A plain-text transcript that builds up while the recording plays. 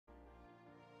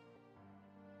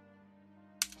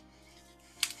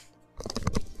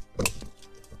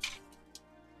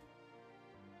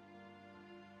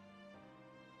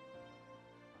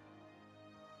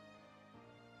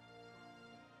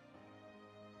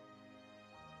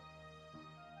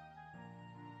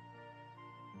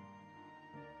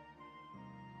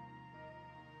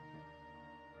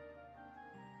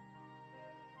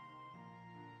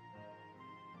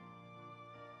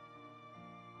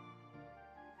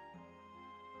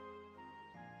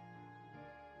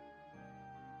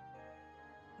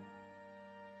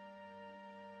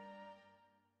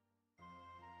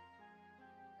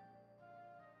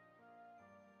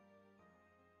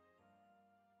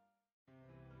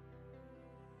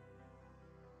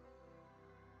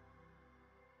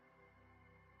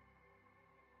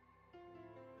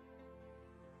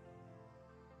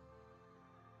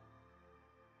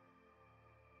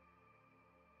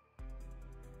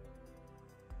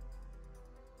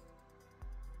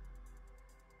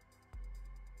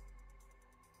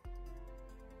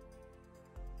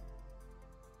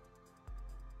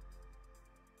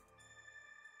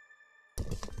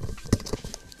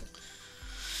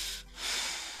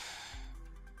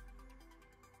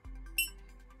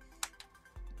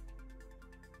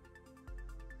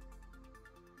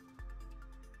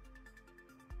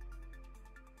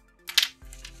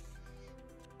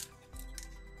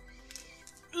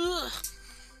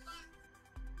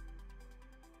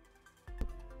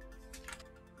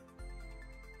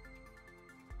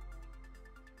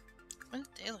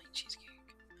They like cheesecake.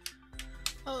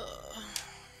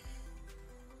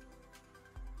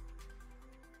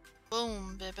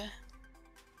 Boom, baby.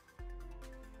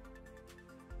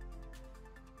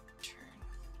 Turn.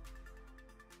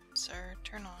 Sir,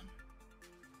 turn on.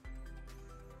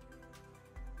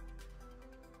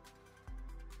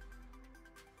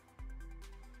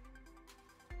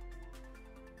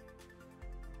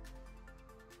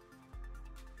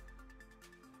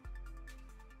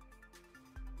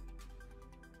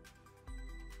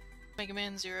 Mega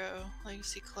Man Zero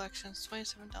Legacy Collections,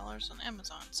 $27 on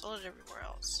Amazon. Sold it everywhere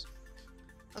else.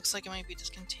 Looks like it might be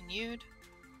discontinued.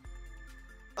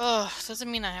 Oh, doesn't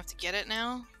mean I have to get it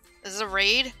now. Is it a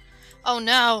raid? Oh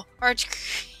no! I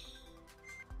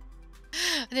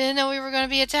didn't know we were going to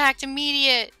be attacked.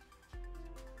 Immediate!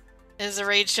 Does the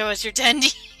raid show us your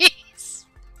tendies?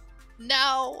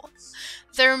 No!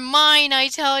 They're mine, I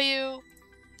tell you!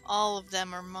 All of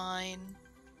them are mine.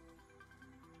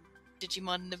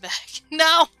 Digimon in the back.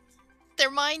 No! They're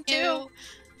mine too! Ew.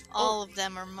 All of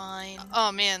them are mine.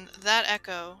 Oh man, that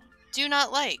echo. Do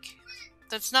not like.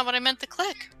 That's not what I meant to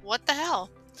click. What the hell?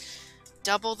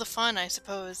 Double the fun, I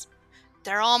suppose.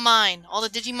 They're all mine. All the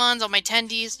Digimons, all my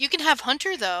tendies. You can have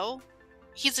Hunter, though.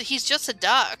 He's just a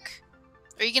duck.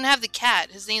 Or you can have the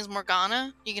cat. His name's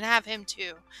Morgana. You can have him,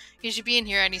 too. He should be in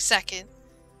here any second.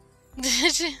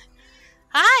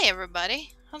 Hi,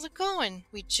 everybody. How's it going?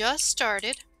 We just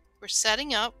started. We're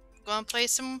setting up. Gonna play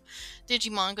some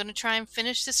Digimon. Gonna try and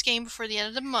finish this game before the end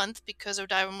of the month because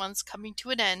Odaiba month's coming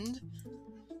to an end.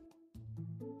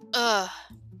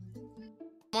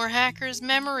 More hackers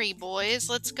memory, boys.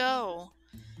 Let's go.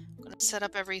 I'm gonna set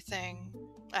up everything.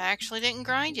 I actually didn't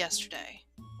grind yesterday.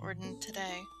 Or didn't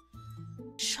today.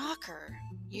 Shocker.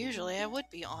 Usually I would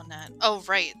be on that. Oh,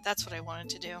 right. That's what I wanted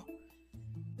to do.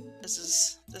 This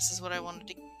is what I wanted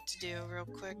to do real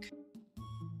quick.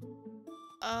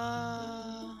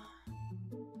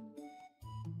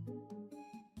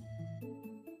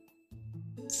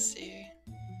 Let's see.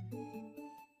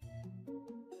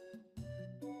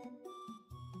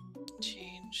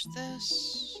 Change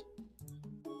this.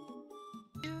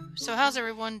 So how's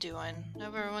everyone doing? I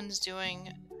hope everyone's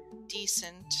doing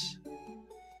decent.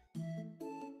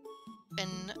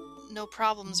 And no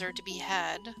problems are to be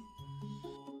had.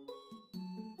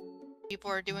 People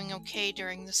are doing okay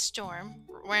during the storm.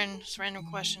 Random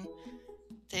question.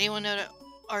 Did anyone know that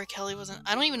R. Kelly wasn't...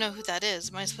 I don't even know who that is.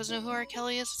 Am I supposed to know who R.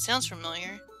 Kelly is? It sounds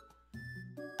familiar.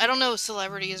 I don't know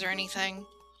celebrities or anything.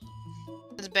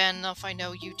 It's bad enough I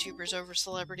know YouTubers over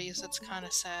celebrities. That's kind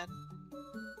of sad.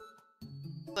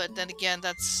 But then again,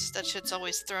 that shit's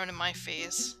always thrown in my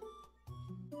face.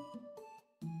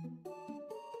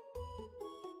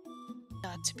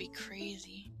 Not to be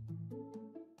crazy.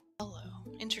 Hello.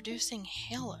 Introducing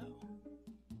Halo.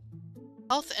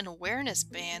 Health and Awareness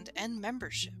Band and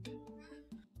membership.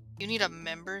 You need a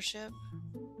membership?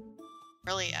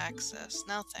 Early access.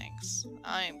 No thanks.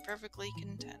 I am perfectly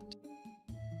content.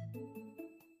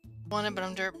 Wanted, but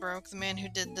I'm dirt broke. The man who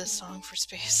did this song for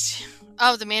Space Jam.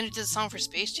 Oh, the man who did the song for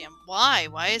Space Jam. Why?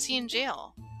 Why is he in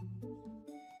jail?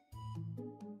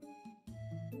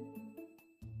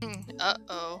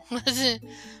 Uh-oh.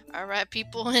 Alright,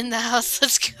 people in the house,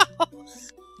 let's go.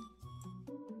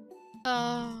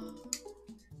 Oh.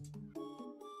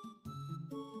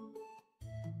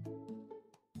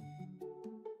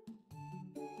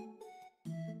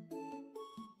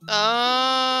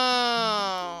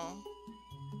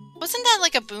 Wasn't that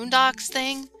like a Boondocks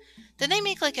thing? Did they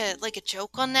make like a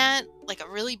joke on that? Like a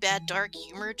really bad dark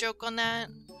humor joke on that?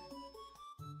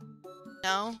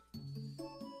 No?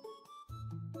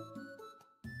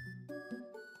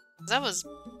 That was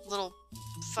a little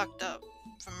fucked up,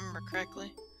 if I remember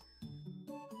correctly.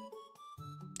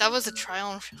 That was a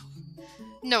trial and film.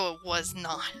 No, it was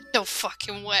not. No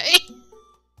fucking way.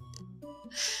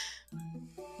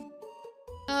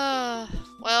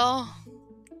 Well,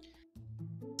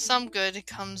 some good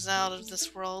comes out of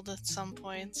this world at some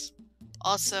points.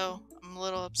 Also, I'm a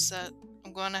little upset.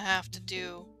 I'm going to have to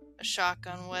do a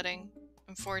shotgun wedding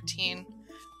in 14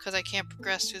 because I can't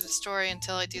progress through the story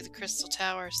until I do the Crystal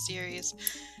Tower series.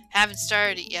 Haven't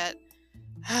started it yet.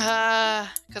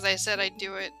 Because I said I'd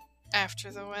do it after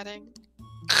the wedding.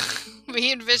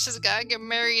 Me and Vicious gotta get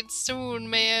married soon,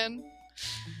 man.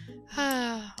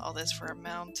 All this for a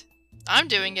mount. I'm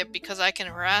doing it because I can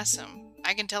harass him.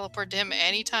 I can teleport to him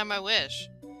anytime I wish.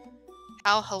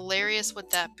 How hilarious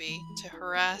would that be, to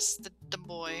harass the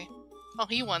boy? All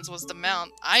he wants was the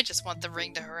mount. I just want the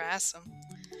ring to harass him.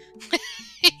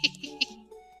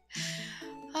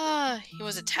 He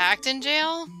was attacked in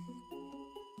jail?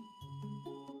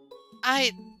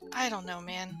 I don't know,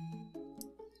 man.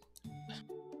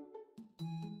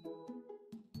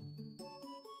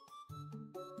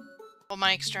 Well,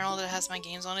 my external that has my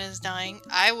games on it is dying.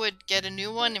 I would get a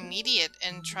new one immediate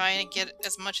and try and get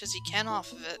as much as you can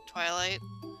off of it, Twilight.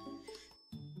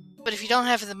 But if you don't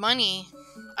have the money,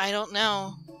 I don't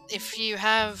know. If you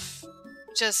have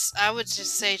I would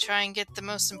just say try and get the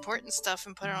most important stuff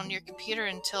and put it on your computer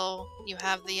until you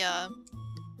have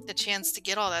the chance to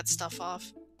get all that stuff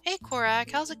off. Hey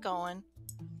Korak, how's it going?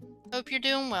 Hope you're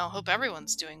doing well. Hope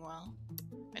everyone's doing well.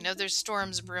 I know there's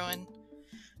storms brewing.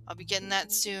 I'll be getting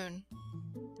that soon.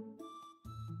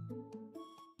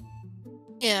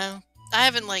 Yeah, I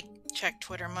haven't, checked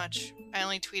Twitter much. I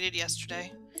only tweeted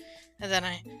yesterday. And then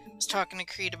I was talking to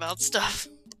Creed about stuff.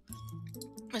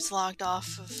 Just logged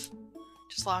off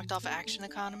Action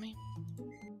Economy.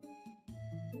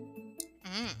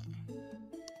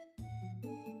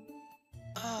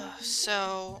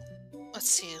 So, let's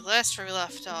see. Last where we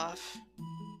left off.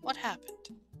 What happened?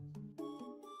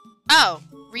 Oh!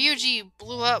 Ryuji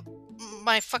blew up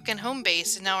my fucking home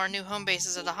base, and now our new home base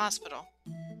is at the hospital.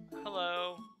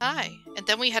 Hello. Hi. And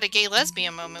then we had a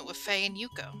gay-lesbian moment with Faye and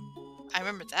Yuko. I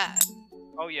remember that.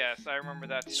 Oh yes, I remember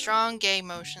that too. Strong gay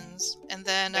emotions. And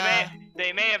then,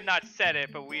 They may have not said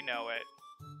it, but we know it.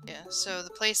 Yeah, so the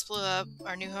place blew up.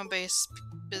 Our new home base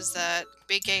is that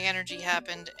big gay energy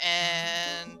happened,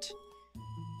 and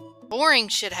boring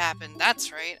shit happened.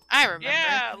 That's right. I remember.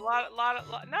 Yeah, a lot.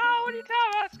 No, what are you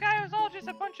talking about? This guy was all just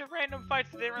a bunch of random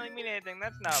fights that didn't really mean anything.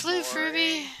 That's not Sleuth, boring.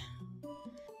 Ruby.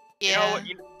 Yeah.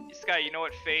 Sky, you know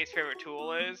what Faye's favorite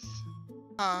tool is?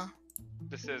 Huh.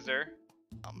 The scissor.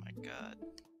 Oh my god.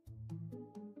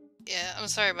 Yeah, I'm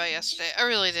sorry about yesterday. I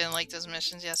really didn't like those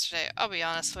missions yesterday. I'll be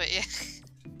honest with you.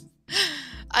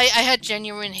 I had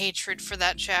genuine hatred for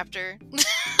that chapter.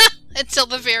 Until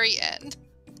the very end.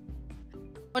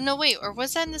 Oh no, wait, or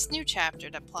was that in this new chapter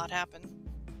that plot happened?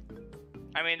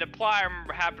 I mean, the plot I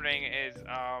remember happening is,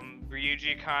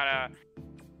 Ryuji kinda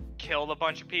killed a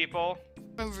bunch of people.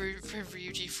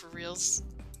 Ryuji, for reals.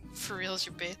 For reals,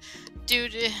 you're bad.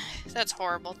 Dude, that's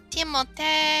horrible.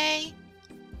 Timotei!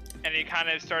 And he kind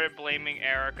of started blaming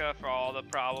Erica for all the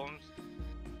problems.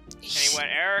 And he went,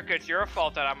 Erica, it's your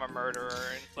fault that I'm a murderer.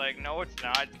 And it's like, no, it's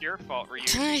not. It's your fault,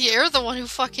 Ryuji. You're the one who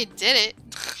fucking did it.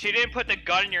 She didn't put the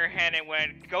gun in your hand and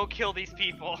went, go kill these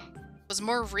people. It was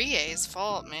more Rie's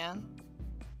fault, man.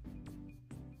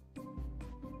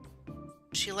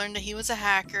 She learned that he was a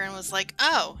hacker and was like,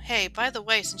 oh, hey, by the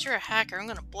way, since you're a hacker, I'm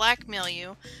gonna blackmail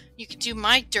you. You can do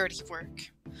my dirty work.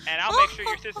 And I'll make sure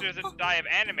your sister doesn't die of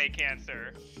anime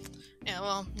cancer. Yeah,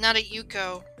 well, now that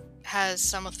Yuko has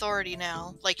some authority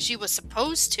now, like she was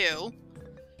supposed to,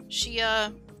 she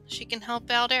can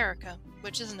help out Erica,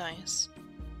 which is nice.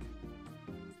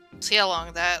 See how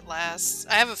long that lasts.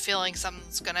 I have a feeling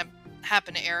something's gonna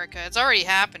happen to Erica. It's already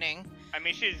happening. I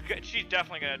mean, she's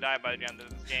definitely gonna die by the end of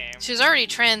this game. She's already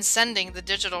transcending the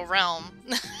digital realm.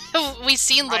 We've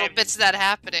seen little bits of that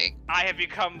happening. I have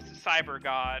become cyber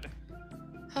god.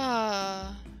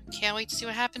 Can't wait to see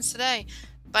what happens today.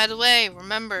 By the way,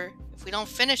 remember, if we don't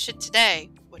finish it today,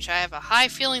 which I have a high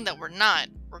feeling that we're not,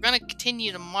 we're gonna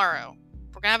continue tomorrow.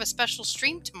 We're gonna have a special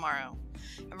stream tomorrow.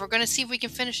 And we're gonna see if we can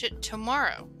finish it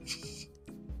tomorrow.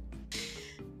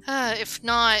 If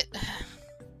not,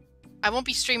 I won't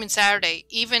be streaming Saturday,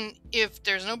 even if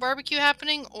there's no barbecue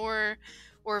happening, or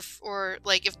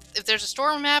if there's a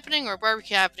storm happening or a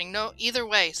barbecue happening. No, either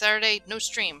way, Saturday, no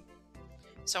stream.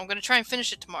 So I'm gonna try and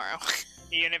finish it tomorrow.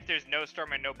 Even if there's no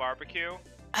storm and no barbecue?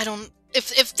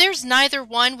 If there's neither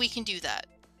one, we can do that.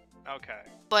 Okay.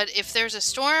 But if there's a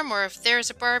storm or if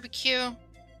there's a barbecue,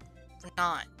 we're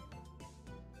not.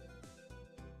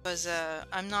 Because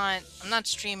I'm not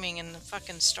streaming in the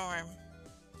fucking storm.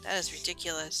 That is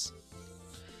ridiculous.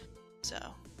 So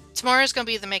tomorrow's gonna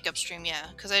be the makeup stream, yeah.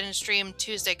 Because I didn't stream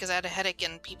Tuesday because I had a headache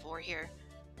and people were here.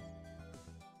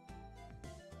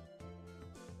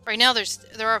 Right now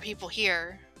there are people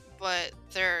here, but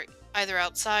they're either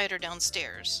outside or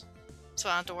downstairs. So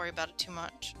I don't have to worry about it too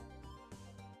much.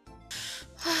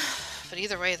 But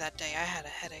either way that day I had a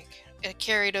headache. It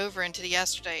carried over into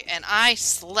yesterday and I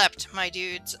slept, my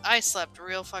dudes. I slept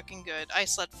real fucking good. I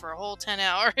slept for a whole 10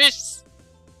 hours.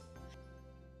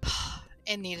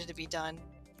 It needed to be done.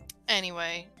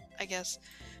 Anyway, I guess...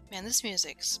 Man, this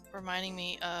music's reminding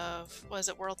me of... Was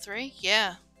it World 3?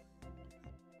 Yeah.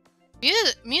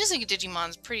 Music in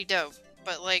Digimon's pretty dope.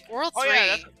 But, like, World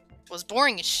 3 was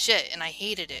boring as shit, and I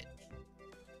hated it.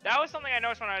 That was something I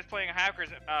noticed when I was playing Cyber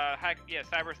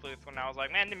Sleuth, when I was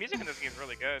like, man, the music in this game is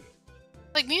really good.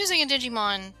 Like, music in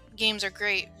Digimon games are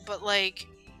great, but, like,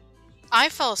 I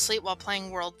fell asleep while playing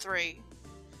World 3.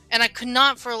 And I could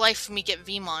not for the life of me get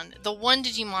Vmon, the one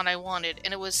Digimon I wanted,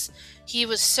 and he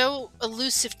was so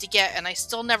elusive to get, and I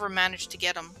still never managed to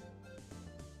get him.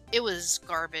 It was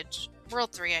garbage.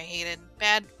 World 3 I hated.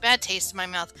 Bad taste in my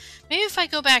mouth. Maybe if I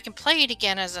go back and play it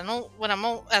again as I'm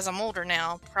older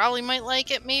now, probably might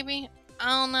like it, maybe. I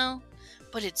don't know.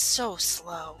 But it's so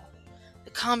slow.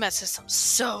 The combat system's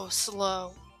so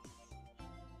slow.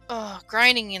 Ugh,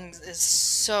 grinding is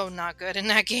so not good in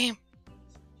that game.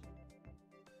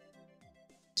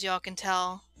 As y'all can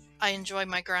tell, I enjoy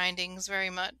my grindings very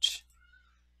much.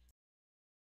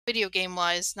 Video game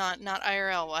wise, not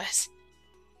IRL wise.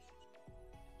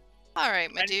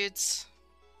 Alright, my dudes.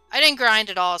 I didn't grind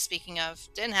at all, speaking of.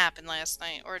 Didn't happen last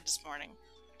night or this morning.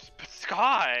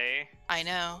 Sky! I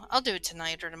know. I'll do it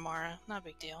tonight or tomorrow. Not a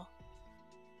big deal.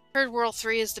 Heard World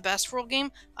 3 is the best World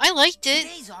game. I liked it.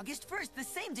 Today's August 1st, the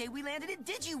same day we landed at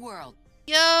DigiWorld.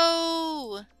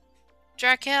 Yo!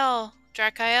 Dracael?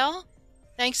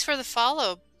 Thanks for the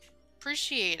follow.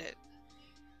 Appreciate it.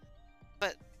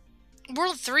 But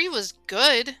World 3 was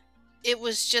good. It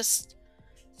was just...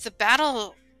 the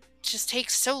battle just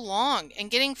takes so long,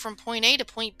 and getting from point A to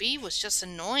point B was just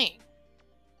annoying.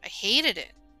 I hated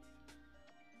it.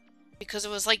 Because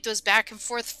it was like those back and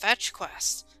forth fetch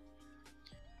quests.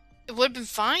 It would have been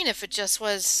fine if it just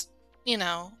was, you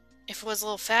know, if it was a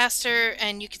little faster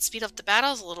and you could speed up the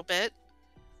battles a little bit,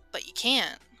 but you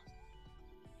can't.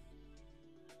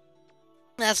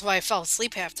 That's why I fell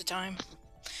asleep half the time.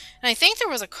 And I think there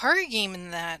was a card game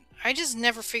in that. I just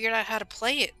never figured out how to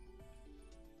play it.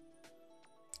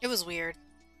 It was weird.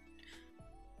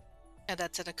 And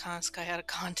that's in a Sky out of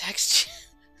context.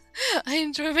 I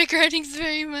enjoy my grindings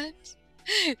very much.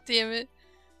 Damn it.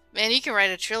 Man, you can write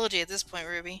a trilogy at this point,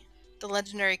 Ruby. The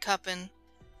Legendary Cup in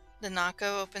the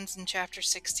Nako opens in Chapter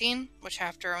 16. What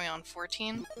chapter are we on?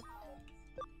 14?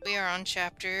 We are on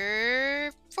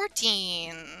Chapter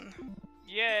 14.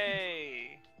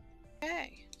 Yay!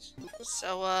 Okay.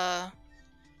 So,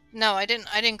 no, I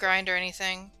didn't grind or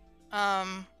anything.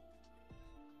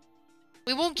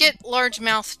 We won't get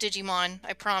largemouth Digimon,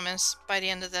 I promise, by the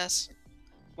end of this.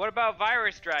 What about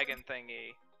Virus Dragon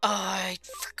thingy? Oh, I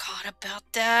forgot about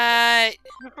that.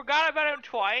 You forgot about him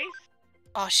twice?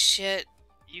 Oh, shit.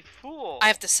 You fool. I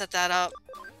have to set that up.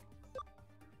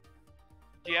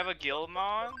 Do you have a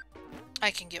Guildmon? I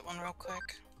can get one real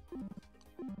quick.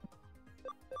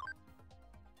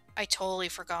 I totally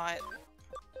forgot.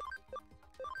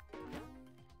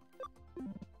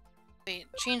 Wait,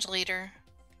 change leader.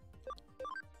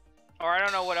 Or I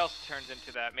don't know what else turns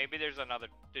into that. Maybe there's another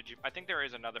I think there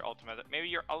is another ultimate.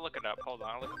 Maybe I'll look it up. Hold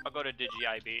on. I'll go to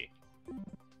DigiIB.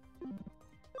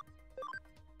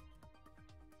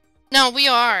 No, we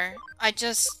are. I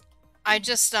just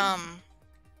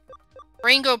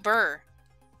Rango Burr.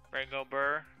 Rango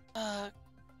Burr.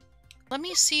 Let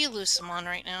me see Lucimon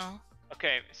right now.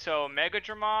 Okay, so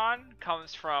Megadramon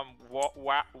comes from War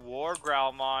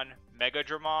Growlmon,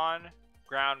 Megadramon,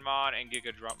 Groundmon, and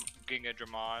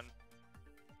Gigadramon.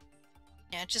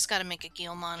 Yeah, I just gotta make a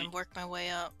Guilmon and work my way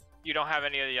up. You don't have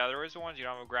any of the other ones? You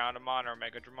don't have a Groundamon or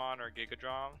Megadramon or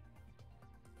Gigadram?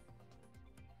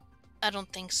 I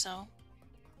don't think so.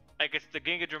 Like, it's the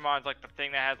Gigadramon's like the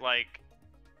thing that has like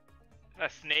a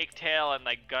snake tail and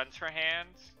like guns for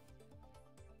hands.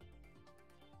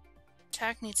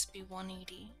 Attack needs to be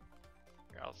 180.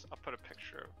 Here, I'll put a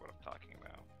picture of what I'm talking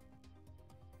about.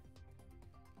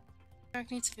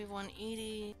 Attack needs to be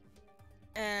 180.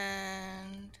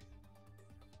 And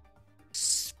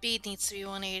speed needs to be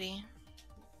 180.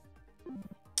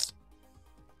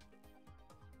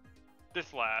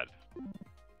 This lad.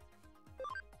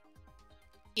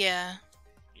 Yeah.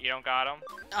 You don't got him?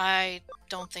 I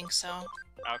don't think so.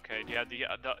 Okay, do you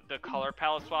have the color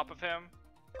palette swap of him?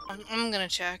 I'm gonna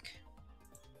check.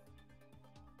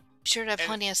 Be sure to have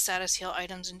plenty of status heal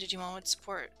items in Digimon with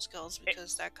support skills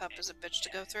because that cup is a bitch to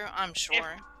go through. I'm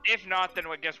sure. If not, then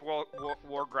I guess War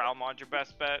Growlmon's your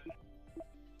best bet.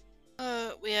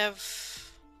 We have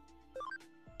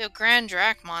Grand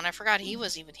Dracmon. I forgot he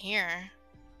was even here.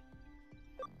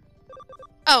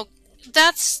 Oh,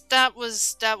 that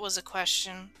was a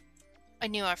question. I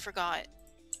knew I forgot.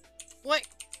 What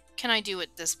can I do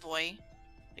with this boy?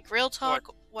 Like real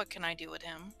talk, what can I do with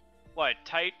him? What,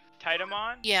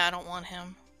 Titamon? Yeah, I don't want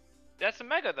him. That's a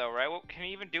Mega though, right? Well, can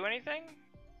he even do anything?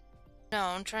 No,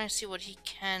 I'm trying to see what he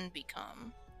can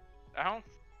become. I don't.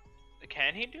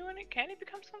 Can he do any? Can he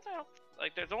become something?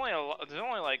 Like, there's only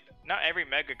like not every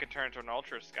Mega can turn into an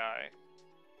Ultra Sky.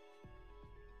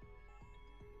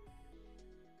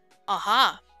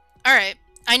 Aha! All right,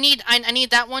 I need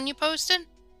that one you posted.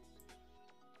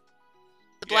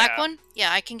 The black one?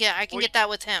 Yeah, I can get that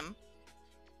with him.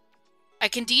 I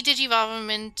can de-digivolve him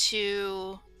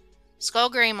into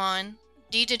Skull Greymon,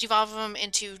 de-digivolve him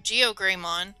into Geo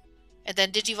Greymon, and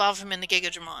then digivolve him into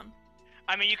Gigadramon.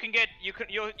 I mean, you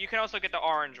can also get the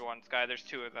orange one, Sky. There's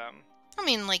 2 of them. I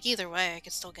mean, like, either way, I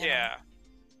could still get him. Yeah.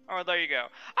 Oh, there you go.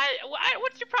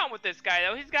 What's your problem with this guy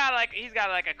though? He's got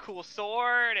like a cool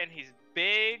sword and he's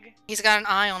big. He's got an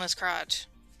eye on his crotch.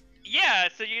 Yeah,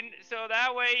 so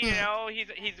that way you know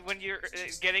he's when you're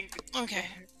getting. Okay,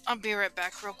 I'll be right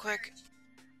back real quick.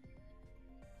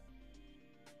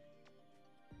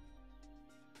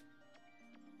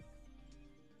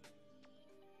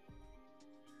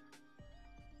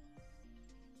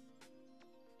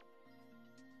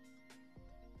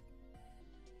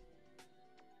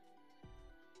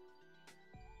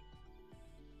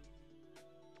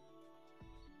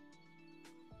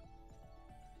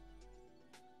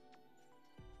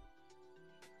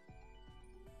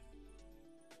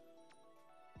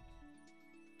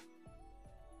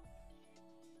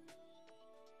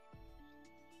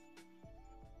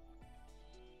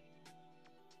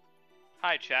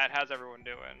 Hi chat, how's everyone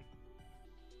doing?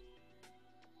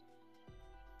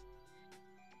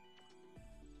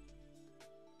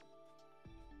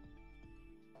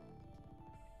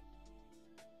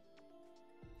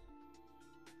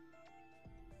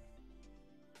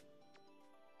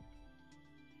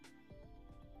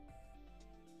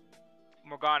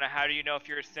 Morgana, how do you know if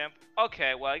you're a simp?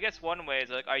 Okay, well I guess one way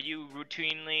is like, are you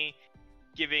routinely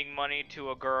giving money to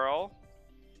a girl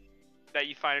that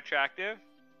you find attractive?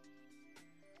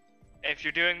 If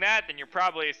you're doing that, then you're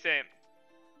probably a simp.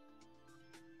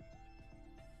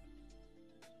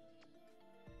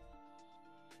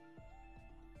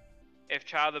 If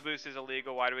child abuse is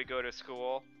illegal, why do we go to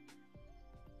school?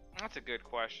 That's a good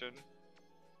question.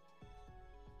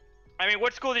 I mean,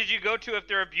 what school did you go to if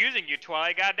they're abusing you,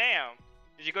 Twilight? Goddamn.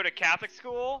 Did you go to Catholic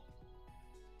school?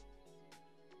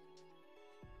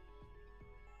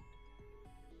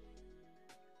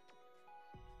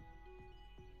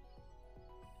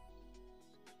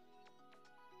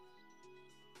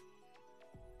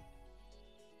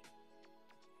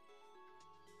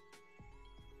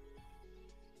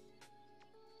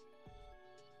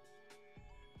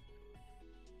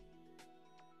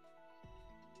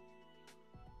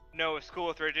 No, a school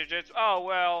with 3 digits? Oh,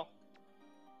 well.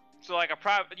 So like a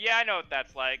private, yeah, I know what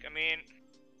that's like. I mean,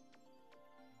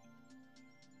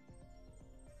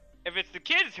 if it's the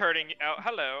kids hurting, oh,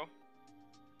 hello.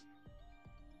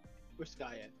 Where's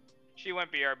Sky at? She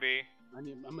went BRB.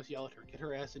 I must yell at her. Get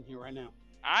her ass in here right now.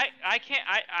 I can't,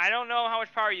 I don't know how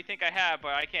much power you think I have,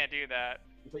 but I can't do that.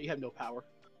 But you have no power.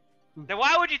 Then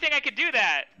why would you think I could do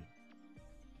that?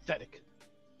 Pathetic.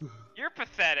 You're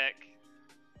pathetic.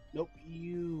 Nope,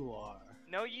 you are.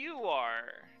 No, you are.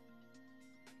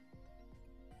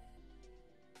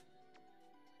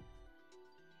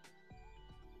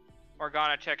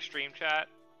 Morgana, check stream chat.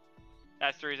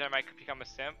 That's the reason I might become a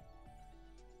simp.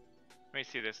 Let me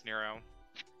see this, Nero.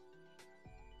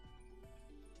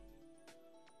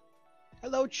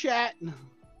 Hello, chat.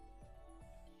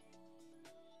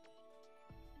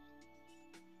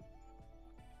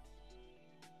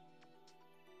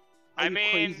 I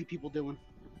mean, crazy people doing.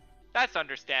 That's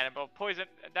understandable. Poison.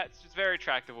 That's just very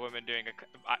attractive women doing a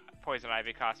Poison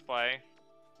Ivy cosplay.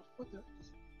 What the?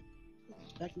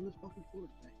 Back in this fucking floor.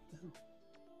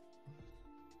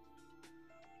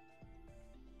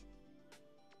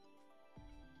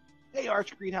 Hey,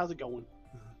 Archcreed, how's it going?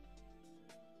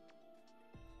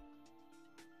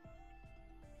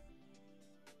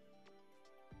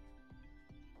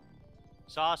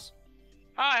 Sauce.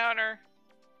 Hi, Hunter.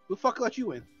 Who the fuck let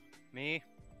you in? Me.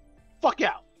 Fuck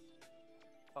out.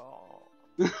 Oh.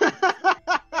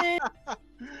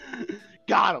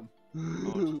 Got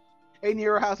him. Hey,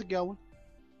 Nero, how's it going?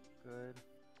 Good.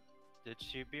 Did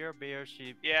she BRB or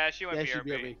she? Yeah, she went Yeah, BRB. she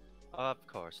BRB. Of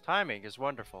course. Timing is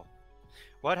wonderful.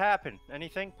 What happened?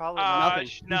 Anything? Probably nothing.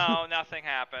 No, nothing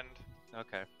happened.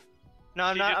 Okay. No,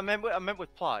 I'm She not. just- I meant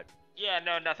with plot. Yeah,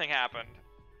 no, nothing happened.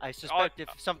 I suspect if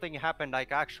something happened,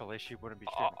 like actually, she wouldn't be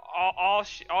streaming. All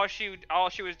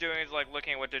she was doing is like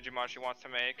looking at what Digimon she wants to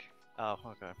make. Oh,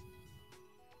 okay.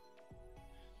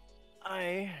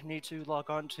 I need to log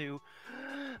on to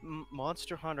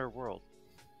Monster Hunter World,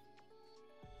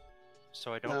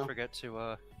 so I don't No. forget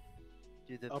to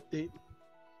do the. Update.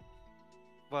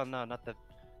 Well, no, not that.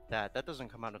 That doesn't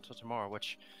come out until tomorrow,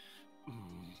 which.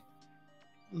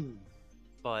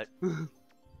 But.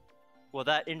 Well,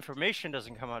 that information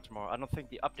doesn't come out tomorrow. I don't think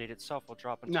the update itself will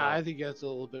drop until. Nah, I think that's a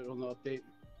little bit on the update.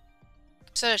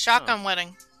 So, shotgun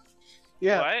wedding.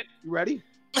 Yeah. What? You ready?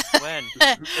 When?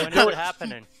 When is it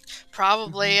happening?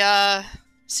 Probably,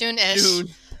 soon-ish. Soon.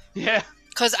 Yeah.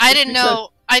 Because I didn't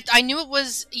know. I knew it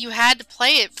was. You had to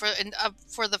play it for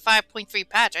the 5.3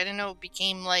 patch. I didn't know it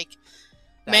became like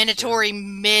Mandatory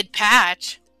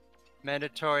mid-patch.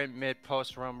 Mandatory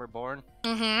mid-post Realm Reborn.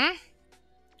 Mm-hmm.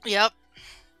 Yep.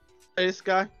 Hey, this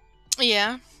guy,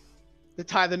 Yeah. to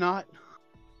tie the knot.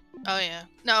 Oh, yeah.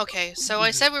 No, okay. So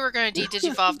I said we were going to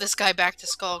de-digivolve this guy back to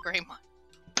Skull Greymon.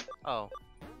 Oh.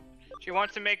 She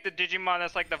wants to make the Digimon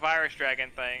that's like the virus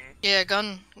dragon thing. Yeah,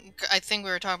 Gun. I think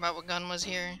we were talking about what Gun was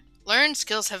here. Learn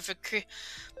skills have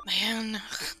Man.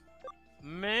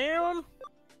 Man.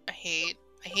 I hate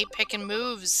picking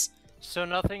moves. So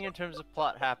nothing in terms of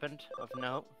plot happened of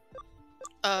note?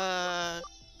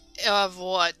 Of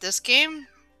what? This game?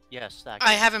 Yes, that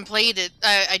I game. haven't played it.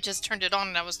 I just turned it on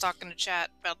and I was talking to chat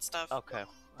about stuff. Okay,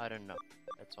 I didn't know.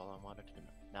 That's all I wanted to know.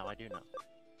 Now I do know.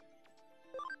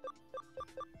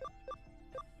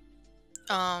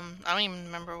 I don't even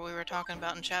remember what we were talking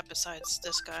about in chat besides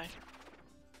this guy.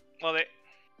 Well, they.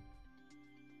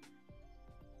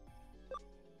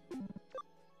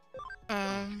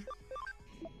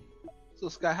 So,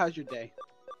 Sky, how's your day?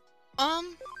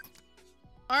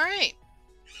 Alright.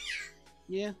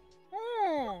 Yeah.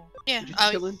 Yeah, You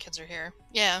oh, chillin'? kids are here.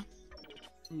 Yeah.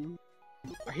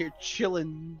 Are here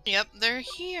chilling. Yep, they're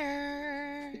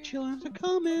here. The chillins are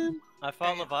coming. I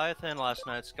fought Leviathan last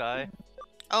night, Sky.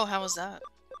 Oh, how was that?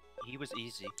 He was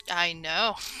easy. I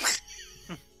know.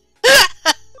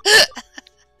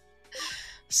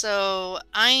 So,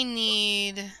 I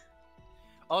need...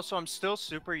 Also, I'm still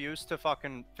super used to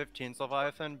fucking 15's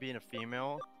Leviathan being a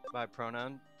female by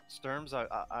pronoun terms.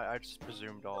 I just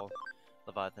presumed all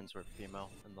Leviathans were female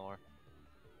in lore.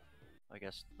 I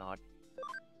guess not.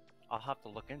 I'll have to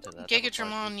look into that.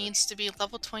 Gigadramon needs to be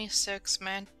level 26,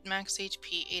 max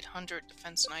HP 800,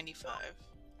 defense 95.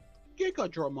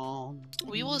 Gigadramon.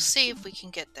 We will see if we can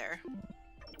get there.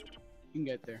 You can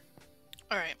get there.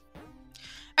 Alright.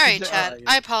 Alright, Is it- Chad. alright,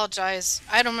 I apologize.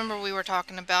 I don't remember what we were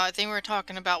talking about. I think we were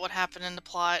talking about what happened in the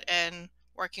plot and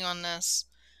working on this.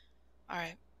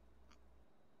 Alright.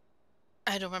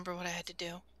 I don't remember what I had to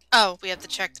do. Oh, we have to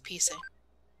check the PC.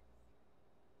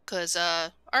 Because,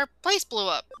 our place blew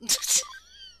up.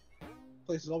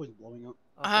 Place is always blowing up.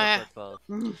 I'll go with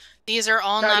both. These are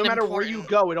all No not matter important. where you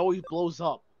go, it always blows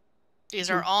up. These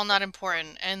are all not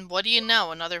important. And what do you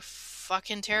know? Another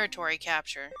fucking territory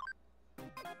capture.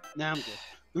 Nah, I'm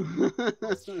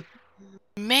good.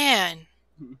 Man!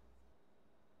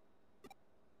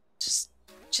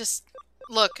 Just,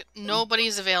 look,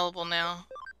 nobody's available now.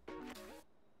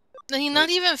 Not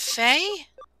even Faye?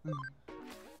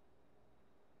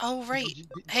 Oh, right.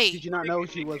 Hey. Did you not know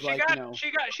she was like, you know...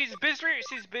 She's busy.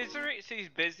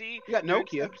 You got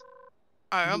Nokia.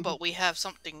 I don't know, but we have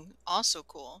something also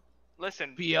cool.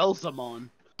 Listen, Beelzemon.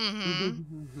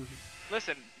 Mm-hmm.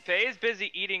 listen. Faye is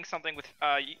busy eating something with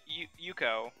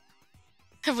Yuko.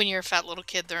 When you're a fat little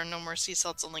kid, there are no more sea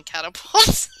salts, only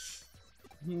catapults.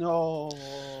 No.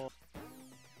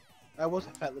 I was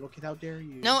a fat little kid, how dare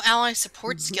you? No ally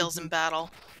support skills in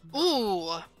battle. Ooh.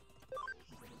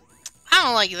 I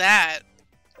don't like that.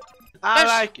 I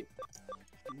like it.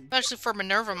 Especially for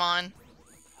Minervamon.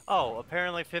 Oh,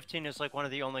 apparently 15 is like one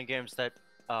of the only games that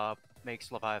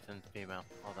makes Leviathan female.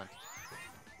 Well then.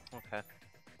 Okay.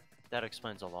 That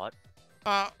explains a lot.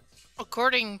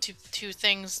 According to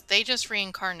things, they just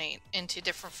reincarnate into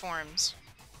different forms.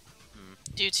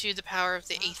 Due to the power of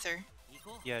the Aether.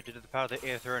 Yeah, due to the power of the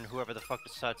Aether and whoever the fuck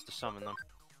decides to summon them.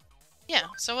 Yeah,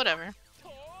 so whatever.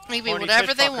 Maybe Horny whatever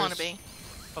fish they fuckers. want to be.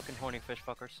 Fucking horny fish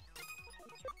fuckers.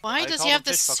 Why I does call he have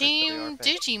them the fish fuckers, but they same are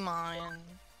fish. Digimon?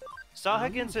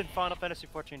 Sahagins in Final Fantasy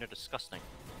XIV are disgusting.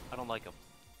 I don't like them.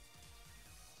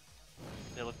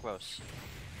 They look gross.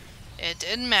 It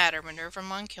didn't matter.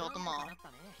 Minervamon killed them all.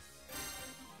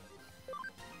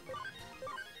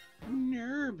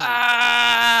 Nerve.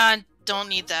 Ah, don't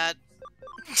need that.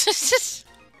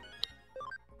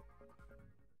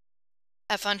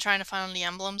 Have fun trying to find the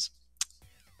emblems.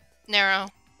 Narrow.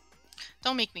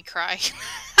 Don't make me cry.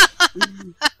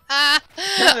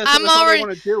 I'm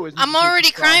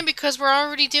already crying because we're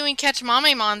already doing Catch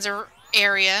Mamemon's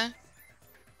area.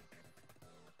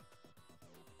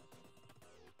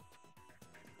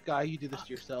 Guy, you did this to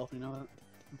yourself, you know that?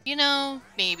 You know,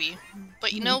 maybe.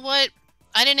 But you know what?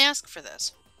 I didn't ask for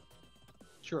this.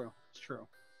 True, it's true.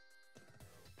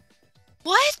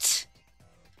 What?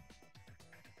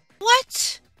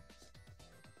 What?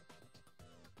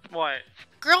 What?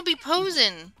 Girl be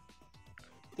posing.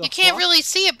 The You can't fuck? really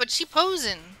see it, but she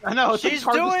posing. I know, it's She's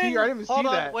hard doing. to see her. I didn't even Hold see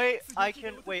on, that. wait. I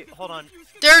can wait. Hold on.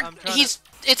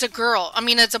 It's a girl. I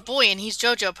mean, it's a boy, and he's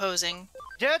JoJo posing.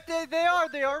 Yeah, they are.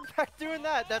 They are in fact doing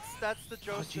that. That's the Oh,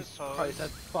 Joseph Jesus pose. Christ,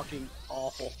 that's fucking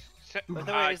awful. By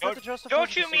the way, is that the Joseph pose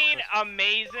Don't or you the mean Seuss pose?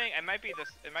 amazing? It might be this.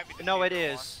 It might be the. No, same it one.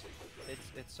 is.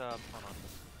 hold on.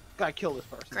 Gotta kill this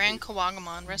person. Grand please.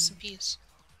 Kawagamon, rest in peace.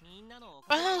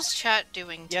 What the hell's chat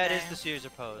doing today? Yeah, it is the Caesar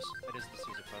pose. It is the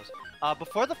Caesar pose.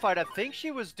 Before the fight, I think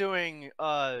she was doing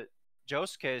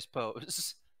Josuke's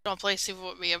pose. Don't play see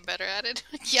what we are better at it.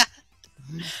 Yeah.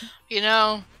 You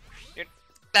know,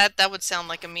 that would sound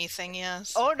like a me thing,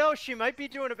 yes. Oh no, she might be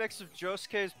doing a mix of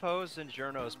Josuke's pose and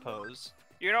Journo's pose.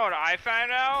 You know what I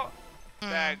found out? Hmm.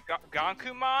 That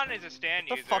Gankumon is a stand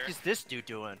What the user. fuck is this dude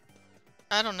doing?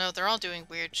 I don't know, they're all doing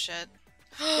weird shit.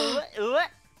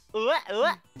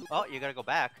 Oh, you gotta go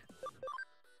back.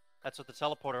 That's what the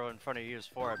teleporter in front of you is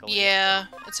for, I believe. Yeah,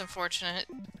 it's unfortunate.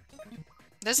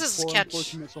 This is Poor catch.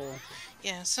 unfortunate soul.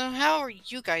 Yeah, so how are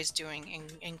you guys doing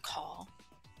in call?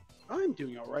 I'm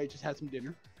doing alright. Just had some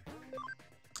dinner.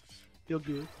 Feel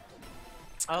good.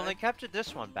 Oh, they captured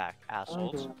this one back,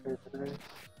 assholes.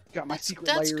 Got my That's- secret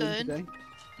that's layer good. in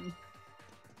today.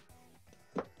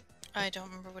 I don't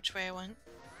remember which way I went.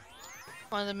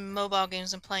 One of the mobile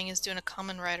games I'm playing is doing a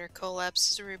Kamen Rider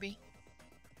collapse, Ruby.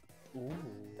 Ooh.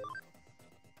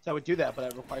 So I would do that, but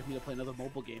it requires me to play another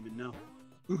mobile game, and no.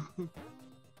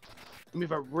 I mean,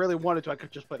 if I really wanted to, I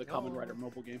could just play the Kamen Rider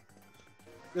mobile game.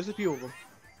 There's a few of them.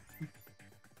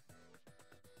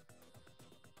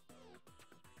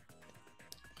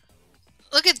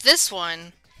 Look at this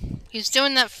one! He's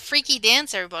doing that freaky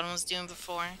dance everyone was doing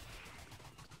before.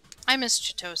 I miss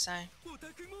Chitose.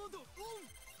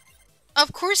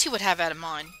 Of course he would have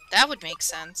Edamon. That would make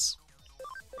sense.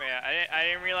 Yeah, I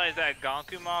didn't realize that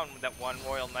Gankumon, that one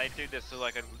Royal Knight dude, this is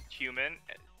like a human.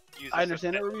 uses I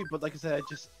understand the- it, Ruby, but like I said, I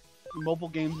just mobile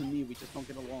games and me, we just don't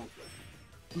get along.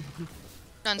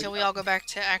 Until we all go back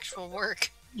to actual work.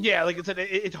 Yeah, like I said,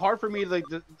 it's hard for me to, like,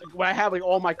 when I have like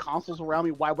all my consoles around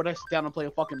me, why would I sit down and play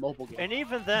a fucking mobile game? And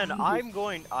even then, I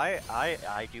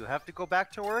do have to go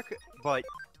back to work, but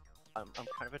I'm kind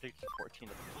of addicted to 14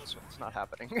 at the moment, so it's not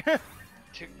happening.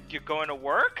 You're going to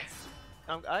work?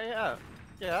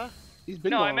 Yeah. He's been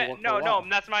No, going I to meant work for no, a no. while.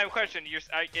 That's my question.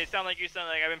 It sounded like you said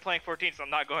like I've been playing 14, so I'm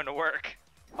not going to work.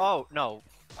 Oh no.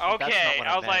 Okay, what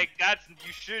I I was meant. like,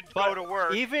 you should But go to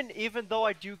work. Even though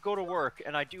I do go to work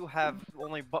and I do have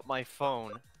only but my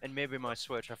phone and maybe my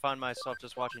Switch, I find myself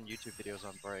just watching YouTube videos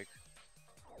on break.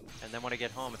 And then when I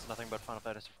get home, it's nothing but Final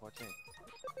Fantasy 14.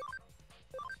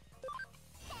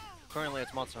 Currently,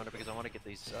 it's Monster Hunter because I want to get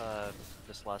these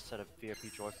this last set of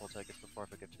VIP Joyful tickets before I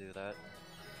forget to do that.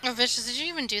 Oh, Vicious, did you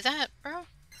even do that, bro?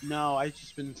 No, I've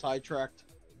just been sidetracked.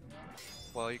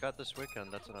 Well, you got this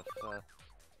weekend. That's enough.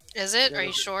 Is it? Yeah, Are you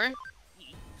that's it. sure?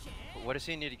 What does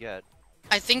he need to get?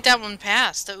 I think that one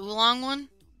passed. The Oolong one?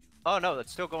 Oh no,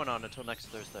 that's still going on until next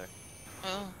Thursday.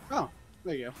 Oh. Oh,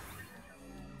 there you go.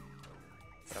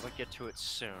 But I would get to it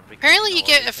soon. Because, Apparently you know,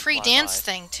 get it a can free fly dance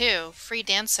by. thing, too. Free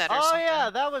dance set or Oh something. yeah,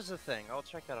 that was the thing. I'll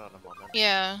check that out in a moment.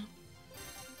 Yeah.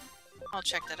 I'll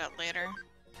check that out later.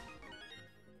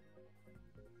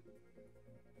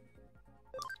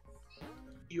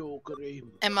 Yo, Kareem.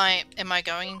 Am I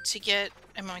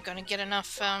going to get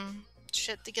enough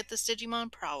shit to get this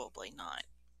Digimon? Probably not.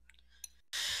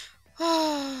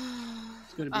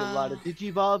 It's gonna be a lot of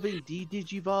digivolving,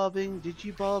 de-digivolving,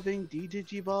 digivolving,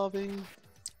 de-digivolving.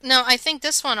 No, I think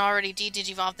this one already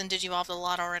de-digivolved and digivolved a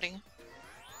lot already.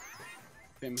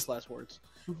 Famous last words.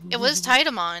 It was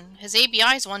Titamon. His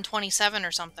ABI is 127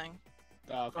 or something.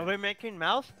 Oh, okay. Are we making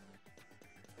mouth?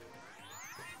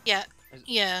 Yeah. Is-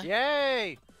 Yeah.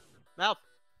 Yay! Mouth.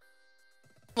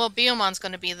 Well, Biomon's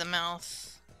gonna be the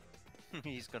mouth.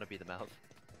 He's gonna be the mouth.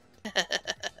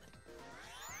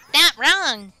 Not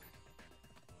wrong!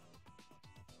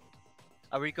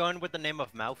 Are we going with the name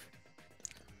of mouth?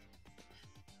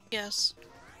 Yes.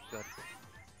 Good.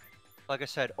 Like I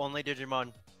said, only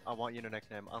Digimon. I want you to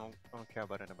nickname. I don't care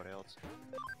about anybody else.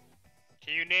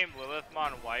 Can you name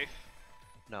Lilithmon wife?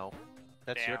 No,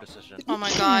 that's your Damn. decision. Oh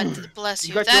my god, bless You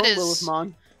you. got That your own is...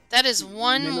 Lilithmon. That is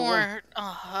one Name it more...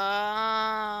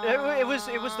 It was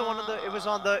the one on the it was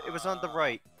on the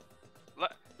right.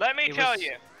 Let me It tell was-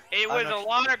 you, it I'm was not a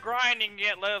lot of grinding to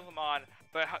get Lilithmon,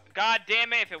 but god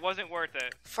damn it if it wasn't worth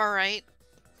it. Far right.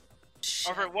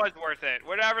 Or if it was worth it.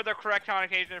 Whatever the correct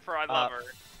connotation for I love her.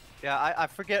 Yeah, I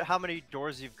forget how many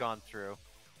doors you've gone through,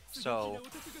 so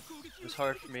it was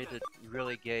hard for me to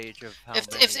really gauge of how many.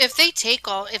 If they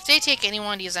take any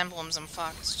one of these emblems, I'm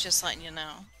fucked. Just letting you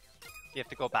know. You have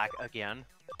to go back again.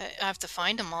 I have to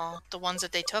find them all. The ones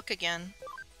that they took again.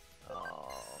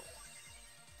 Oh.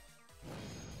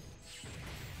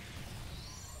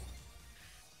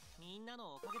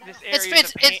 This area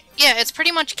is a pain. It's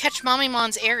pretty much Catch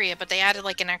Mommymon's area, but they added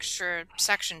like an extra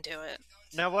section to it.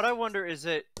 Now what I wonder is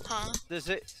does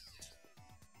it?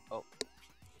 Oh.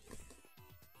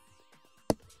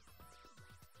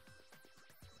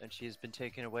 and she has been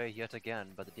taken away yet again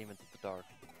by the demons of the dark.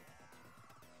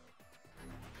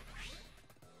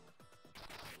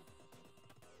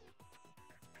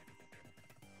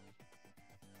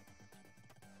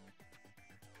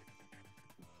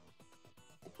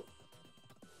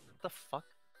 What the fuck?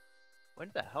 When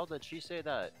the hell did she say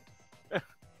that?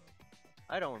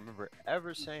 I don't remember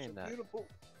ever saying that. Beautiful.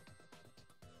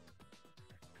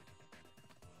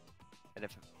 And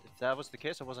if that was the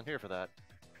case, I wasn't here for that.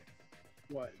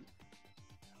 What?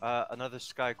 Another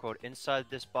Sky quote. Inside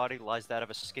this body lies that of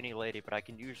a skinny lady, but I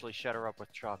can usually shut her up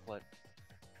with chocolate.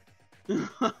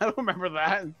 I don't remember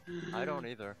that. I don't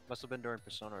either. Must have been during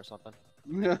Persona or something.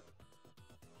 Yeah.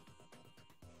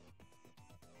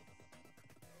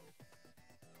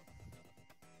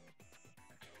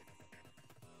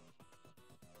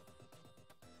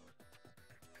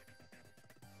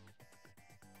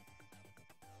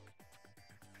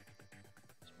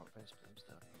 Smart face blooms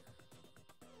down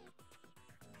here.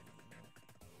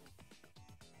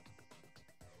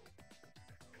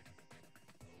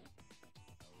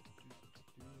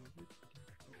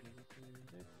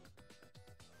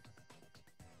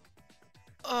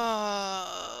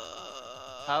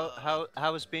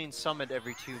 How is being summoned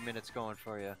every 2 minutes going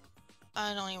for you?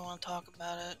 I don't even want to talk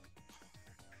about it.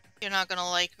 You're not gonna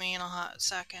like me in a hot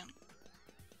second.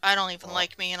 I don't even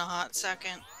like me in a hot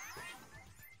second.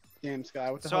 Damn, Sky,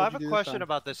 what the So hell I did have you a do this question time?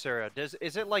 about this area.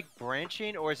 Is it like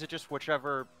branching, or is it just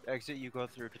whichever exit you go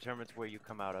through determines where you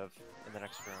come out of in the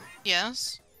next room?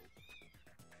 Yes?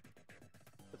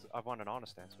 I want an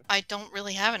honest answer. I don't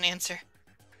really have an answer.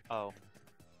 Oh.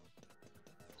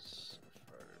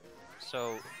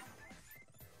 So,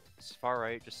 it's far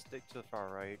right. Just stick to the far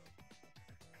right.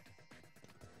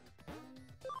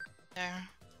 There.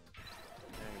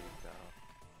 There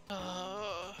you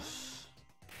go.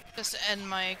 Just end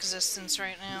my existence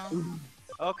right now.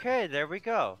 Okay, there we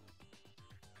go.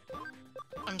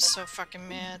 I'm so fucking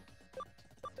mad.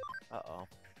 Uh-oh.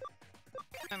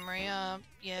 Memory up.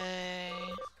 Yay.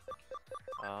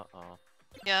 Uh-oh.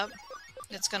 Yep.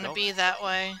 It's gonna Nope. be that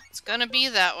way. It's gonna be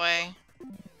that way.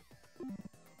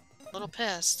 A little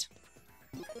pissed.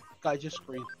 Sky, just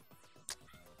scream.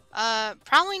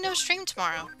 Probably no stream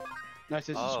tomorrow. No, I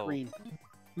said just Oh. scream.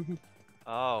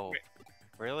 Oh.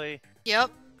 Really?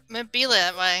 Yep. It'd be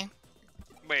that way.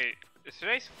 Wait, is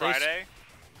today's Friday?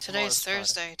 Today's Tomorrow's Friday.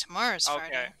 Thursday. Tomorrow's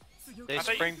Okay. Friday. They I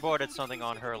thought you- springboarded something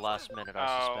on her last minute, I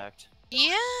Oh. suspect.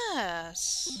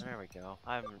 Yes. There we go.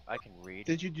 I can read.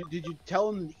 Did you tell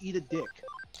him to eat a dick?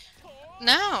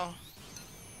 No.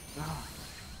 Ah.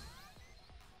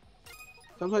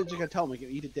 Sometimes you just gotta tell him like,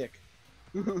 eat a dick.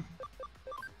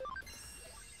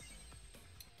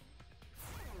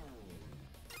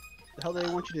 The hell do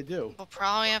they want you to do? We'll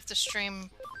probably have to stream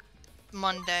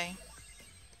Monday.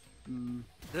 Mm.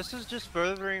 This is just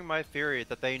furthering my theory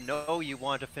that they know you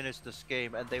want to finish this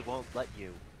game and they won't let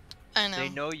you. I know. They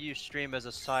know you stream as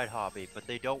a side hobby, but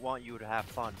they don't want you to have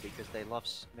fun because they love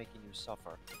making you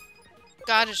suffer.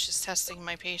 God is just testing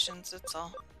my patience. That's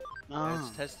all. It's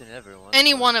Ah. testing everyone.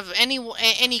 Any but- one of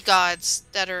any gods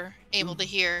that are able to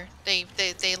hear, they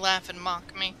laugh and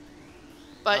mock me.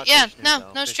 But Not yeah, Vishnu,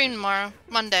 no though. stream Vishnu's- tomorrow.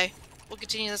 Monday. We'll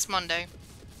continue this Monday.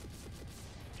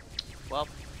 Well,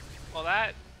 Well,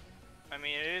 that. I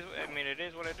mean, it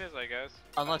is what it is, I guess.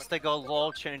 unless they go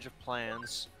lol change of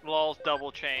plans. Lol's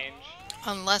double change.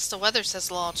 Unless the weather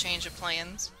says law change of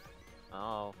plans.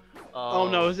 Oh. Oh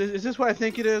no, is this what I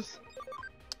think it is?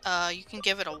 You can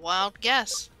give it a wild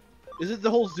guess. Is it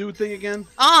the whole zoo thing again?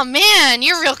 Oh man,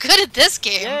 you're real good at this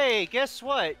game. Yay! Guess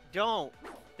what? Don't.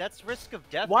 That's risk of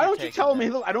death. Why you're don't you taking tell me?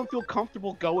 there. Look, I don't feel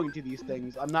comfortable going to these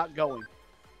things. I'm not going.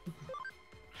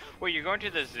 Wait, you're going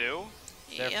to the zoo?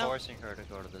 They're Yep. forcing her to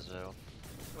go to the zoo.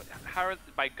 How are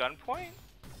by gunpoint?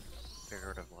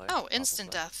 Figuratively. Oh,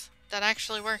 instant probably. death. That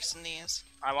actually works in these.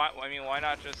 I mean, why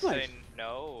not just Nice. say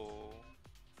no?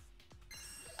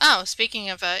 Oh, speaking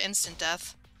of instant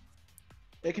death.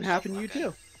 It can happen to you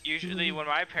too. Usually when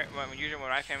my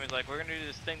family's like, we're gonna do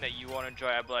this thing that you won't enjoy,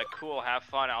 I'd be like, cool, have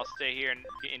fun. I'll stay here and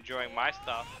be enjoying my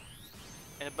stuff.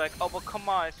 And they'd be like, oh, well, come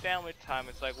on, it's family time.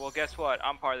 It's like, well, guess what?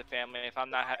 I'm part of the family. And if I'm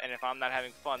not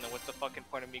having fun, then what's the fucking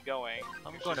point of me going?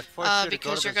 I'm going to force you to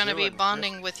go Because to you're the gonna zoo be and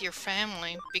bonding with your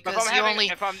family. But Because if I'm you having- only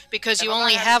if I'm- because if you I'm not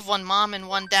only having- have one mom and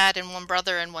one dad and one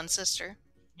brother and one sister.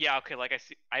 Yeah, okay, like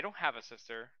I don't have a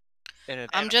sister. And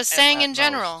I'm And- just and saying at in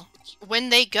general. When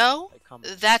they go, They come-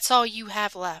 that's all you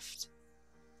have left.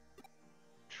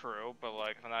 True, but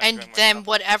like, if I'm not And enjoying then myself-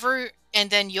 whatever, and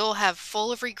then you'll have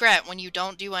full of regret when you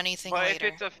don't do anything But later.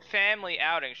 if it's a family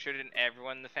outing, shouldn't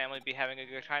everyone in the family be having a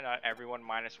good time? Not everyone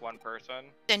minus one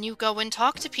person. Then you go and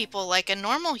talk to people like a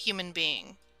normal human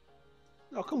being.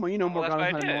 Oh, come on, you know Well, that's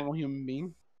Morgana's what not I a did. normal human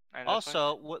being. And that's what I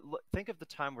Also, think of the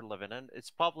time we're living in. It's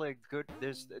probably good.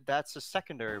 That's a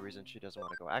secondary reason she doesn't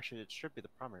want to go. Actually, it should be the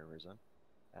primary reason.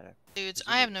 Dudes,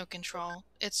 I have no control.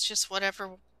 It's just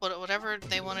whatever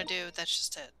they want to do, that's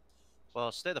just it.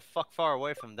 Well, stay the fuck far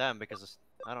away from them because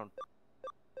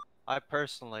I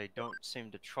personally don't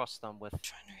seem to trust them with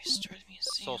Trying to restore the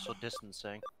museum. social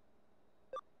distancing.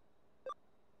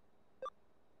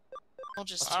 We'll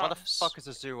just Why do the this. fuck is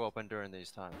the zoo open during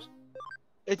these times?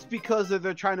 It's because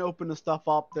they're trying to open the stuff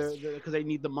up there because they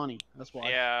need the money. That's why.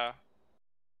 Yeah.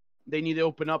 They need to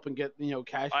open up and get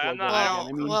cash flow I'm not- going I again. don't-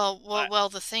 I mean, Well,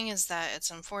 the thing is that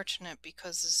it's unfortunate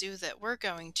because the zoo that we're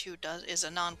going to is a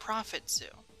non-profit zoo.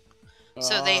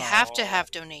 So they have to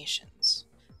have donations.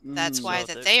 That's why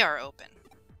So they are open.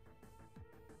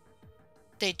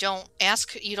 They don't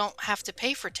ask, you don't have to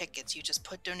pay for tickets. You just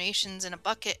put donations in a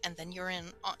bucket and then you're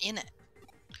in it.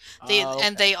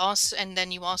 And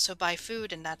then you also buy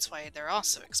food, and that's why they're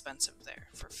also expensive there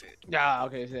for food. Yeah,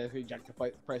 okay, so they jack the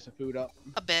price of food up.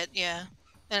 A bit, yeah.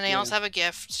 And they Yeah. also have a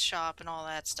gift shop and all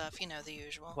that stuff, you know, the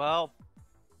usual. Well,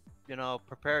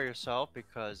 prepare yourself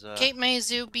because Cape May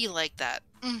Zoo be like that.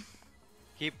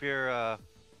 keep your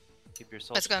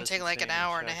social It's gonna take like an distancing in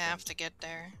hour and a check half to get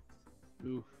there.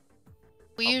 Oof.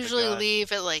 We Oh my usually God.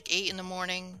 leave at like 8 in the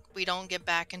morning. We don't get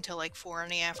back until like 4 in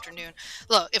the afternoon.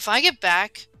 Look, if I get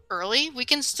back early, we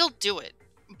can still do it.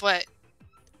 But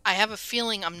I have a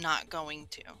feeling I'm not going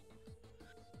to.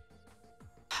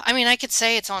 I mean, I could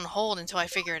say it's on hold until I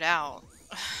figure it out.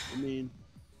 I mean,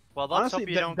 Well, let's honestly, hope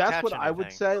you don't that's catch what I would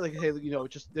anything. say. Like, hey,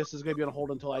 just this is gonna be on hold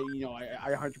until I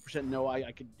 100% know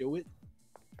I can do it.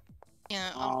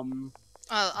 Yeah, So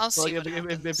I'll see like, what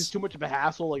happens. if it's too much of a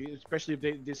hassle, like especially if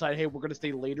they decide, hey, we're gonna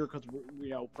stay later because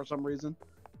for some reason.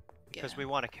 Because Yeah. we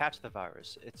want to catch the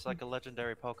virus. It's like a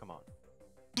legendary Pokemon.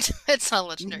 It's not a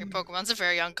legendary Pokemon. It's a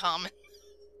very uncommon.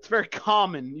 It's very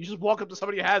common. You just walk up to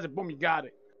somebody who has it, boom, you got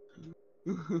it.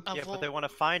 Yeah, but they want to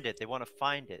find it. They want to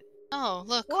find it. Oh,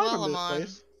 look, Well, I remember this Quellamon.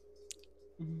 place.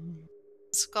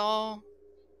 Skull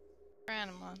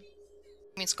Granamon.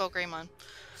 I mean Skull Greymon.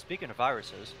 Speaking of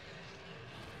viruses.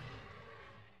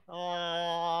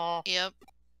 Oh. Yep.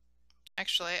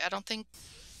 Actually, I don't think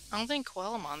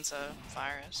Quellamon's a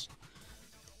virus.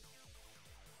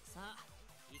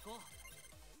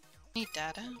 Need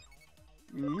data?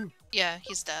 Yeah,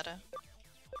 he's data.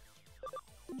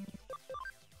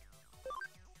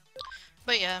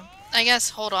 But yeah, I guess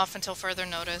hold off until further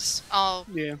notice. I'll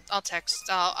text.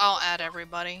 I'll add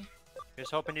everybody.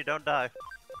 Just hoping you don't die.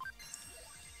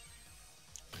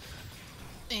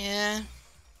 Yeah.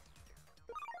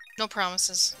 No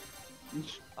promises. No,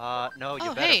 you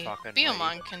Oh better hey, fucking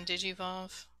Biomon wait. can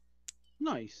digivolve.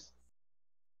 Nice.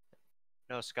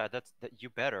 No, Sky, that you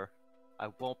better. I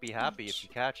won't be happy if you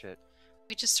catch it.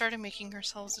 We just started making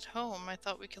ourselves at home. I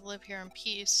thought we could live here in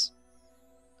peace.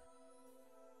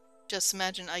 Just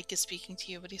imagine Ike is speaking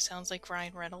to you, but he sounds like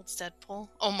Ryan Reynolds Deadpool.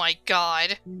 Oh my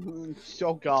god.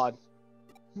 Oh god.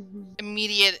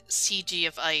 Immediate CG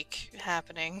of Ike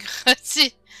happening.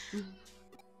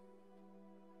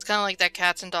 It's kind of like that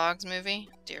Cats and Dogs movie.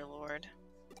 Dear Lord.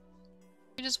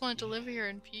 We just wanted to live here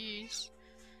in peace.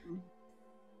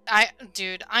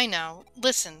 Dude, I know.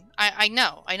 Listen, I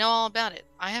know all about it.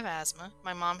 I have asthma.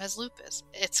 My mom has lupus.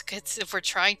 It's if we're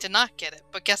trying to not get it,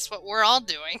 but guess what we're all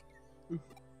doing?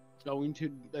 Going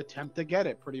to attempt to get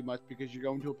it, pretty much, because you're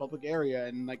going to a public area,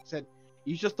 and like I said,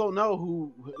 you just don't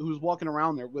know who's walking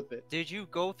around there with it. Did you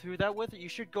go through that with her? You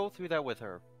should go through that with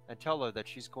her and tell her that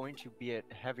she's going to be at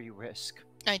heavy risk.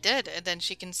 I did, and then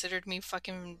she considered me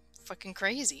fucking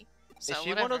crazy. So Is she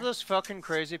whatever. one of those fucking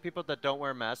crazy people that don't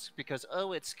wear masks because,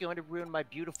 oh, it's going to ruin my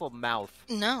beautiful mouth?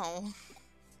 No.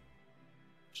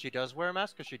 She does wear a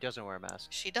mask or she doesn't wear a mask?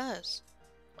 She does.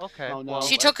 Okay. Oh, no. Well,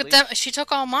 She at took least- she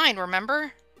took all mine,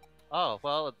 remember? Oh,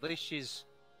 well, at least she's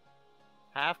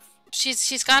half...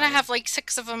 She's gotta Fine. have like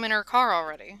 6 of them in her car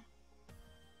already.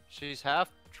 She's half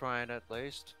trying at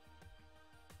least.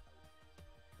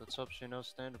 Let's hope she knows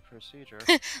standard procedure.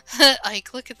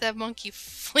 Ike, look at that monkey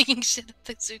flinging shit at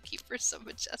the zookeeper, so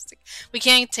majestic. We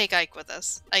can't take Ike with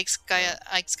us. Ike's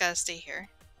gotta stay here.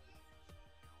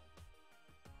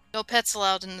 No pets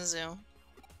allowed in the zoo.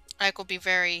 Ike will be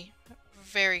very,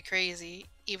 very crazy,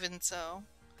 even so.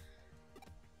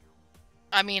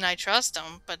 I mean, I trust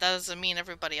him, but that doesn't mean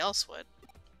everybody else would.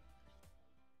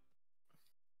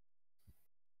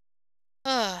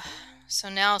 So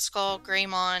now Skull,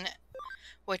 Greymon,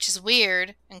 which is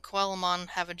weird, and Quellamon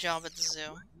have a job at the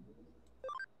zoo.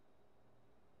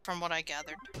 From what I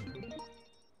gathered.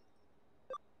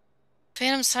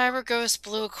 Phantom Cyber Ghost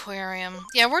Blue Aquarium.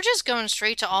 Yeah, we're just going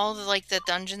straight to all the like the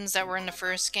dungeons that were in the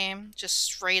first game, just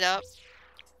straight up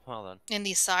Well then. in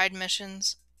these side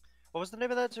missions. What was the name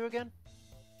of that zoo again?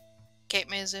 Cape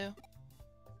May Zoo.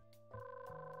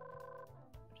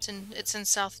 It's in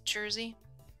South Jersey.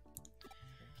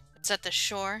 It's at the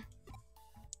shore.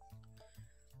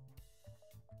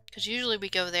 Cause usually we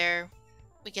go there,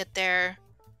 we get there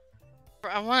for,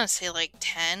 I want to say like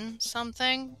 10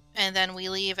 something, and then we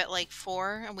leave at like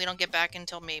 4, and we don't get back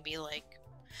until maybe like,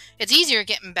 it's easier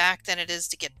getting back than it is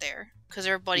to get there, because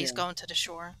everybody's going to the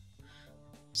shore.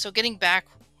 So getting back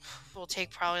will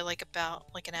take probably like about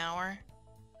like an hour.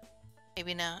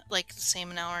 Maybe not, like the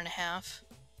same an hour and a half.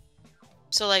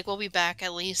 So like we'll be back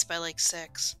at least by like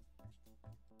 6.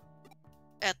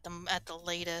 At the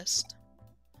latest.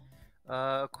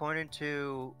 According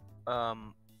to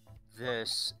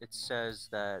this, it says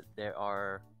that there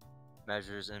are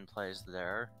measures in place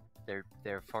there.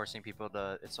 They're forcing people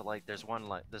to. It's like there's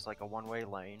like a one-way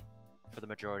lane for the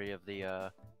majority of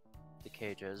the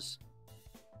cages.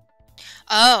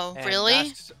 Oh, And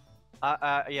really?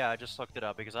 Yeah, I just looked it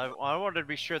up because I wanted to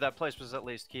be sure that place was at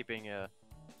least keeping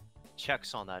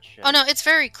checks on that shit. Oh no, it's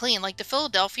very clean. Like the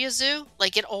Philadelphia Zoo,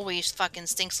 like it always fucking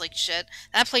stinks like shit.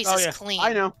 That place is clean.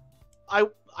 I know.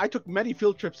 I took many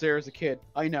field trips there as a kid.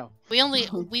 I know. We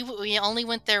only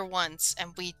went there once,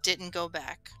 and we didn't go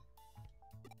back.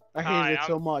 I hated it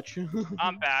so much.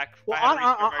 I'm back. Well,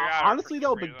 honestly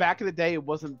though, but back in the day it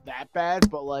wasn't that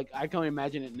bad, but like I can only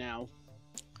imagine it now.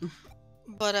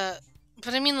 But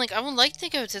I mean, like I would like to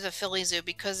go to the Philly Zoo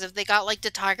because if they got like the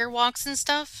tiger walks and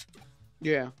stuff.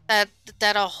 Yeah. That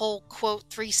a whole quote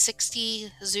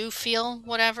 360 zoo feel,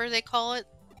 whatever they call it.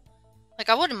 Like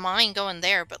I wouldn't mind going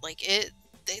there, but like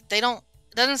they don't.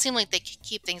 It doesn't seem like they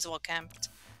keep things well kept.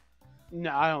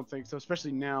 No, I don't think so,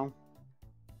 especially now.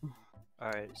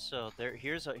 All right, so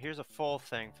here's a full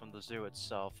thing from the zoo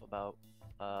itself about.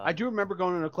 I do remember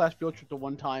going on a class field trip the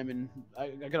one time, and I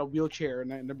got a wheelchair,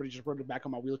 and everybody just rode it back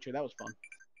on my wheelchair. That was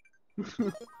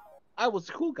fun. I was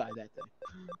a cool guy that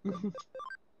day.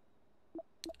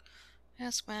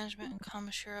 Task Management and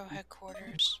Kamishiro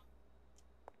Headquarters.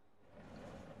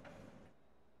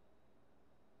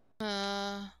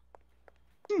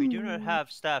 We do not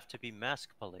have staff to be mask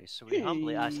police, so we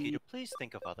humbly ask you to please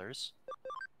think of others.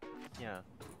 Yeah.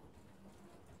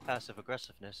 Passive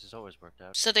aggressiveness has always worked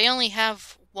out. So they only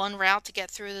have one route to get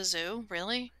through the zoo,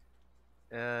 really?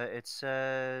 It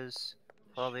says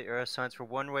follow the arrow signs for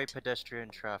one-way pedestrian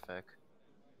traffic.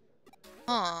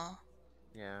 Huh.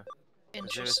 Yeah.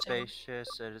 Interesting. The zoo is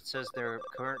spacious, and it says their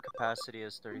current capacity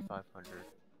is 3,500.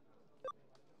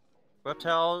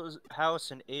 Reptile house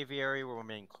and aviary will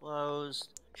remain closed.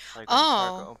 Like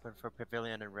park open for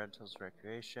pavilion and rentals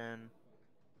recreation.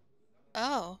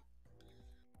 Oh.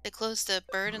 They closed the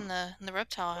bird and the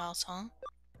reptile house, huh?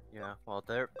 Yeah, well,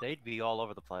 they'd be all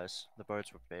over the place. The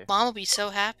birds would be. Mom will be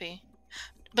so happy.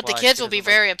 But the kids will be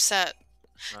very upset.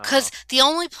 Because the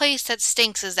only place that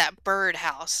stinks is that bird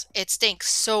house. It stinks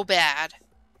so bad.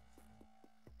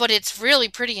 But it's really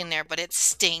pretty in there, but it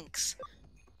stinks.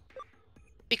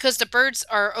 Because the birds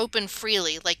are open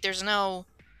freely. Like, there's no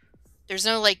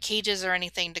like, cages or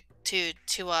anything to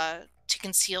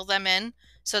conceal them in.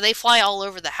 So they fly all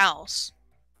over the house.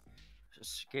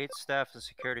 Gate staff and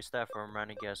security staff are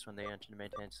reminding guests when they enter to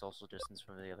maintain social distance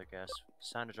from the other guests.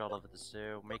 Signage all over the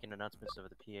zoo, making announcements over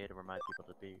the PA to remind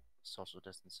people to be social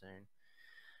distancing.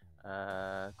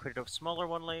 Create a smaller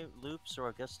one-lane loops, so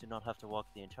our guests do not have to walk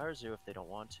the entire zoo if they don't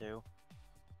want to.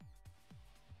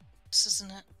 This isn't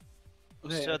it.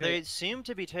 Okay, so they seem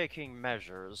to be taking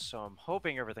measures, so I'm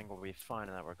hoping everything will be fine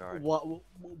in that regard.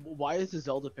 Why is the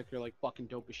Zelda picture like fucking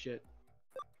dope as shit?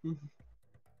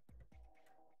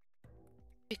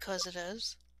 Because it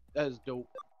is. That is dope.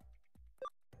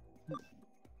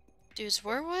 Dudes,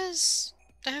 where was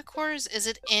the headquarters? Is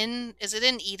it in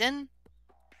Eden?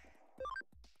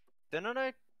 Didn't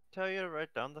I tell you to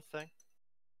write down the thing?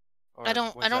 Or I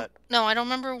don't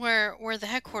remember where the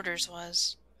headquarters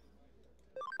was.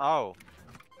 Oh.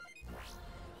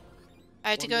 I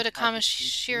had to go to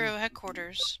Kamishiro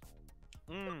headquarters.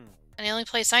 And the only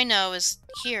place I know is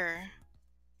here.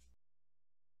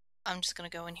 I'm just gonna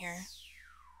go in here.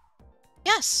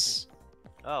 Yes!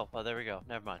 Oh, well, there we go.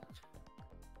 Never mind.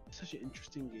 Such an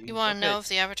interesting game. You want to know if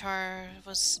the avatar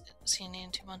was seen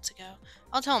 2 months ago?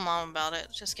 I'll tell Mom about it.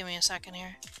 Just give me a second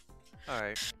here.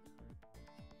 Alright.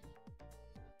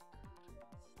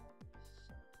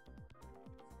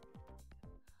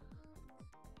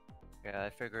 Yeah,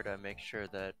 I figured I'd make sure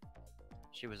that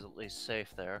she was at least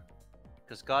safe there.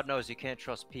 Because God knows you can't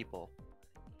trust people.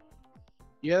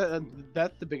 Yeah,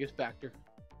 that's the biggest factor.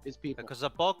 is people. Because the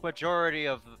bulk majority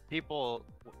of people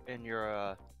in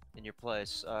your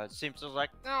place seems to like,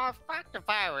 no, fuck the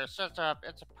virus. It's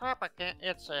a propaganda.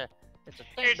 It's a thing.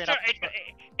 It's made a, up it's, for- it's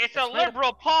a it's made up-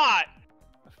 liberal pot.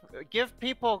 Give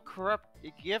people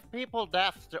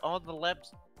death to on the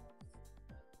lips.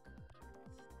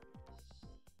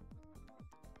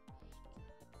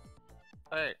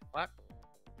 Hey, what?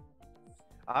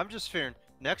 I'm just fearing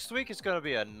next week is gonna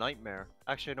be a nightmare.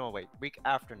 Actually, no, wait, week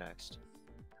after next.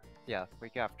 Yeah,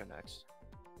 week after next.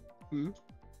 Hmm?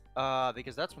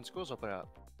 Because that's when schools open up.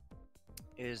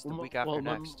 Is the week after well,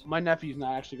 next. my nephew's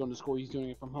not actually going to school. He's doing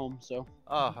it from home, so.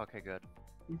 Oh, okay, good.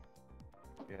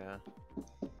 Yeah.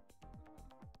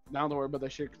 Now don't worry about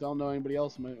that shit because I don't know anybody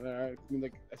else. I mean,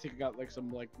 like, I think I got like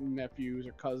some like nephews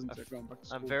or cousins that are going back to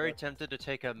school. I'm very tempted to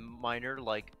take a minor,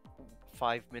 like,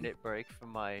 5-minute break from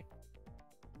my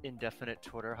indefinite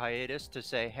Twitter hiatus to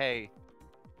say, hey,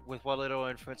 with what little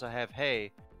influence I have,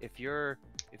 hey, if your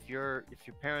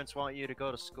parents want you to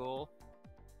go to school,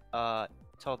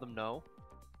 tell them no.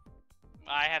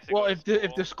 I have to Well, go to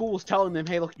if school. the school's telling them,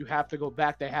 hey, look, you have to go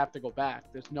back, they have to go back.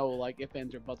 There's no like ifs,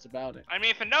 ands, or buts about it. I mean,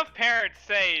 if enough parents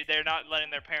say they're not letting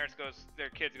their kids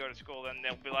go to school, then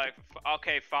they'll be like,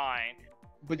 okay, fine.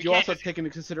 But We you can't also just- take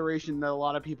into consideration that a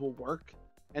lot of people work,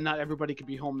 and not everybody can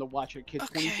be home to watch their kids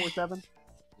Okay. 24/7.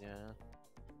 Yeah.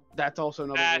 That's also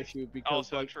another That's issue because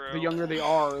also like true. the younger they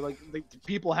are, like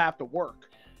people have to work.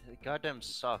 It goddamn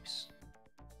sucks.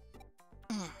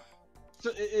 So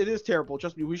it is terrible.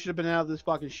 Trust me, we should have been out of this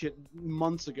fucking shit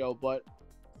months ago. But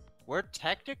We're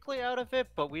technically out of it,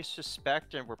 but we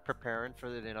suspect and we're preparing for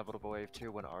the inevitable wave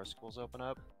 2 when our schools open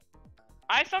up.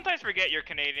 I sometimes forget you're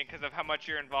Canadian because of how much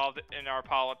you're involved in our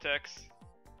politics.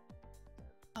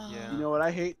 Yeah. you know what?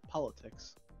 I hate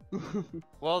politics.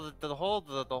 Well, the whole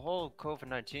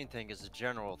COVID-19 thing is a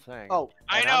general thing. Oh,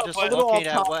 I And know, I'm just but- looking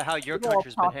at Little how your little off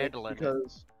country's been topic handling it.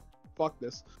 because fuck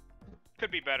this. Could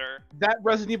be better. That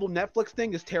Resident Evil Netflix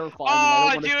thing is terrifying. and I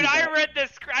Oh, don't wanna dude, see I that. read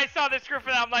this. I saw the script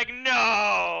for that. I'm like,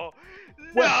 no,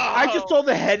 no. Well, I just saw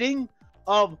the heading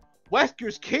of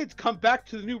Wesker's kids come back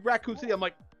to the new Raccoon City. I'm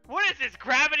like, What is this?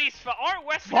 Gravity's aren't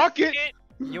West? Fuck it!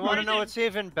 You want to is know it- what's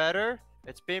even better?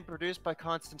 It's being produced by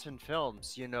Constantine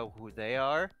Films. You know who they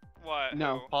are? What?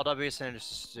 No. Who? Paul W.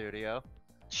 Sanderson Studio.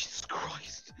 Jesus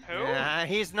Christ! Who? Yeah,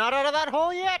 he's not out of that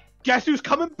hole yet. Guess who's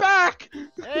coming back?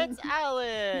 It's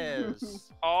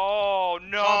Alice. Oh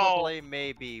no. Probably,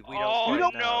 maybe. We don't Oh quite You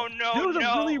don't no, know. no, There was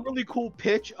no. a really cool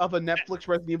pitch of a Netflix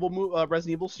Resident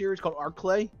Evil series called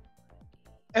Arclay.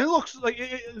 And it looks like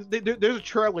there's a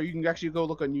trailer. You can actually go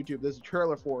look on YouTube. There's a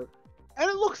trailer for it, and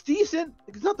it looks decent.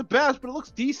 It's not the best, but it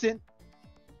looks decent.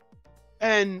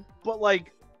 But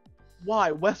like,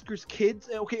 why Wesker's kids?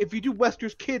 Okay, if you do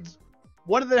Wesker's kids,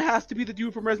 one of them has to be the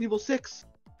dude from Resident Evil 6.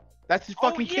 That's his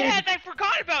fucking Oh yeah, kid. I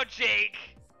forgot about Jake.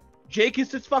 Jake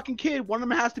is his fucking kid. One of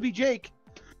them has to be Jake.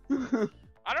 I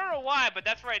don't know why, but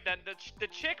that's right. The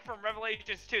chick from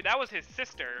Revelations 2, that was his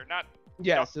sister, not.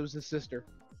 Yes, it was his sister.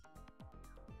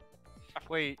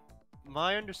 Wait,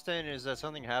 my understanding is that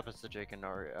something happens to Jake in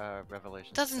our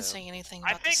Revelations. Doesn't 2. say anything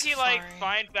I about think the he like safari,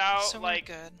 finds out so we're like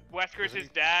good. Wesker's Doesn't his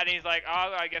dad, and he's like,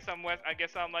 oh, I guess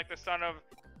I'm like the son of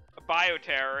a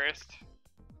bioterrorist.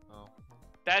 Oh.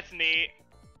 That's neat.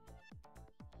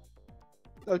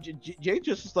 Oh, Jake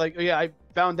just is like, oh, yeah, I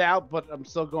found out, but I'm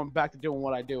still going back to doing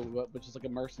what I do, which is like a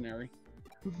mercenary.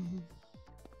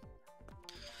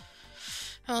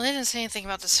 Well, they didn't say anything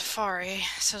about the safari,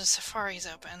 so the safari's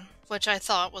open, which I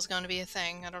thought was going to be a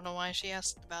thing. I don't know why she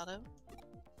asked about it.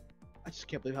 I just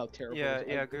can't believe how terrible. Yeah, it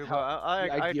is. yeah, Google. How- I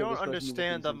the idea of don't this Resident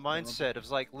Evil understand the thing seems mindset of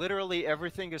like literally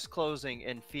everything is closing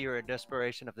in fear and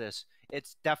desperation of this.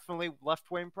 It's definitely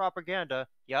left-wing propaganda.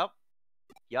 Yep,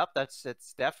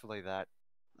 it's definitely that.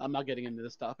 I'm not getting into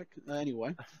this topic.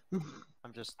 Anyway.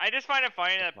 I'm just. I just find it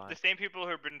funny that Fine. the same people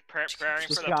who've been preparing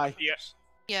This for guy.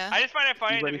 yeah, I just find it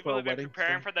funny You that ready people for a who've been wedding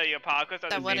preparing soon? for the apocalypse are the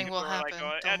That same wedding people will who are like, happen,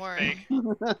 oh, don't that's worry.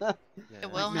 fake. Yeah,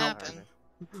 It will it's happen.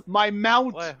 alright. My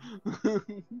mount! What?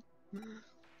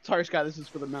 Sorry, Scott, this is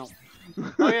for the mount.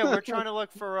 Oh yeah, we're trying to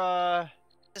look for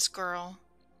This girl.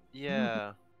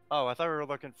 Yeah. Oh, I thought we were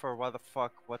looking for why the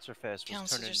fuck what's her face was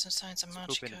Council, turning. there's some signs of was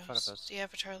Munch pooping in front of us. Ghost. The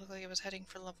avatar looked like it was heading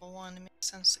for level 1. It makes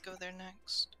sense to go there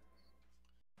next.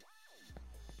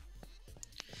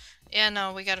 Yeah,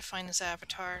 no, we gotta find this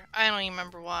avatar. I don't even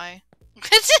remember why.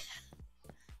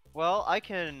 Well, I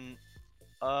can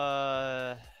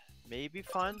maybe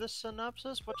find the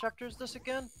synopsis. What chapter is this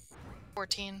again?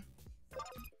 14.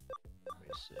 Let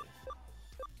me see.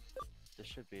 This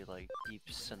should be like deep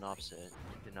synopsis.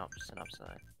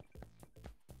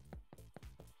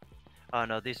 Oh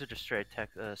no, these are just straight tech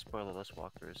spoilerless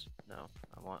walkthroughs. No,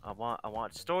 I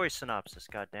want story synopsis.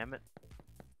 God damn it.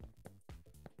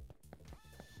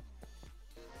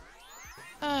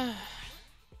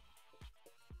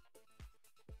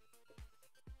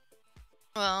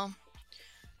 Well,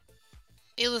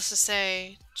 needless to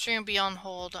say, stream will be on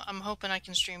hold. I'm hoping I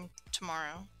can stream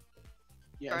tomorrow.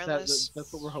 Yeah, Regardless.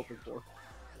 that's what we're hoping for.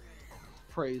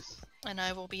 Praise. And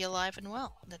I will be alive and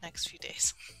well in the next few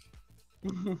days.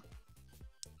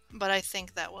 But I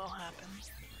think that will happen.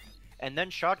 And then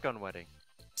shotgun wedding.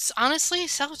 Honestly,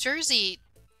 South Jersey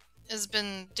has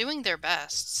been doing their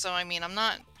best, so I mean, I'm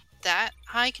not that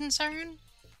high concern.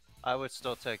 I would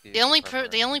still take The only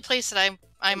place that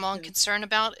I'm on concern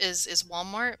about is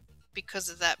Walmart because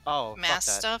of that mask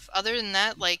stuff. Other than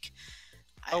that, like,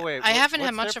 I haven't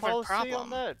had much of a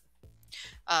problem.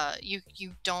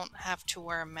 You don't have to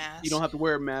wear a mask. You don't have to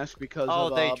wear a mask because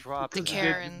they dropped the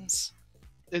Karens.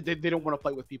 They don't want to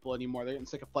fight with people anymore. They're getting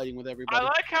sick of fighting with everybody. I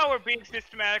like how we're being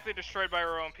systematically destroyed by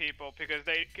our own people because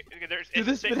Dude,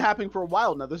 this has been happening for a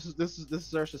while now. This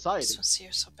is our society. I see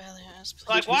her so badly.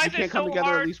 Like, why is we can't come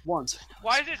together at least once.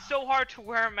 Why is it so hard to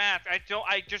wear a mask? I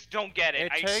just don't get it.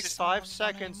 It takes 5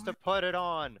 seconds to put it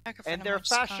on, and they're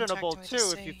fashionable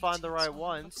too if you find the right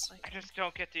ones. I just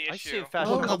don't get the issue. I see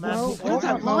fashionable masks. What is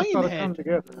that line come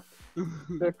together.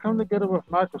 They come together with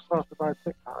Microsoft to buy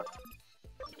TikTok.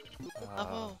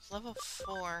 Level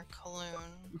 4 Cologne.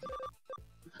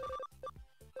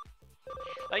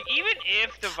 Like, even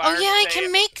if the virus. Oh yeah, I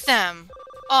can make them.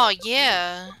 Oh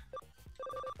yeah.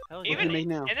 Even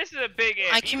and this is a big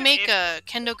if. I can make a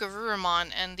Kendo Garurumon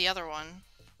and the other one.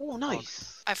 Oh,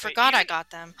 nice. I forgot I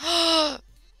got them.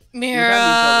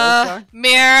 Mira.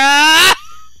 Mira.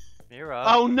 Mira.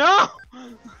 Oh no.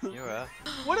 Mira.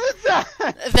 What is that?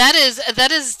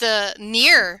 That is the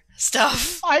near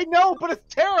stuff. I know, but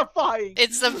it's terrifying.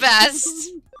 It's the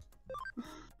best.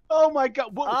 Oh my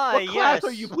god. What class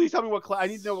are you? Yes. Please tell me what class. I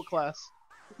need to know what class.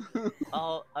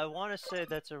 I want to say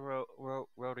that's a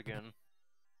Rodigan.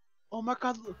 Oh my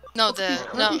god. No,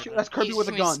 that's Kirby with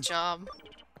a gun. Job.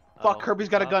 Fuck, Kirby's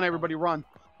got a gun. Everybody run.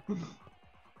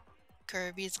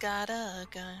 Kirby's got a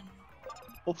gun.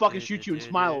 We'll fucking shoot you and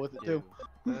smile with it too.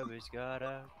 Kirby's got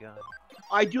a gun.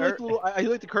 I do like I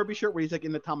like the Kirby shirt where he's like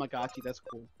in the Tamagotchi. That's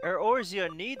cool.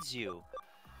 Eorzea needs you.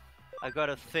 I got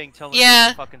a thing telling me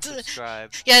to fucking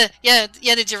subscribe. Yeah.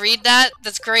 Did you read that?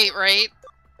 That's great, right?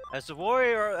 As the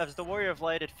warrior of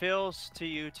light, it feels to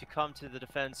you to come to the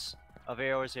defense of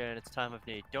Eorzea in its time of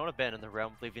need. Don't abandon the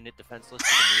realm, leaving it defenseless to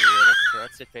the myriad of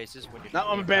threats it faces when you're. No,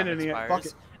 I'm abandoning it. Fuck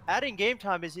it. Adding game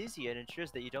time is easy and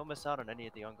ensures that you don't miss out on any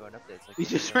of the ongoing updates. Like he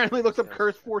just randomly looks up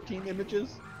Curse 14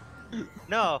 images.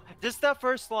 No, just that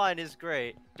first line is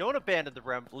great. Don't abandon the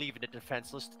realm, leaving it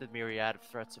defenseless to the myriad of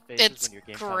threats it faces when your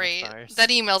game time expires. That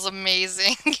email's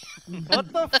amazing.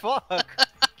 What the fuck?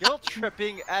 Guilt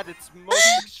tripping at its most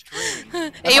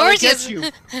extreme.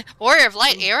 Warrior of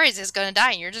Light, Ares is gonna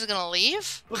die and you're just gonna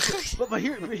leave? But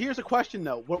here's a question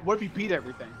though. What if you beat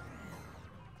everything?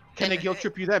 Can they guilt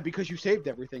trip you then because you saved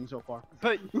everything so far?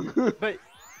 But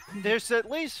there's at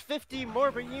least 50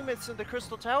 more behemoths in the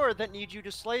Crystal Tower that need you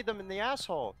to slay them in the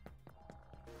asshole.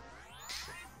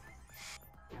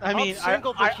 I mean, I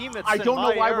don't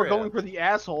know why we're going for the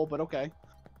asshole, but okay.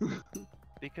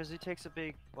 Because he takes a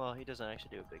big... Well, he doesn't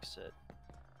actually do a big sit.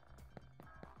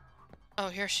 Oh,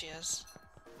 here she is.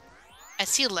 I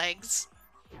see legs.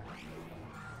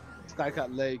 This guy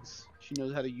got legs. She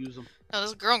knows how to use them. No,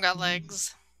 this girl got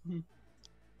legs.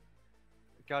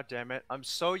 God damn it. I'm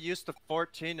so used to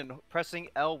 14 and pressing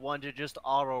L1 to just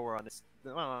auto-run. It's...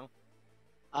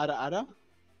 Ada?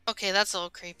 Okay, that's a little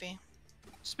creepy.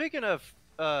 Speaking of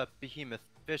behemoth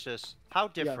vicious, how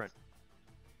different?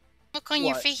 Look on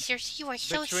your face, you are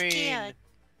so scared.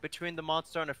 Between the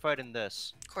monster and a fight in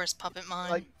this. Of course, Puppet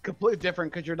Mine. Like, completely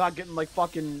different, because you're not getting, like,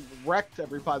 fucking wrecked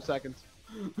every 5 seconds.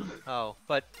 Oh,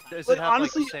 but does like, it have,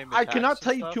 honestly, like, the same I cannot attacks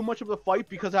tell and you stuff? too much of the fight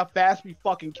because how fast we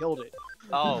fucking killed it.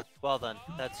 Oh, well then,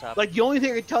 that's happening. Like, the only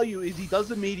thing I can tell you is he does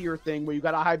the meteor thing where you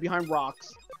gotta hide behind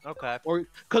rocks. Okay. Or,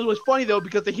 because it was funny though,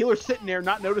 because the healer's sitting there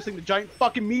not noticing the giant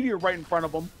fucking meteor right in front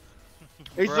of him.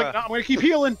 And he's like, no, I'm gonna keep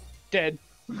healing. Dead.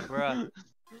 Bruh.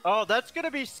 Oh, that's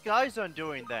gonna be Sky's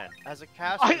undoing then, as a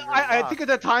caster. I think at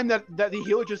that time that the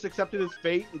healer just accepted his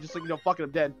fate. It's just like, fuck it,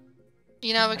 I'm dead.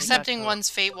 You know, accepting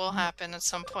one's fate will happen at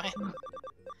some point.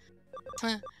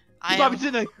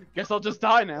 Guess I'll just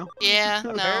die now. Yeah,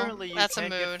 no, Apparently you that's can a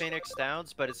mood. get Phoenix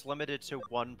Downs, but it's limited to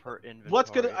 1 per inventory.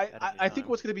 What's gonna I think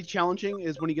what's gonna be challenging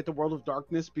is when you get to World of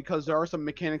Darkness, because there are some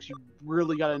mechanics you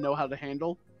really gotta know how to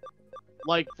handle.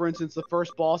 Like, for instance, the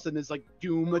first boss and his like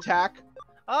Doom attack.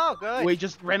 Oh, good. where you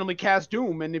just randomly cast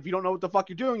Doom, and if you don't know what the fuck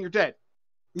you're doing, you're dead.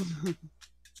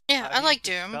 Yeah, How I do you like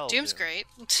Doom. dispel Doom's Doom?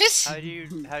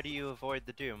 great. How do you avoid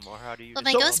the Doom, or how do you? Well,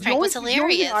 my dispel ghost Doom? strike was the only thing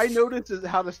I hilarious. noticed is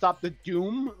how to stop the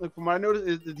Doom. Like from what I noticed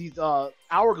is that these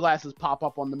hourglasses pop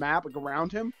up on the map, like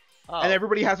around him, Oh. and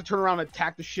everybody has to turn around and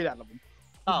attack the shit out of him.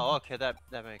 Oh, okay, that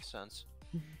makes sense.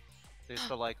 There's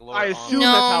the like Lord I assume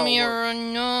No, that's how it Mira,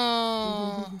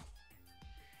 no.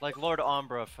 like Lord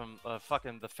Umbra from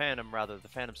fucking the Phantom, rather the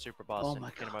Phantom Super Boss Oh in my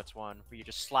Kingdom God. Hearts 1, where you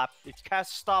just slap, it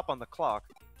casts stop on the clock.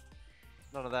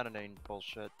 None of that inane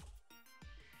bullshit.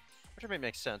 Which I mean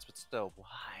makes sense, but still,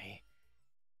 why?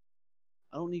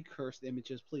 I don't need cursed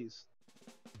images, please.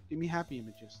 Give me happy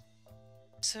images.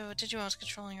 So, Digimon was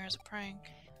controlling her as a prank.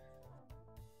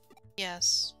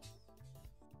 Yes.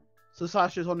 So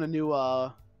Sasha's on a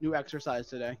new exercise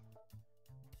today.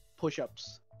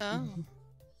 Push-ups. Oh.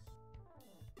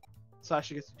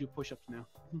 Sasha gets to do push-ups now.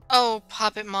 Oh,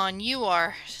 Puppetmon, you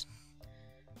are.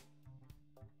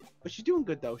 But she's doing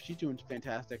good though. She's doing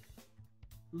fantastic.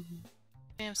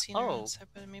 I have seen her Oh. outside,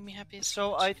 but it made me happy.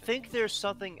 So I think there's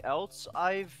something else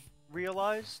I've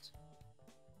realized.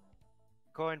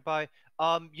 Going by,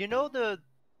 you know the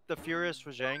Furious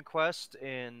Regine quest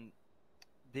in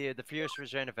the Furious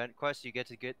Regine event quest, you get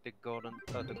to get the gold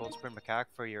spring macaque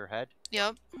for your head.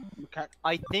 Yep. Macaque.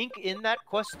 I think in that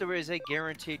quest there is a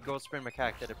guaranteed gold spring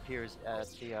macaque that appears at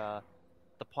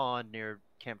the pond near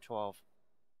Camp 12.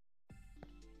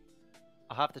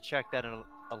 I'll have to check that in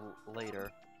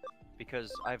later,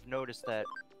 because I've noticed that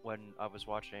when I was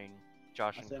watching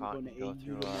Josh I and said I'm going Cotton to go AU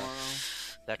through tomorrow.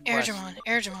 that quest.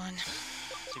 Airdramon.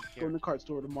 Go in the card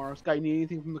store tomorrow. Sky, you need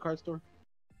anything from the card store?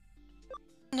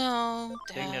 No,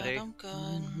 Dad, Dignity. I'm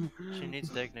good. She needs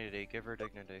dignity. Give her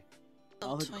dignity. I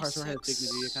don't think the card store has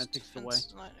dignity. It kind of takes it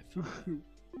away.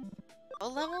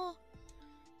 What level?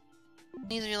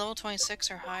 Needs to be level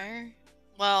 26 or higher?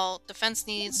 Well, defense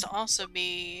needs to also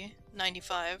be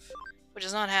 95, which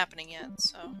is not happening yet,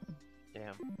 so...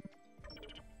 Damn.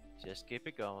 Just keep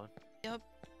it going. Yep.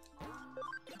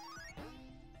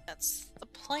 That's the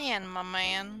plan, my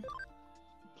man.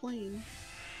 Plane.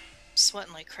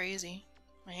 Sweating like crazy.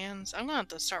 My hands. I'm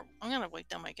gonna wipe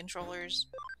down my controllers.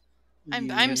 Yeah.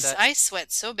 I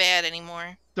sweat so bad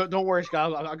anymore. Don't worry, Sky.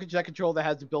 I'll get you that controller that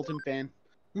has the built-in fan.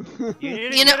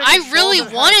 You know, I really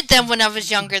wanted them when I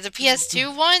was younger. The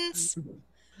PS2 ones.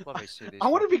 Let me see these. I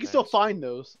wonder if you fucking can still things. find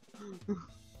those.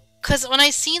 Cause when I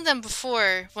seen them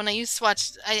before, when I used to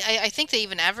watch, I think they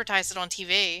even advertised it on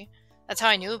TV. That's how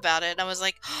I knew about it. I was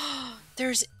like, oh,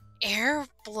 there's air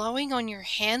blowing on your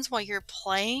hands while you're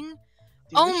playing. Dude,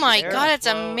 Oh this my shit- god, it's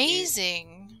Airflow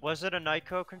amazing. Was it a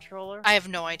Nyko controller? I have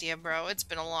no idea, bro. It's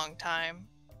been a long time.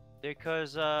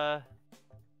 Because they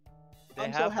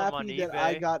I'm have so them on happy eBay. that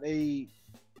I got a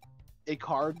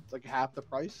card like half the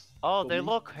price. Oh, for they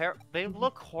me.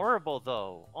 look horrible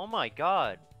though. Oh my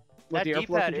god. With That the airflow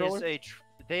D-pad controller?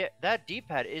 is that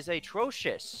D-pad is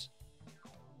atrocious.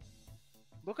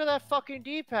 Look at that fucking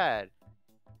D-pad.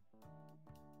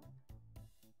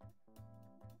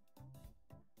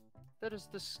 That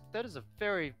is a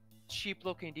very cheap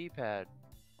looking D-pad.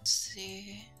 Let's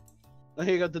see. Oh,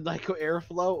 here you got the Nyko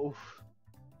Airflow. Oof.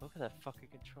 Look at that fucking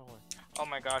controller. Oh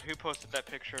my god, who posted that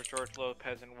picture of George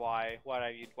Lopez and why?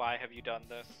 Why have you done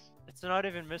this? It's not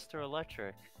even Mr.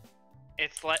 Electric.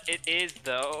 It's like it is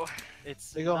though.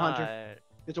 It's There you go, not. Hunter.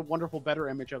 It's a wonderful, better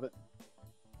image of it.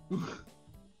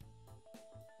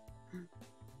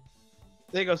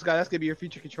 There you go, Sky. That's gonna be your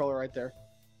future controller right there.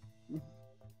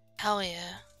 Hell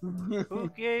yeah. Who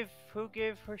gave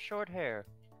her short hair?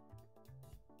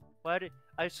 Why did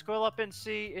I scroll up and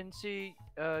see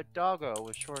Doggo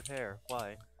with short hair?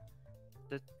 Why?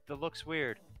 That looks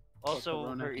weird. Also,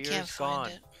 Corona. her I can't ears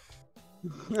find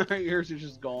gone. it. Her ears are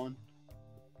just gone.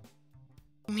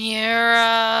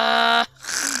 Mira.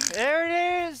 There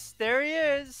it is. There he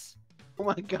is. Oh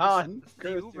my god. The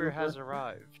Cursed Uber has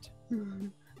arrived.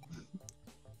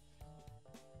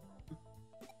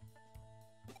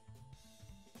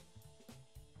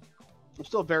 I'm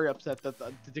still very upset that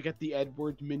to get the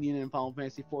Edward minion in Final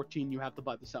Fantasy 14, you have to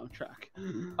buy the soundtrack.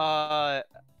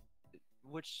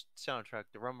 Which soundtrack?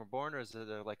 The Realm Reborn, or is it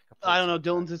like a complete I don't know.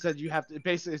 soundtrack? Dylan just said you have to.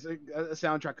 Basically, it's a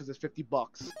soundtrack because it's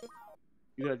 $50.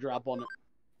 You gotta drop on it,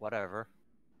 Whatever.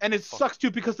 and it Fuck. sucks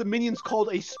too because the minion's called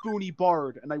a Spoony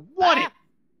Bard, and I want it.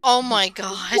 Oh my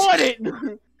god. Want it?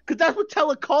 Because that's what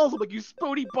Tella calls him, like you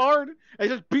Spoony Bard, and he's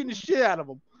just beating the shit out of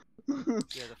him. Yeah,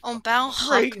 the On fucking Bao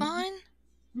Great.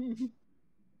 Huckmon?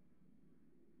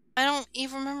 I don't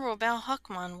even remember what Bao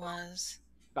Huckmon was.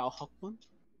 Bao Huckman?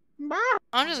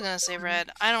 I'm just gonna say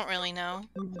red. I don't really know.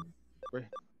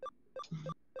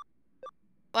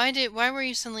 Why were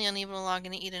you suddenly unable to log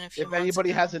in to eat in a few If months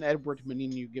anybody ago? has an Edward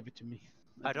minion, you give it to me.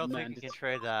 I don't think you can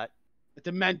trade that. I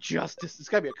demand justice. There's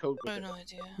gotta be a code I with have it. no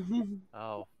idea.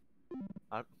 Oh.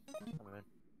 I mean,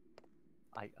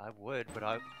 I would, but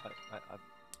I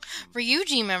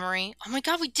Ryuji memory. Oh my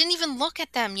god, we didn't even look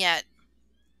at them yet.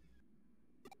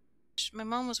 My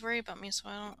mom was worried about me, so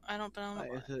I don't. But I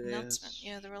don't know. Announcement.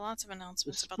 Yeah, there were lots of The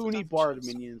announcements about the Spoony Duffel Bard shows.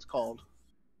 minion is called.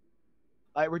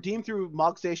 Redeemed through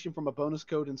Mog Station from a bonus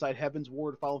code inside Heaven's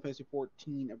Ward Final Fantasy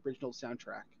XIV original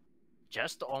soundtrack.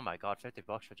 just oh my god,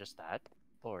 $50 for just that,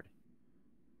 Lord.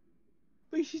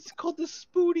 But she's called the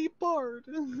Spoony Bard.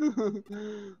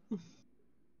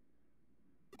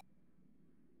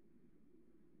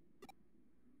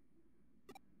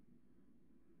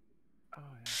 Oh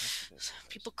yeah, that's it.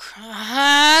 People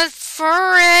cry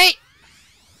for it.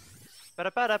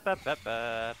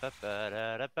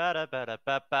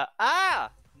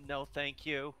 Ah! No, thank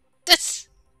you. This.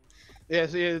 Yeah,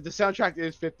 so yeah, the soundtrack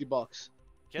is $50.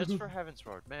 Just for Heaven's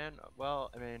Ward, man.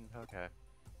 Well, I mean, okay.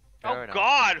 Oh Fair enough.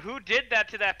 God, who did that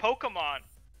to that Pokemon?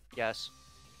 Yes.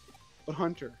 But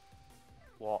Hunter,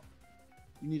 What?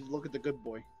 you need to look at the good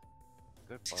boy.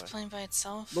 Good It's boy. playing by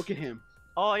itself. Look at him.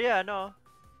 Oh yeah, no.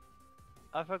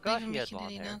 I Not forgot even he had making long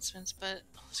any hair. announcements, but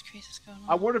all this crazy is going on.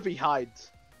 I wonder if he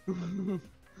hides.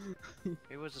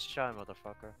 He was a shy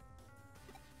motherfucker.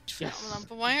 Phenomenon,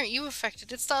 but why aren't you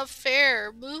affected? It's not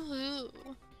fair. Boo-hoo.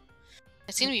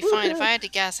 I seem to be fine. If I had to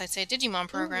guess, I'd say Digimon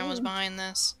program was behind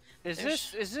this.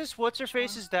 Is this what's her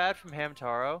face's dad from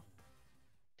Hamtaro?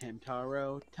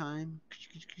 Hamtaro time.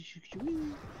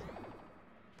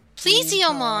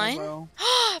 Pleasiomon! Hamtaro.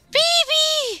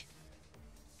 Baby!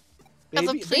 I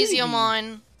love Baby-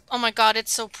 Pleasiomon. Oh my god,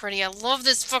 it's so pretty. I love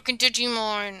this fucking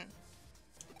Digimon.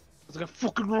 It's like a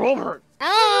fucking robot.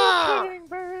 Ah!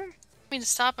 Me to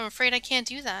stop. I'm afraid I can't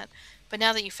do that. But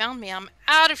now that you found me, I'm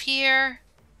out of here.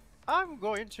 I'm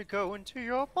going to go into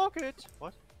your pocket.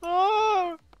 What?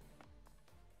 Oh!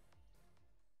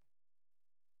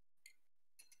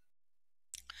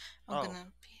 I'm gonna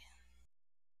be...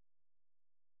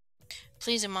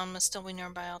 Pleasiomon must still be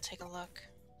nearby. I'll take a look.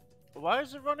 Why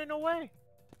is it running away?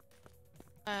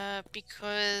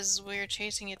 Because we're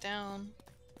chasing it down.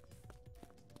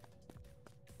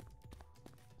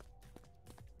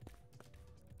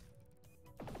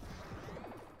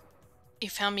 You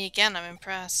found me again, I'm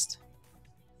impressed.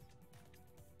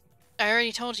 I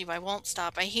already told you I won't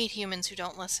stop. I hate humans who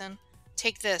don't listen.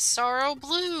 Take this, Sorrow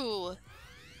Blue!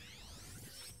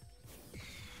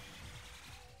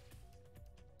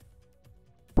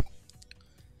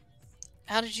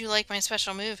 How did you like my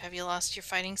special move? Have you lost your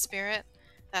fighting spirit?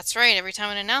 That's right, every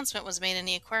time an announcement was made in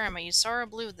the aquarium, I used Sorrow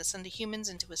Blue to send the humans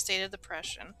into a state of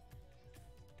depression.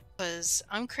 Because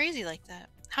I'm crazy like that.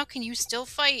 How can you still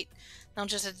fight? I'll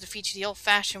just have to defeat you the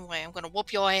old-fashioned way. I'm gonna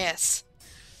whoop your ass.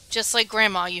 Just like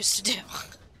Grandma used to do.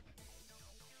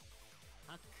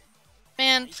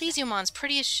 Man, Pleasiomon's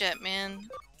pretty as shit, man.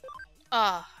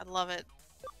 Ah, I love it.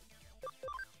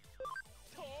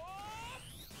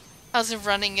 How's it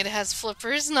running? It has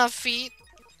flippers, not feet.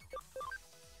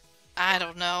 I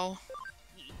don't know.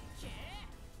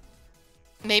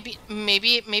 Maybe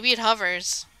it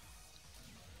hovers.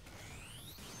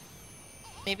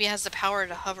 Maybe it has the power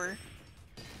to hover.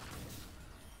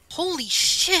 Holy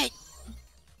shit!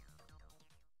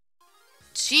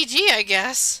 GG, I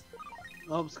guess.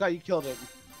 Oh, Scott, you killed it.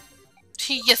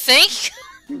 You think?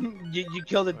 you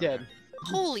killed it dead.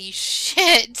 Holy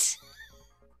shit!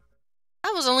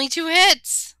 That was only 2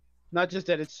 hits! Not just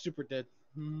dead, it's super dead.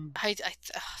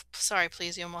 Sorry,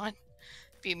 Pleasiomon.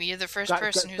 Beat me, you're the first Guys,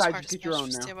 person whose guys, heart is get your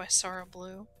own smashed now. by Sorrow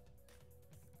Blue.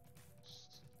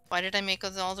 Why did I make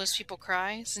all those people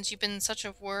cry? Since you've been such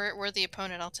a worthy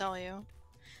opponent, I'll tell you.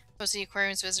 Most of the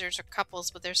aquarium's visitors are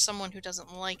couples, but there's someone who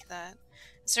doesn't like that.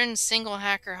 A certain single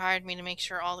hacker hired me to make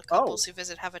sure all the couples who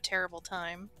visit have a terrible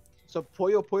time. So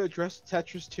Puyo Puyo dressed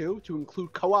Tetris 2 to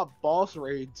include co-op boss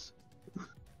raids.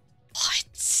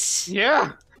 What?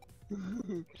 Yeah!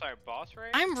 Sorry, boss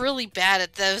raid? I'm really bad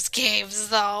at those games,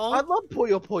 though. I love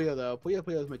Puyo Puyo though. Puyo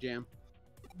Puyo is my jam.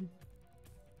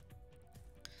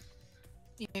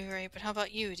 You're right, but how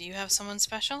about you? Do you have someone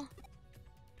special?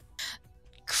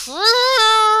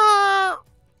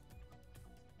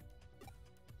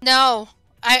 No!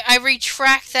 I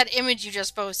retract that image you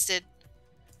just posted.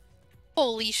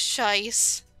 Holy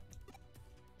shice.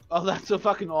 Oh, that's so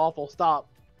fucking awful. Stop.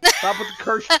 Stop with the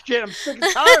cursed shit. I'm sick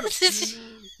and tired of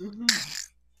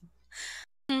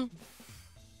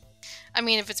I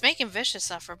mean, if it's making Vicious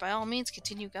suffer, by all means,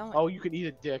 continue going. Oh, you can eat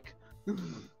a dick.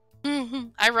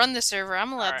 I run the server.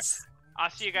 I'm allowed. Alright. I'll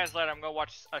see you guys later. I'm gonna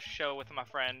watch a show with my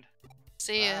friend.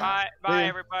 See ya. Bye, Yeah.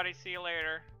 everybody. See you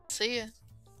later. See ya.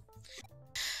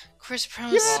 Chris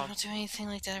promised Yeah. I won't do anything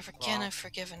like that ever again. Well. I've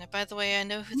forgiven it. By the way, I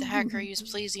know who the hacker used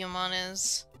Pleasiumon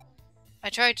is.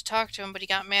 I tried to talk to him, but he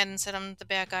got mad and said I'm the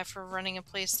bad guy for running a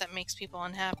place that makes people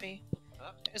unhappy.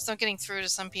 There's no getting through to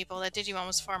some people. That Digimon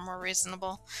was far more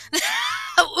reasonable.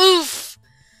 Oof!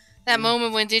 That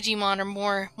moment when Digimon are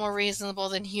more reasonable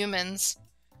than humans.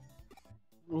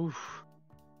 Oof.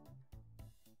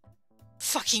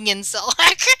 Fucking incel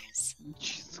hackers!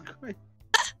 Jesus Christ.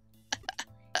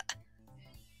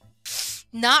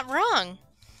 Not wrong.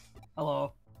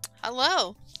 Hello.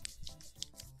 Hello.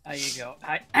 How you go?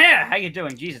 Hi. How you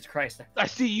doing? Jesus Christ. I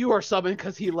see you are summoned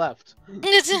because he left.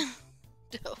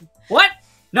 What?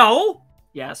 No.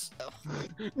 Yes.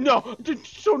 No,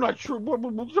 it's so not true. What are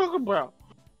we talking about?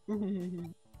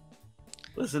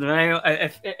 Listen,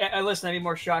 I listen. I'd be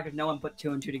more shocked if no one put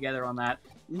 2 and 2 together on that.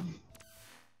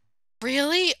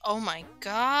 Really? Oh my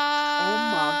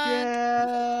god.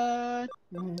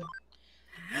 Oh my god.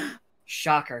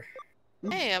 Shocker.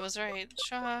 Hey, I was right.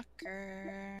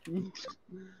 Shocker.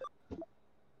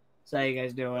 So how you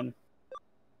guys doing?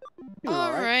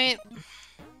 Alright.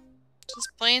 Just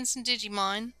playing some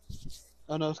Digimon.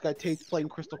 Oh no, this guy Tate's playing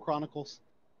Crystal Chronicles.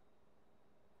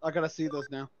 I gotta see this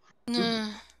now.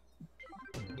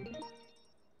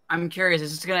 I'm curious.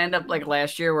 Is this gonna end up like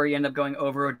last year, where you end up going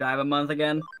over a dive a month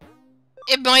again?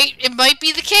 It might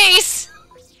be the case!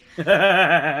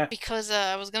 Because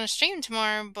I was gonna stream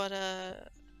tomorrow, but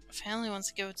family wants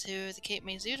to go to the Cape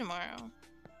May Zoo tomorrow.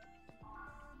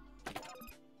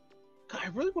 God, I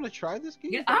really want to try this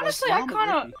game. Yeah, but, like, honestly, I Mom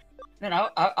kind of. and Man,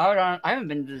 I haven't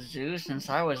been to the zoo since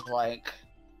I was like.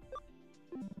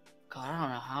 God, I don't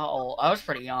know how old. I was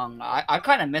pretty young. I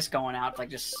kind of miss going out, like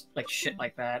just like shit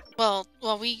like that. Well,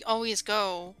 we always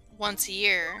go once a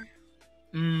year.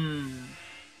 Mmm.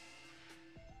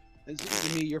 Ricky.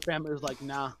 To me, your family was like,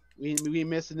 nah, we ain't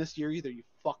missing this year either. You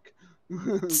fuck.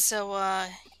 So,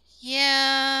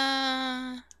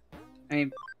 yeah. I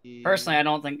mean, personally, I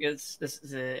don't think this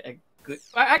is a good.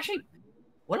 Actually,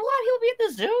 would a lot of people be at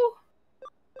the zoo?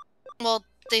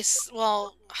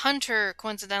 Well, Hunter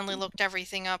coincidentally looked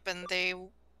everything up, and they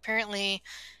apparently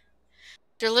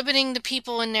they're limiting the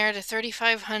people in there to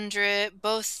 3,500.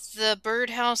 Both the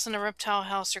birdhouse and the reptile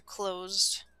house are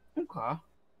closed, Okay.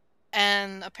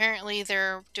 and apparently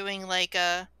they're doing like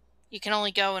you can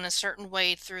only go in a certain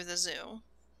way through the zoo.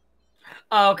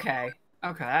 Okay.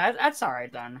 Okay, that's all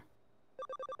right then.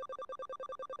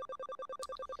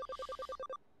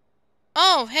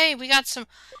 Oh, hey, we got some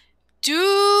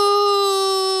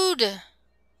dude.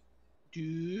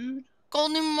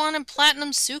 Gold Numemon and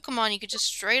Platinum Sukamon you could just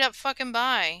straight up fucking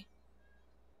buy.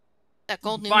 That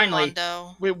Gold Finally. Numemon,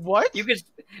 though. Wait, what? You could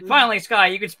finally, Sky.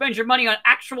 You could spend your money on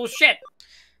actual shit.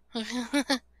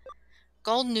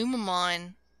 Gold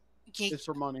Numemon. It's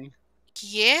for money.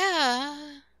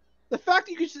 Yeah. The fact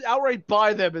that you could just outright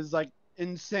buy them is like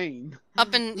insane.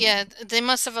 Yeah, they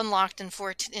must have unlocked in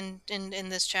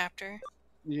this chapter.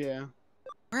 Yeah.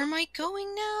 Where am I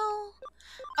going now?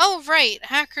 Oh, right.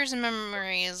 Hackers and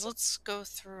memories. Let's go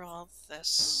through all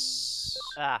this.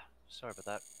 Ah, sorry about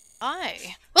that.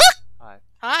 Hi. Hi.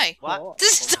 Hi. What? Oh, What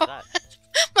This was is that?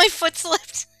 My foot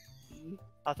slipped.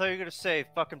 I thought you were gonna say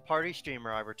fucking party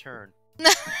streamer. I return.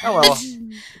 Hello. Oh, what's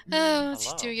he Hello.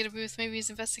 doing at a booth? Maybe he's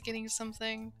investigating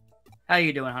something. How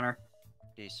you doing, Hunter?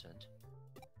 Decent.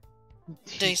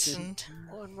 Decent.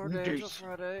 One more day till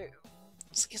Friday.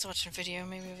 He's watching video,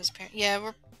 maybe of his parents. Yeah,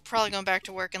 we're probably going back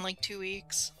to work in like 2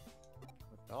 weeks.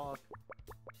 Dog.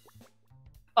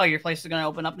 Oh, your place is gonna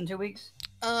open up in 2 weeks?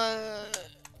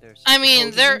 There's I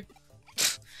mean,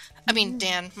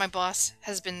 Dan, my boss,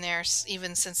 has been there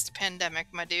even since the pandemic,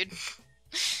 my dude.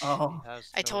 Oh.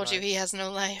 I told you he has no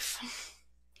life.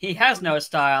 He has no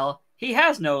style. He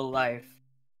has no life.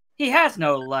 He has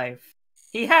no life.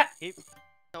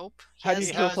 Nope. How do He you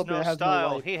He kill has something no that has no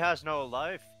style. life? He has no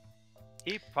life.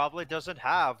 He probably doesn't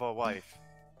have a wife.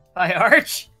 Hi,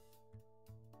 Arch.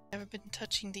 never been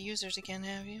touching the users again,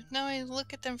 have you? No, I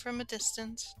look at them from a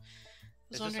distance. I was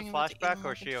Is this a wondering about the flashback or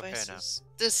Elon is she okay now? devices.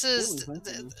 This is Holy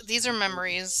heck. these are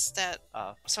memories that.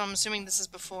 Oh. So I'm assuming this is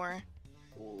before.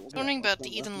 I was wondering about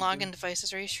the Eden login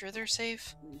devices. Are you sure they're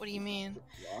safe? What do you mean?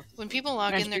 When people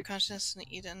log in their consciousness in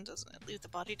Eden, doesn't it leave the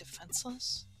body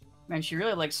defenseless? Man, she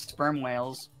really likes sperm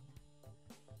whales.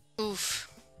 Oof.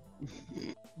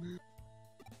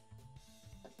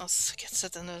 I'll get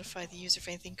set to notify the user if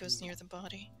anything goes near the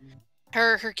body.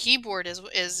 Her keyboard is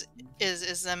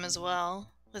them as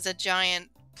well. There's a giant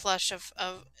plush of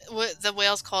what the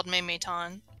whale's called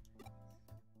Meimeton.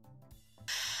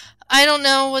 I don't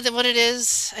know what it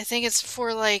is. I think it's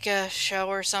for like a show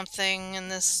or something in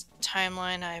this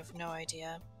timeline. I have no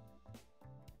idea.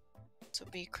 So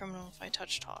it'd be criminal if I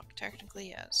touch talk. Technically,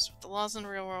 yes. But the laws in the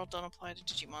real world don't apply to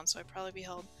Digimon, so I'd probably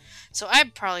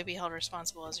be held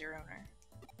responsible as your owner.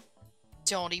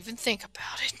 Don't even think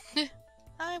about it.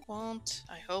 I won't.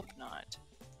 I hope not.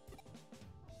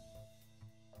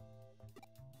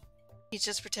 He's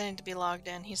just pretending to be logged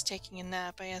in. He's taking a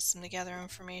nap. I asked him to gather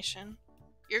information.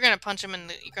 You're gonna punch him in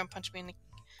the. You're gonna punch me in the.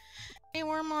 Hey,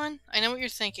 Wormlon. I know what you're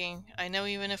thinking. I know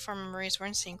even if our memories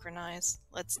weren't synchronized.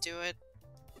 Let's do it.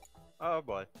 Oh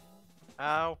boy.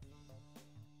 Ow.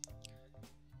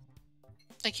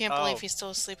 I can't believe he's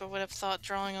still asleep. I would have thought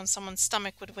drawing on someone's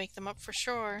stomach would wake them up for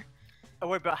sure. Oh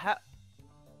wait, but how?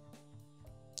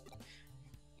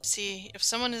 See, if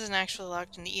someone isn't actually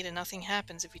logged in to Eda, nothing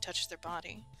happens if you touch their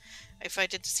body. If I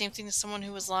did the same thing to someone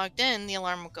who was logged in, the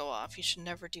alarm would go off. You should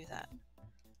never do that.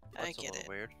 That's I get it.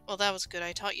 Weird. Well, that was good.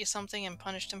 I taught you something and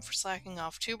punished him for slacking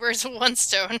off. 2 birds with 1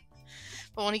 stone.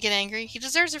 But when he get angry, he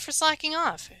deserves it for slacking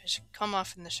off. It should come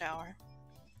off in the shower.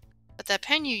 But that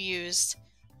pen you used,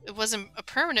 it wasn't a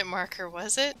permanent marker,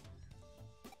 was it?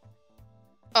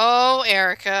 Oh,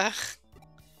 Erica.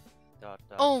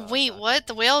 Oh, wait, what?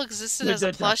 The whale existed as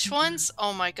a plush once?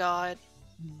 Oh my god.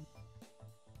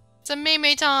 It's a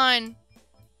Mei-Mei-Tan!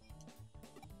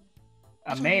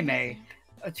 A Mei-Mei?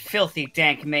 It's filthy,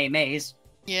 dank Mei-Meis.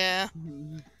 Yeah.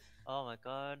 Oh my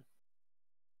god.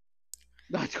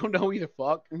 I don't know either.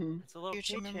 Fuck. It's a little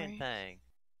Future keychain memory. thing.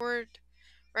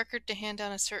 Record to hand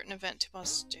down a certain event to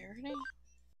posterity?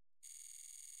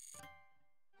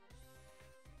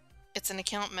 It's an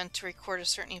account meant to record a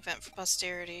certain event for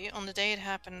posterity. On the day it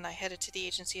happened, I headed to the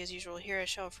agency as usual. Here I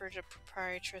shall refer to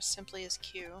proprietress simply as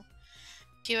Q.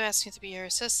 Q asked me to be her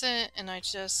assistant, and I had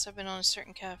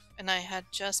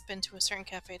just been to a certain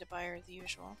cafe to buy her the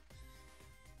usual.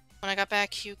 When I got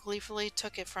back, Q gleefully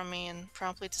took it from me and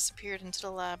promptly disappeared into the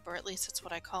lab, or at least that's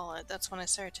what I call it. That's when I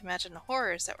started to imagine the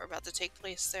horrors that were about to take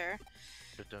place there.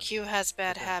 Q has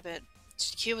bad habit.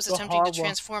 Q was attempting to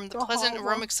transform the pleasant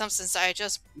aromatic substance I had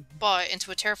just bought into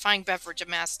a terrifying beverage of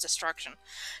mass destruction.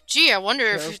 Gee, I wonder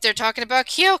if they're talking about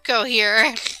Kyoko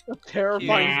here. A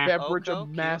terrifying beverage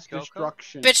of mass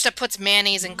destruction. Bitch that puts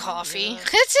mayonnaise in coffee.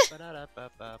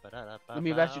 I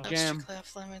mean, that's your jam.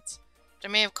 Off limits. But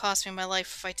it may have cost me my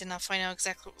life if I did not find out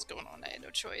exactly what was going on. I had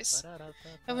no choice.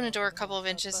 I opened the door a couple of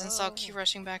inches and saw Q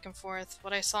rushing back and forth.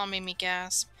 What I saw made me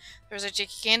gasp. There was a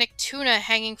gigantic tuna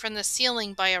hanging from the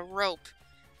ceiling by a rope,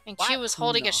 and Q was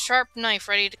holding a sharp knife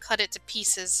ready to cut it to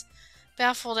pieces.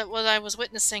 Baffled at what I was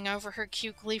witnessing, I overheard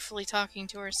Q gleefully talking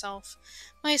to herself.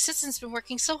 My assistant's been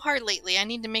working so hard lately, I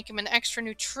need to make him an extra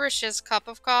nutritious cup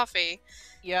of coffee.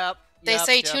 They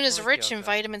say tuna's rich in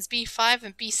vitamins B5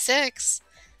 and B6.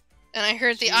 And I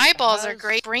heard the eyeballs are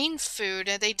great brain food,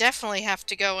 and they definitely have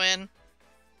to go in.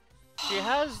 She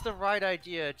has the right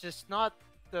idea, just not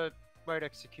the right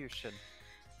execution.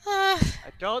 I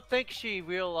don't think she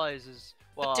realizes...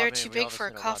 Well, but they're too big for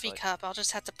a coffee cup. I'll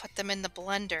just have to put them in the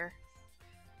blender.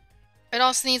 It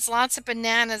also needs lots of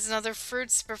bananas and other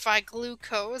fruits to provide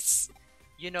glucose.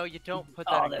 You know, you don't put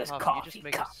that in coffee, you just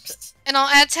make cups. And I'll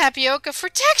add tapioca for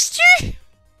texture!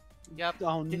 Yep.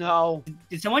 Oh no.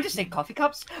 Did someone just say coffee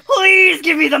cups? Please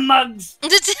give me the mugs!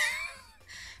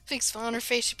 Big smile on her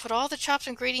face, she put all the chopped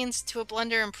ingredients into a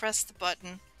blender and pressed the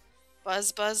button.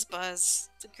 Buzz, buzz, buzz.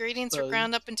 The ingredients were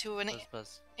ground up into an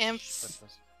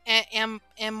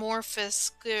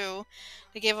amorphous goo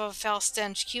that gave off a foul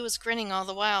stench. Q was grinning all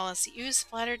the while as the ooze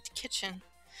splattered the kitchen.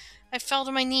 I fell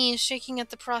to my knees, shaking at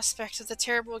the prospect of the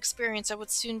terrible experience I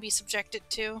would soon be subjected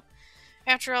to.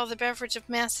 After all, the beverage of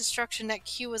mass destruction that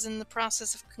Q was in the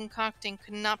process of concocting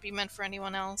could not be meant for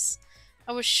anyone else.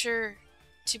 I was sure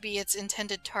to be its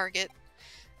intended target.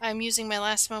 I am using my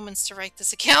last moments to write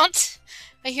this account.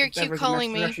 I hear Q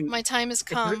calling me. My time has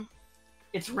come.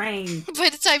 It's rain. By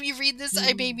the time you read this,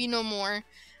 I may be no more.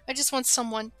 I just want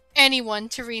someone, anyone,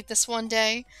 to read this one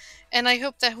day. And I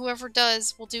hope that whoever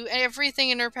does will do everything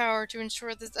in their power to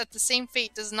ensure that the same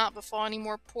fate does not befall any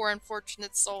more poor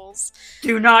unfortunate souls.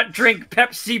 Do not drink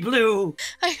Pepsi Blue!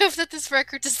 I hope that this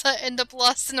record does not end up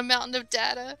lost in a mountain of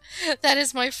data. That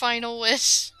is my final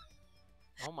wish.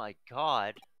 Oh my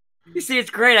god. You see, it's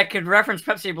great. I could reference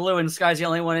Pepsi Blue, and Sky's the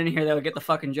only one in here that would get the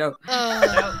fucking joke.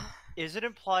 Is it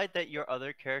implied that your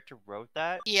other character wrote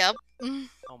that? Yep.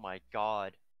 Oh my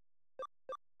god.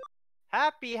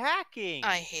 Happy hacking!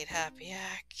 I hate happy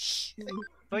hack.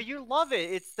 But you love it.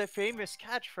 It's the famous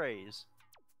catchphrase.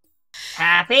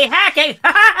 Happy hacking! Here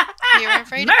I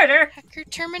write Murder! Hacker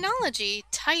terminology.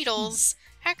 Titles.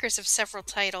 Hackers have several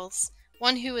titles.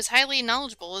 One who is highly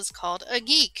knowledgeable is called a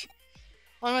geek.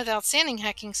 One with outstanding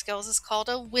hacking skills is called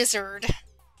a wizard.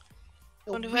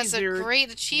 One who has a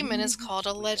great achievement is called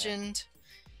a legend.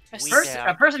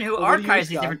 A person who Well, what do you archives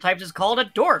these got? different types is called a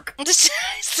dork.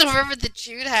 So remember the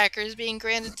Jude hackers being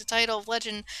granted the title of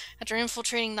legend after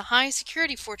infiltrating the high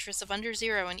security fortress of Under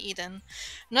Zero in Eden.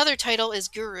 Another title is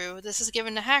Guru. This is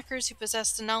given to hackers who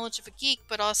possess the knowledge of a geek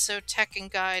but also tech and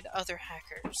guide other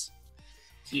hackers.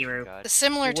 Hero. The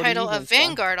similar What do title you of think, John?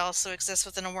 Vanguard also exists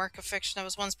within a work of fiction that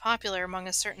was once popular among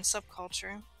a certain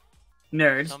subculture.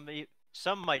 Nerds.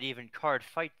 Some might even card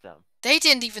fight them. They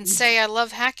didn't even say I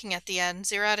love hacking at the end.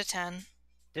 0 out of 10.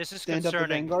 This is Stand up to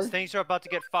concerning. Vanguard? Things are about to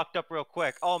get fucked up real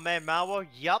quick. Oh man, Malwa,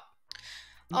 yup.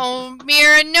 Oh,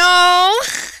 Mira, no!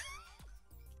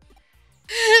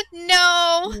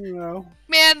 No! No.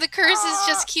 Man, the curses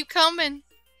just keep coming.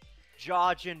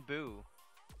 Jajin Buu.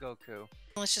 Goku.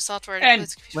 Malicious software And,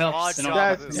 includes well, Raja Sinnoh.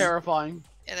 That's Buu. terrifying.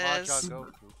 It Raja is.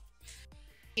 Goku.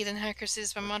 Eden hackers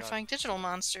use by Oh my God. modifying digital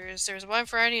monsters. There's a wide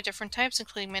variety of different types,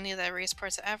 including many that erase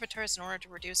parts of avatars in order to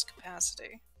reduce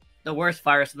capacity. The worst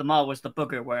virus of them all was the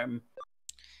booger worm.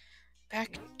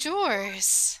 Back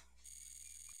doors.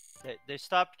 They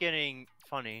stopped getting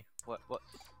funny. What?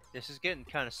 This is getting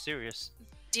kind of serious.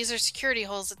 These are security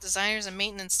holes that designers and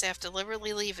maintenance staff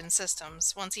deliberately leave in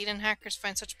systems. Once Eden hackers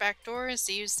find such backdoors,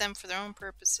 they use them for their own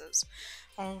purposes,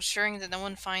 while ensuring that no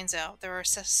one finds out. There are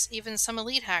even some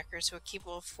elite hackers who are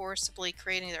capable of forcibly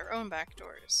creating their own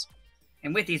backdoors.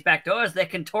 And with these backdoors, they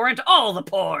can torrent all the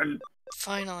porn.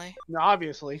 Finally. No,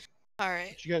 obviously.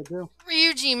 Alright. What you gotta do?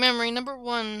 Ryuji memory number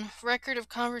 1. Record of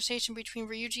conversation between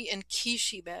Ryuji and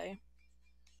Kishibe.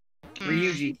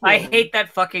 Ryuji. I hate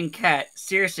that fucking cat.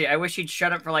 Seriously, I wish he'd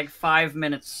shut up for like 5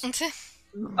 minutes.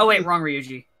 Oh wait, wrong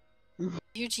Ryuji.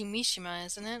 Ryuji Mishima,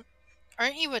 isn't it?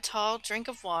 Aren't you a tall drink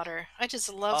of water? I just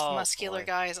love Oh, muscular boy.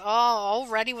 guys. Oh,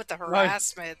 already with the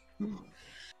harassment.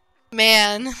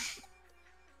 Man.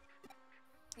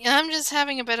 Yeah, I'm just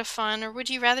having a bit of fun, or would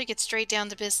you rather get straight down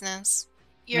to business?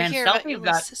 You're Man, here about your Selfie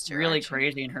little got sister, really aren't you?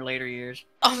 crazy in her later years.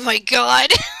 Oh my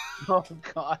god! Oh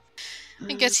god.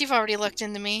 I guess you've already looked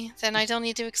into me. Then I don't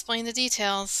need to explain the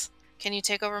details. Can you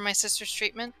take over my sister's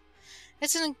treatment?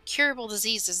 It's an incurable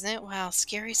disease, isn't it? Wow,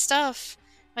 scary stuff.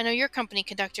 I know your company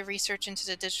conducted research into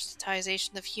the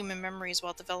digitization of human memories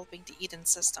while developing the Eden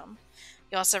system.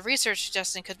 You also have research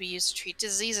suggesting it could be used to treat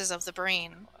diseases of the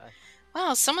brain.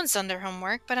 Wow, someone's done their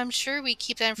homework, but I'm sure we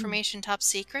keep that information top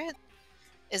secret?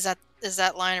 Is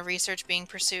that line of research being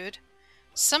pursued?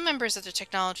 Some members of the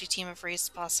technology team have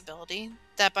raised the possibility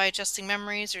that by adjusting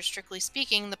memories, or strictly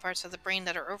speaking, the parts of the brain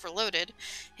that are overloaded,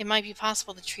 it might be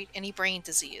possible to treat any brain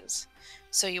disease.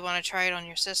 So you want to try it on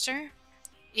your sister?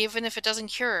 Even if it doesn't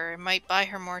cure her, it might buy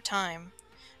her more time.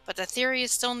 But the theory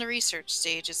is still in the research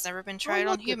stage. It's never been tried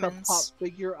on Look, it's a humans. pop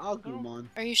figure Agumon.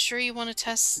 Are you sure you want to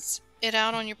test it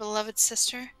out on your beloved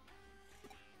sister?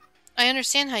 I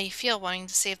understand how you feel wanting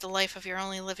to save the life of your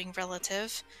only living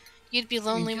relative. You'd be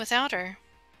lonely without her.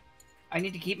 I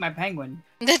need to keep my penguin.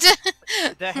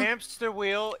 The hamster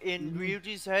wheel in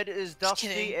Ryuji's head is dusty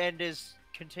kidding. and is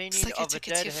containing Looks like I of a took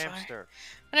it dead too far. hamster.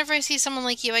 Whenever I see someone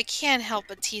like you, I can't help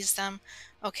but tease them.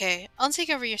 Okay, I'll take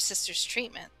over your sister's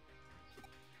treatment.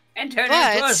 And turn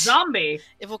her into a But- zombie!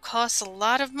 It will cost a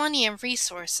lot of money and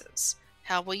resources.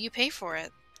 How will you pay for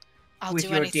it? I'll With do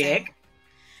your anything. dick?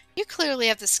 You clearly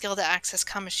have the skill to access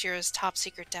Kamashiro's top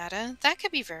secret data. That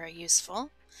could be very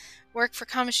useful. Work for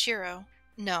Kamashiro.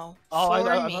 No, Oh, for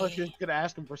I me. thought you were gonna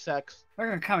ask him for sex. We're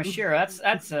gonna Kamashiro.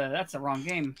 That's a wrong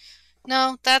game.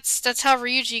 No, that's how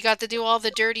Ryuji got to do all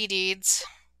the dirty deeds.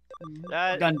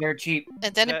 That Done dirt cheap.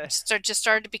 And then Okay. it just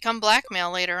started to become blackmail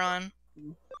later on.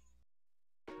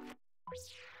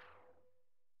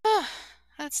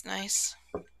 That's nice.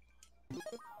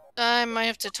 I might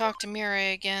have to talk to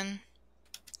Mirai again.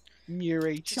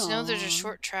 Did you know there's a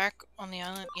short track on the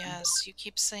island? Yes, you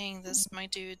keep saying this, my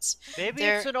dudes. maybe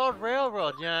There- it's an old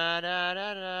railroad. Da, da,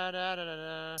 da, da, da, da,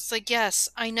 da. It's like, yes,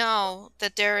 I know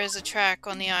that there is a track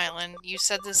on the island. You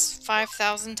said this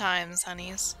 5,000 times,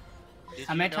 honeys. Did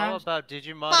How you many know times? about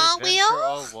Digimon Ball Adventure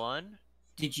wheel? 01?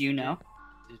 Did you know?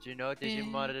 Did you know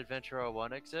Digimon Adventure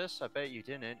 01 exists? I bet you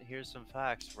didn't. Here's some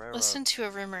facts. Railroad. Listen to a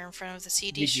rumor in front of the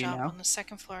CD Did you shop know? on the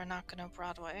second floor of Nakano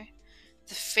Broadway.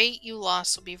 The fate you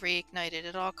lost will be reignited.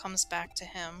 It all comes back to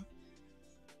him.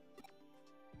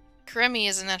 Kuremi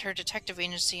isn't at her detective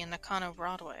agency in Nakano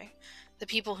Broadway. The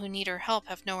people who need her help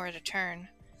have nowhere to turn.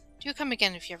 Do come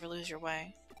again if you ever lose your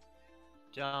way.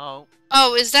 Don't.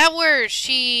 Oh, is that where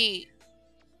she...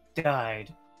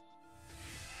 Died.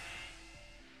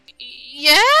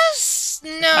 Yes? No.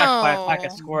 Attacked by a pack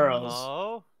of squirrels.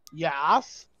 No.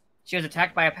 Yes. She was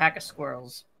attacked by a pack of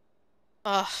squirrels.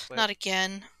 Ugh, Wait. not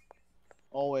again.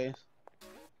 Always.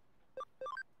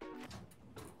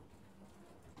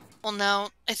 Well, no,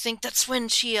 I think that's when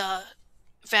she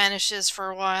vanishes for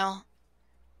a while.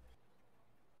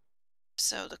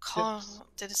 So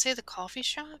did it say the coffee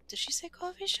shop? Did she say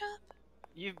coffee shop?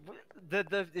 You,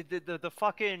 the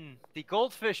fucking the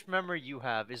goldfish memory you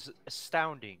have is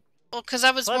astounding. Well, because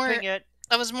I was Clipping it.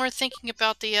 I was more thinking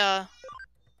about the I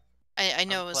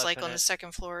know I'm it was like clipping on the it.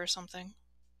 second floor or something.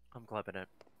 I'm clipping it.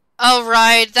 Oh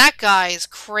right, that guy is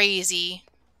crazy.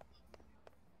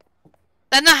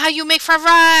 That's not how you make fried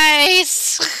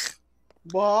rice.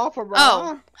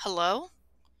 Oh, hello.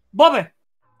 Bobby!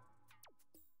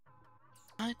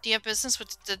 Do you have business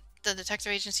with the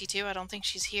detective agency too? I don't think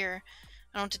she's here.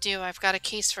 I don't know what to do. I've got a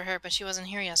case for her, but she wasn't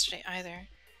here yesterday either.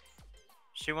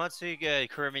 She wants to get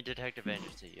Kurumi Detective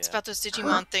Agency. Yeah. It's about those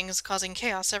Digimon things causing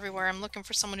chaos everywhere. I'm looking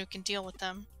for someone who can deal with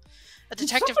them. A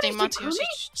detective named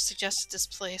Matsuyoshi suggested this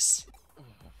place.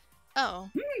 Oh.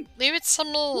 Leave it to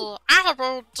me. I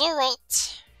will do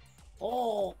it.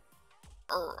 Oh.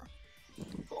 Urgh.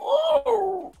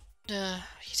 Oh. You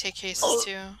take cases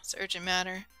too. It's an urgent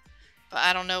matter. But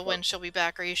I don't know when she'll be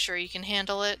back. Are you sure you can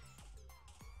handle it?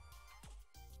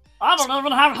 I don't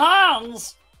even have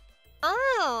hands!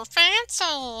 Oh,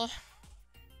 fancy!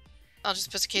 I'll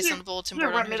just put the case on the bulletin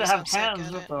board on her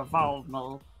website. with the valve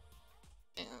mill.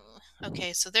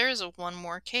 Okay, so there is one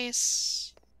more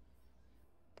case.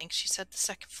 I think she said the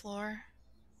second floor.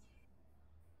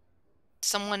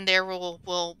 Someone there will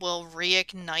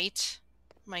reignite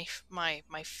my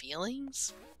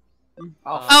feelings.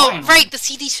 Oh, right, the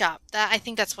CD shop. I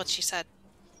think that's what she said.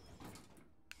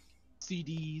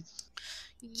 CDs.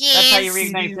 Yes. That's how you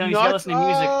reignite feelings. You listen to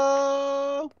music.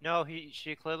 No,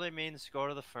 she clearly means go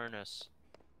to the furnace.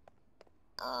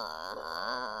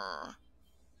 Time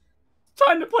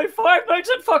to play Five Nights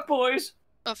at Fuckboys!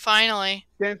 Oh, finally.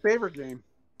 Dan's favorite game.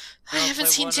 I haven't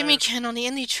seen Jimmy Ken on the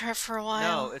indie chart for a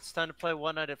while. No, it's time to play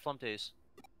One Night at Flumpty's.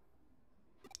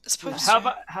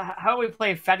 How we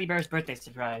play Fatty Bear's birthday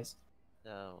surprise?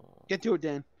 No. Get to it,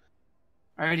 Dan.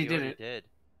 I already did it.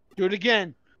 Do it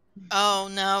again. Oh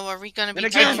no, are we gonna be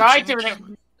And doing again. I tried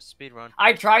to. Speed run.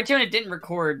 I tried to, and it didn't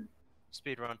record.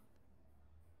 Speed run.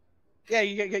 Yeah,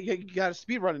 you got to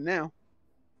speed running now.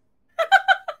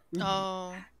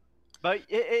 Oh. But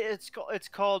it's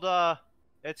called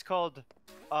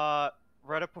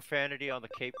Reddit profanity on the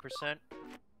Cape %.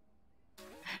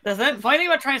 The funny thing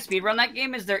about trying to speedrun that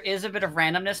game is there is a bit of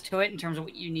randomness to it in terms of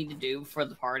what you need to do for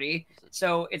the party.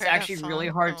 So it's actually really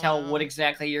hard to tell what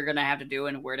exactly you're going to have to do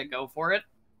and where to go for it.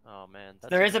 Oh man.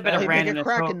 There is a bit of randomness.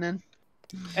 Cracking, then.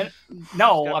 And,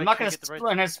 no, I'm not going to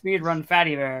learn how to speedrun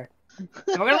Fatty Bear. If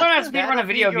I'm going to learn how to speedrun a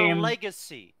video game...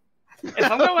 legacy. If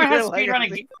I'm going to learn how to speedrun a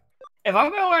game... If I'm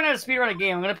going to learn how to speedrun a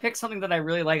game, I'm going to pick something that I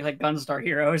really like Gunstar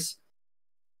Heroes.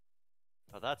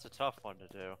 Oh, that's a tough one to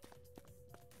do.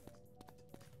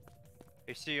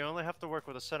 You see, you only have to work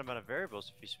with a set amount of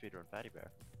variables if you speedrun Fatty Bear.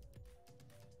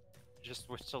 Just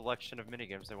which selection of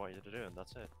minigames they want you to do, and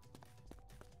that's it.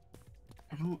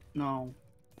 I don't know.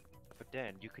 But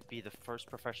Dan, you could be the first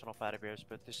professional Fatty Bear's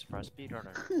birthday surprise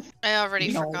speedrunner. I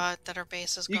already forgot that our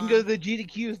base is gone. You can go to the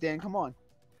GDQs, Dan. Come on.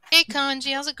 Hey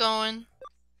Kanji, how's it going?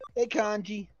 Hey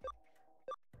Kanji.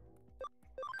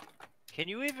 Can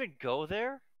you even go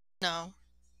there? No.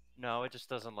 No, it just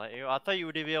doesn't let you. I thought you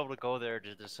would be able to go there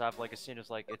to just have like a scene as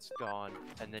like it's gone,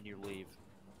 and then you leave.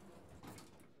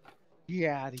 Get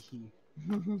out of here.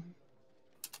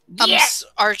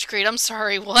 Archcreed, I'm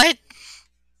sorry, what?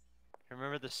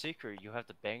 Remember the secret, you have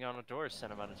to bang on a door a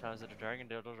set amount of times that a dragon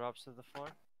dildo drops to the floor?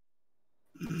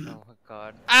 Oh my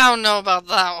god. I don't know about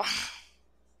that one.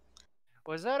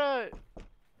 Was that a...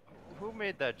 Who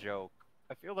made that joke?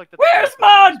 I feel like that... Where's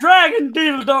my dragon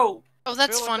dildo? Oh,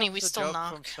 that's funny, we still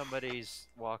knock. From somebody's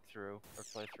walkthrough or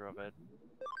playthrough of it.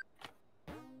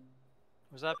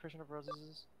 Was that Person of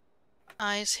Roses'?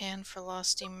 Eyes, hand for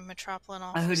Lost Demon, Metropolitan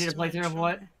Office. Who did a playthrough of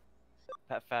what?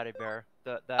 Fatty Bear.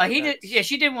 He did. Yeah,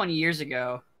 she did one years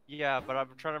ago. Yeah, but I'm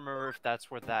trying to remember if that's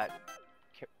where that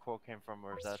quote came from,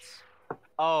 or if that's.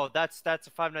 Oh, that's a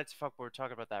Five Nights at Fuck. We're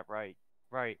talking about that, right?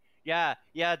 Right. Yeah.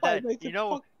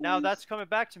 That now that's coming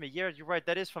back to me. Yeah, you're right.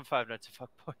 That is from Five Nights at Fuck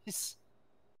Boys.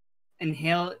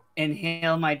 Inhale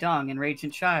my dong,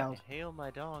 enragement child. Inhale my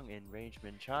dong,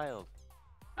 enragement child.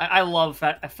 I love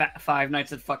Five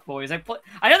Nights at Fuckboys.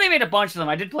 I know they made a bunch of them.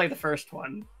 I did play the first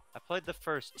one. I played the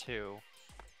first two.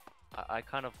 I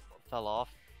kind of fell off.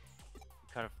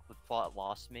 Kind of the plot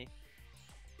lost me.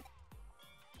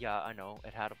 Yeah, I know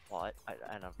it had a plot,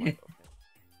 and I'm like, okay.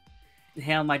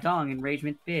 Inhale my dong,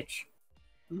 enragement bitch.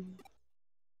 An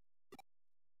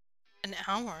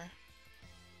hour.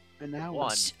 An hour.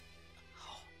 One.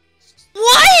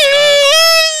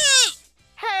 What?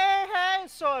 Hey,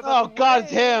 so Oh God,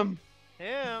 it's him.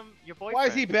 Him, your boyfriend. Why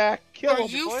is he back? Kill Are him.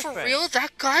 you for boyfriend. real?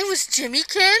 That guy was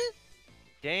Jimmykin?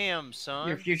 Damn, son.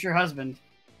 Your future husband.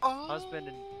 Oh.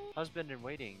 Husband in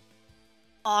waiting.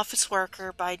 Office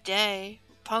worker by day,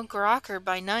 punk rocker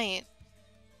by night.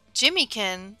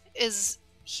 Jimmykin is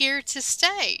here to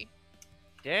stay.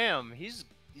 Damn, he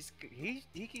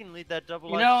can lead that double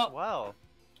You life know- as well.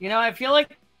 You know, I feel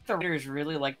like the writers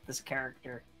really like this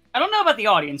character. I don't know about the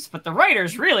audience, but the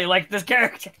writers really like this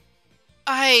character.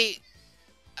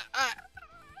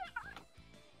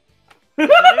 Does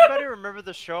anybody remember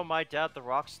the show My Dad the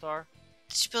Rockstar?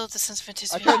 Did you build the sense of I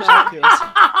anticipation? try not to.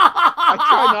 I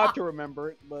try not to remember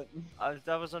it, but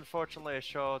That was unfortunately a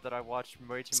show that I watched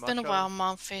way too It's much been a of. while,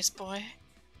 mom face boy.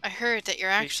 I heard that you're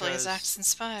actually his Because- accent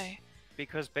spy.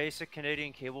 Because basic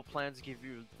Canadian cable plans give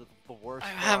you the worst I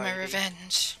have my variety.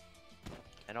 revenge.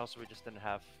 And also we just didn't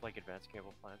have like advanced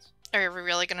cable plans. Are we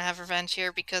really gonna have revenge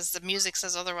here? Because the music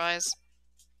says otherwise.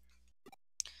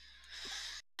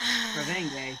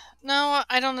 Revenge, eh? No,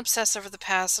 I don't obsess over the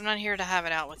past. I'm not here to have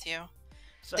it out with you.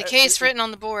 So The case written on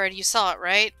the board, you saw it,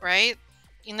 right? Right?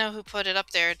 You know who put it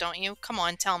up there, don't you? Come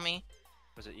on, tell me.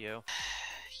 Was it you?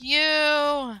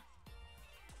 You!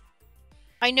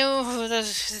 I know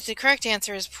the correct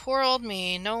answer is poor old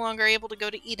me, no longer able to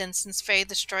go to Eden since Faye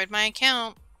destroyed my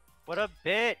account. What a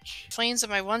bitch! Flames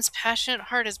of my once passionate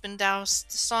heart has been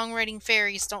doused. The songwriting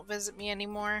fairies don't visit me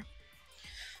anymore.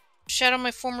 Shadow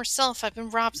my former self, I've been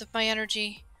robbed of my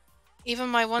energy. Even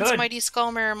my once Good. mighty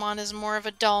Skull Marimon is more of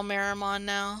a dull Marimon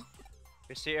now.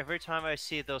 You see, every time I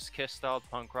see those Kiss-styled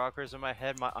punk rockers in my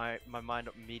head, my mind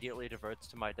immediately diverts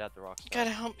to My Dad the Rockstar. Gotta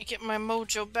help me get my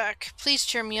mojo back. Please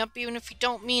cheer me up, even if you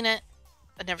don't mean it.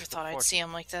 I never thought I'd see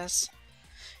him like this.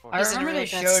 I He's in a remember really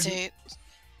they bad showed state.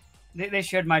 they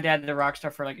showed My Dad the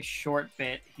Rockstar for like a short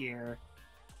bit here.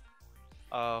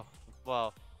 Oh,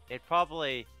 well, it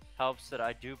probably helps that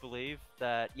I do believe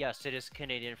that, yes, it is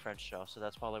Canadian-French show, so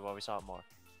that's probably why we saw it more.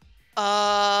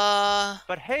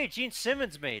 But hey, Gene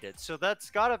Simmons made it, so that's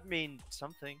gotta mean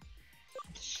something.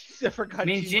 I forgot. It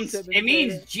means Gene Simmons it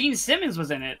means did it. Gene Simmons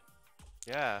was in it.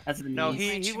 Yeah. That's what it No,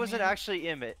 means. he Right, wasn't Jermaine. actually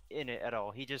in it at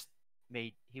all. He just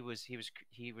made he was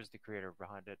the creator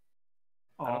behind it.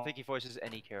 I don't think he voices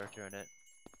any character in it.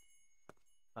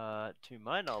 To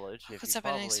my knowledge, if What's he up?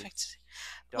 I didn't probably expect.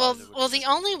 does, Well, it would well, be the the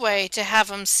only voice way actor. to have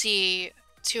him see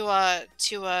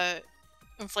to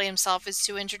inflate himself is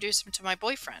to introduce him to my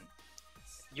boyfriend.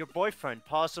 Your boyfriend,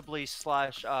 possibly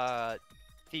slash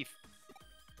thief.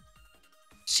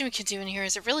 Jimmy can do in here.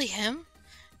 Is it really him?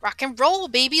 Rock and roll,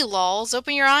 baby, lols.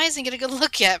 Open your eyes and get a good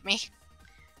look at me.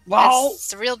 Wow. It's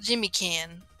the real Jimmy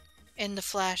can in the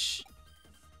flesh.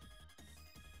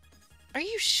 Are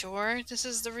you sure this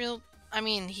is the real? I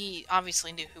mean, he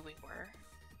obviously knew who we were.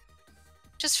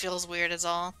 Just feels weird is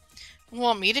all.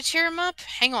 Want me to cheer him up?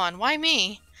 Hang on, why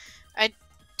me? I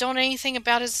don't anything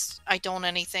about his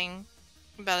music.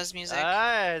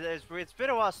 It's been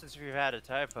a while since we've had a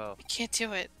typo. I can't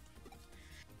do it.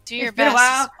 Do your It's been a best.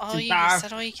 while All since you I've- is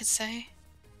that all you can say?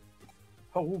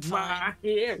 Hold Fine. my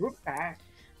head back.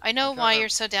 I know Okay, why but- you're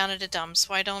so down in the dumps.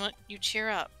 Why don't you cheer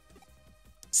up?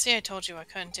 See, I told you I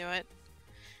couldn't do it.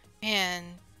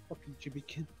 Man, Fucking Jimmy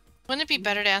Kin. wouldn't it be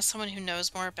better to ask someone who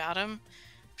knows more about him?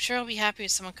 I'm sure he'll be happy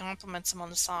if someone compliments him on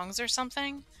the songs or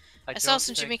something. I saw don't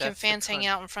some think Jamaican that's the fans hanging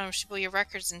con- out in front of Shibuya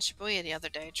Records in Shibuya the other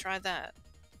day. Try that.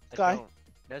 I Guy. don't Why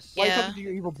necessarily Yeah. you talking to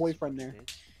your evil boyfriend there?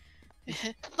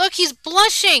 Look, he's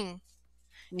blushing!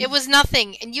 It Mm. was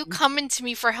nothing, and you coming to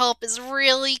me for help is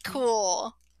really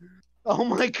cool. Oh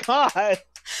my God!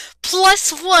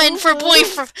 +1 for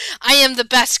boyfriend. I am the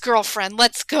best girlfriend.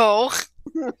 Let's go.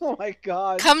 Oh my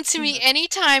God! Come to me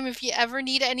anytime if you ever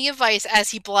need any advice. As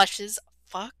he blushes.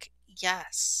 Fuck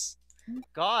yes.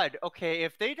 God, okay,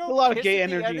 if they don't A lot of kiss gay at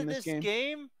the energy end in of this this game.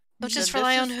 game, Don't then just this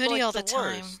rely on is, Hoodie like, all the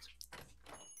time. worst.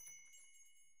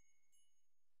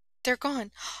 They're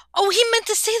gone. Oh, he meant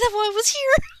to say that while I was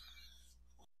here.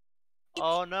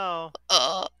 Oh no.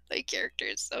 Oh, my character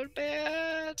is so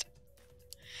bad.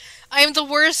 I am the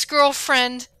worst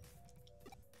girlfriend.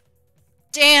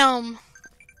 Damn.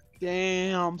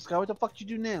 Damn, Sky, what the fuck did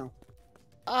you do now?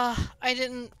 I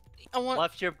didn't. I want.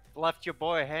 Left your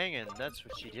boy hanging. That's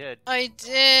what she did. I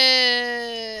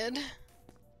did.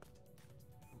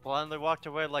 Blindly walked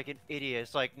away like an idiot.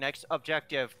 It's like next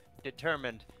objective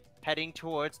determined, heading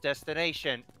towards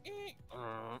destination.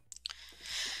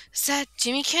 Is that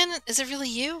Jimmykin? Is it really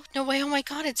you? No way. Oh my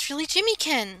god, it's really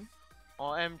Jimmykin.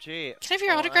 OMG. Can I have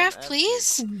your autograph, OMFG.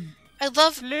 please? I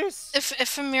love Please.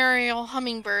 Ephemeral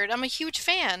Hummingbird. I'm a huge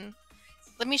fan.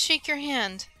 Let me shake your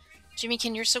hand.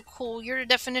 Jimmykin, you're so cool. You're the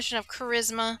definition of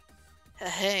charisma.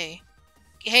 Hey.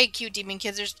 Hey, cute demon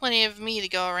kids, there's plenty of me to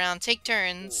go around. Take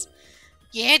turns.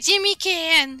 Yeah,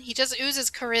 Jimmykin! He just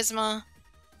oozes charisma.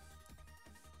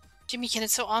 Jimmykin,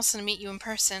 it's so awesome to meet you in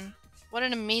person. What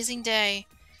an amazing day.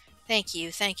 Thank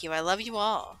you, thank you. I love you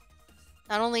all.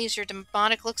 Not only is your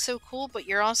demonic look so cool, but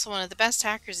you're also one of the best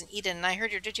hackers in Eden, and I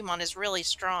heard your Digimon is really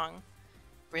strong.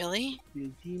 Really?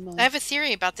 Digimon. I have a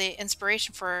theory about the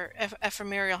inspiration for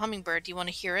ephemeral hummingbird. Do you want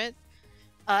to hear it?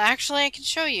 Actually, I can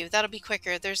show you. That'll be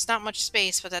quicker. There's not much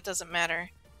space, but that doesn't matter.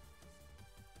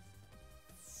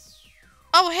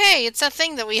 Oh, hey! It's that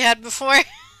thing that we had before.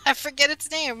 I forget its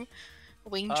name.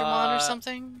 Wingdramon or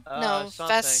something? No,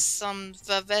 something.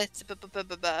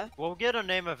 We'll get a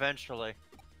name eventually.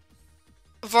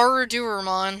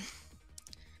 Varudurumon.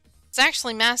 It's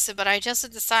actually massive, but I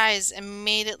adjusted the size and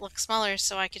made it look smaller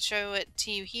so I could show it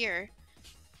to you here.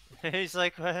 He's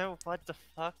like, well, what the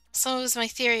fuck? So it was my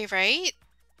theory, right?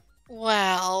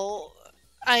 Well,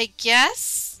 I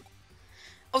guess?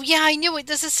 Oh yeah, I knew it!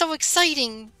 This is so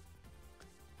exciting!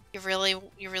 You really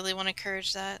want to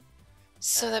encourage that?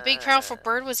 So that big powerful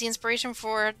bird was the inspiration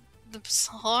for the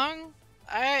song?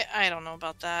 I don't know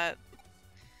about that.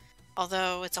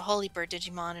 Although it's a holy bird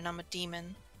Digimon and I'm a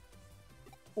demon.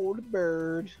 Holy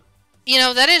bird. You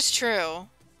know, that is true.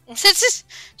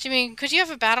 Jimmy, could you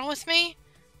have a battle with me?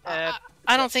 I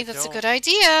don't think that's a good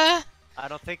idea. I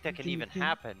don't think that can even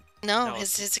happen. No,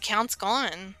 his account's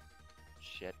gone.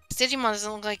 Shit. His Digimon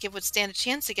doesn't look like it would stand a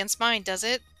chance against mine, does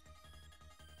it?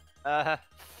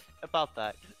 About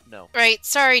that, no. Right,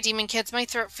 sorry, Demon Kids, my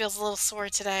throat feels a little sore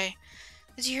today.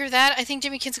 Did you hear that? I think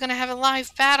Demon Kid's gonna have a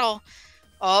live battle.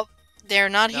 Oh, they're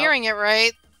not hearing it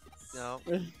right. No.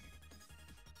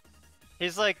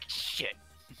 He's like, shit.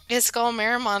 His Skull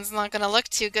Maramon's not gonna look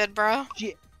too good, bro.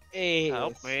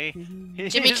 Help me.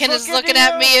 Jimmykin is looking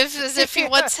at me as if he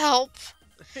wants help.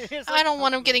 I don't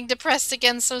want him getting depressed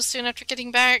again so soon after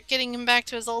getting him back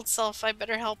to his old self. I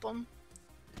better help him.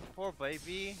 Poor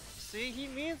baby. See, he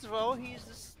means well. He's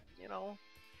just, you know,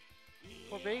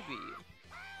 poor baby.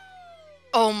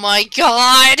 Oh my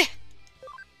god!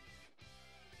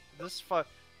 This fuck.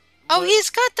 Oh, he's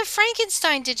got the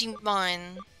Frankenstein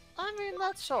Digimon. I mean,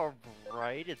 that's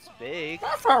alright. It's big.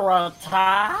 That's alright,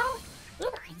 Ty. You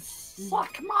can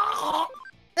suck my.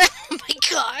 Oh my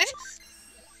god!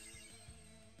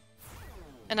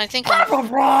 And I think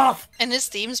and his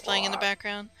theme's playing in the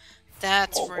background.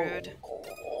 That's rude.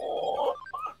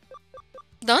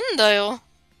 Dundale.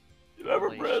 You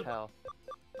ever bred?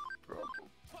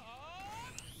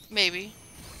 Maybe.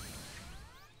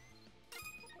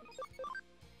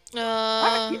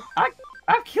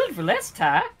 I've killed for less,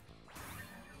 Ty.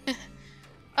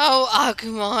 Oh,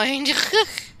 Agumon.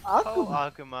 Oh,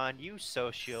 Agumon, you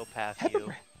sociopath,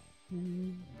 you.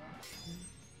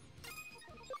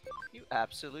 You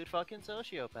absolute fucking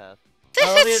sociopath. I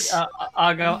wanted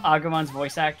Agumon's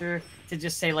voice actor to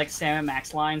just say like Sam and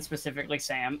Max line, specifically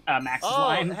Max's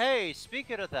line. Oh, hey,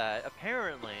 speaking of that,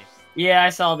 apparently. Yeah, I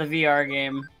saw the VR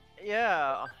game.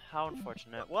 Yeah, how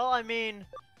unfortunate. Well, I mean,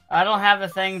 I don't have the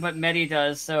thing, but Medi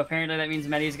does, so apparently that means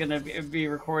Medi's gonna be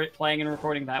playing and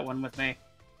recording that one with me.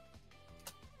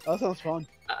 That sounds fun.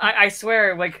 I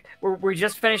swear, like we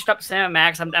just finished up Sam and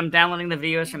Max. I'm downloading the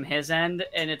videos from his end,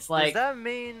 and it's like. Does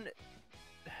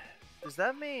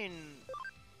that mean?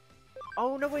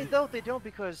 Oh no, wait, no, they don't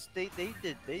because they thing.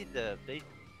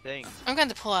 I'm going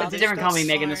to pull out. It's a different company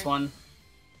making this one.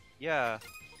 Yeah.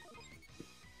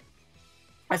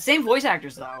 Same voice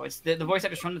actors though. It's the voice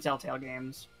actors from the Telltale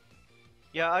games.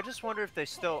 Yeah, I just wonder if they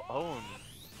still own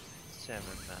Sam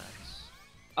and Max.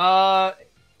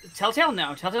 Telltale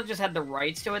no. Telltale just had the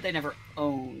rights to it. They never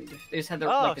owned. They just had the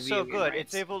like the video so good.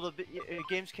 rights. It's able to be,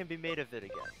 games can be made of it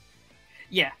again.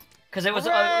 Yeah, because it was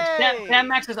Sam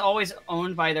Max is always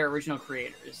owned by their original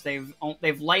creators.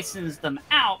 They've licensed them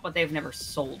out, but they've never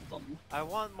sold them. I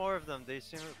want more of them. They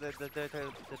seem the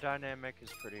dynamic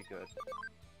is pretty good.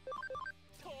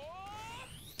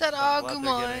 That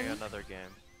Agumon. They're getting another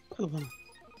game.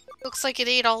 Looks like it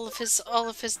ate all of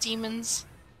his demons.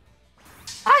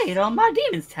 I ate all my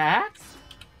demons, Ty.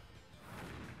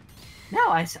 Now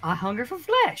I hunger for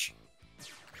flesh.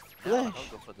 I'll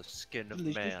go for the skin of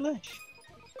man. Flesh.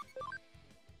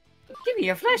 Give me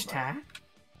your flesh, Ty.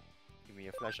 Give me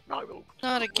your flesh. No.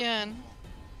 Not again.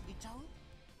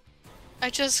 I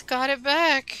just got it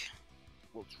back.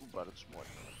 Well, too bad it's more.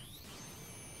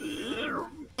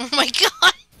 Oh my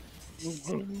god!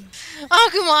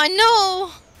 Agumon,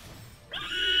 no!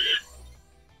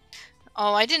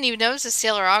 Oh, I didn't even notice a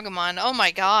Sailor Agumon. Oh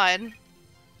my god.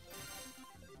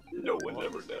 No one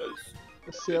ever does.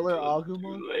 The Sailor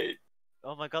Agumon?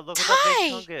 Oh my god, look at that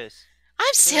big Hi! Chungus.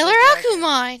 I'm Sailor dragon.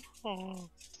 Agumon!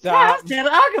 Yeah, Stop.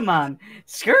 Sailor Agumon,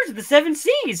 Scourge of the Seven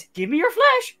Seas. Give me your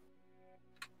flesh.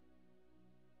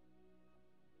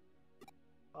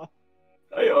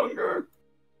 I hunger.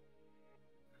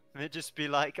 It'd just be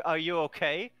like, are you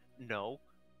okay? No.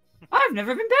 I've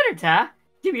never been better, Ty.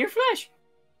 Give me your flesh.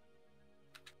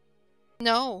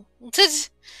 No.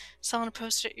 Saw on a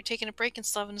poster you're taking a break and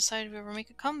still haven't decided if you ever make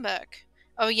a comeback.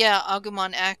 Oh yeah,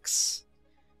 Agumon X.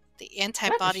 The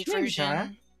antibodied shame, version.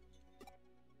 Tara.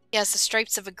 He has the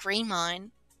stripes of a Greymon.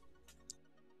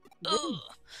 Ugh.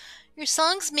 Your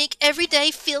songs make every day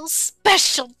feel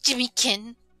special,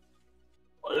 Jimmykin.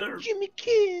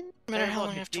 Jimmykin. No matter Hey, how look,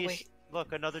 long I have to wait.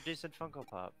 Look, another decent Funko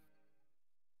Pop.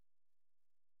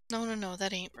 No,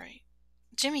 that ain't right.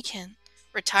 Jimmykin.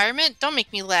 Retirement? Don't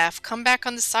make me laugh. Come back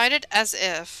undecided? As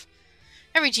if.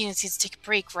 Every genius needs to take a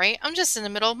break, right? I'm just in the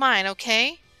middle of mine,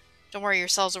 okay? Don't worry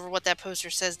yourselves over what that poster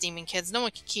says, Demon Kids. No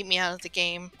one can keep me out of the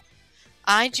game.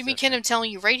 I, Jimmykin, am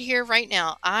telling you right here, right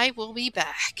now, I will be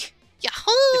back.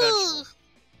 Yahoo! Eventually.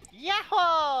 Yahoo!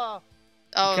 Oh,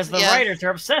 Because the yeah. writers are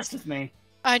obsessed with me.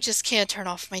 I just can't turn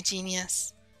off my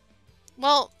genius.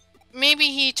 Well, maybe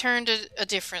he turned a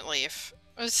different leaf.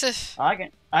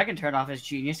 I can turn off his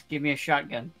genius. Give me a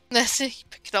shotgun. Pick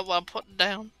it up while I'm putting it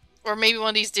down. Or maybe one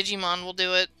of these Digimon will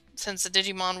do it, since the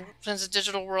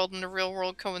digital world and the real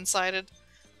world coincided.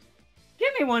 Give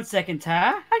me 1 second,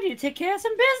 Ty. I need to take care of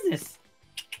some business.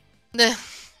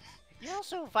 You're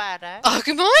so bad, eh?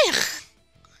 Agumon!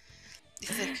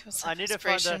 I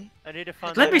need to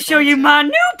find Let me show you my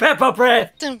new pepper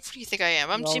breath. Then what do you think I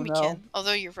am? I'm No, Jimmykin. no.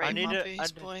 Although you're right, Mopey's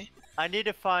I- boy. I need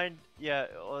to find, yeah,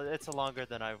 well, it's a longer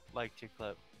than I like to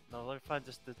clip. No, let me find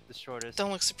just the shortest.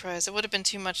 Don't look surprised. It would have been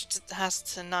too much to has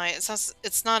tonight.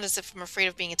 It's not as if I'm afraid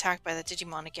of being attacked by that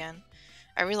Digimon again.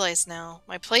 I realize now.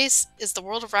 My place is the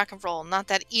world of rock and roll, not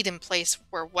that Eden place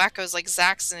where wackos like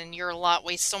Zaxxon and your lot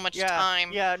waste so much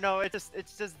time. Yeah, no, it's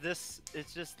just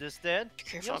this, Dad. Be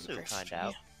careful, You'll soon be find careful,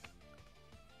 out.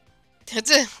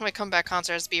 yeah. My comeback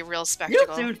concert has to be a real You'll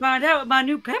spectacle. soon find out what my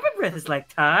new pepper breath is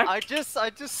like, Ty.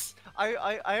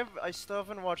 I still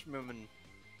haven't watched Moomin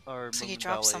or So he Moomin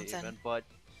dropped Valley something. even, but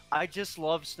I just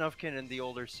love Snufkin in the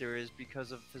older series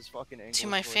because of his fucking English To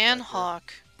my voice fan actor.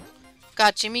 Hawk,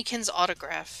 got Jimmykin's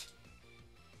autograph.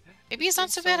 Maybe he's not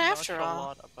He's so bad after all.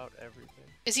 nonchalant about everything.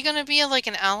 Is he gonna be like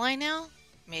an ally now?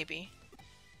 Maybe.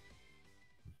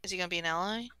 Is he gonna be an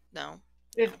ally? No.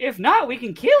 If not, we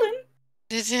can kill him.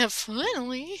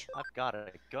 Finally. I've got a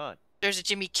gun. There's a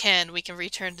Jimmy Ken. We can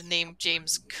return the name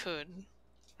James could.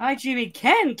 Hi, Jimmy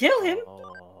can kill him.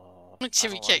 Oh,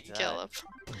 Jimmy don't Ken like can kill him.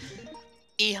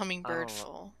 E hummingbird I don't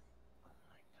full.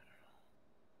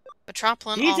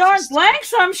 Metropolitan These office. aren't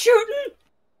blanks I'm shooting.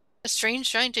 A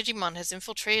strange giant Digimon has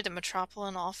infiltrated the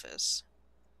Metropolitan office.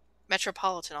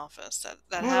 Metropolitan office.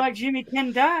 That More like Jimmy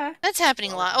can die. That's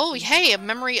happening a lot. Oh, hey, a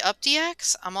memory up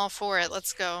DX? I'm all for it.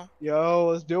 Let's go. Yo,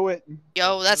 let's do it.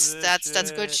 Yo, that's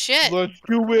good shit. Let's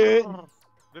do it.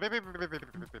 Where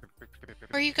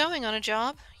are you going, on a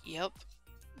job? Yep.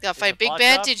 Gotta fight it a big bot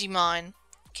bad job? Digimon.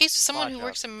 Case of someone Bot who job.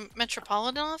 works in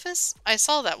Metropolitan office? I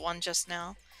saw that one just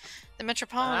now. The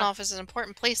Metropolitan office is an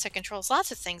important place that controls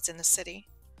lots of things in the city.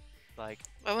 Like,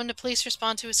 Why wouldn't the police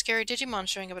respond to a scary Digimon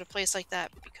showing up at a place like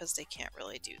that? Because they can't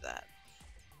really do that.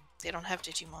 They don't have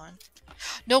Digimon.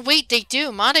 No, wait, they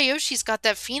do! Madayoshi's got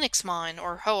that Phoenixmon,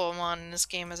 or Hoomon in this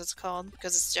game as it's called,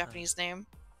 because it's a Japanese name.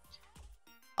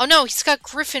 Oh no, he's got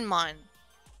Griffinmon!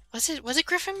 Was it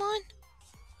Griffinmon?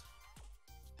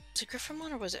 Was it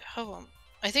Griffinmon or was it Hoom?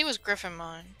 I think it was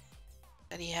Griffinmon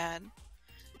that he had.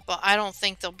 But I don't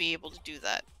think they'll be able to do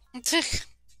that.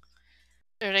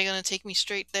 Are they gonna take me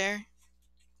straight there?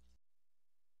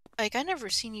 Like, I never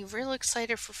seen you real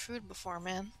excited for food before,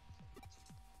 man.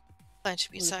 Glad to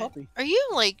be Where's the side. puppy? Are you,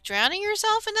 like, drowning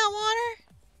yourself in that water?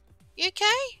 You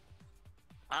okay?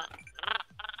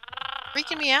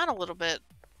 Freaking me out a little bit.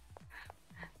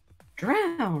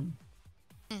 Drown.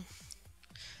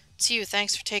 It's you,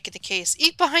 thanks for taking the case.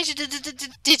 Eat behind you,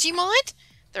 Digimon?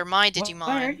 They're my Why Digimon.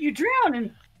 aren't you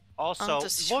drowning? also,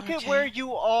 just look at okay. where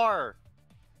you are.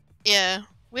 Yeah,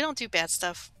 we don't do bad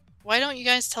stuff. Why don't you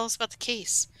guys tell us about the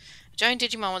case? A giant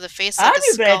Digimon with a face I like a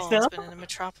do bad skull has stuff. been in the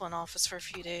Metropolitan office for a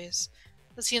few days.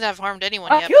 Doesn't seem to have harmed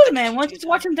anyone I yet. killed but a that man could once keep to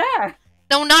watch him die.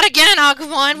 No, not again,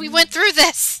 Agumon! We went through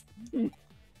this!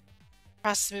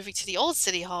 Process moving to the old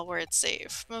city hall where it's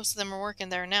safe. Most of them are working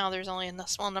there now. There's only a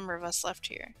small number of us left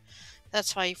here.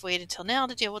 That's why you've waited till now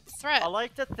to deal with the threat. I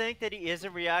like to think that he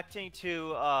isn't reacting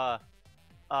to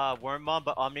Wormmon,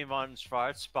 but Omnimon's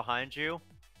farts behind you.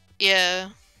 Yeah.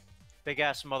 Big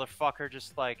ass motherfucker,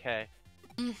 just like, hey.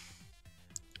 Mm.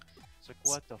 like,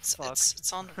 what the fuck?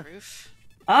 It's on the roof.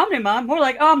 Omnimon, more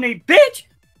like Omni, bitch!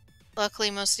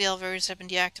 Luckily, most of the elevators have been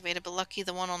deactivated, but lucky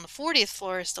the one on the 40th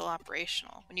floor is still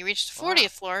operational. When you reach the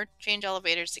 40th floor, change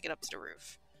elevators to get up to the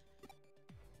roof.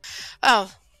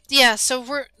 Oh, yeah, so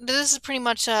this is pretty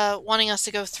much wanting us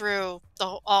to go through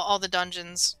all the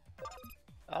dungeons.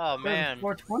 Oh, man.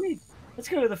 420. Let's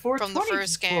go to the 420 From the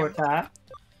first floor game. top.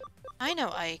 I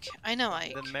know Ike. I know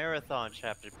Ike. The marathon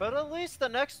chapter. But at least the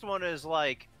next one is,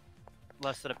 like,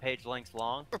 less than a page length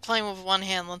long. We're playing with one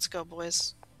hand. Let's go,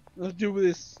 boys. Let's do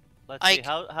this. Let's see,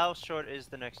 how short is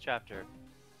the next chapter?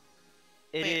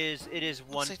 It is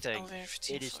one like thing.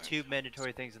 It is 2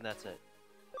 mandatory things and that's it.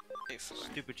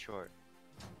 Stupid short.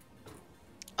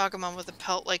 Agumon with a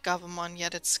pelt like Gabumon,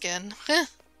 yet its skin.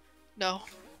 No.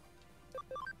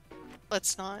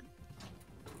 Let's not.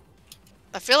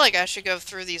 I feel like I should go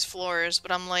through these floors,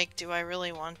 but I'm like, do I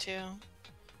really want to?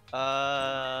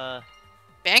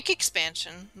 Bank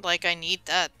expansion. Like, I need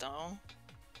that, though.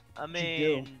 I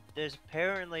mean, there's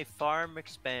apparently farm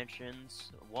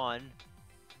expansions. 1.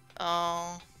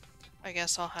 Oh, I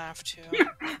guess I'll have to.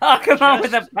 Agumon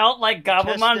with a pelt like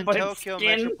Gabumon, but its Tokyo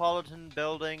skin. Metropolitan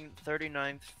Building,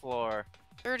 39th floor.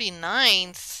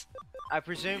 39th? I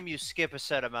presume you skip a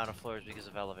set amount of floors because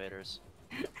of elevators.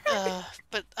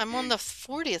 But I'm on the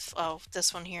 40th. Oh,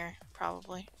 this one here,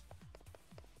 probably.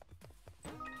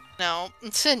 No.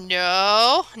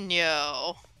 No.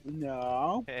 No.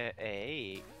 No.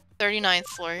 Hey. 39th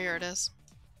floor, here it is.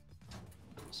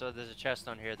 So there's a chest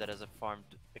on here that has a farmed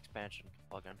expansion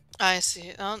plugin. I see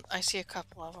it. I see a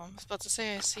couple of them. I was about to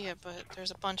say I see it, but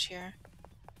there's a bunch here.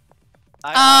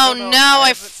 I don't know,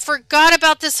 I forgot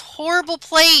about this horrible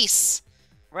place!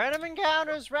 Random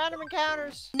encounters! Random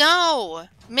encounters! No!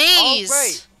 Maze! Oh,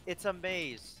 right! It's a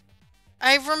maze.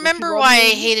 I remember why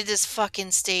I hated this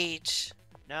fucking stage.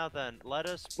 Now then, let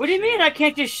us... What do you mean I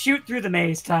can't just shoot through the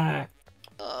maze, Ty?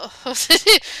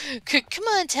 Come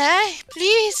on, Ty,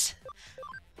 please.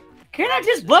 Can't I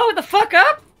just blow it the fuck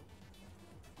up?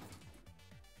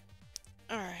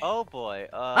 Alright. Oh boy.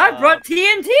 I brought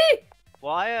TNT!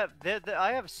 Well, I have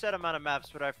I have a set amount of maps,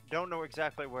 but I don't know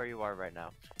exactly where you are right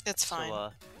now. It's fine.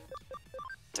 So,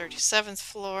 37th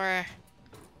floor.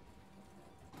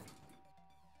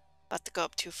 About to go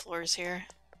up 2 floors here.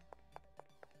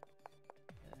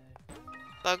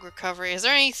 Bug recovery. Is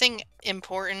there anything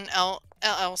important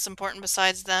else important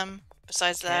besides them?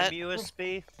 Besides that? Cam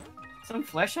USB? Some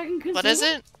flesh I can consume? What is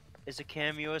it? Is a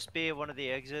cam USB at one of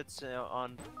the exits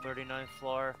on 39th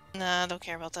floor? Nah, I don't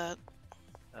care about that.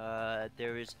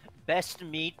 There is best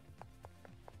meat.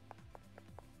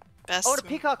 Best Oh, the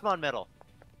Peacockmon medal.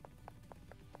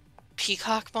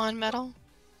 Peacockmon medal?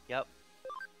 Yep.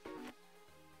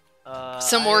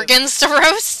 Some organs to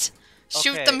roast?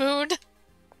 Shoot the Okay. mood?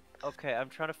 Okay, I'm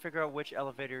trying to figure out which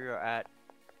elevator you're at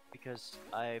because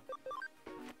I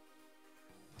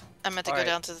meant to go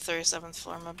down to the 37th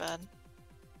floor, my bad.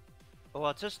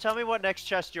 Well, just tell me what next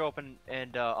chest you open,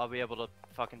 and I'll be able to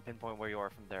fucking pinpoint where you are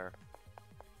from there.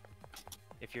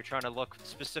 If you're trying to look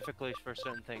specifically for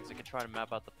certain things, I can try to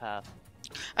map out the path.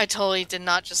 I totally did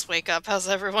not just wake up. How's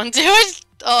everyone doing?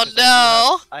 Oh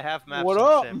no! I have maps What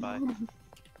on up? standby.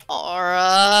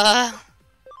 Aura.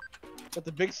 Got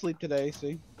the big sleep today,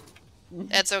 see?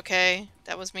 That's okay.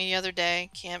 That was me the other day.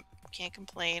 Can't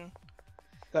complain.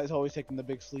 Guy's always taking the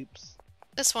big sleeps.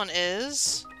 This one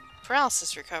is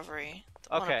paralysis recovery. The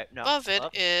one Okay, no. above it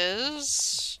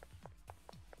is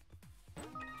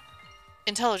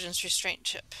intelligence restraint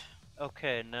chip.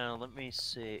 Okay, now let me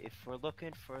see. If we're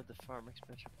looking for the farm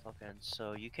expansion plugin,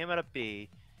 so you came out of B.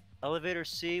 Elevator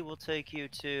C will take you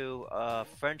to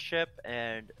Friendship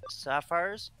and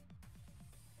Sapphires.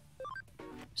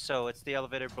 So it's the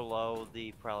elevator below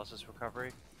the paralysis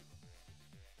recovery.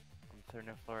 On the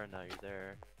 39th floor, and now you're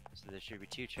there. So there should be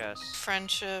 2 chests.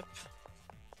 Friendship.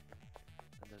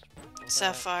 And there's one below that.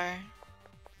 Sapphire.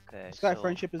 Okay, Sky so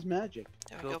friendship is magic.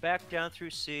 There we go go. back down through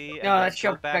C. And No, then that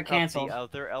show go back got up canceled. the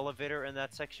other elevator in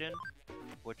that section,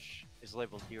 which is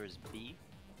labeled here as B.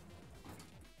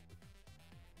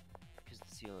 Because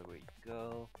it's the only way you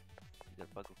go. You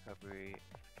got bug recovery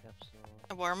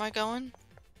capsule. Where am I going?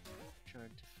 Trying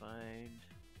to find.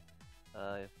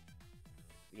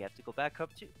 You have to go back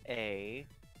up to A.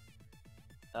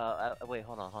 Wait,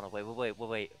 hold on,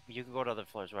 wait. You can go to other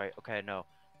floors, right? Okay, no.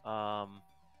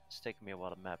 It's taking me a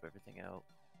while to map everything out.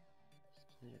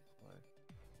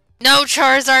 No,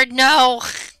 Charizard, no!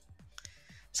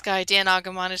 This guy, Dan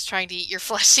Agumon, is trying to eat your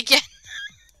flesh again.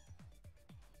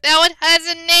 Now it has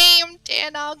a name,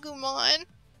 Dan Agumon.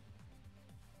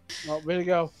 Oh, way to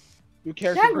go. New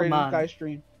character created in Agumon. Sky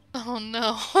Stream. Oh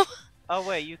no. Oh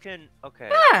wait, you can. Okay.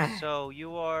 Ah. So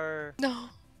you are. No.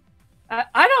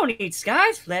 I don't need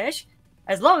Sky's flesh,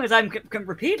 as long as I'm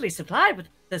repeatedly supplied with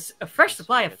a fresh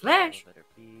supply of flesh.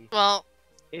 Well,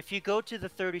 If you go to the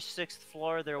 36th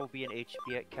floor, there will be an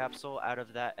HP capsule out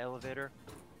of that elevator.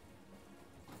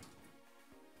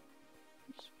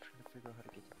 Just trying to figure out how to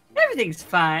get to the Everything's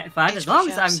fine, as HP long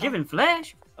as I'm capsule. given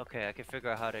flesh. Okay, I can figure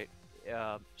out how to.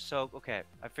 Okay,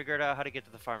 I figured out how to get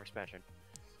to the farm expansion.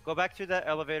 Go back through that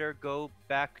elevator. Go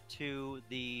back to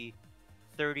the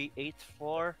 38th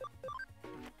floor.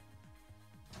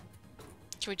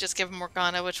 can we just give him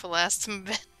Morgana, which will last him a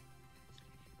bit?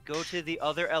 Go to the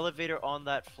other elevator on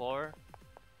that floor,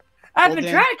 I've been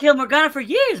trying to kill Morgana for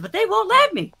years, but they won't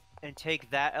let me. and take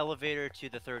that elevator to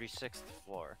the 36th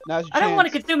floor. Now's your I don't want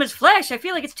to chance. consume his flesh. I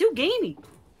feel like it's too gamey.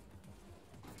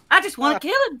 I just want to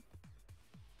kill him.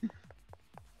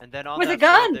 And then on With that a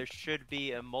gun. floor, there should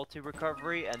be a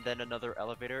multi-recovery, and then another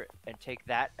elevator, and take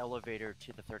that elevator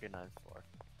to the 39th floor.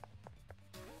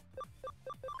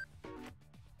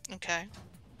 Okay.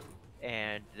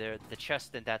 And the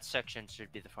chest in that section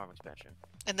should be the farm expansion.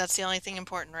 And that's the only thing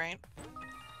important, right?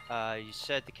 You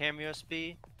said the cameo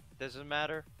SB doesn't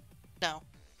matter? No.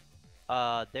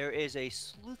 There is a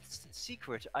Sleuth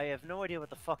secret. I have no idea what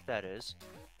the fuck that is.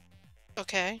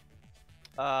 Okay.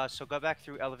 So go back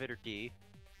through elevator D.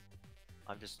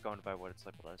 I'm just going by what it's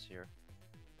labeled as here.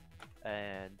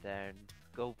 And then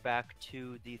go back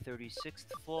to the 36th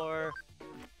floor.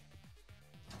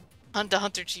 Hunt the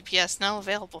Hunter GPS now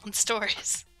available in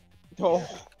stores. Oh,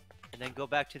 And then go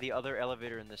back to the other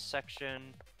elevator in this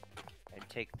section. And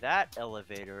take that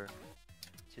elevator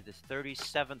to the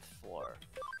 37th floor.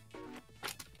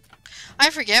 I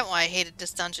forget why I hated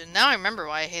this dungeon. Now I remember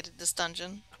why I hated this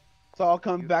dungeon. it's all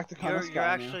coming back to You're Kamaskai.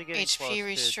 actually getting close HP to-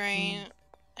 restraint,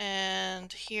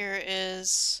 and here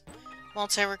is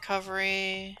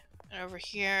multi-recovery, and over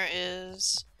here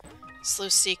is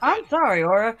Sleuth Secret. I'm sorry,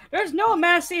 Aura. There's no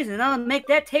amount of season that'll make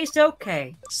that taste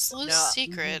okay. Sleuth No.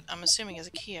 Secret, I'm assuming, is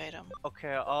a key item.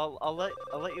 Okay, I'll let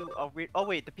you. I'll read. Oh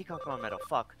wait, the peacock on metal.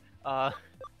 Fuck.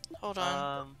 Hold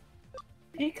on.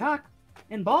 Peacock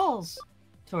and balls.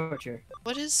 Torture.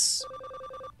 What is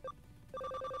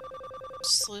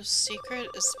Sleuth Secret?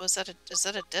 Is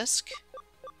that a disc?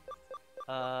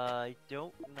 I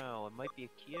don't know. It might be a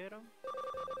key item.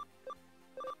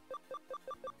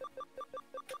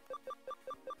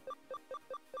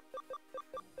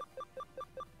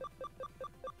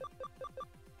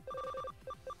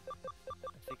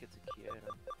 I think it's a key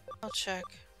item. I'll check.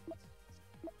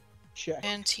 Check.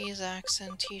 Antes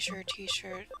accent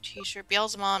t-shirt,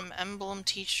 Beelzebub emblem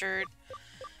t-shirt.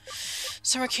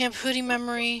 Summer camp hoodie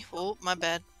memory. Oh, my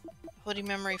bad. Hoodie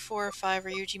memory 4 or 5,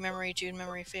 Ryuji memory, June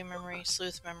memory, Faye memory,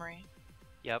 Sleuth memory.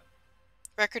 Yep.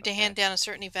 Record to Okay. hand down a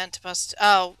certain event to bust.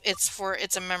 Oh, it's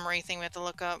a memory thing we have to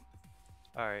look up.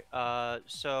 Alright,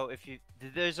 so if you...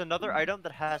 There's another item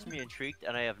that has me intrigued,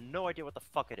 and I have no idea what the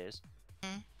fuck it is.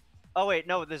 Hmm. Oh wait,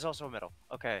 no, there's also a medal.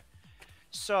 Okay.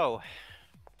 So...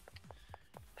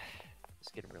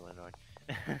 It's getting really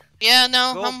annoying. Yeah,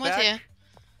 no, Go I'm with you. back-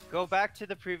 Go back to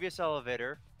the previous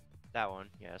elevator. That one,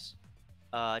 yes.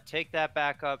 Take that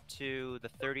back up to the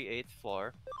 38th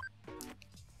floor.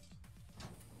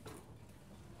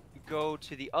 Go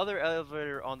to the other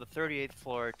elevator on the 38th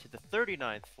floor to the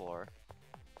 39th floor.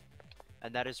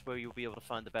 And that is where you'll be able to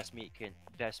find the best meat in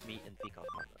Peacock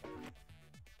Mountain.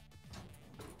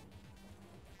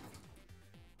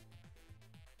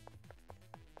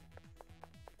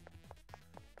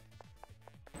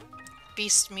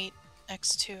 Beast meat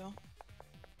X2.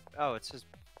 Oh, it says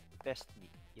best meat.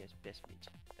 Yes, best meat.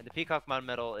 And the Peacock Mountain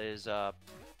medal is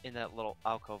in that little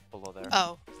alcove below there.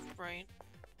 Oh, right.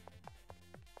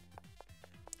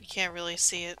 You can't really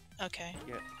see it. Okay.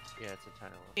 Yeah, it's a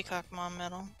tiny little. Peacock Mom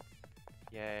medal.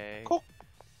 Yay. Cool.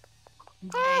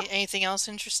 Anything else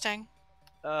interesting?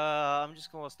 I'm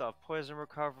just gonna list off poison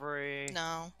recovery.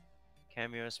 No.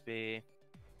 Cameo SB.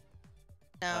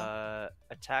 No.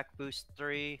 Attack boost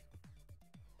 3.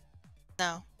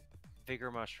 No.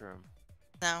 Vigor mushroom.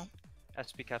 No.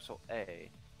 SP capsule A.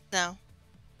 No.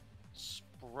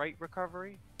 Sprite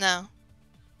recovery. No.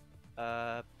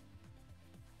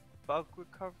 Bug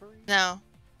recovery. No.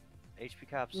 HP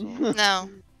capsule. No.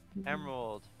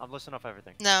 Emerald. I'm listing off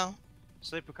everything. No.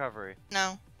 Sleep recovery.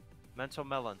 No. Mental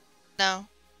melon. No.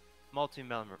 Multi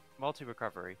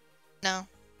recovery. No.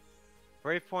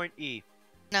 Brave point E.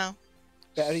 No.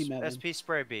 Fatty melon. SP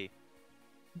spray B.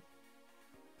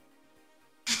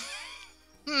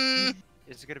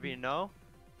 Is it gonna be a no?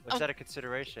 Was Oh. that a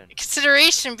consideration?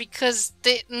 Consideration because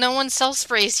no one sells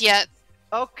sprays yet.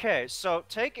 Okay, so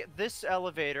take this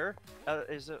elevator.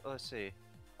 Let's see.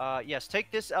 Yes,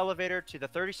 take this elevator to the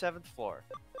 37th floor.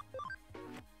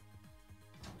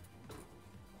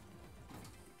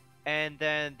 And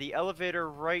then the elevator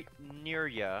right near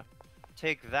ya,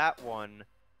 take that one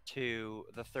to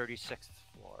the 36th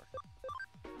floor.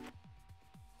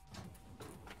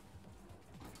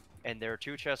 And there are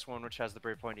two chests, one which has the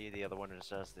breakpoint E, the other one just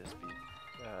has the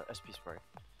SP spray.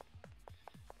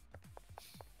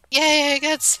 Yay, I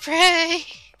got spray!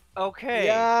 Okay.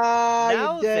 Yeah,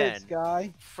 now you're dead, then,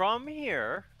 Sky. from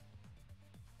here,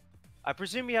 I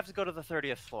presume you have to go to the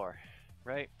 30th floor,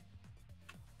 right?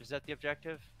 Is that the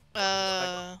objective?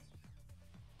 Yeah,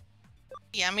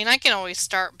 I mean, I can always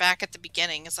start back at the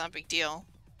beginning. It's not a big deal.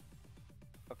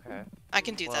 Okay. I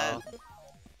can do that.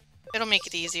 It'll make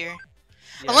it easier.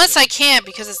 Yeah, Unless I can't,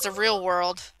 because it's the real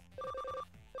world.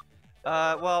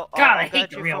 well, God, I I'll hate guide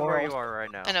the you real from where world. you are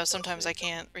right now. I know, sometimes I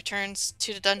can't. Returns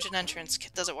to the dungeon entrance.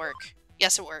 Does it work?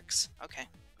 Yes, it works. Okay.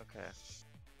 Okay.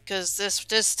 Because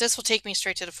this will take me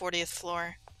straight to the 40th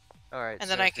floor. Alright, And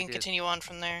so then I if we can do- continue on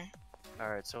from there.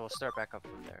 Alright, so we'll start back up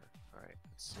from there. Alright,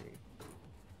 let's see.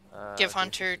 Give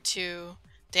Hunter to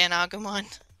Dan Agumon.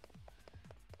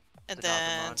 And To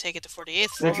then Agumon. take it to 48th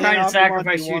They're floor. trying to Agumon,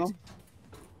 sacrifice do you want you. him?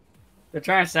 They're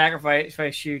trying to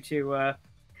sacrifice you to.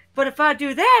 But if I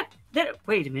do that, then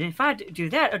wait a minute. If I do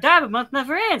that, a diamond month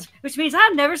never ends, which means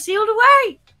I'm never sealed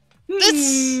away.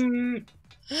 That's- Hmm.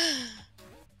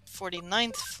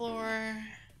 49th floor.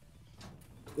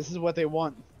 This is what they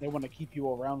want. They want to keep you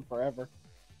around forever.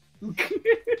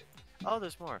 Oh,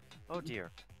 there's more. Oh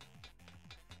dear.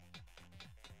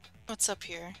 What's up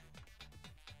here?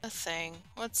 A thing.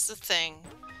 What's the thing?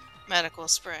 Medical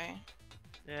spray.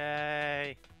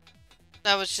 Yay.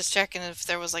 I was just checking if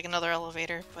there was like another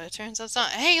elevator, but it turns out it's not.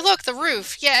 Hey, look, the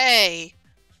roof! Yay!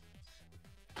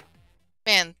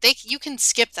 Man, you can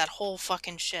skip that whole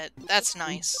fucking shit. That's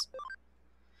nice.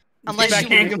 Unless Back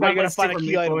you, in, Why you gotta gonna find a skip key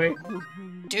key boy.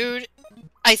 item? dude.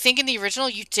 I think in the original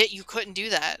you couldn't do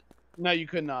that. No, you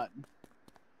could not.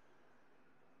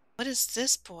 What is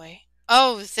this boy?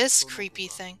 Oh, this creepy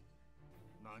thing.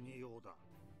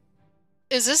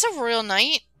 Is this a royal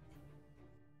knight?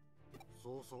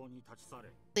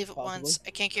 Leave it Possibly. once. I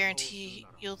can't guarantee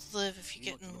you'll live if you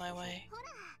get in my way.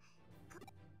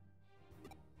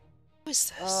 Who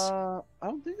is this? I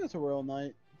don't think that's a royal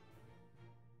knight.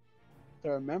 If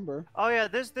I remember. Oh yeah,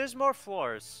 there's more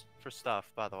floors for stuff,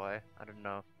 by the way. I don't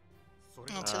know.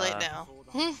 Not too late now.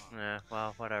 Yeah,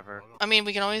 well, whatever. I mean,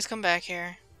 we can always come back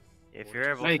here. If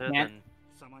you're able No, you to, can't. then...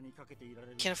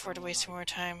 Can't afford to waste more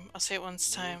time. I'll say it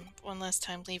one last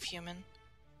time. Leave, human.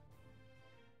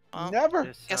 Well, Never.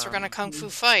 This, guess we're gonna kung fu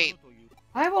fight.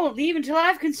 I won't leave until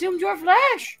I've consumed your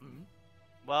flesh.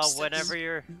 Well, So-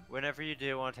 whenever you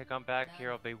do want to come back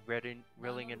here, I'll be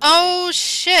willing and Oh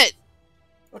shit!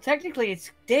 Well, technically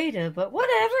it's data, but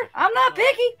whatever. I'm not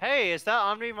picky. Hey, is that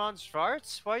Omnimon's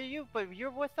farts? Why are you? But you're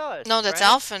with us. No, that's right?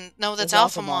 Alpha. No, that's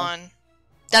That's Alphamon.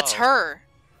 That's Oh. her.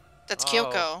 That's Oh.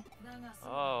 Kyoko.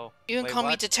 Oh. You can Wait, call me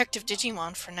what? Detective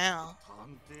Digimon for now.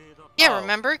 Yeah, Oh.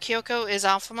 remember Kyoko is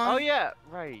Alphamon? Oh yeah,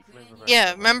 right.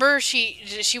 Yeah, remember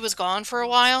she was gone for a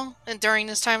while and during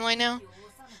this timeline now?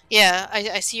 Yeah,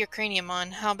 I see your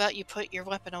craniumon. How about you put your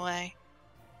weapon away?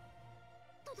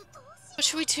 What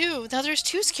should we do? Now there's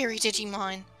two scary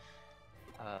Digimon.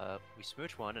 We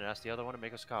smooch one and ask the other one to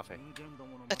make us coffee.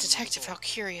 A detective, how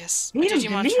curious. A Leave 'em to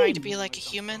Digimon me. trying to be like a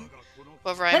human?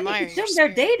 However, I Let me admire your consume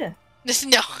their spirit. data.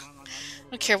 No, I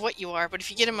don't care what you are, but if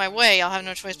you get in my way, I'll have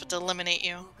no choice but to eliminate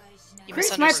you. You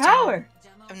Increase my misunderstand. power.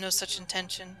 I have no such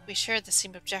intention. We share the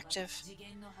same objective.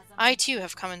 I too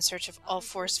have come in search of All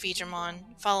Force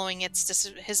Veedramon, following his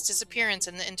disappearance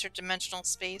in the interdimensional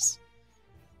space.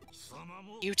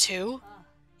 You too?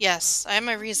 Yes, I have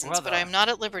my reasons, but I am not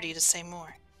at liberty to say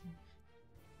more.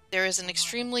 There is an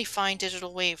extremely fine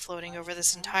digital wave floating over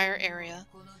this entire area.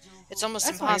 It's almost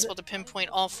That's impossible to pinpoint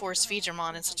All Force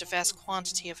Veedramon in such a vast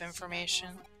quantity of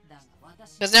information.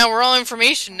 Because now we're all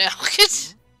information now.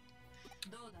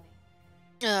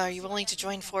 Are you willing to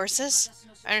join forces?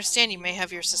 I understand you may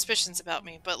have your suspicions about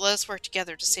me, but let us work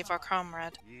together to save our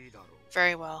comrade.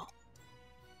 Very well.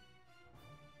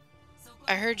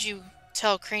 I heard you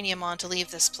tell Craniumon to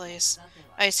leave this place.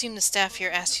 I assume the staff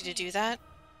here asked you to do that?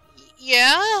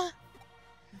 Yeah?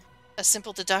 A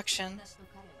simple deduction.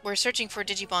 We're searching for a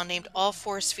Digimon named All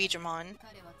Force Veedramon.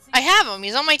 I have him!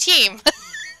 He's on my team!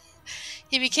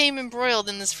 He became embroiled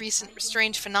in this recent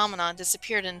strange phenomenon and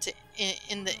disappeared in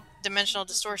the dimensional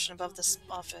distortion above this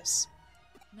office.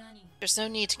 There's no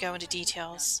need to go into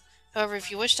details. However,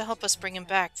 if you wish to help us bring him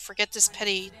back, forget this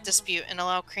petty dispute and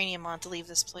allow Craniumon to leave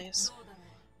this place.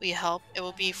 Will you help? It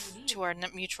will be to our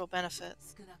mutual benefit.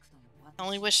 I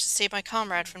only wish to save my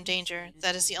comrade from danger.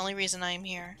 That is the only reason I am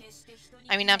here.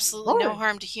 I mean absolutely no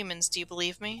harm to humans, do you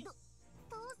believe me?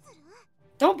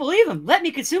 Don't believe him. Let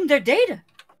me consume their data.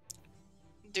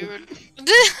 Dude.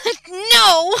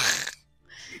 No!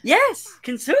 Yes,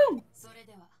 consume.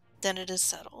 Then it is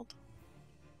settled.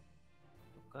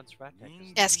 Guns right there.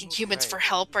 Asking humans for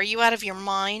help? Are you out of your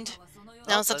mind?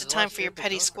 Now's not the time for your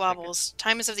petty squabbles.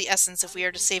 Time is of the essence if we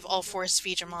are to save all Forest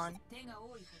Digimon.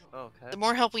 Okay. The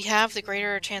more help we have, the greater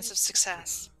our chance of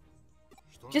success.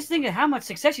 Just think of how much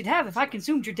success you'd have if I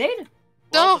consumed your data.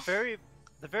 Well, No!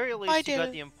 the very I least you did got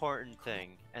it. the important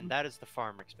thing, and that is the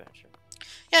farm expansion.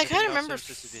 Yeah, I Everything kind of else remember.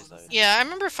 seems just to be like- Yeah, I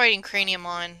remember fighting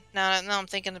Craniumon. Now I'm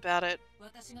thinking about it.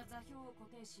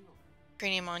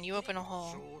 Craniumon, you open a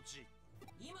hole.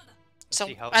 So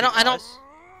Is he I don't. helping us?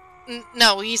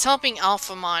 No, he's helping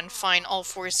Alphamon find all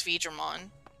Force Digimon.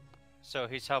 So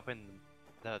he's helping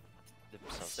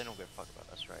themselves. They don't give a fuck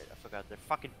about us, right? I forgot. They're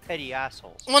fucking petty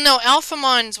assholes. Well, no,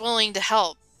 Alphamon's willing to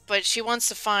help, but she wants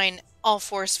to find all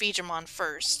Force Digimon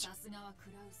first.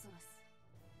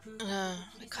 I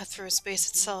cut through space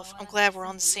itself. I'm glad we're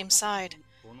on the same side.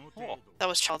 Oh. That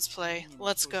was child's play.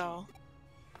 Let's go.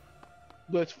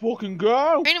 Let's fucking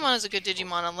go! Craniumon is a good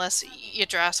Digimon unless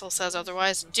Yggdrasil says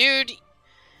otherwise. Dude,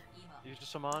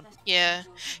 Digimon? yeah.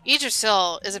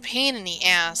 Yggdrasil is a pain in the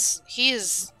ass. He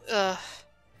is, trying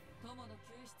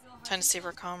to save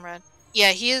our comrade.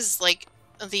 Yeah, he is, like,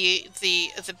 the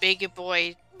big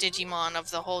boy Digimon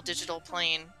of the whole digital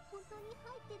plane.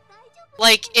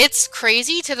 Like, it's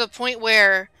crazy to the point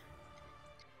where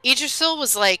Yggdrasil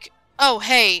was like, oh,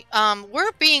 hey,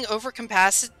 we're being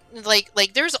overcapacitated.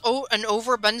 Like there's an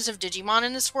overabundance of Digimon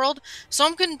in this world, so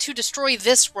I'm going to destroy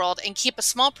this world and keep a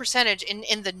small percentage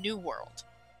in the new world.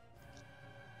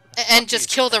 And just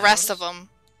kill the rest of them.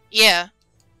 Yeah.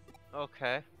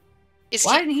 Okay.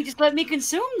 Why didn't he just let me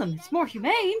consume them? It's more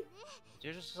humane.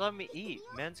 You just let me eat.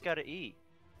 Man's gotta eat.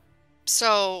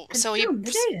 So he Consume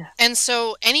the data. and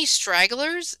so any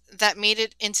stragglers that made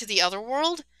it into the other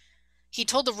world, he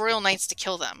told the Royal Knights to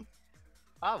kill them.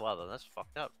 Ah, well then, that's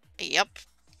fucked up. Yep.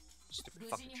 Stupid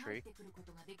fucking tree.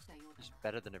 He's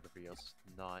better than everybody else.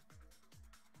 Not.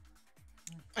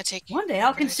 I take One day I'll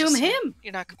what I just consume said. him.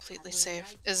 You're not completely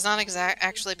safe. It's not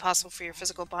actually possible for your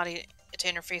physical body to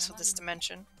interface with this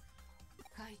dimension.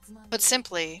 Put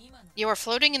simply, you are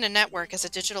floating in a network as a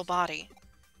digital body.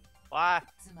 Why?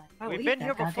 I will We've eat been that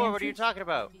here before. goddamn What are you fish. talking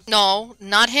about? No,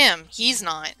 not him. He's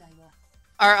not.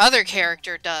 Our other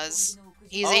character does.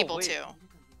 He's Oh, able wait. to.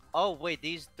 Oh wait,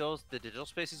 the digital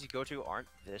spaces you go to aren't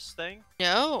this thing?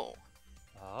 No.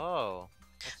 Oh.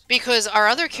 Because our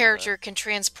other that. character can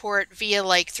transport via,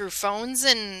 like, through phones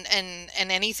and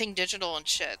anything digital and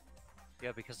shit.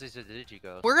 Yeah, because these are the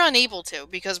Digigos. We're unable to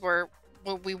because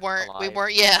we weren't,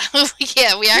 Alive. yeah.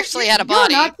 Yeah, we actually had a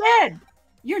body. You're not dead.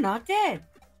 You're not dead.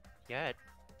 Yeah.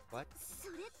 What?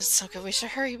 It's okay, we should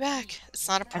hurry back. It's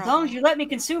not a As problem. long as you let me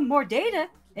consume more data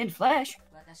in flesh.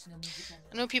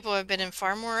 I know people have been in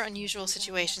far more unusual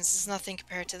situations. This is nothing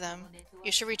compared to them.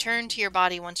 You should return to your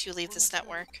body once you leave this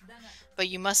network. But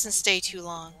you mustn't stay too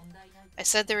long. I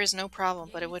said there is no problem,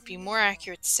 but it would be more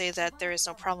accurate to say that there is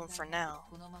no problem for now.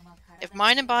 If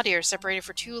mind and body are separated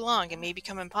for too long, it may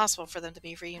become impossible for them to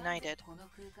be reunited.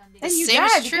 The Then you same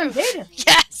die is true. become data.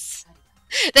 Yes!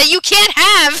 That you can't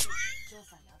have!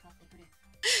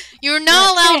 You're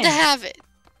not allowed to Damn. have it.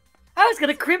 I was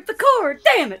gonna crimp the cord.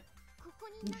 Damn it.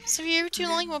 So if you're too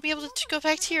long, you won't be able to go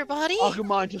back to your body?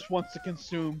 Agumon just wants to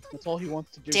consume. That's all he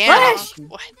wants to do. Damn. Flash!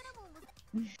 What?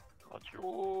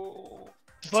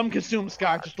 Just let him consume,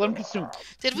 Sky. Just let him consume.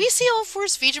 Did we see all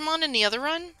Force Digimon in the other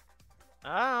run?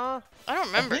 Ah. I don't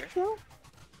remember. I think so.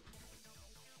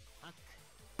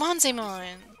 Monzemon.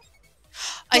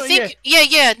 I No, think,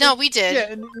 yeah, no, we did.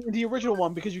 Yeah, in the original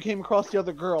one, because you came across the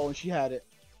other girl and she had it.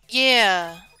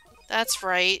 Yeah, that's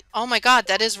right. Oh my god,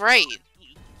 that is right.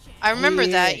 I remember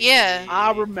that, yeah.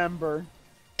 I remember.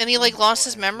 And he, like, lost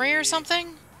his memory or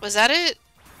something? Was that it?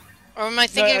 Or am I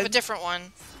thinking of a different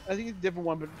one? I think it's a different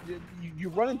one, but you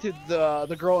run into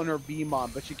the girl in her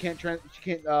Beamon, but she can't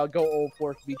go old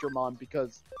Force Digimon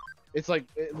because it's like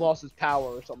it lost its power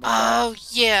or something like that. Oh,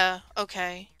 yeah,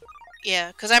 okay.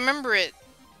 Yeah, because I remember it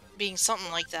being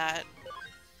something like that.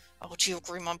 Oh,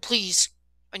 Geogreymon, please.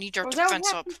 I need your Was that what defense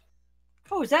up. happened?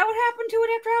 Oh, is that what happened to it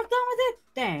after I was done with it?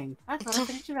 Dang, I thought I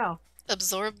finished it off.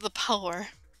 Absorb the power.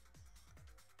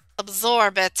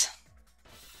 Absorb it.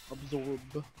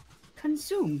 Absorb.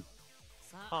 Consume.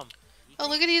 Hum. Oh,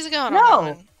 look at he's going.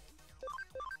 No!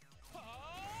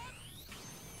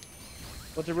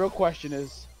 But the real question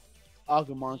is,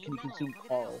 Agumon, can you consume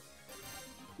Carl?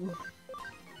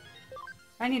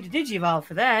 I need a Digivolve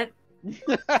for that.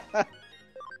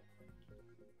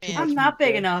 I'm not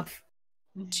big enough.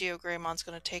 Geogreymmon's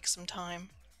gonna take some time.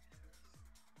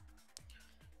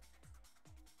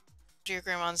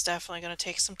 Geogreymmon's definitely gonna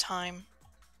take some time.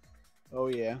 Oh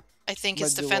yeah. I think Might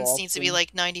his do a defense little needs to be off-screen.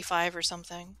 like 95 or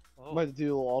something. Oh. Might do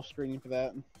a little off-screening for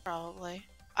that. Probably.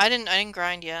 I didn't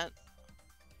grind yet.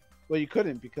 Well, you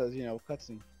couldn't because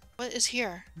cutscene. What is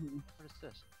here? What is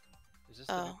this? Is this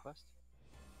the new Oh. quest?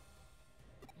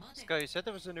 Sky, you said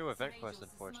there was a new event quest in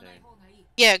 14.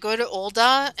 Yeah, go to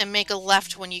Ul'dah and make a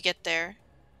left when you get there.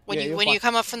 When Yeah, you you'll when you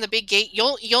come up from the big gate,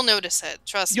 you'll notice it.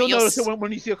 Trust me. You'll notice it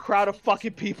when you see a crowd of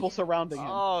fucking people surrounding him.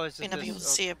 Oh, is You it may not be able to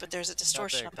see it, but there's a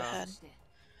distortion big, up huh? ahead.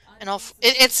 And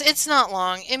it's not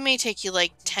long. It may take you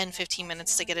like 10-15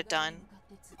 minutes to get it done.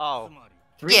 Oh.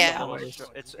 3 Yeah. hours.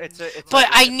 But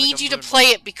I it's need like a you to moon play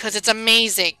it because it's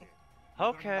amazing.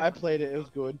 Okay. I played it. It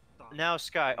was good. Now,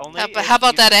 Sky, only. But if how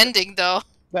about you- that ending though?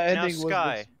 The Now, ending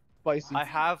Sky, was spicy. I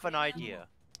have an idea.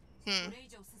 Hmm.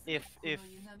 If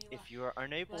you are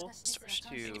unable Distortion.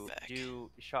 Take it to back. do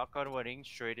shotgun wedding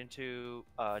straight into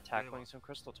tackling some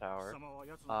crystal tower,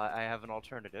 I have an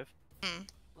alternative. Hmm.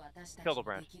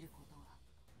 Hildebrand.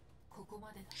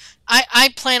 I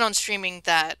plan on streaming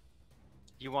that.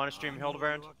 You want to stream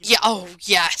Hildebrand? Yeah. Oh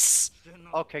yes.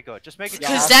 Okay, good. Just make it.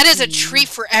 Because that is a treat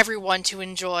for everyone to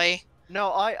enjoy.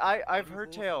 No, I've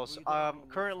heard tales.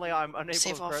 Currently I'm unable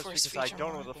Save to all press force because I feature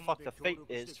don't know mode. what the fuck the fate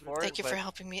is for Thank you it. for but-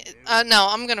 helping me. No,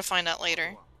 I'm gonna find out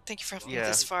later. Thank you for helping me Yeah.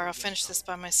 this far. I'll finish this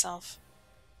by myself.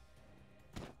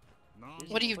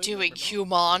 What are you doing,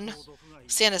 human?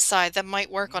 Stand aside. That might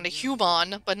work on a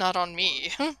human, but not on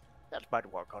me. That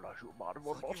might work on a human,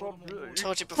 but not on me.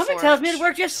 Told you before. Something tells me it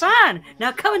worked just fine.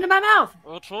 Now come into my mouth.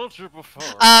 I told you before.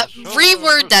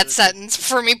 Reword that sentence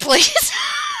for me, please.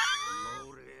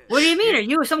 What do you mean? Are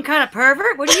you some kind of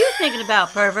pervert? What are you thinking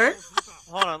about, pervert?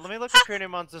 Hold on, let me look at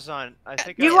Craniumon's design. I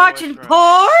think I You have watching voice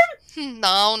wrong. porn?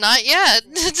 No, not yet.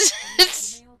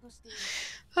 It's-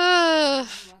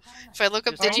 if I look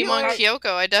up Does Digimon homeboy-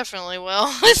 Kyoko, I definitely will.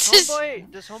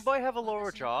 Does homeboy have a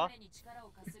lower jaw?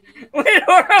 Wait,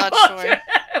 Not sure.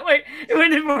 Wait,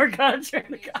 when did Morgan turn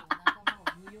the car?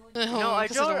 No, I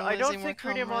 'cause don't. realize I don't any think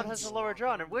more Craniumon comments. has a lower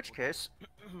jaw. And in which case,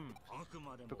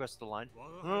 progress the line.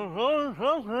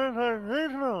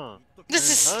 This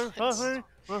is.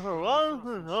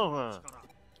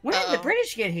 When did the Uh-oh.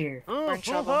 British get here? We're in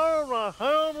trouble.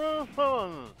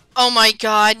 Oh Oh my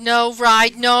god, no,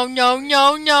 Ride. No, no,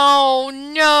 no, no,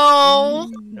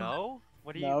 no. no!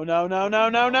 What do you? No, no, no, no,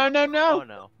 no, no, no, Oh no.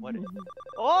 no! What?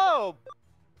 Oh,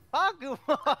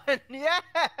 Pokemon!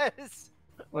 Yes.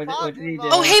 What did he do?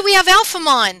 Oh, hey, we have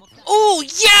Alphamon. Oh,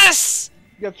 yes!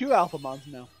 You have two Alphamons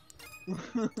now.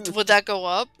 Would that go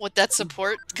up? Would that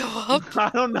support go up? I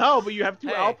don't know, but you have two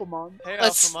Hey. Alphamon. Hey,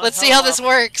 Let's Alphamon. see how Hello, this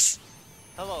works.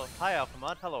 Hello, hi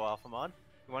Alphamon. Hello, Alphamon.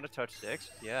 You want to touch sticks?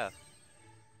 Yeah.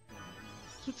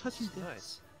 So touching this.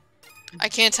 Nice. I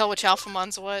can't tell which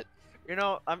Alphamon's what. You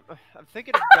know, I'm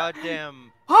thinking of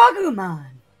goddamn. Agumon!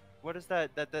 What is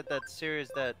that series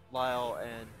that Lyle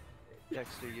and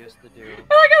Dexter used to do? I like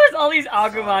how there's all these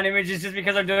Agumon images just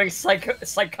because I'm doing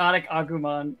psychotic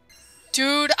Agumon.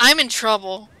 Dude, I'm in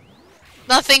trouble.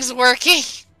 Nothing's working.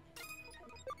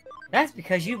 That's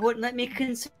because you wouldn't let me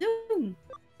consume.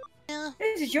 Yeah.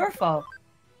 This is your fault.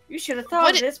 You should have thought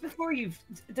What of this before you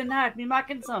denied me my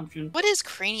consumption. What is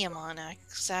Craniumon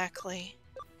exactly?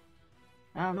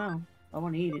 I don't know. I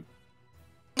want to eat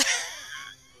it.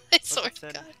 I swear What's to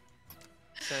it God.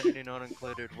 Sanity not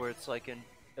included, where it's like in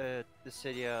the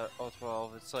city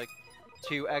O12, it's like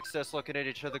two excess looking at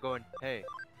each other going, hey,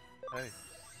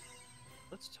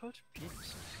 let's touch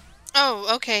penises.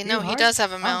 Oh, okay. No, he Heart? does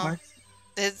have a Oh, mouth. heart.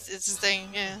 It's his thing,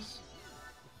 yeah.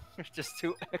 Just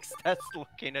two excess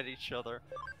looking at each other.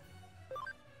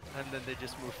 And then they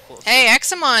just move closer. Hey,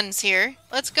 Examon's here.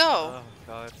 Let's go. Oh,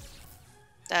 God.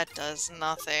 That does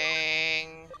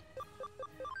nothing.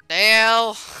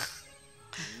 Dale.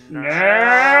 No!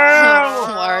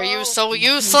 Why are you so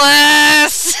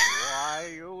useless? Why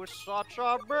you such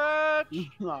a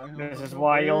bitch? This is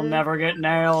why you'll never get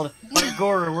nailed. But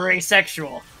Guru, we're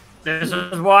asexual. This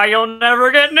is why you'll never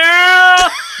get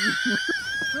nailed!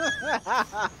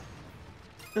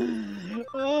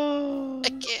 Oh. I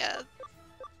can't.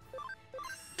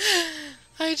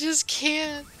 I just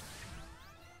can't.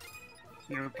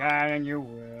 You can and you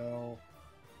will.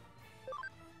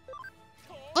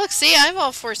 Look, see, I have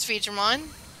all force Featuremon.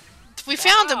 We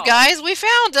found him, Wow. guys. We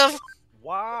found him.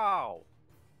 Wow.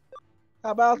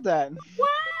 How about that?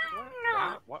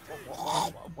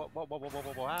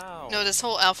 Wow. No, this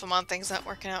whole Alphamon thing's not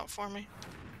working out for me.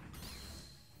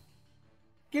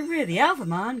 Get rid of the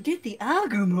Alphamon, get the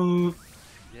Agumon.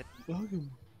 Get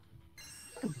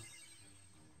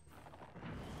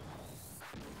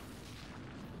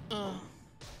Oh,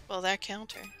 well, that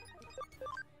counter.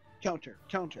 Counter.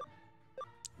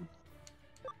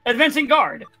 Advancing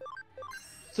guard.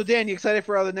 So Dan, you excited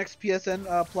for the next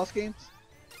PSN Plus games?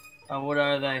 What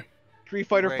are they? Street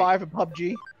Fighter Great. 5 and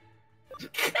PUBG.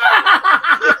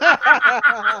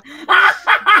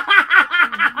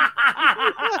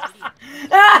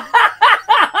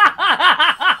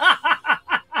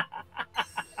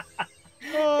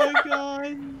 Oh my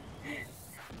god.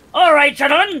 All right,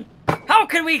 gentlemen. How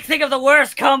can we think of the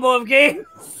worst combo of games?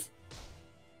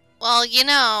 Well, you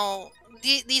know,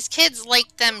 these kids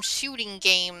like them shooting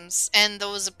games and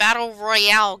those battle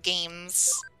royale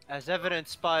games. As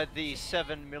evidenced by the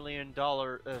 $7 million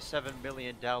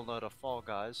download of Fall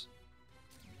Guys.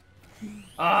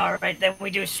 All right, then we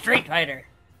do Street Fighter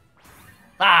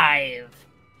 5.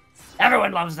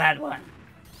 Everyone loves that one.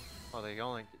 Well, they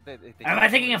only. They Am I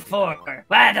thinking of 4?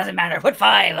 Well, it doesn't matter. Put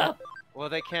 5 up. Well,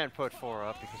 they can't put 4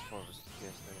 up because 4 was the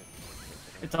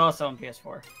PS3. It's also on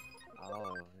PS4.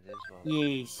 Oh, it is well.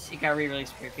 Yes, it got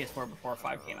re-released for PS4 before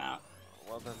 5 came out.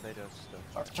 Well, then they don't still.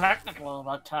 Or technical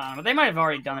about time, but they might have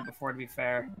already done it before, to be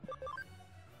fair.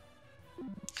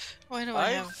 Why do I I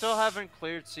have... still haven't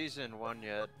cleared Season 1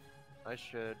 yet. I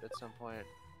should at some point.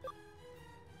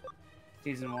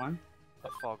 Season 1? Of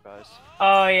Fall Guys.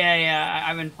 Oh yeah.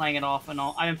 I've been playing it off and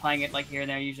all. I've been playing it like here and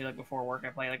there. Usually like before work,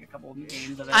 I play like a couple of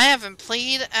games of it. I haven't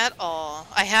played at all.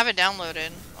 I have it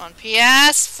downloaded on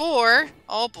PS4.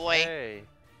 Oh boy. Hey.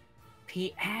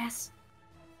 PS.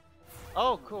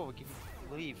 Oh, cool. We can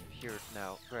leave here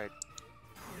now. Great.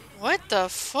 What the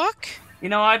fuck? You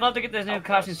know, I'd love to get this new Help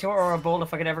costume us. to or a bolt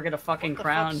if I could ever get a fucking What the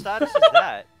crown. fuck status is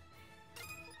that?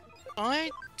 I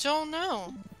don't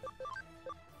know.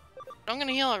 I'm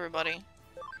gonna heal everybody.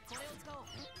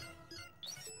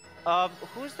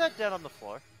 Who's that dead on the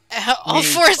floor? All Me.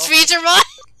 Force feature mod?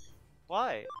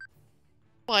 Why?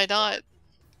 Why not?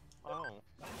 Oh.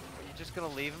 Are you just gonna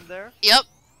leave him there? Yep.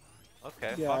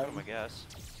 Okay, Yeah. fuck him, I guess.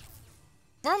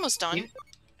 We're almost done.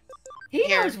 He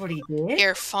Here. knows what he did.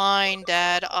 You're fine,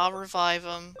 Dad. I'll revive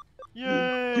him.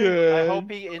 Yay! Good. I hope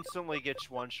he instantly gets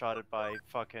one-shotted by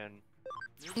fucking...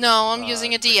 No, I'm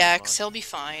using a Digimon. DX. He'll be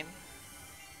fine.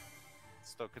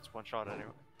 Still gets one-shot anyway.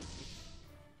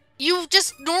 You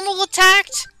just normal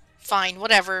attacked? Fine,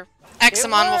 whatever.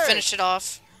 Examon will worked! finish it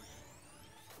off.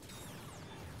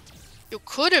 You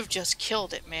could have just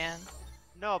killed it, man.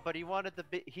 No, but he wanted the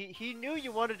he knew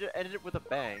you wanted to end it with a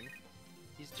bang.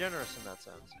 He's generous in that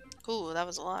sense. Ooh, that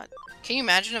was a lot. Can you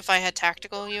imagine if I had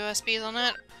tactical USBs on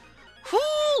it?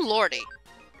 Whoo, lordy.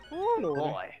 Oh Lordy.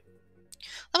 boy.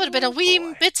 That would have been a Oh, wee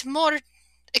boy. bit more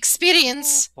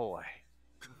experience. Boy.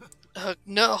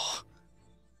 No.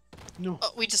 No.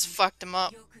 Oh, we just fucked him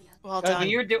up. Well When done.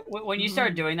 when you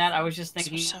started doing that, I was just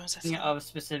So much time was thinking I of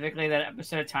specifically that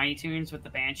episode of Tiny Toons with the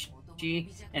Banshee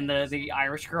and the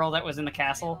Irish girl that was in the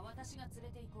castle.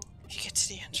 You get to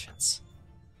the entrance.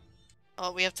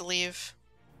 Oh, we have to leave.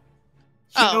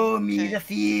 Show Oh, me okay. the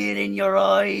fear in your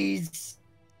eyes.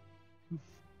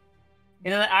 You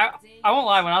know, I won't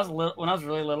lie. When I was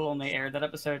really little and they aired that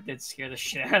episode, it did scare the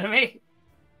shit out of me.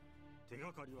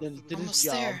 Did his Almost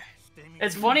job. there.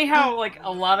 It's funny how like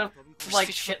a lot of like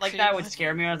Speech shit for like that would creative.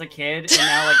 scare me when I was a kid, and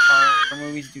now like horror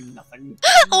movies do nothing.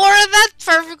 Laura, that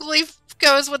perfectly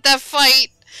goes with that fight.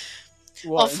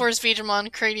 All What? Force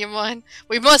Veedramon, Craniumon.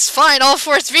 We must find All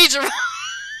Force Veedramon.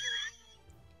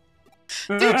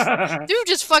 Dude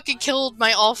just fucking killed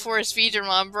my All Force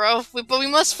Veedramon, bro. But we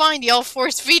must find the All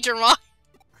Force Veedramon.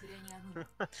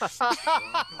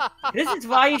 This is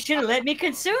why you should have let me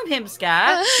consume him,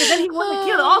 Sky. Because then he wouldn't have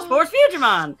killed All Sports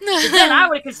Futuremon. Because then I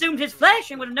would have consumed his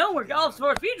flesh and would have known where All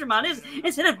Sports Futuremon is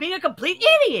instead of being a complete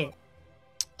idiot.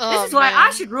 This is why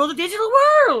I should rule the digital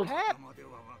world.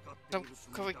 I'm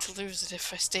going to lose it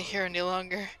if I stay here any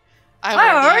longer. I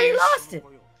will already leave. lost it.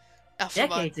 Alphamon,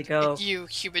 decades ago. You,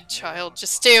 human child,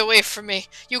 just stay away from me.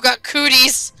 You got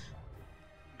cooties.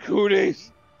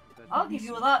 Cooties. I'll give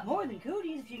you a lot more than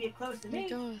cooties if you get close to There he me.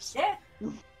 goes. Yeah.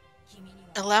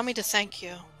 Allow me to thank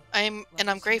you. I'm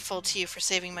grateful to you for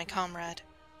saving my comrade.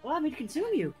 Allow me to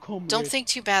consume you. Don't think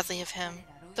too badly of him.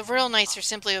 The Royal Knights are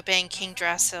simply obeying King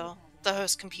Drasil, the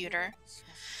host computer.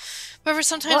 However,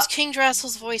 sometimes What? King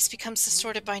Drasil's voice becomes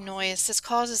distorted by noise. This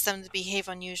causes them to behave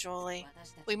unusually.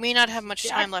 We may not have much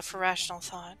Yeah, time left for rational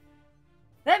thought.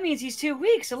 That means he's too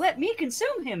weak, so let me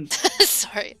consume him.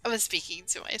 Sorry, I was speaking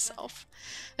to myself.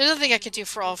 There's nothing I can do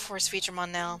for all Force Veedramon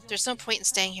now. There's no point in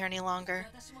staying here any longer.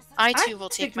 I too will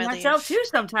take speak to my myself leave. too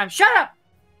sometimes. Shut up!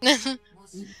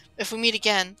 If we meet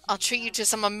again, I'll treat you to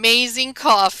some amazing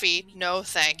coffee. No,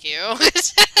 thank you.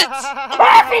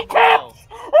 Coffee tips!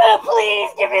 Oh,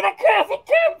 please give me the coffee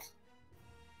tips!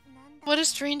 What a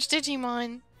strange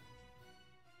Digimon.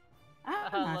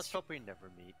 Let's hope we never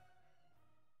meet.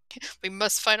 We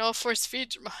must find all Force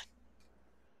Digimon.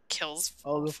 Kills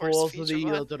Oh, the Force force of the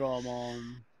Digimon.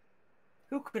 Ultramon.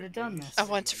 Who could have done this? I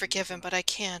want to forgive him, but I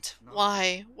can't.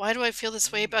 Why? Why do I feel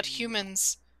this way about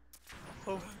humans?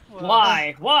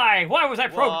 Why? Why? Why was I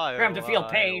programmed to feel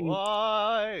pain?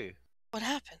 Why? What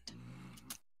happened?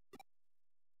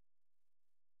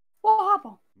 What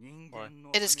happened?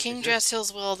 It is King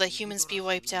Drasil's will that humans be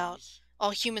wiped out.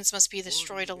 All humans must be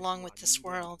destroyed along with this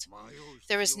world.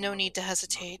 There is no need to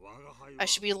hesitate. I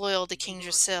should be loyal to King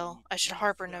Drasil. I should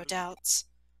harbor no doubts.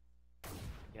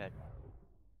 Yeah.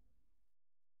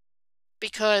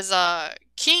 Because,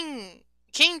 King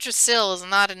Drasil is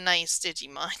not a nice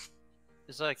Digimon.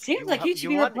 It's like, Seems like he should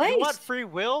be you want replaced. free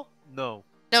will? No.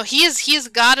 No, he is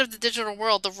god of the digital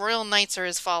world. The royal knights are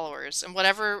his followers, and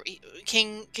whatever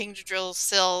King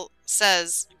Drasil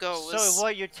says goes. So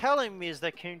what you're telling me is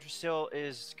that King Drasil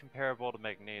is comparable to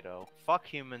Magneto. Fuck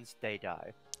humans, they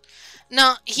die.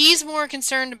 No, he's more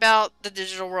concerned about the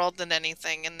digital world than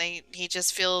anything, and he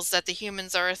just feels that the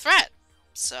humans are a threat.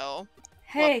 So,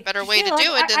 Hey, what better way to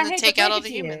do it than to take out all the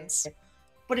humans?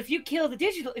 But if you kill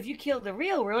the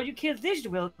real world, you kill the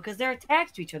digital world because they're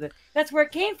attached to each other. That's where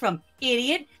it came from,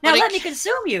 idiot. Now let me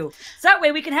consume you. So that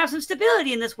way we can have some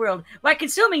stability in this world by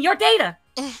consuming your data.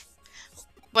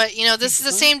 But, you know, this is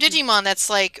the same Digimon that's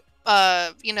like,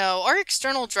 you know, our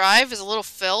external drive is a little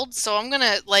filled, so I'm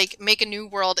gonna, like, make a new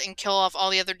world and kill off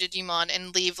all the other Digimon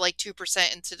and leave, like,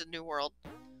 2% into the new world.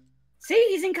 See,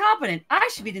 he's incompetent. I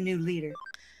should be the new leader.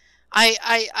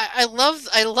 I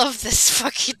love this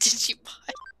fucking Digimon.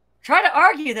 Try to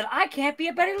argue that I can't be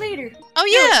a better leader. Oh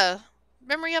yeah!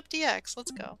 Memory up DX, let's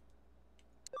go.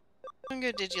 I'm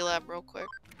gonna go Digilab real quick.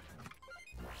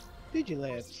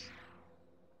 Digilabs.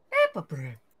 Pepper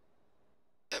bread.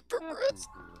 Pepper breath.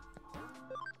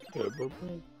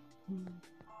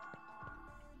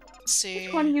 Let's see.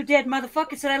 Which one of you dead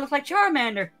motherfuckers said I look like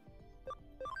Charmander?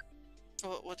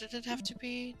 What did it have to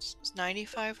be? It was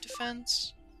 95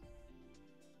 defense?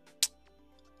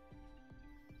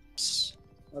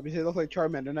 If you say look like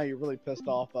Charmander, now you're really pissed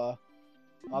off,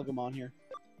 Agumon here.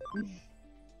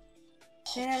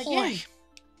 Say that Boy. again.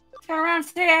 Turn around and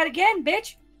say that again,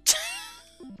 bitch.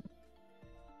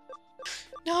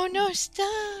 No,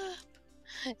 stop!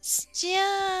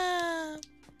 Stop!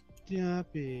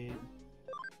 Stop it.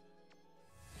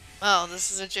 Well,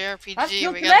 this is a JRPG. That's We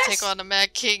guilty gotta less. take on a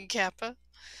Mad King Kappa.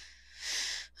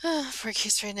 For a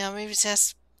case right now, maybe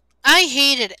just I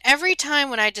hate it. Every time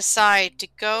when I decide to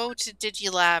go to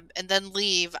Digilab and then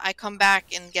leave, I come back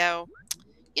and go,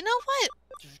 you know what?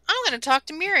 I'm gonna talk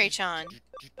to Mirai-chan.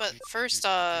 But first,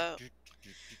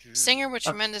 singer with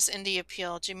tremendous indie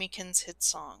appeal, Jimmykin's hit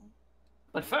song.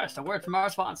 But first, a word from our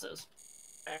sponsors.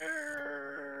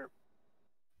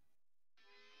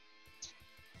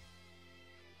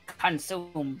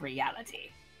 Consume reality.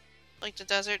 Like the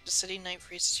desert, the city, night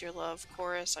freezes your love.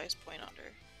 Chorus, ice point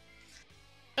under.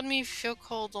 Let me feel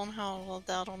cold, don't hold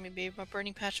out on me, babe. My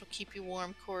burning patch will keep you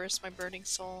warm. Chorus, my burning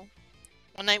soul.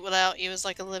 One night without you is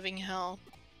like a living hell.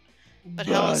 But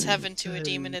hell is heaven to a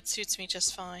demon, it suits me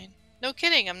just fine. No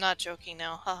kidding, I'm not joking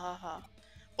now. Ha ha ha.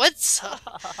 What's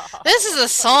this is a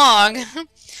song!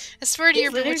 I swear to These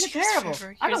your lyrics are bewitched terrible.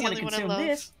 forever. I Here's don't the want to only one I consume love.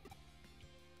 this.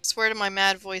 Swear to my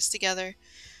mad voice together.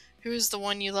 Who is the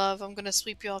one you love? I'm gonna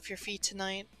sweep you off your feet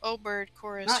tonight. Oh bird,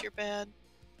 chorus, Not- you're bad.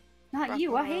 Not Rock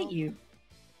you, and I hate roll. you.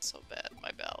 So bad,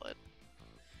 my ballad.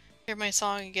 Hear my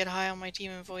song and get high on my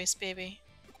demon voice, baby.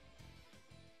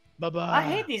 Bye-bye. I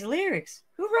hate these lyrics.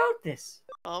 Who wrote this?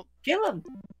 Oh, Kill him.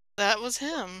 that was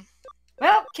him.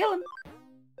 Well, kill him.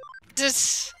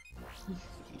 This.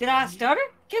 Did I stutter?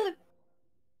 Kill him.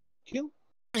 Kill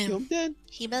him dead.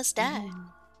 He must die.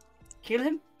 Kill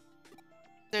him.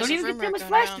 There's Don't a even rumor consume his going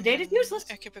flesh. around The date is in useless.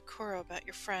 Akibakuro about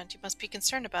your friend. You must be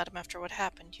concerned about him after what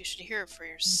happened. You should hear it for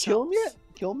yourself. Kill him yet?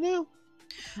 Kill him now?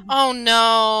 Oh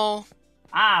no!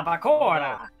 Ah,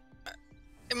 Bakura.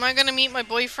 Am I gonna meet my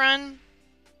boyfriend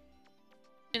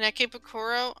in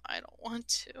Akibakuro? I don't want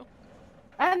to.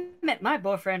 I met my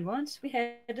boyfriend once. We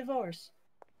had a divorce.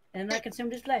 And I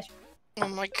consumed his flesh. Oh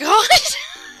my god!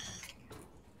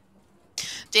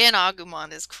 Dan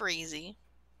Agumon is crazy.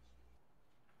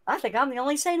 I think I'm the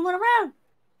only sane one around.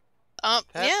 Pep.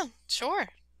 Yeah, sure.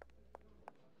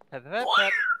 Pep, pep,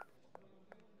 pep.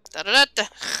 Da da da da.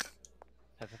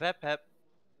 Pep, pep, pep.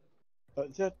 No,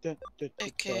 No,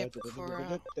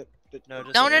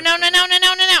 just No, no, no, no, no, no,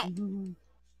 no, no, no!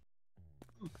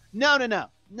 No, no, no.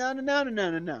 No, no, no, no,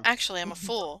 no, no, no. Actually, I'm a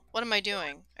fool. What am I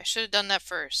doing? I should have done that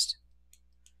first.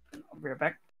 I'll be right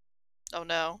back. Oh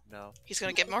no. No. He's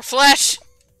gonna get more flesh!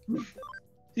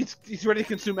 He's ready to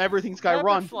consume everything, Sky. Rapid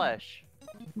Run. flesh.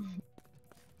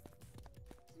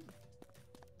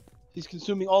 He's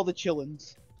consuming all the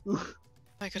chillins. Am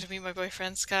I gonna meet my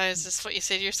boyfriend, Sky? Is this what you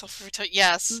say to yourself every time?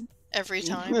 Yes. Every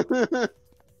time.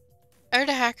 I heard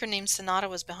a hacker named Sonata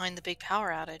was behind the big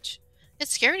power outage.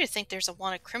 It's scary to think there's a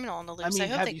wanted criminal on the loose. I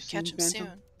hope have they you can catch seen him Phantom?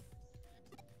 soon.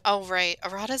 Oh, right.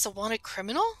 Arata's a wanted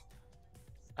criminal?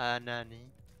 Anani.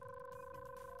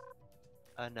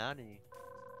 Anani.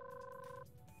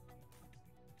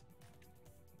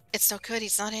 It's no good.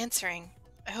 He's not answering.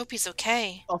 I hope he's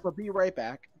okay. Also, be right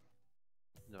back.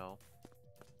 No.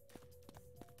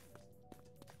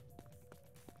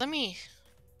 Let me...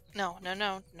 No, no,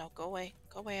 no. No, go away.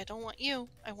 Go away. I don't want you.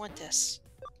 I want this.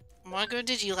 I want to go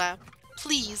to Digilab.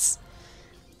 Please.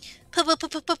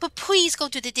 Please go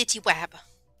to the Digilab.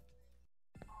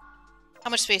 How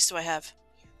much space do I have?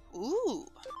 Ooh.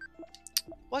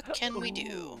 What can we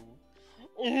do?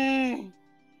 I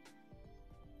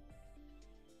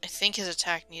think his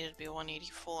attack needed to be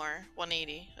 184.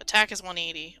 180. Attack is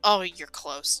 180. Oh, you're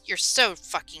close. You're so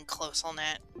fucking close on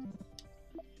that.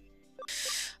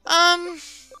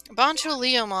 Bancho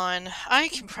Leomon, I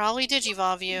can probably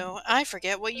Digivolve you. I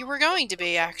forget what you were going to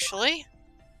be, actually.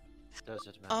 Does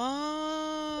it matter?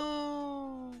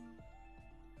 Oh.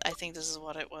 I think this is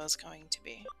what it was going to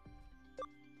be.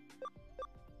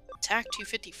 Attack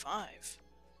 255.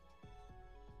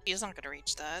 He's not going to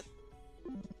reach that.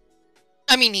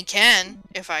 I mean, he can,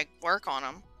 if I work on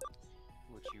him.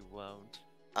 Which you won't.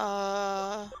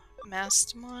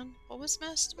 Mastamon? What was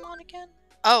Mastamon again?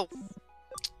 Oh!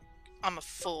 I'm a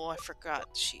fool, I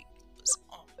forgot she was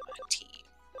on my team.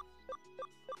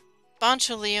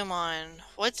 Bancho Leomon,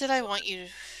 what did I want you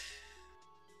to...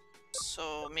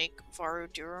 So, make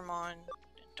Varuduramon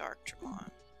and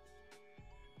Darkdramon.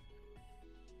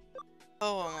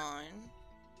 Poemon.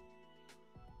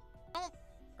 Don't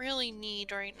really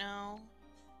need right now.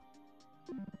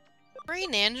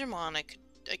 Green Angemon I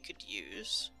could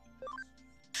use.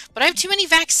 But I have too many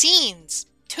vaccines!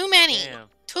 Too many! Damn.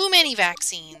 Too many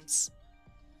vaccines!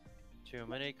 Too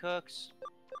many cooks.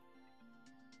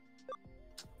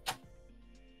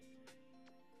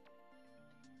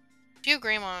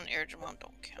 Geogramon and Airdramon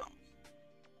don't count.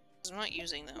 'Cause I'm not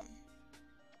using them.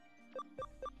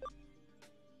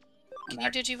 Can you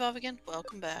Digivolve again?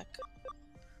 Welcome back.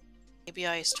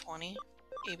 ABI is 20.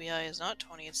 ABI is not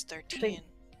 20, it's 13.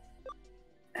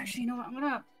 Actually, you know what? I'm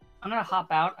gonna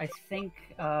hop out. I think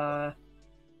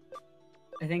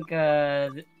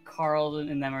Carl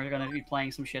and them are gonna be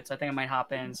playing some shit, so I think I might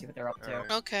hop in and see what they're up to.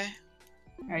 Alright. Okay.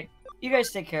 Alright. You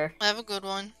guys take care. Have a good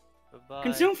one. Bye-bye.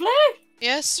 Consume flesh!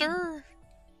 Yes, sir!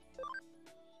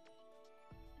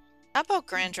 How about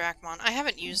Grand Dracmon? I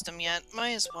haven't used them yet.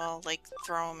 Might as well, like,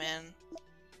 throw them in.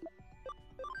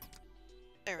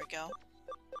 There we go.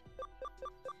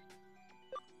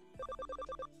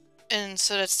 And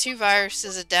so that's 2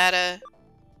 viruses, a data,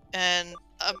 and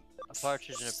A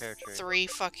partridge in a pear tree. 3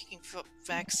 fucking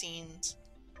vaccines.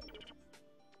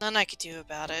 None I could do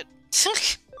about it.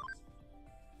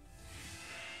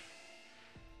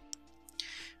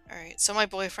 Alright, so my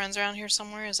boyfriend's around here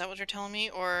somewhere, is that what you're telling me?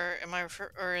 Or am I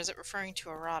or is it referring to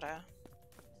Arata?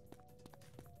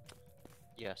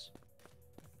 Yes.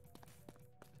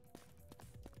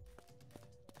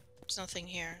 There's nothing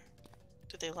here.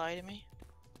 Did they lie to me?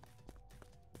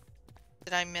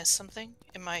 Did I miss something?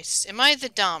 Am I the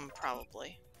dumb?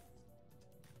 Probably.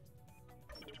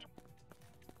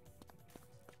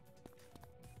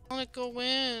 I wanna go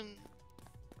in.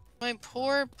 My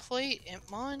poor plate,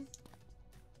 Impmon.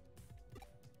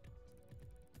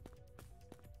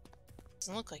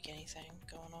 Doesn't look like anything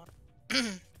going on.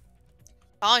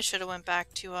 Probably should have went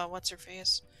back to what's her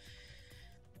face.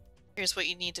 Here's what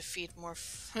you need to feed more.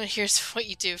 Here's what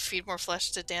you do: feed more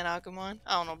flesh to Dan Agumon.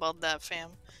 I don't know about that,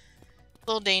 fam. A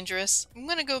little dangerous. I'm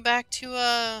gonna go back to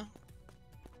her.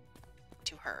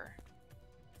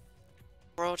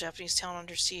 Rural Japanese town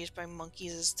under siege by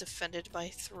monkeys is defended by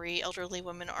 3 elderly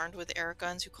women armed with air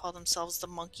guns who call themselves the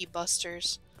Monkey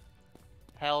Busters.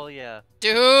 Hell yeah.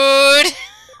 Dude!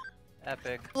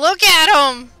 Epic. Look at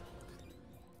him!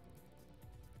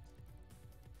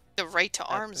 The right to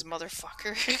arms,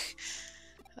 motherfucker.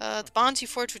 The bonds you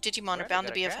forged with Digimon are bound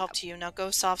to be of help to you. Now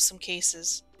go solve some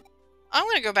cases. I'm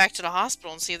gonna go back to the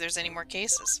hospital and see if there's any more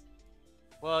cases.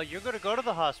 Well, you're gonna go to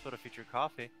the hospital to feed your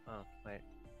coffee. Oh, wait.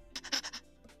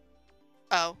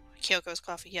 Oh, Kyoko's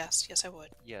coffee. Yes, yes I would.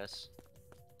 Yes.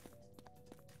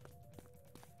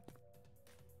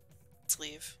 Let's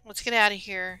leave. Let's get out of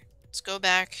here. Let's go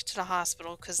back to the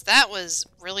hospital, because that was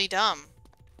really dumb.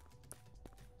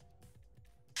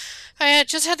 I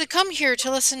just had to come here to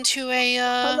listen to a,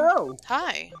 Hello.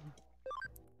 Hi.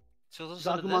 So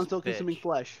listen to Gakumon's this still consuming bitch.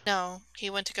 flesh. No, he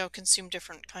went to go consume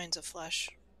different kinds of flesh.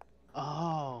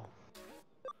 Oh.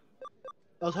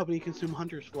 I was hoping he consumed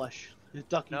Hunter's flesh. His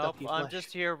ducky Nope, ducky I'm flesh.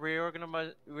 just here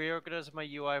reorganizing my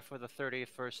UI for the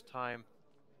 31st time.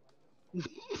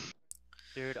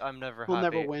 Dude, I'm never We'll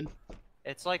happy. never win.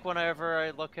 It's like whenever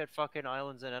I look at fucking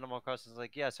islands in Animal Crossing, it's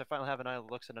like, yes, I finally have an island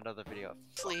that looks in another video.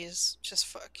 Please, just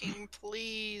fucking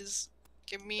please.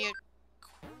 Give me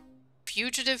a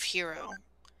fugitive hero.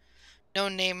 No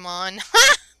name on.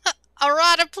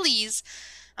 Arata, please.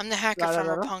 I'm the hacker from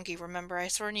Da-da-da-da. Roppongi, remember? I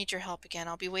sort of need your help again.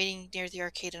 I'll be waiting near the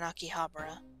arcade in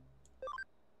Akihabara.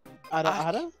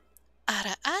 Ada?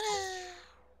 Ada, ada.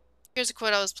 Here's a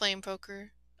quote I was playing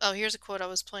poker. Oh, here's a quote I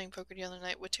was playing poker the other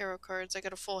night with tarot cards. I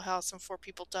got a full house and 4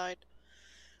 people died.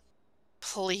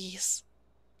 Please.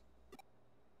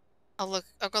 I'll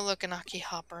go look in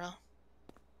Akihabara.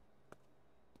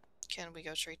 Can we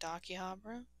go straight to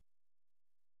Akihabara?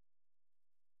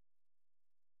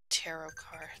 Tarot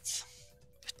cards.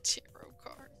 Tarot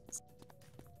cards.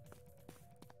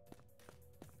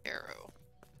 Tarot.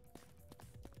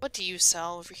 What do you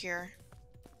sell over here?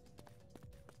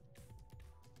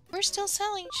 We're still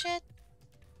selling shit.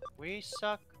 We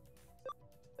suck.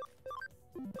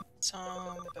 So,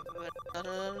 no,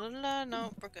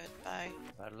 we're good. Bye.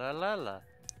 La la la.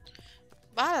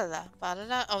 Ba-da-da,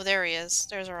 ba-da-da. Oh, there he is.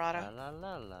 There's La Arata. la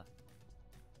la la.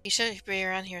 He should be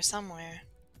around here somewhere.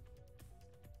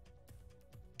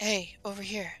 Hey, over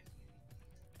here.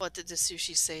 What did the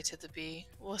sushi say to the bee?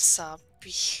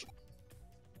 Wasabi.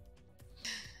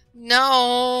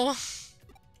 No!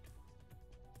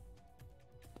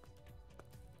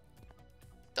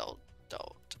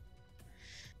 Don't.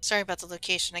 Sorry about the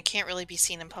location. I can't really be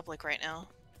seen in public right now.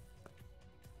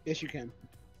 Yes, you can.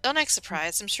 Don't act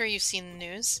surprised. I'm sure you've seen the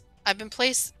news. I've been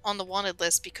placed on the wanted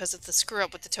list because of the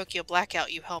screw-up with the Tokyo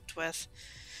blackout you helped with.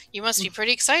 You must be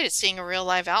pretty excited seeing a real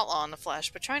live outlaw in the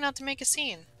flesh, but try not to make a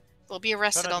scene. We'll be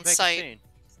arrested on sight.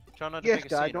 Try not to Yes, make a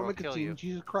guy, scene don't or make a kill scene. you.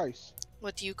 Jesus Christ.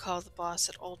 What do you call the boss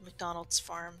at Old McDonald's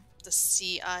farm? The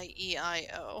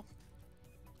CIEIO.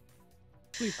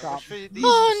 Please I stop. wish for these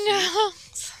Oh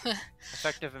no!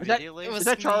 effective Is that- immediately. it was Is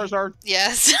that me. Charizard?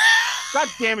 Yes. God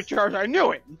damn it, Charizard! I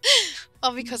knew it!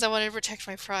 All because I wanted to protect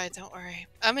my pride, don't worry.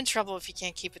 I'm in trouble if you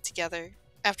can't keep it together.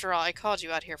 After all, I called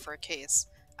you out here for a case.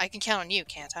 I can count on you,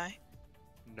 can't I?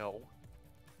 No.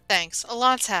 Thanks. A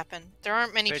lot's happened. There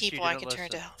aren't many Bet you people I didn't can turn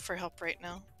to listen. for help right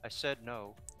now. I said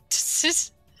no.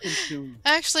 Consume.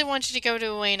 I actually want you to go to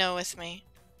Ueno with me.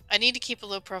 I need to keep a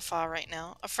low profile right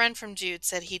now. A friend from Jude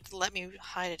said he'd let me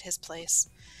hide at his place,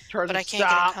 Charizard, but I can't get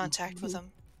stop. in contact with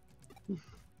him.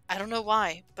 I don't know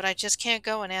why, but I just can't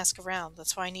go and ask around.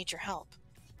 That's why I need your help.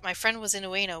 My friend was in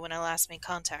Ueno when I last made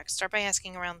contact. Start by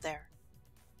asking around there.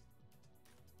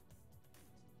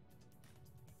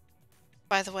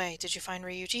 By the way, did you find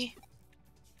Ryuji?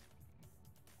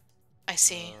 I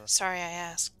see. Sorry I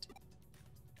asked.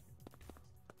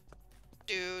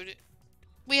 Dude,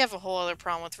 we have a whole other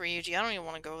problem with Ryuji. I don't even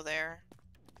want to go there.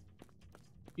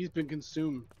 He's been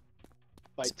consumed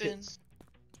by It's been- tits.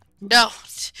 No!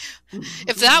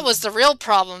 If that was the real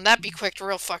problem, that'd be quick,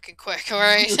 real fucking quick,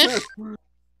 alright?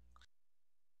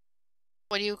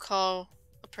 What do you call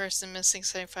a person missing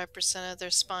 75% of their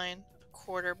spine? A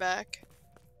quarterback.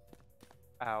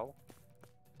 Ow.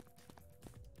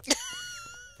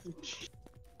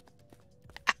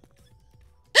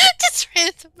 Just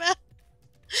random out.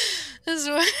 This is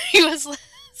where he was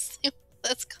last.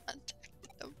 Let's contact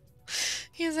him.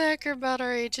 He's a hacker about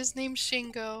our age. His name's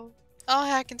Shingo. I'll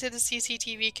hack into the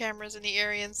CCTV cameras in the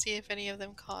area and see if any of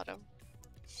them caught him.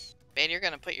 Man, you're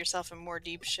gonna put yourself in more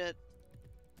deep shit.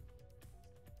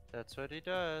 That's what he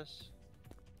does.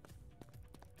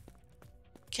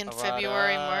 Can Alright,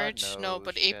 February, March? no No,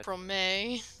 but shit. April,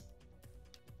 May.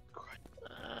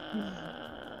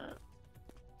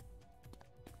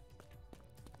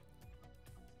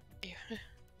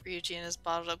 Ryuji and his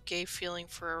bottled up gay feeling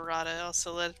for Arata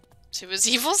also led to his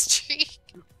evil streak.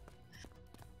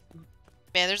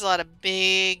 Man, there's a lot of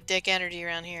big dick energy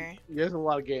around here. There's a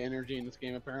lot of gay energy in this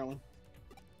game, apparently.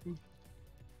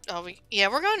 Oh, yeah,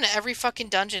 we're going to every fucking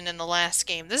dungeon in the last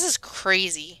game. This is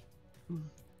crazy.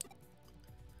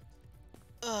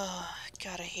 Ugh,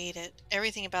 God, I hate it.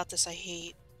 Everything about this I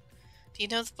hate. Do you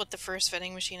know what the first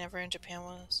vending machine ever in Japan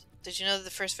was? Did you know that the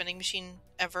first vending machine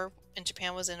ever in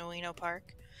Japan was in Ueno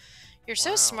Park? You're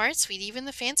so Wow. smart, sweetie. Even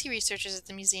the fancy researchers at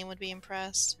the museum would be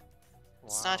impressed.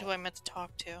 It's not who I meant to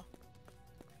talk to.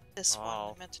 This one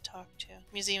Oh. I meant to talk to.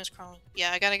 Museum's crawling.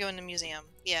 Yeah, I gotta go in the museum.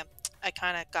 Yeah, I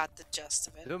kind of got the gist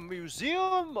of it. The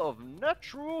Museum of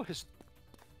Natural History.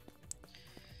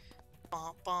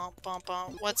 Bum, bum, bum,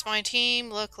 bum. What's my team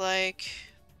look like?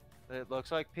 It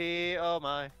looks like P. Oh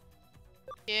my.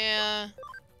 Yeah.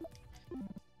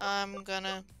 I'm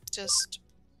gonna just...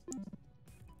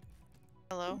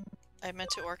 Hello? I meant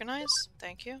to organize?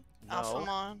 Thank you. No.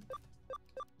 Alphamon.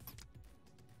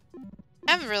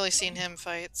 I haven't really seen him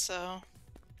fight, so...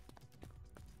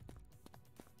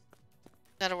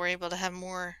 Now that we're able to have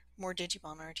more Digimon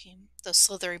on our team. Those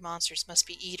slithery monsters must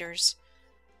be eaters.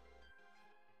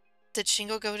 Did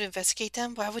Shingo go to investigate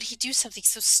them? Why would he do something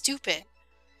so stupid?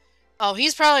 Oh,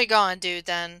 he's probably gone, dude,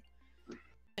 then.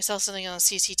 I saw something on the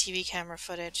CCTV camera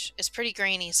footage. It's pretty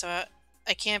grainy, so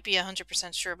I can't be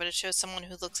 100% sure, but it shows someone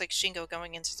who looks like Shingo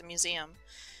going into the museum.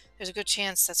 There's a good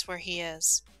chance that's where he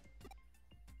is.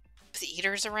 If the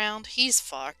eater's around, he's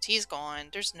fucked. He's gone.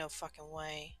 There's no fucking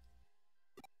way.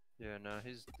 Yeah, no,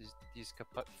 he's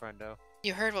kaput, friendo.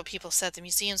 You heard what people said. The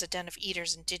museum's a den of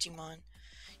eaters and Digimon.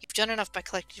 You've done enough by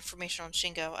collecting information on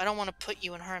Shingo. I don't want to put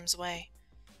you in harm's way.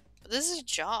 But this is a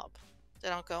job.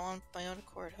 Then I'll go on my own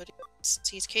accord. Hoodie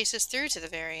sees cases through to the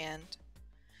very end.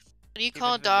 What do you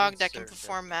call a Even the dog maid that can served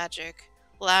perform magic?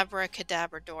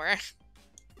 Labracadabrador.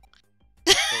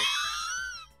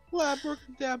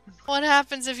 Labracadabra. What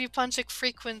happens if you punch a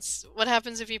frequency? What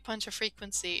happens if you punch a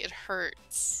frequency? It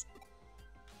hurts.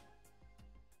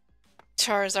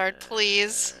 Charizard,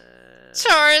 please.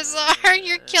 Charizard,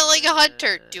 you're killing a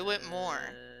hunter. Do it more.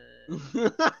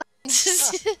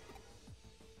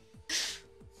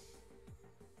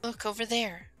 Look over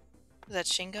there. Is that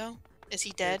Shingo? Is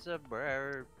he dead? It's a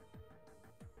bird.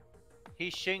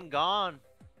 He's Shingon.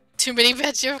 Too many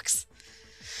bad jokes.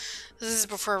 This is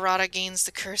before Rada gains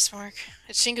the curse mark.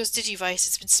 It's Shingo's Digivice.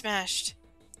 It's been smashed.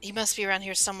 He must be around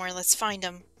here somewhere. Let's find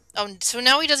him. Oh, so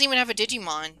now he doesn't even have a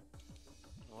Digimon.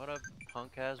 What a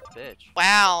punk-ass bitch.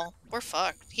 Wow. We're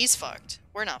fucked. He's fucked.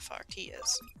 We're not fucked. He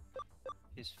is.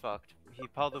 He's fucked. He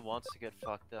probably wants to get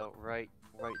fucked out right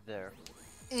there.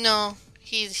 No.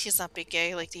 He's not big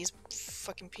gay like these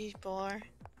fucking people are.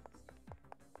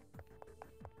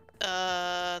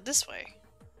 This way.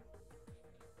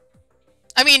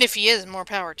 I mean, if he is, more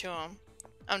power to him.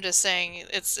 I'm just saying,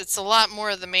 it's a lot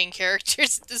more of the main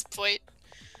characters at this point.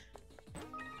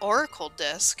 Oracle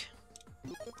Disc?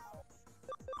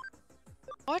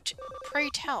 What, pray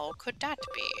tell, could that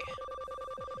be?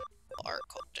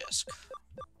 Oracle Disc.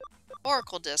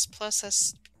 Oracle Disc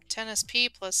plus 10 SP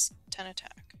plus 10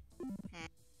 attack.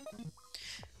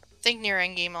 Think near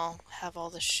endgame I'll have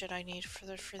all the shit I need for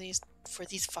these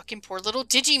fucking poor little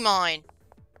Digimon.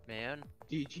 Man.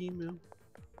 Digimon.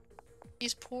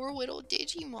 These poor little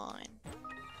Digimon.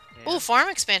 Man. Oh, farm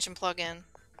expansion plugin.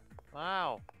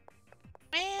 Wow.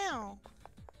 Wow.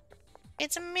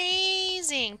 It's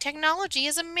amazing. Technology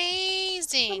is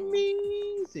amazing.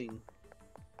 Amazing.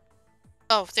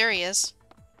 Oh, there he is.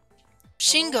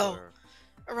 Shingo. Hello.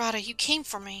 Arata, you came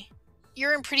for me.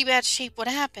 You're in pretty bad shape. What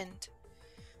happened?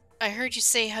 I heard you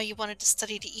say how you wanted to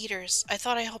study the eaters. I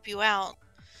thought I'd help you out.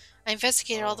 I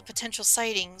investigated all the potential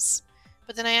sightings,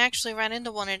 but then I actually ran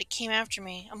into one and it came after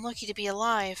me. I'm lucky to be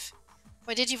alive.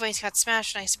 My Digivice got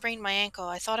smashed and I sprained my ankle.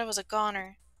 I thought I was a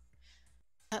goner.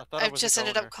 I've just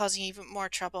ended up causing even more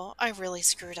trouble. I really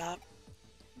screwed up.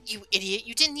 You idiot,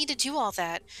 you didn't need to do all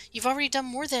that. You've already done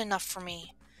more than enough for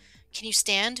me. Can you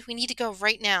stand? We need to go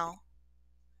right now.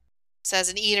 Says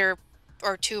an eater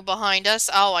or two behind us.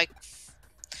 Oh,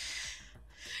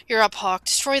 You're up, Hawk.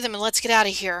 Destroy them and let's get out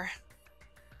of here.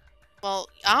 Well,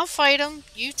 I'll fight him.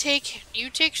 You take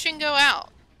Shingo out.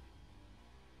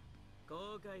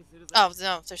 Oh,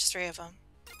 no, there's 3 of them.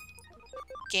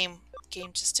 Game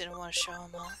just didn't want to show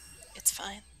them all. It's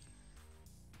fine.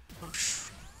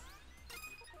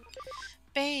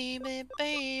 Baby,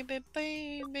 baby,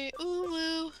 baby, ooh,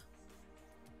 ooh.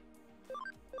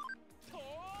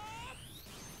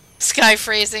 Sky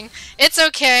phrasing. It's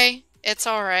okay. It's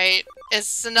alright.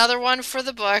 It's another one for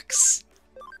the books.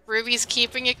 Ruby's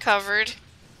keeping it covered.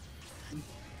 Let's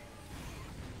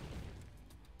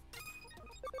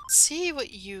see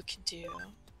what you can do.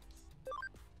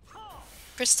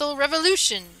 Crystal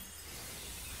Revolution!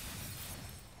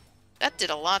 That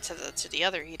did a lot to the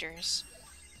other eaters.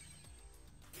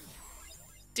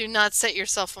 Do not set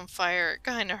yourself on fire. It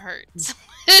kinda hurts.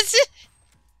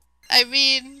 I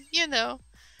mean, you know.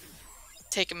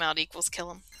 Take them out equals kill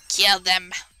them. Kill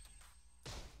them!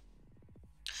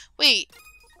 Wait,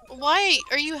 why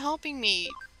are you helping me?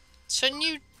 Shouldn't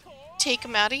you take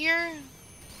him out of here?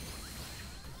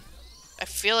 I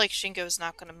feel like Shingo's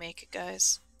not gonna make it,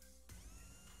 guys.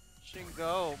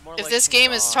 Shingo, more If like this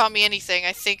game has Shingon. taught me anything,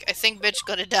 I think bitch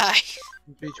gonna die.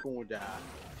 Bitch gonna die.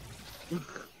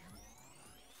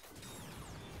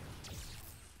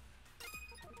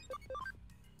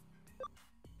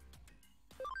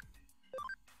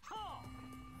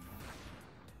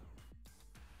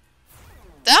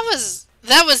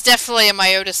 That was definitely a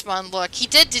Myotismon look. He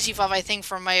did Digivolve, I think,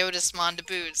 from Myotismon to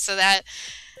boot, so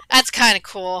that's kind of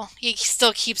cool. He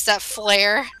still keeps that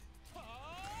flair.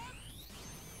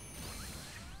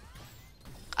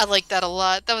 I like that a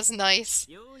lot. That was nice.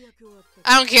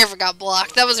 I don't care if it got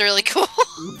blocked. That was really cool.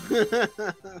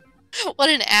 What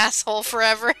an asshole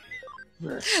forever.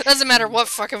 Doesn't matter what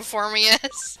fucking form he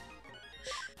is.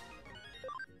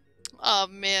 Oh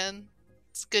man.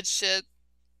 It's good shit.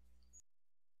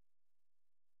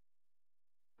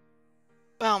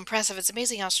 Wow, impressive. It's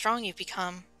amazing how strong you've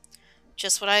become.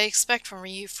 Just what I expect from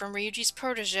Ryuji's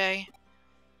protege.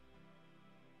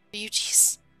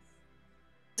 Ryuji's...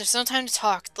 There's no time to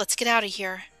talk. Let's get out of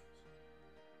here.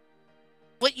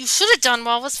 What you should have done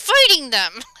while I was fighting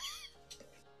them!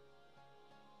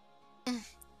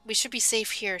 We should be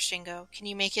safe here, Shingo. Can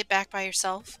you make it back by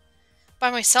yourself?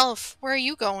 By myself? Where are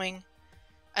you going?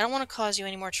 I don't want to cause you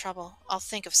any more trouble. I'll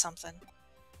think of something.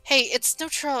 Hey, it's no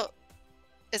trouble.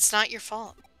 It's not your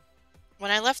fault. When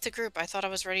I left the group, I thought I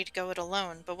was ready to go it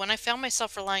alone, but when I found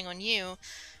myself relying on you,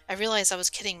 I realized I was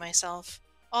kidding myself.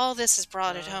 All this has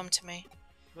brought it home to me.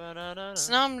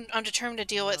 So now I'm determined to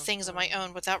deal with things on my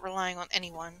own without relying on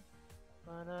anyone.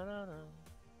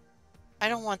 I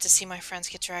don't want to see my friends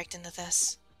get dragged into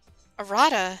this.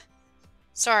 Arata!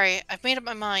 Sorry, I've made up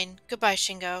my mind. Goodbye,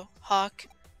 Shingo. Hawk.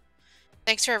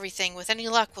 Thanks for everything. With any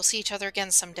luck, we'll see each other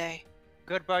again someday.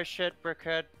 Goodbye, shit,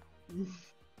 brickhead.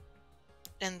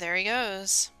 And there he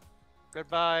goes.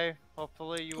 Goodbye.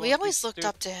 Hopefully you. We always looked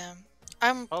up to him.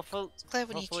 I'm glad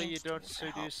when he came. Hopefully you don't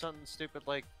do something stupid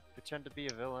like pretend to be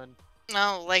a villain.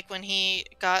 No, like when he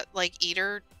got like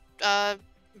eater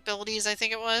abilities, I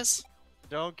think it was.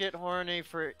 Don't get horny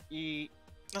for eat.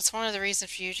 That's one of the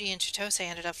reasons Ryuji and Chitose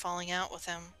ended up falling out with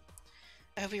him.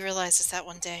 I hope he realizes that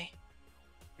one day.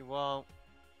 He won't.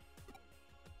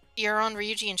 You're on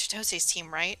Ryuji and Chitose's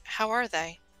team, right? How are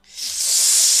they?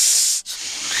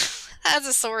 That's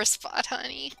a sore spot,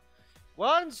 honey.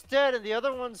 One's dead and the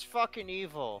other one's fucking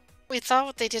evil. We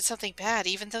thought they did something bad,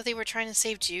 even though they were trying to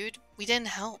save Jude. We didn't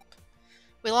help.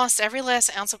 We lost every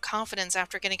last ounce of confidence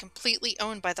after getting completely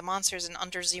owned by the monsters in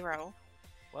Under Zero.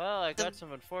 Well, I got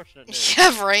some unfortunate news.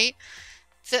 Yeah, right?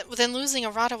 Then losing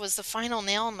Arata was the final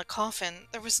nail in the coffin.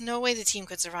 There was no way the team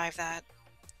could survive that.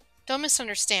 Don't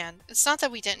misunderstand. It's not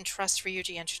that we didn't trust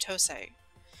Ryuji and Chitose.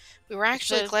 We were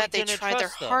actually glad they tried their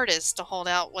hardest to hold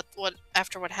out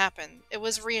after what happened. It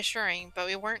was reassuring, but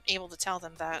we weren't able to tell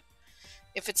them that.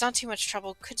 If it's not too much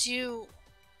trouble, could you...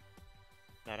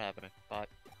 Not happening, but...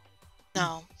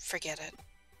 No, forget it.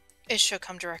 It should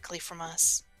come directly from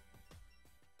us.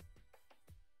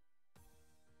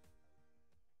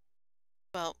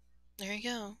 Well, there you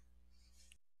go.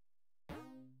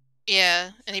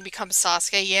 Yeah, and he becomes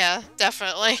Sasuke. Yeah,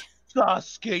 definitely.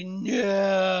 Sasuke,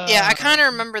 no! Yeah, I kind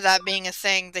of remember that being a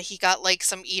thing, that he got, like,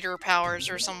 some eater powers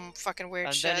or some fucking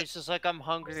weird shit. And then he's just like, I'm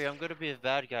hungry, I'm gonna be a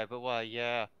bad guy, but why,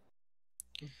 yeah.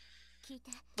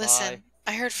 Listen,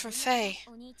 Bye. I heard from Faye.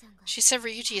 She said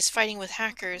Ryuji is fighting with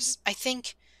hackers. I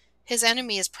think his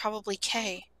enemy is probably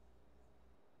Kay.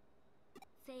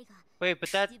 Wait,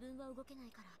 but that...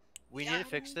 We need to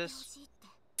fix this?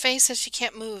 Faye says she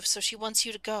can't move, so she wants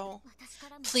you to go.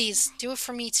 Please, do it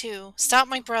for me too. Stop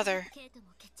my brother.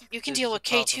 You can deal with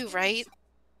Kay too, right?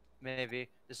 Maybe.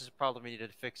 This is a problem we need to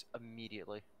fix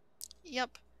immediately.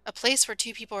 Yep. A place where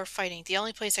two people are fighting. The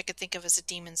only place I could think of is a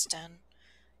demon's den.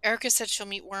 Erica said she'll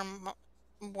meet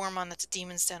Wormon at the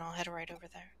demon's den. I'll head right over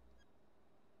there.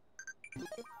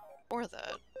 Or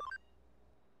that.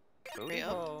 Hurry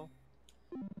up.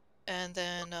 And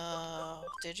then,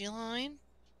 Digiline?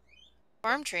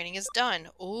 Farm training is done.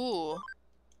 Ooh.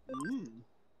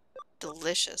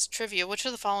 Delicious. Trivia. Which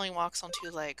of the following walks on two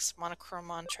legs?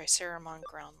 Monochromon, Triceramon,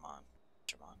 Groundmon.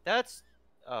 That's...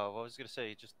 Oh, I was gonna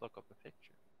say, just look up a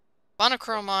picture.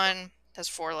 Monochromon has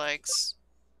 4 legs.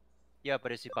 Yeah,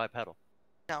 but is he bipedal?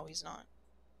 No, he's not.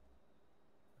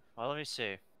 Well, let me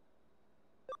see.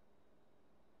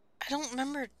 I don't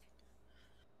remember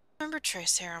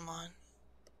Triceramon.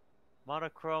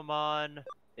 Monochromon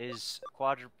is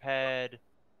quadruped.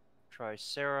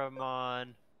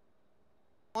 Triceramon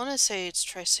I want to say it's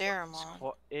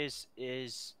Triceramon. is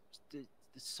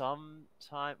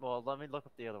sometime. Well, let me look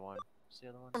up the other one. What's the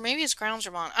other one? Or maybe it's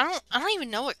Groundramon. I don't even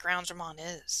know what Groundramon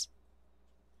is.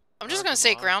 I'm just gonna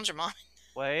say Groundramon.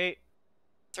 Wait.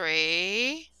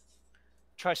 3,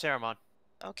 Try Saruman.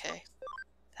 Okay.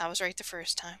 I was right the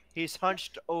first time. He's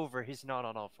hunched over. He's not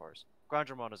on all fours.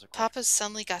 Grandramon is a corner. Papa's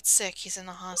suddenly got sick. He's in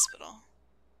the hospital.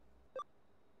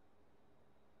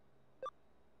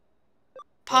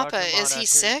 Papa, Grandramon is at he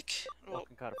his- sick?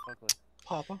 Looking kind of fugly.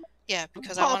 Papa. Yeah,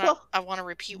 because Papa? I wanna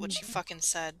repeat what you fucking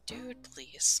said. Dude,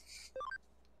 please.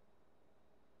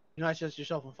 You not set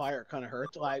yourself on fire. It kind of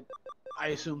hurts. I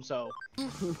assume so.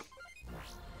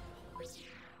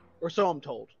 Or so I'm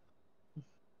told.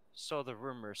 So the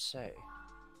rumors say.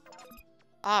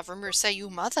 Ah, rumors say you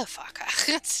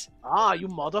motherfucker. Ah, you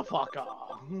motherfucker.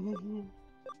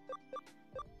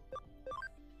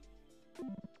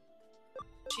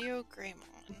 Geo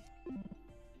Greymon.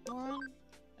 One.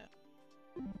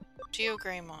 Geo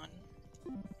Greymon.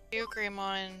 Geo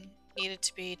Greymon needed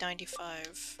to be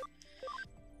 95.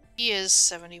 He is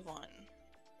 71.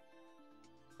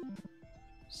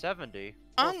 70.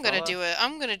 I'm gonna do it.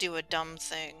 I'm gonna do a dumb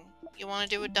thing. You want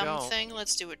to do a dumb Don't. thing?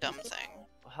 Let's do a dumb thing.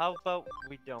 How about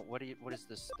we don't? What is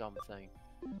this dumb thing?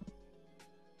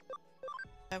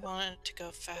 I want it to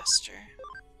go faster.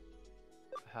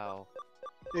 How?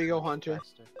 There you go, Hunter.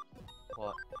 Faster?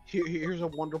 What? Here's a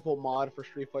wonderful mod for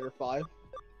Street Fighter V.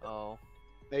 Oh.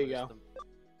 There you what is go.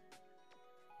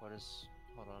 What is?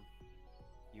 Hold on.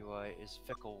 UI is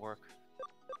fickle work.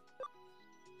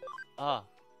 Ah.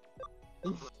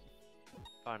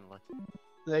 Finally.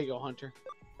 There you go, Hunter.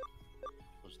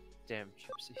 Those damn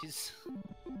gypsies.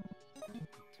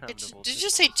 Did you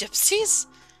say gypsies?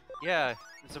 Yeah,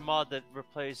 it's a mod that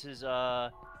replaces,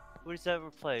 what does that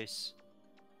replace?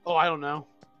 Oh, I don't know.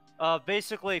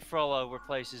 Basically Frollo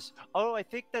replaces, oh, I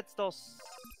think that's still,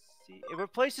 it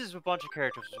replaces a bunch of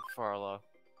characters with Frollo,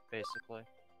 basically.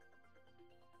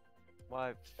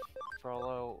 Why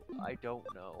Frollo, I don't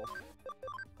know.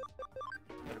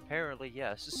 But apparently,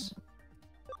 yes.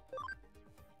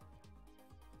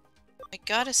 I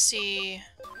gotta see.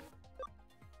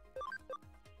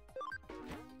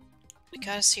 We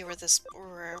gotta see where this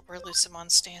where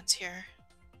Lucimon stands here.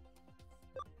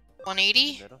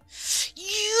 180.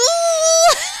 You.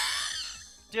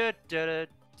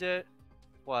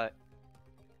 What?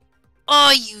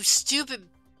 Oh, you stupid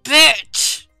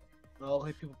bitch! Well,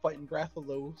 like people fighting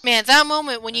Graphalos. Man, that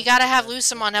moment when you gotta have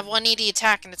Lucimon have 180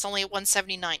 attack and it's only at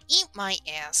 179. Eat my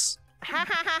ass.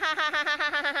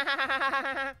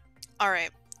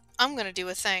 Alright, I'm gonna do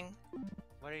a thing.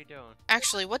 What are you doing?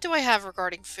 Actually, what do I have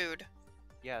regarding food?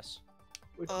 Yes.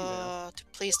 What do you have?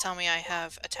 Please tell me I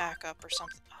have attack up or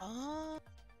something.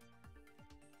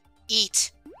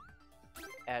 Eat.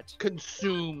 At.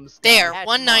 Consumes. There, Atmon.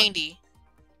 190.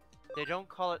 They don't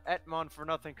call it Etmon for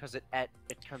nothing because it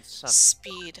consumes.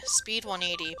 Speed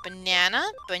 180. Banana?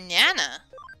 Banana.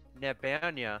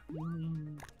 Nebania.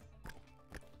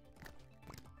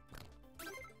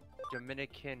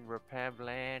 Dominican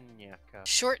Republic.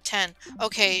 Short 10.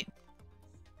 Okay.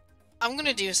 I'm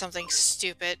gonna do something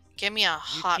stupid. Give me a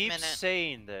hot You keep minute.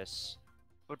 saying this,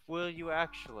 but will you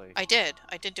actually? I did.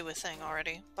 I did do a thing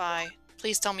already. Bye.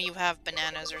 Please tell me you have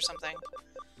bananas or something.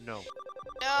 No.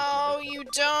 No, you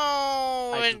don't.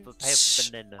 I do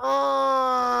have banana.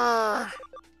 I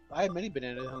have many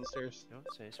bananas downstairs. Don't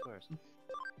say swears.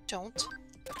 Don't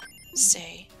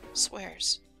say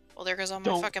swears. Well, there goes all my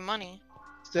Don't. fucking money.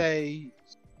 Say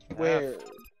where?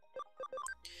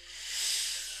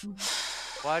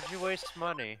 Why'd you waste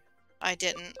money? I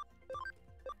didn't.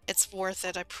 It's worth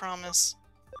it, I promise.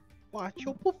 Watch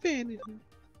your profanity.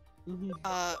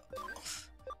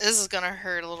 This is gonna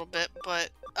hurt a little bit, but,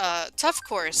 tough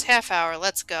course, half hour,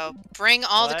 let's go. Bring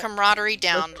all the What? camaraderie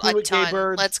down Let's do a it, Gay ton.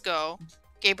 Bird. Let's go.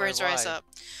 Gay Birds rise why? up.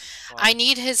 Why? I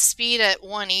need his speed at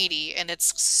 180, and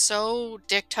it's so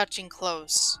dick-touching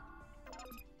close.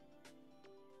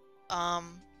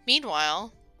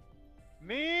 Meanwhile...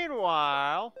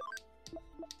 Meanwhile...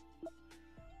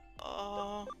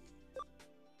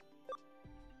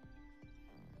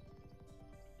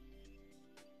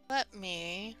 Let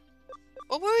me...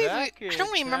 What were we... I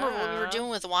don't remember what we were doing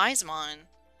with Wisemon.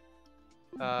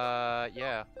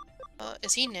 Yeah.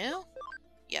 Is he new?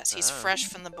 Yes, he's Ah. fresh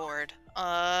from the board.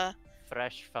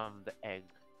 Fresh from the egg.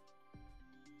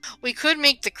 We could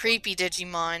make the creepy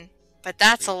Digimon, but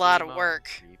that's a lot of work.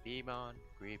 Creepymon,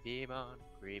 Creepymon,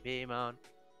 Creepymon.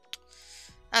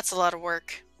 That's a lot of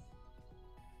work.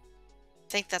 I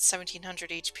think that 1700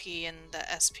 HP and the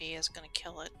SP is gonna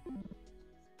kill it.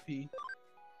 P.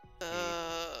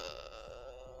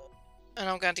 And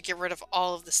I'm going to get rid of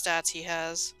all of the stats he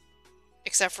has.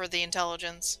 Except for the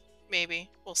intelligence.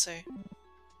 Maybe. We'll see.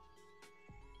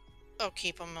 I'll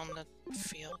keep him on the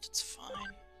field. It's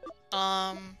fine.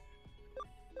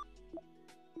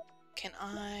 Can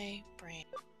I bring...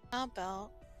 How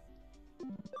about...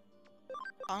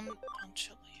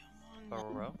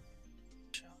 Baro.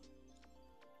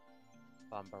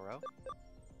 Bombaro.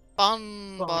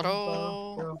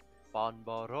 Bonbaro.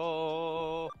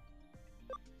 Bonbaro.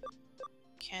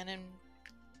 Cannon.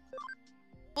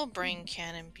 We'll bring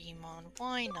Cannon Beam on.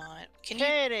 Why not? Can you?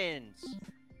 Cannons!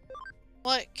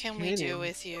 What can we do Cannon.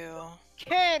 with you?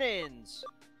 Cannons!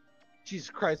 Jesus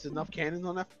Christ, enough cannons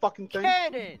on that fucking thing?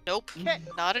 Cannon! Nope,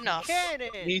 not enough.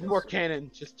 Cannons! Need more cannon.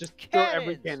 Just throw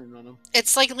every Cannons! cannon on them.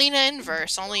 It's like Lena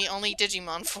Inverse, only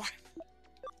Digimon form.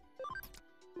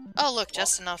 Oh look,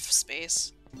 just enough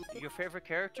space. Your favorite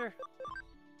character?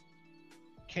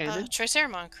 Cannon?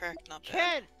 Triceramon, correct, not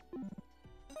bad.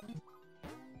 Can!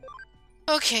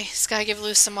 Okay, Sky give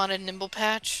Lucemon a Nimble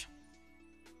Patch.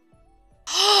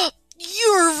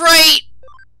 You're right!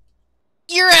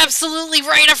 You're absolutely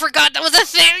right, I forgot that was a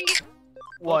thing!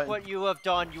 Look what you have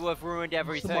done, you have ruined Some on a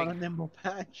everything. nimble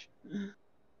patch.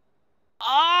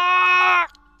 Ah!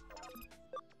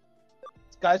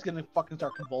 This guy's gonna fucking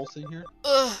start convulsing here.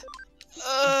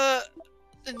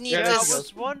 Need Yeah, I this.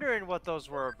 was wondering what those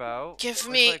were about. Give It's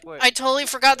me. like, wait. I totally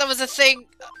forgot that was a thing.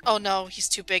 Oh no, he's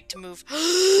too big to move.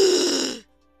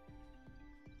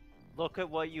 Look at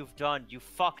what you've done, you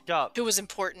fucked up. Who was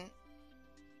important?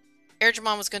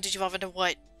 Airdramon was going to evolve into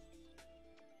what?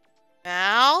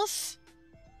 Mouth?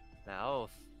 Mouth.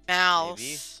 Mouth.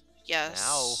 Maybe.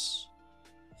 Yes.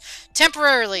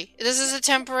 Temporarily. This is a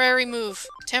temporary move.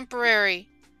 Temporary.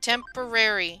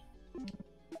 Temporary.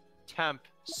 Temp.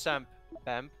 Semp.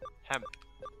 Bemp. Hemp.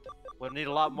 We'll need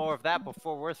a lot more of that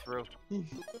before we're through.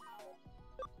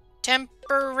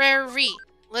 Temporary.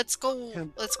 Let's go.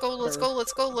 Let's go. Let's go.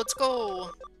 Let's go. Let's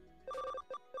go.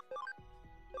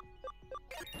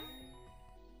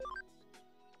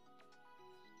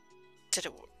 Did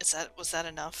it? Was that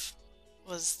enough?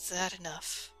 Was that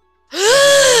enough?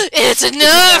 It's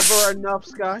enough! Never enough,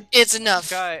 Sky. It's enough.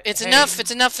 Sky, It's hey, enough.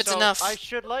 It's enough. It's so enough. I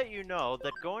should let you know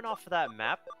that going off of that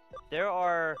map, there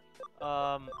are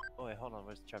oh wait, hold on,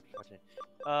 where's chapter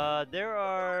 14? There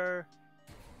are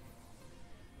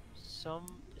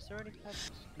some. Is there any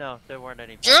patches? No, there weren't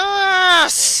any patches.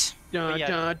 Yes! Dun, yeah.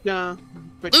 dun,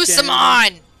 dun.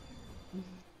 Lucemon!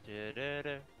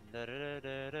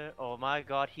 Oh my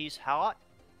god, he's hot.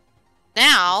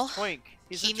 Now, He's twink.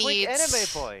 He's he a twink needs- anime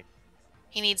boy.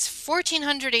 he needs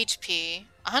 1400 HP,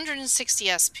 160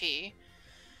 SP,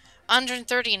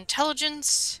 130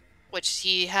 intelligence, which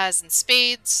he has in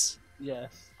spades.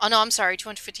 Yes. Oh no, I'm sorry,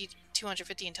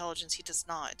 250 intelligence, he does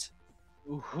not.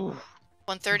 Ooh, ooh.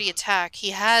 130 attack,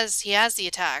 he has the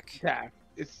attack. Attack.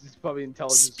 It's probably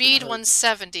intelligence. Speed gonna hurt.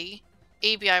 170,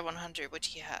 ABI 100, which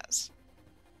he has.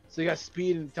 So you got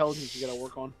speed and intelligence you gotta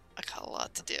work on. I got a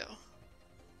lot to do.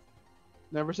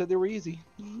 Never said they were easy.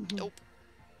 Nope.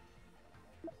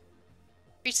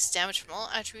 Increases damage from all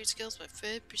attribute skills by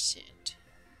 5%.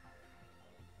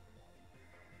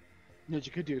 What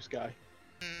you could do, Sky.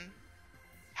 Hmm.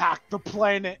 Hack the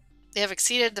planet. They have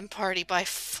exceeded the party by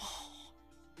 4.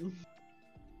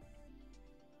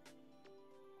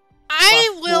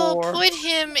 I will four. put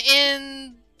him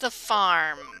in the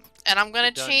farm, and I'm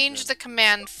gonna The change dungeon. the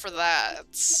command for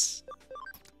that.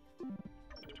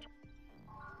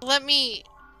 Let me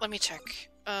check.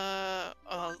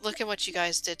 Oh, look at what you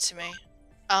guys did to me.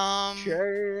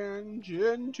 Change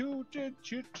into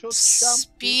digital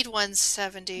Speed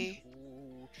 170.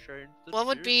 What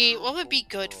would be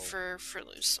good for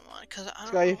Lucemon? Cause I don't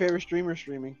Sky, your know. favorite streamer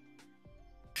streaming?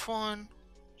 Which one?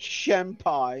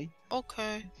 Shenpai.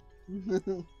 Okay.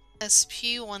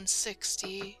 SP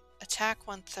 160, attack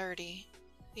 130.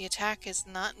 The attack is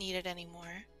not needed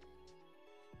anymore.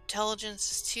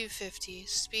 Intelligence is 250,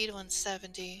 speed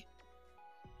 170.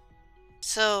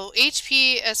 So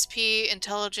HP, SP,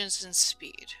 intelligence, and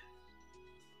speed.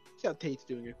 See how Tate's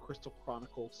doing at Crystal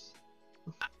Chronicles.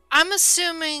 I'm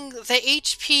assuming the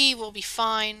HP will be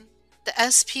fine. The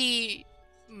SP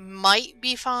might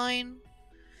be fine.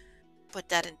 But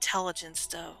that intelligence,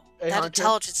 though. Hey, that Hunter?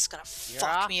 intelligence is gonna Yeah?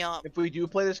 fuck me up. If we do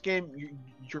play this game,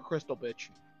 you're Crystal, bitch.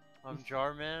 I'm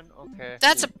Jarman. Okay.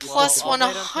 That's a Well, plus I'll wait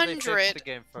until they fix 100. the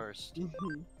game first.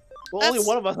 Well, only That's-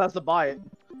 one of us has to buy it.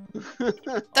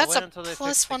 That's wait a until they fix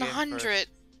plus the game 100. first.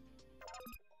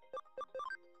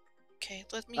 Okay,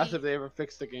 let me. That's if they ever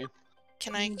fix the game.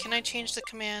 Can I change the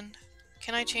command?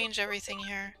 Can I change everything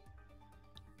here?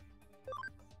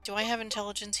 Do I have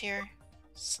intelligence here?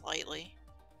 Slightly.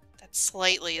 That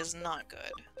slightly is not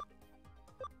good.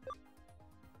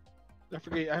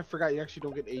 I forgot you actually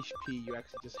don't get HP, you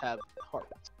actually just have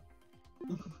hearts.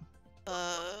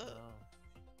 Oh.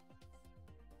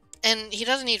 And he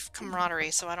doesn't need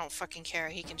camaraderie, so I don't fucking care.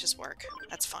 He can just work.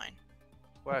 That's fine.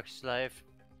 Work, slave.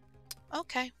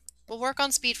 Okay. We'll work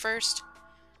on speed first.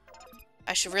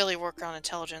 I should really work on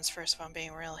intelligence first if I'm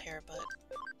being real here, but...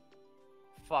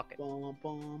 Fuck it.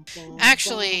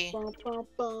 Actually,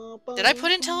 did I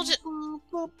put intelligence?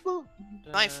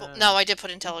 No, I did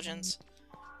put intelligence.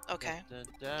 Okay.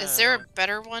 Is there a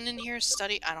better one in here?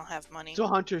 Study? I don't have money. So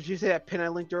Hunter, did you say that pin I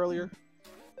linked earlier?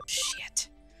 Shit.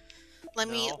 Let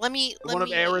me. One of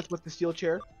Aerith with the steel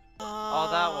chair? Oh,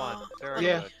 that one. Very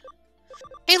Yeah. good.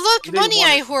 Hey, look! You didn't Money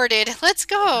want I it. hoarded! Let's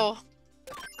go!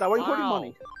 Sky, why are you hoarding Wow.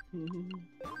 money?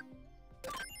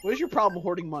 What is your problem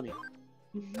hoarding money?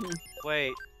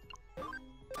 Wait.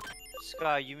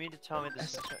 Sky, you mean to tell me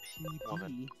this is a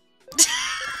woman?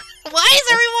 Why is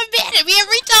everyone mad at me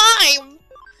every time?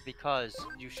 Because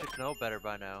you should know better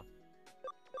by now.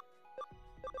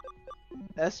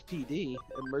 SPD?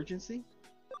 Emergency?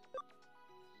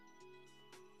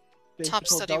 Base Top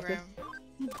Patrol study Delta?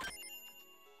 room.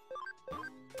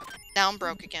 Now I'm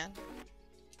broke again.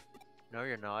 No,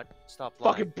 you're not. Stop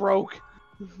lying. Fucking broke!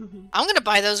 I'm gonna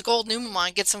buy those gold Numamon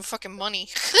and get some fucking money.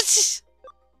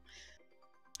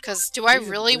 Cause do I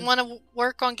really want to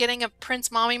work on getting a Prince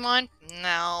Mamimon?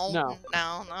 No. No. No,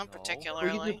 not Well,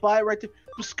 particularly. you just buy it right there.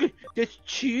 That's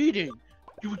cheating!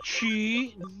 You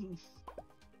cheat!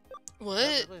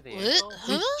 What? really the What? angle?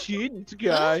 Huh? You cheating,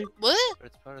 guy! What? But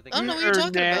it's part of the I don't know game. what you're talking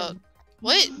Internet. about.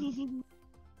 What?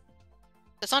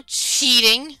 That's not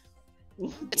cheating.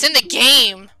 It's in the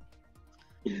game.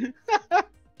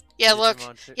 Yeah, look.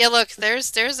 Digimon too. Yeah, look. There's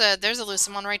a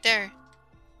Lucimon right there.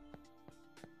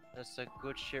 That's a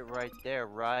good shit right there,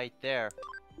 right there.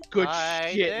 Good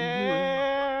right shit!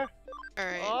 there. All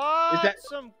right. Oh, Is that-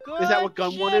 some good Is that what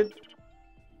Gun shit. wanted?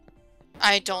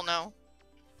 I don't know.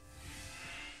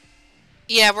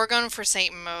 Yeah, we're going for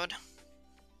Satan mode.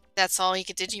 That's all he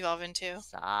could digivolve into.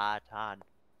 Satan.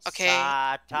 Okay.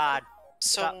 Satan.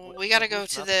 So Stop. we gotta go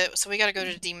Who's to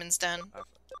nothing? the Demon's Den. Okay.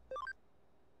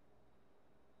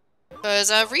 Cause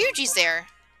Ryuji's there.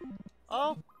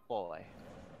 Oh boy.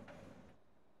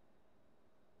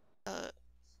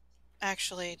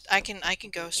 Actually, I can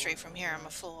go straight from here. I'm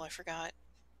a fool. I forgot.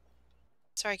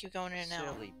 Sorry, I keep going in and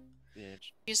out. Silly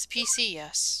bitch. Use the PC,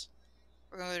 yes.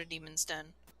 We're gonna go to Demon's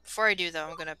Den. Before I do, though,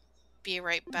 I'm gonna be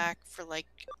right back for like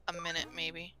a minute,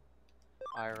 maybe.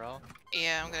 IRL.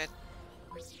 Yeah, I'm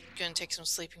gonna take some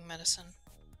sleeping medicine.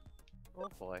 Oh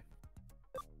boy.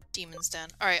 Demon's Den.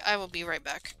 Alright, I will be right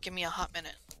back. Give me a hot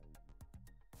minute.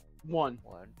 One.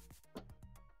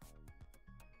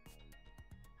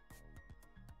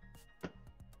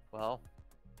 Well,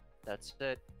 that's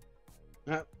it.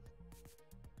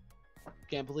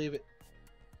 Can't believe it.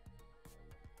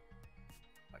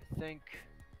 I think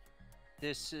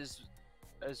this is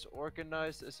as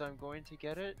organized as I'm going to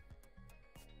get it.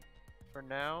 For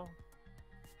now.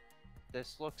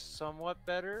 This looks somewhat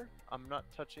better. I'm not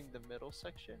touching the middle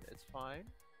section. It's fine.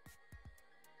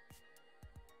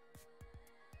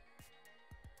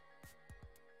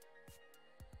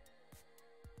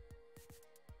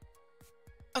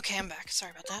 Okay, I'm back.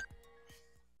 Sorry about that.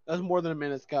 That was more than a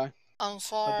minute, Sky. I'm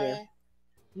sorry.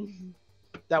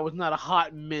 That was not a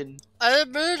hot min. I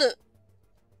admit it.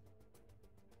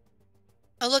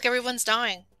 Oh, look, everyone's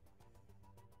dying.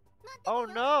 Oh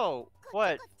no!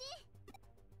 What?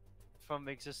 From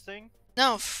existing?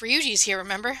 No, Ryuji's here,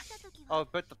 remember? Oh,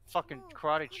 but the fucking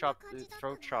karate chopped,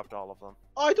 throat chopped all of them.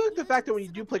 Oh, I do like the fact that when you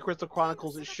do play Crystal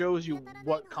Chronicles, it shows you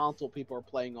what console people are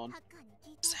playing on.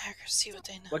 The hackers see what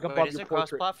they know. Like Wait, above is your it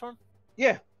portrait. cross-platform?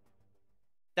 Yeah.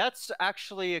 That's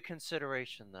actually a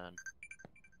consideration then.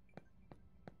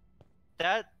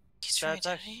 He's trying That's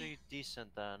to actually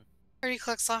decent then. Already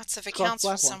collects lots of Cross accounts from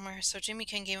platform. somewhere, so Jimmy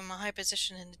can give him a high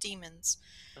position in the demons.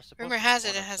 They're supposed Rumor to has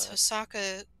it spawn has outside.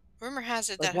 Hosaka. Rumor has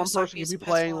it Like that one Hosaka person is could a be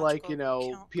playing like, pathological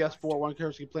you know, account. PS4, one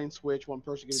person could be playing Switch, one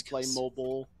person could be playing Skills.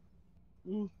 mobile.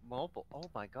 Mobile.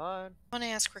 Oh my god. I want to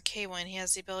ask where K went. He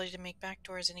has the ability to make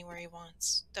backdoors anywhere he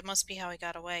wants. That must be how he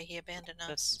got away. He abandoned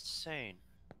That's us. insane.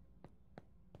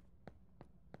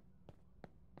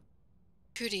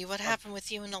 Cootie, what happened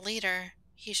with you and the leader?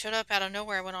 He showed up out of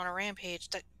nowhere and went on a rampage.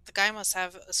 The guy must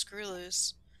have a screw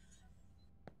loose.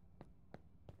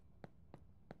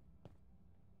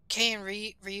 Kei and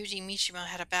Ryuji Mishima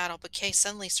had a battle, but Kei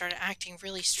suddenly started acting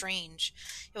really strange.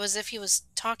 It was as if he was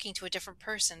talking to a different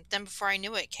person. Then before I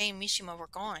knew it, Kei and Mishima were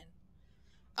gone.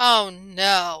 Oh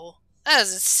no. That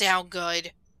doesn't sound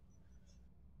good.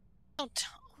 Don't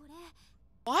tell.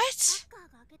 What?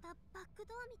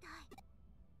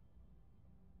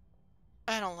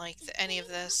 I don't like any of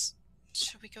this.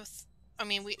 Should we go? I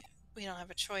mean, we don't have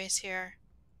a choice here.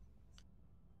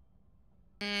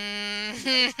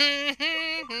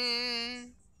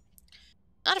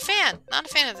 Not a fan. Not a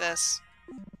fan of this.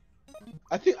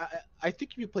 I think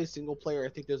if you play single player, I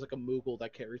think there's like a Moogle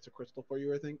that carries the crystal for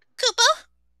you. I think. Koopa!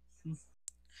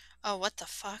 Oh, what the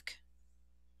fuck?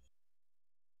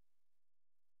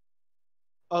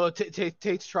 Oh,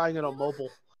 Tate's trying it on mobile.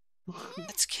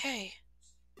 That's Kay.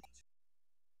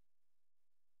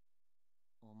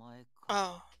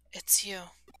 Oh, it's you.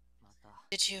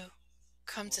 Did you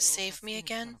come to save me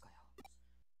again?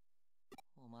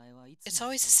 It's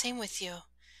always the same with you.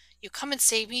 You come and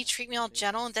save me, treat me all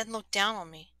gentle, and then look down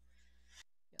on me.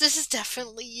 This is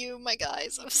definitely you, my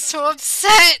guys. I'm so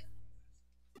upset!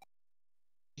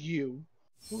 You.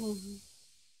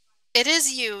 It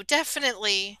is you,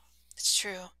 definitely. It's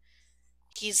true.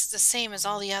 He's the same as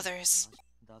all the others.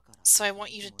 So I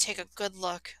want you to take a good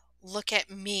look. Look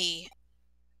at me.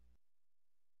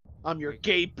 I'm your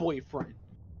gay boyfriend.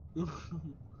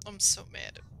 I'm so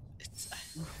mad.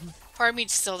 Part of me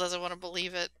still doesn't want to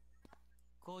believe it.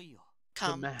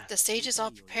 Come, the stage is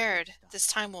all prepared. This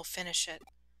time we'll finish it.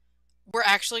 We're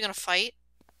actually gonna fight?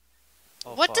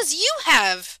 Oh, What fuck. does you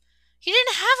have? He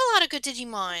didn't have a lot of good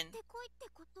Digimon.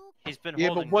 He's been Yeah,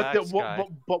 holding but back, Sky.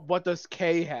 but what does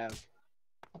K have?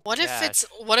 What if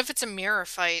it's a mirror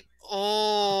fight?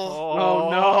 Oh. Oh,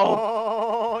 no.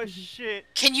 Oh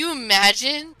shit. Can you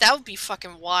imagine? That would be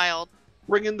fucking wild.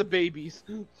 Bring in the babies.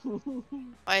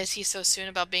 Why is he so soon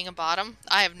about being a bottom?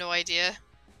 I have no idea.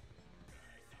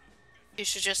 You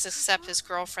should just accept his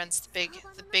girlfriend's the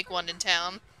big one in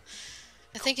town.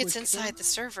 I think it's inside the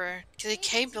server. Did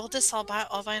Kay build this all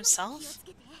by himself?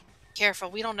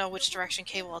 Careful, we don't know which direction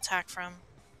Kay will attack from.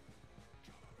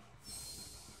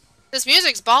 This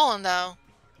music's ballin' though.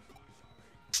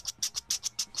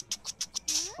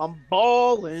 I'm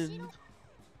ballin'.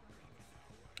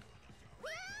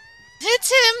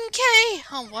 It's him, Kay!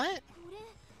 Oh, what?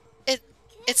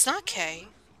 It's not Kay.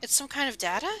 It's some kind of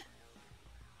data?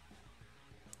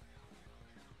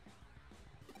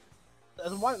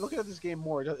 Looking at this game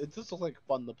more, it just looks like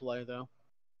fun to play, though.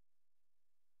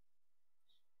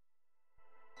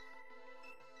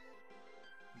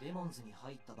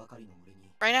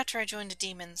 Right after I joined the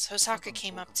demons, Hosaka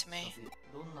came up to me.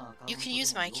 You can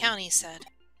use my account, he said.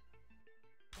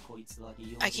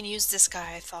 I can use this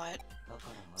guy, I thought.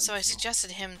 So I suggested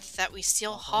him that we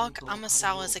steal Hawk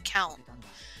Amasawa's account.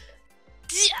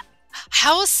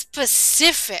 How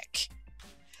specific!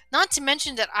 Not to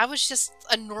mention that I was just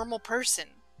a normal person.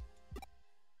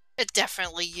 It's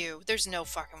definitely you. There's no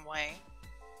fucking way.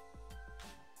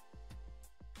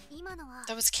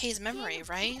 That was Kay's memory,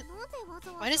 right?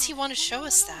 Why does he want to show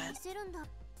us that?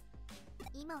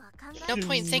 No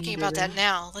point in thinking about that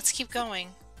now. Let's keep going.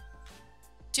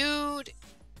 Dude,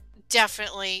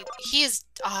 definitely. He is...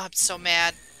 Oh, I'm so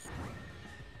mad.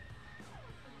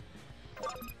 Here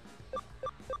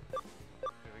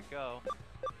we go.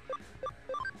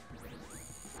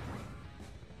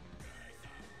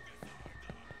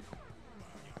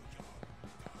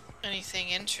 Anything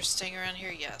interesting around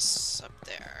here? Yes, up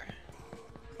there.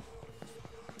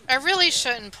 I really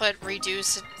shouldn't put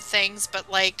reduce things,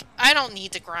 but like, I don't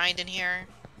need to grind in here.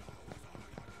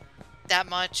 That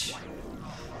much.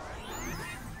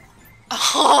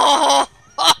 Oh!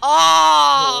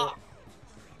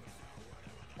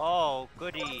 Oh,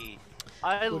 goody.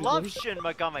 I love Shin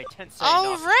Megami Tensei.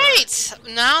 Alright!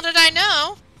 Now that I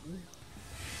know.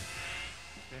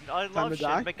 And I love Shin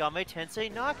Megami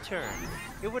Tensei Nocturne.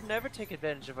 It would never take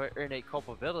advantage of our innate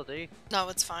culpability. No,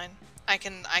 it's fine. I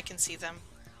can see them.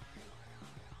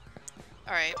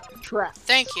 Alright. Trap.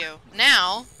 Thank you.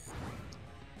 Now,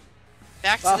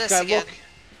 back to this again. Look,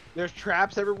 there's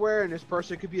traps everywhere, and this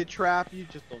person could be a trap. You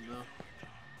just don't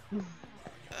know.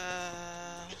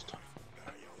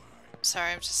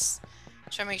 Sorry, I'm just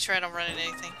trying to make sure I don't run into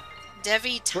anything.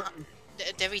 Devi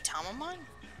Tamamon?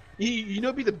 You know,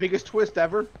 it'd be the biggest twist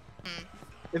ever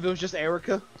if it was just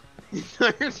Erica.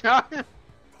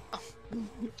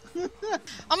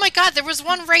 Oh my god, there was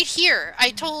one right here.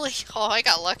 I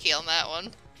got lucky on that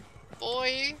one.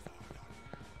 Boy.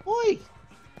 Boy.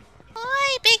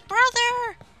 Hi, big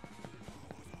brother.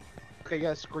 Okay, you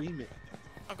gotta scream it.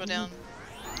 I'll go down.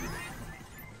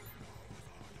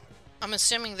 I'm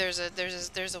assuming there's a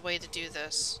way to do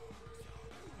this.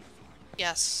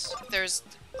 Yes, there's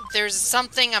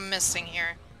something I'm missing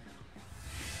here.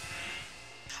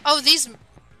 Oh, these.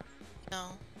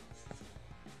 No.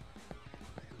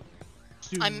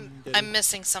 I'm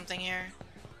missing something here.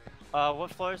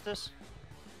 What floor is this?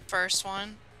 First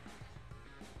one.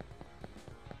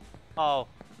 Oh.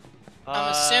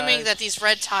 I'm assuming that these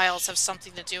red tiles have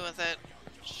something to do with it.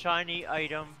 Shiny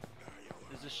item.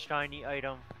 There's a shiny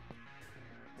item.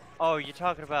 Oh, you're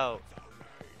talking about...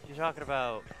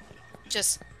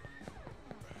 Just...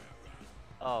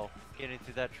 Oh, getting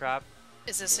through that trap?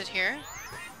 Is this it here?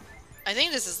 I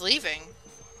think this is leaving.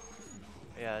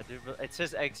 Yeah, dude, but it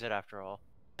says exit after all.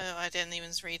 Oh, I didn't even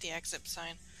read the exit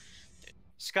sign.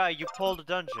 Sky, you pulled a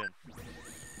dungeon.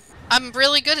 I'm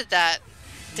really good at that.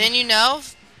 Didn't you know?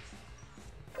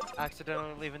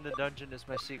 Accidentally leaving the dungeon is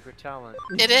my secret talent.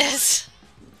 It is.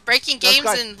 Breaking No, games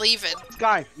Sky. and leaving.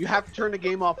 Sky, you have to turn the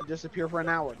game off and disappear for an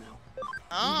hour now.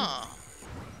 Oh.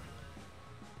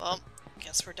 Well,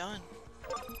 guess we're done.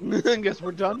 I guess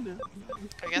we're done now.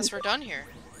 I guess we're done here.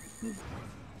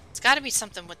 It's gotta be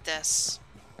something with this.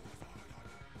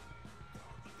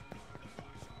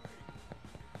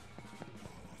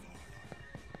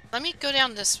 Let me go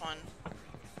down this one.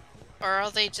 Or are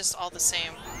they just all the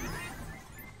same?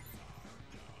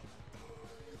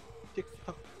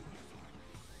 Tick-tock.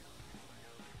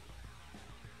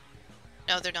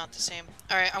 No, they're not the same.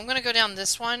 Alright, I'm gonna go down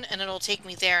this one, and it'll take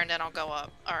me there, and then I'll go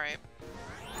up. Alright.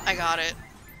 I got it.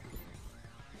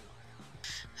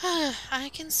 I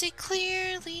can see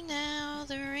clearly now,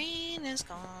 the rain is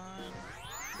gone.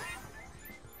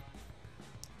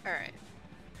 Alright.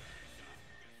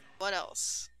 What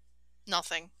else?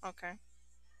 Nothing. Okay.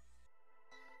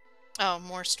 Oh,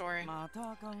 more story.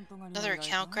 Another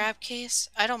account grab case?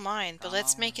 I don't mind, but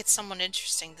let's make it someone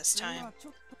interesting this time.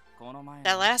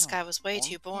 That last guy was way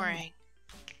too boring.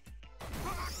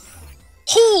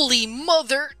 Holy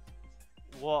mother!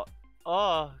 What?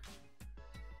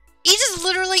 He just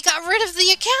literally got rid of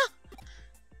the account!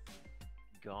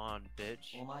 Gone,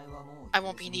 bitch. I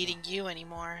won't be needing you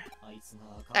anymore.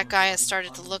 That guy has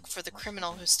started to look for the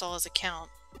criminal who stole his account.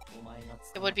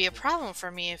 It would be a problem for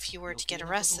me if you were to get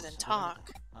arrested and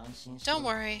talk. Don't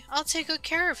worry, I'll take good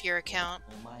care of your account.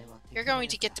 You're going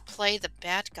to get to play the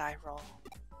bad guy role.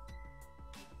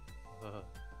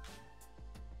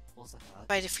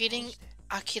 By defeating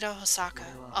Akira Hosaka,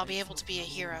 I'll be able to be a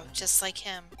hero, just like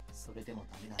him.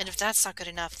 And if that's not good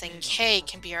enough, then Kei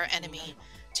can be our enemy.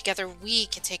 Together we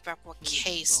can take back what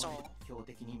Kei stole.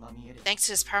 Thanks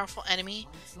to his powerful enemy,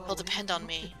 he'll depend on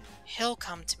me. He'll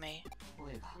come to me.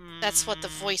 That's what the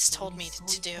voice told me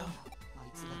to do.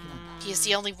 He is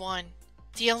the only one.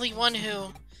 The only one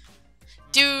who...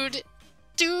 Dude,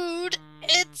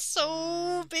 it's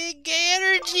so big gay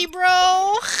energy,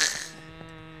 bro!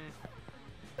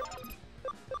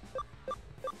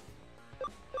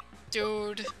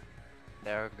 Dude.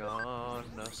 They're gonna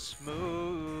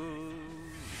smooch.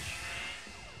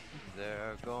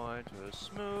 They're going to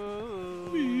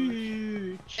smooch.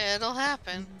 It'll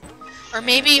happen. Or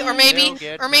maybe, hold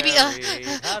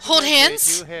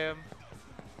hands?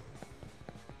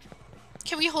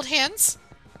 Can we hold hands?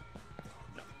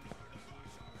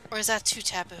 Or is that too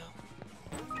taboo?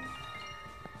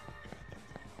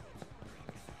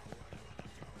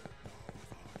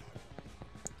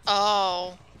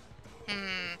 Oh.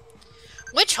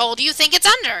 Which hole do you think it's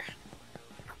under?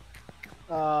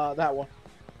 That one.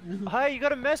 Hey, you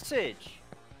got a message!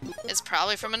 It's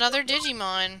probably from another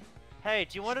Digimon. Hey,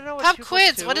 do you want to know what Pop 2 +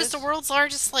 quiz! 2 What is the world's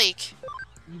largest lake?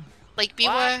 Lake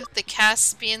Biwa, the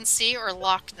Caspian Sea, or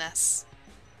Loch Ness?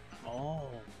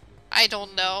 Oh. I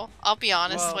don't know. I'll be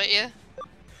honest with you.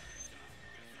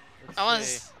 Let's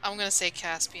see. I'm gonna say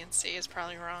Caspian Sea is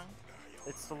probably wrong.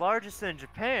 It's the largest in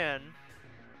Japan.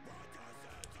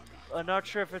 I'm not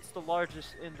sure if it's the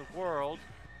largest in the world.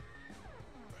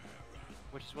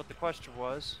 Which is what the question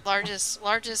was. Largest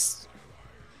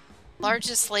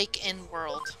lake in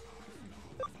world.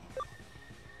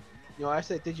 You know, I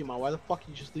said Digimon, why the fuck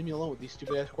you just leave me alone with these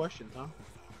stupid ass questions, huh?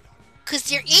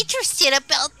 Cause you're interested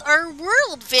about our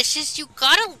world, Vicious. You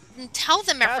gotta tell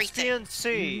them everything. Caspian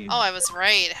Sea. Oh, I was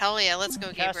right. Hell yeah, let's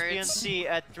go, Caspian Gaybirds. Sea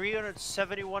at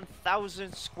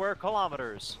 371,000 square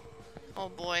kilometers. Oh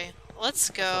boy, let's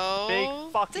That's go. a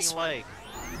big fucking this one. lake.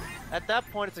 At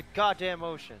that point, it's a goddamn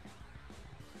ocean.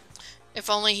 If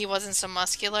only he wasn't so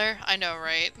muscular. I know,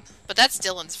 right? But that's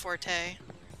Dylan's forte.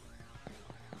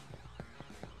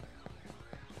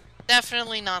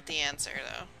 Definitely not the answer,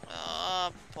 though.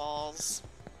 Oh, balls.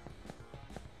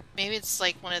 Maybe it's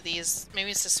like one of these.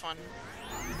 Maybe it's this one.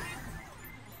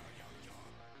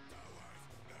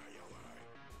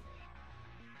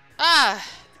 Ah!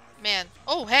 Man.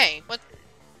 Oh, hey! What?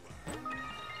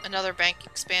 Another bank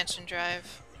expansion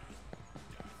drive.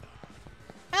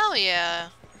 Hell yeah!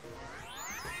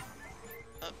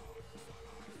 Oh.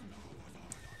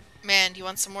 Man, do you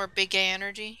want some more big gay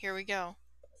energy? Here we go.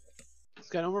 It's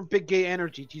got no more big gay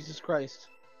energy, Jesus Christ.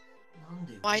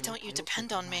 Why don't you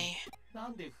depend on me?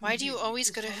 Why do you always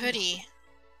go to Hoodie?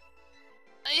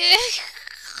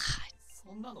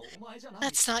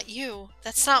 That's not you.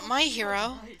 That's not my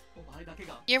hero.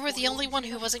 You were the only one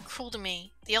who wasn't cruel to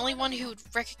me. The only one who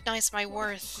recognized my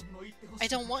worth. I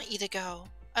don't want you to go.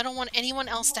 I don't want anyone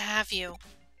else to have you.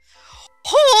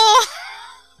 Oh!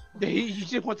 He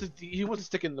just wants to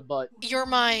stick it in the butt. You're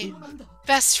my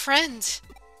best friend.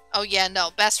 Oh yeah, no.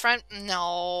 Best friend?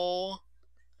 No.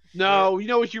 No, you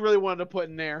know what you really wanted to put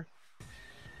in there.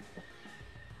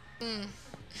 Hmm.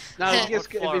 Now, if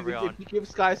What you give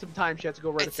Sky some time, she has to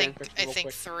go write I a think fanfiction I real think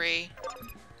quick. 3.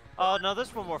 Oh no,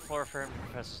 there's one more floor for him,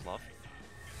 Professor Sleuth.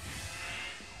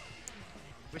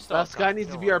 We still have Sky time, needs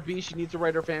to don't be worry. our B. She needs to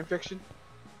write her fanfiction.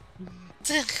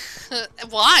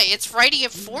 Why? It's writing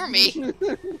it for me.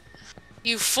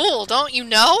 You fool, don't you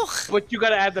know? But you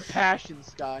gotta add the passion,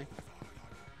 Sky.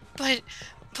 But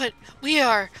we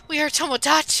are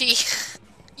Tomodachi.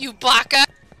 You baka.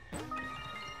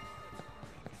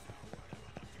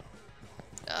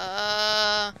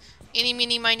 Eeny,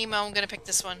 meeny, miny, mo. I'm gonna pick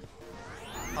this one.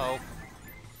 Oh.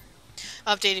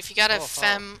 Update: if you got a Oh,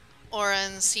 femme aura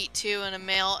in seat 2 and a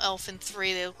male elf in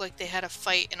 3, they look like they had a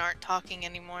fight and aren't talking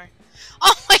anymore.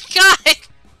 Oh my god!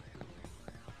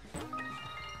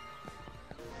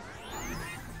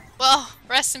 Well,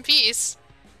 rest in peace.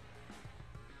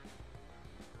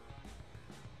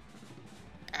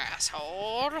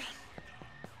 Asshole.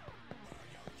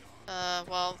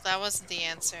 Well, that wasn't the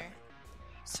answer.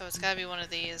 So it's gotta be one of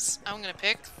these. I'm gonna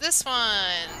pick this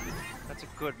one! That's a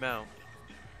good mount.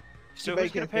 So bet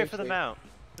who's you gonna can pay fix for the it. mount?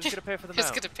 Who's gonna pay for the Who's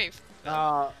mount? gonna pay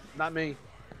for Not me.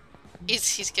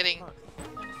 He's getting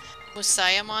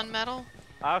Musayamon medal?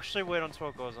 I'll actually wait until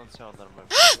it goes on sale, then I'm gonna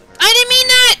I didn't mean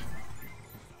that!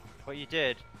 But you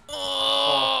did.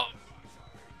 Oh!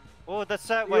 Oh, that's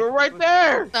that You were right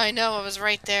there! I know, I was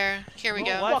right there. Here we Oh,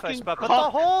 go. Wi-Fi Fucking spot. But the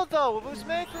cock. hole though, it was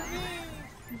made for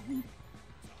me!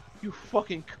 You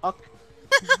fucking cuck.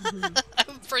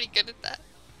 I'm pretty good at that.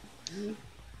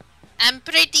 I'm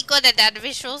pretty good at that,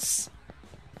 visuals.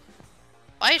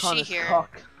 Why is she Connor's here?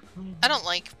 cuck. I don't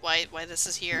like why this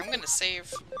is here. I'm gonna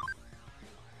save.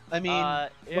 I mean,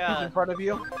 look who's yeah. in front of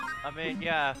you. I mean,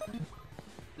 yeah.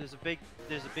 There's a big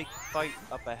fight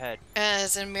up ahead.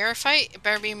 Is it a mirror fight? It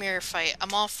better be a mirror fight.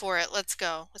 I'm all for it. Let's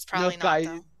go. It's No, probably Sky,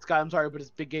 not, though. Sky, I'm sorry, but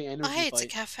it's big gay energy Oh, hey, it's a fight.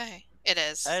 cafe. It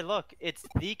is. Hey, look, it's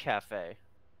the cafe.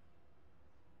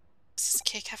 This is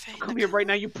K-Cafe. Come here right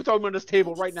now. You put them on this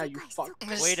table right now. You fuck.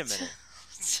 Wait a minute.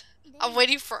 I'm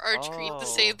waiting for Archgreen to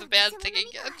say Oh. the bad thing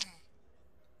again.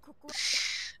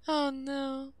 Oh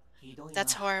no.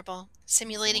 That's horrible.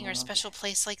 Simulating our special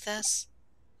place like this.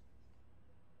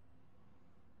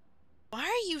 Why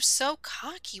are you so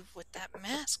cocky with that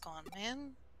mask on,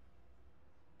 man?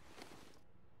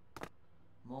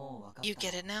 You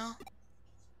get it now?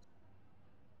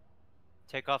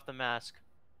 Take off the mask.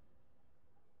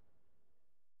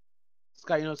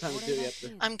 Sky, you know it's time to do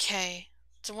it. I'm Kay.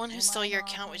 The one who stole your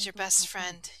account was your best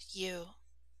friend. You.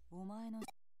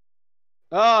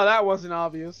 Oh, that wasn't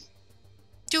obvious.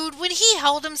 Dude, when he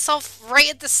held himself right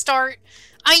at the start,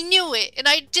 I knew it, and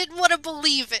I didn't want to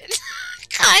believe it.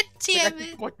 God damn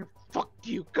it. Fuck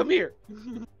you. Come here.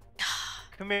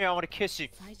 Come here, I want to kiss you.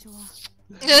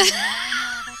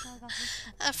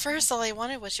 At first, all I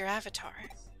wanted was your avatar.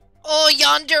 Oh,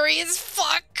 Yandere is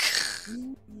fuck!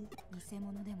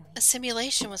 A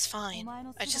simulation was fine.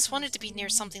 I just wanted to be near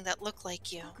something that looked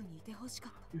like you.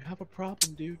 You have a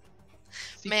problem, dude.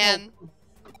 Seek Man. help.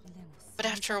 But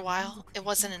after a while, it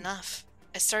wasn't enough.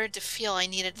 I started to feel I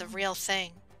needed the real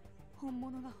thing.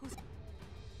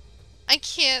 I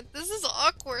can't. This is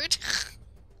awkward.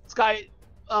 Sky,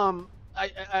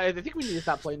 I think we need to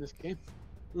stop playing this game.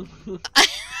 I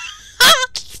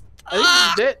think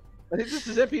this is it. I think this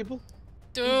is it, people.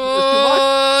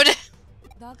 Dude!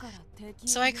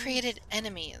 So I created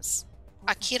enemies.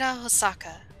 Akira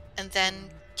Hosaka, and then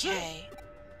Kei.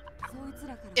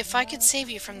 If I could save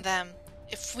you from them,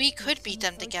 if we could beat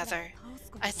them together,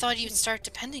 I thought you'd start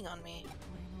depending on me.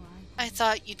 I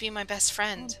thought you'd be my best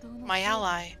friend, my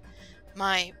ally,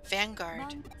 my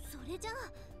vanguard.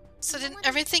 So then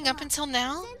everything up until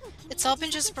now, it's all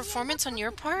been just a performance on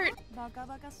your part?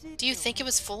 Do you think it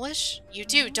was foolish? You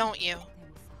do, don't you?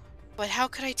 But how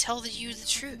could I tell you the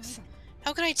truth?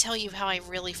 How could I tell you how I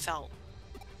really felt?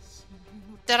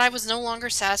 That I was no longer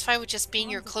satisfied with just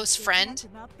being your close friend?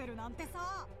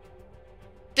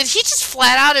 Did he just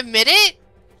flat out admit it?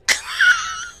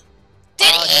 Did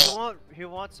he? He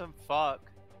wants some fuck.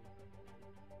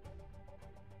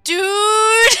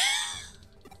 Dude!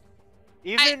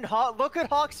 Even Hawk, look at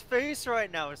Hawk's face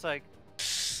right now. It's like,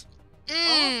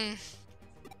 Mm.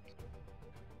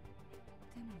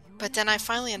 But then I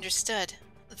finally understood.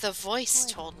 The voice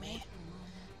told me.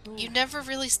 You'd never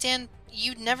really stand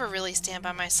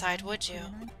by my side, would you?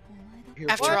 here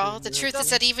After for all, it. the truth is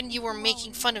that even you were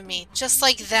making fun of me, just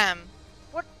like them.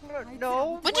 What?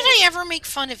 No. When did I ever make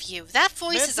fun of you? That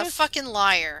voice is a Memphis? fucking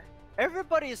liar.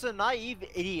 Everybody is a naive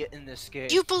idiot in this game.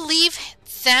 You believe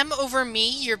them over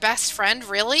me, your best friend,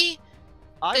 really?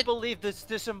 I believe this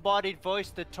disembodied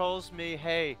voice that tells me,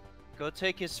 hey, go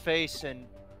take his face and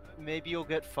maybe you'll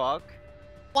get fucked.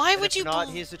 Why And would if you not,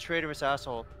 he's a traitorous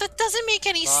asshole. That doesn't make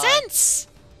any Bye. sense!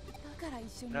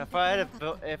 Now,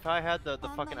 if I had the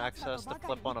fucking access to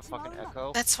flip on a fucking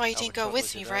echo... That's why you I didn't would go totally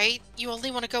with do me, that. right? You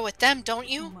only want to go with them, don't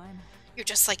you? You're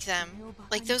just like them.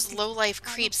 Like those low-life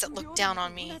creeps that look down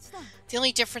on me. The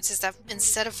only difference is that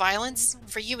instead of violence,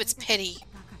 for you it's pity.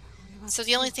 So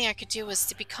the only thing I could do was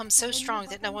to become so strong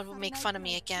that no one would make fun of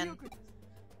me again.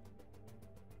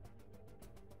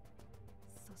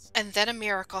 And then a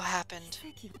miracle happened.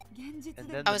 And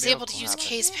then I the was able to miracle use happened.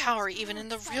 Kay's power even in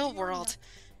the real world.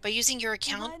 By using your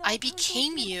account, I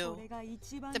became you.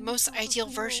 The most ideal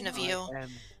version of you. I am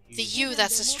The you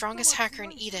that's the strongest hacker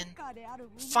in Eden.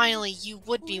 Finally, you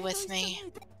would be with me.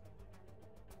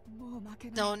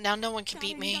 No, now no one can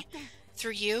beat me.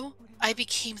 Through you, I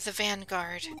became the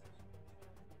Vanguard.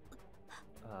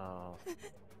 Oh.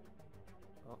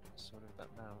 Oh, so did that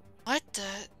mount. What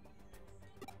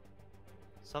the?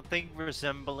 Something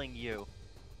resembling you.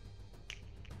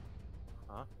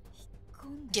 Huh?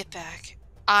 Get back.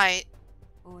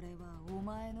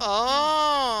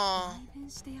 Oh.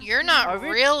 You're not Are we-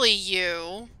 really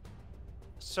you.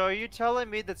 So are you telling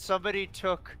me that somebody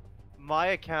took my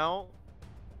account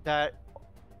that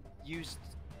used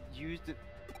it?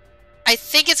 I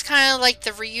think it's kind of like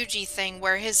the Ryuji thing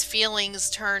where his feelings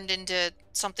turned into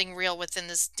something real within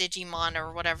this Digimon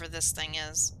or whatever this thing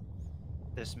is.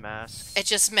 This mask? It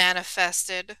just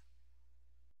manifested.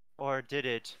 Or did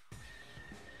it?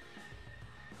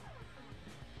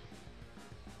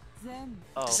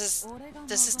 Oh. This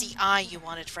is the I you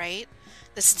wanted, right?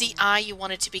 This is the I you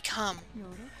wanted to become.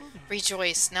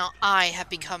 Rejoice, now I have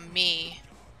become me.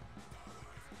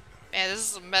 Man, this is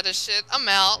some meta shit. I'm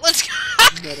out. Let's go.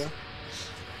 Meta.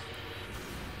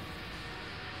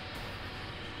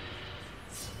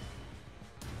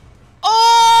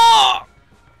 Oh!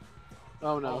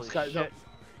 Oh no, Holy Sky. No. shit.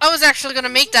 I was actually gonna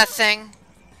make that thing.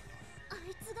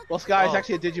 Well, Sky is Oh.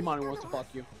 actually a Digimon who wants to fuck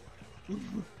you.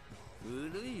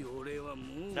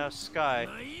 Now Sky.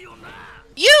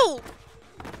 You!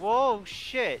 Whoa,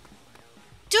 shit.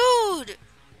 Dude!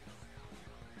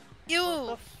 You!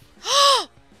 What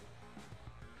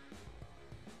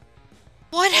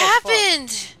What Oh, fuck.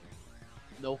 happened?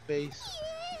 No face.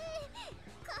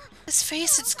 His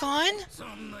face, it's gone?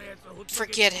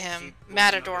 Forget him,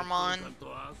 Matadormon.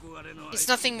 He's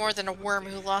nothing more than a worm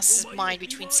who lost his mind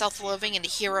between self-loathing and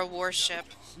hero worship.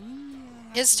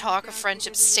 His talk of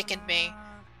friendship sickened me.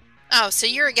 Oh, so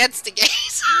you're against the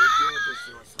gays?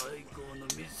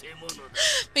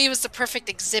 But he was the perfect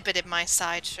exhibit in my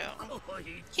sideshow.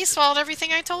 He swallowed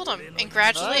everything I told him, and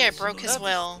gradually I broke his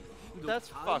will. That's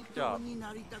fucked up.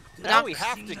 But Now we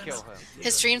have to kill him.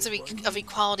 His dreams of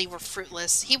equality were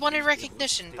fruitless. He wanted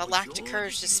recognition, but lacked the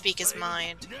courage to speak his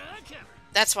mind.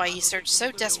 That's why he searched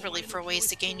so desperately for ways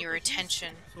to gain your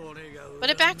attention. But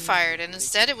it backfired, and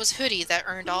instead it was Hoodie that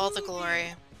earned all the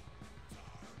glory.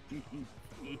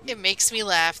 It makes me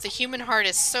laugh. The human heart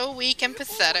is so weak and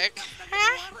pathetic.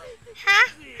 Ha, ha,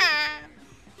 ha.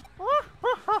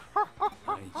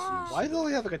 Why does it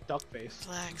only have like a duck face?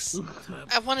 Relax.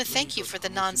 I want to thank you for the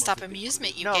non-stop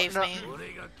amusement you No, gave no. me.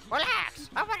 Relax.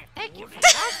 I want to thank you for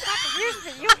the non-stop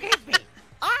amusement you gave me.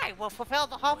 I will fulfill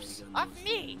the hopes of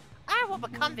me. I will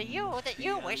become the you that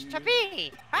you wish to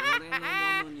be.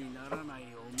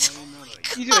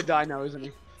 He's gonna die now, isn't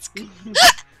he?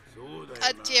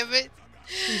 God damn it.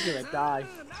 He's gonna die.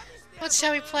 What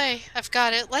shall we play? I've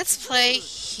got it. Let's play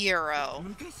Hero.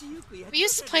 We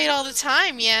used to play it all the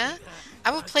time, yeah?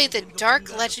 I will play the Dark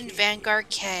Legend Vanguard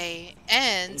K,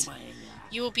 and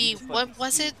you will be, what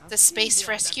was it? The Space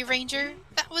Rescue Ranger?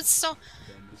 That was so...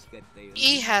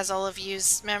 He has all of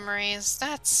you's memories.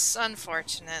 That's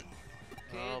unfortunate.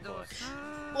 Oh boy.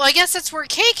 Well, I guess that's where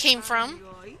K came from.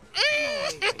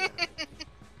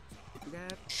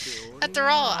 After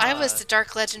all, I was the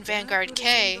Dark Legend Vanguard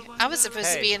K. I was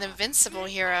supposed to be an invincible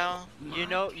hero. You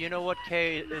know what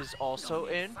K is also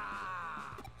in?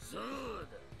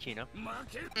 Kino.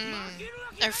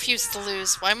 I refuse to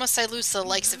lose. Why must I lose to the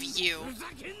likes of you?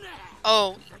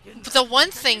 Oh, but the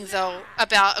one thing, though,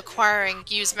 about acquiring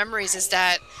used memories is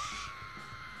that...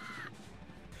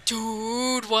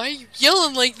 Dude, why are you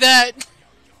yelling like that?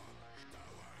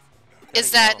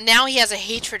 Is that now he has a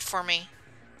hatred for me.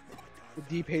 The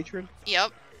deep hatred.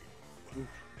 Yep.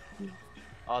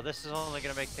 Oh, this is only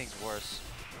gonna make things worse.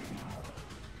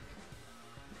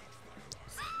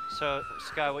 So,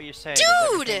 Sky, what you're saying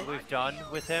Dude! is everything we've done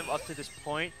with him up to this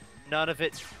point, none of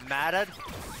it mattered?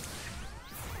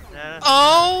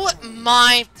 Oh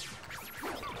my...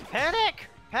 Panic!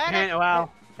 Panic!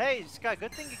 Wow. Hey, Sky,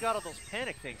 good thing you got all those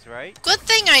panic things, right? Good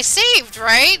thing I saved,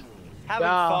 right? Having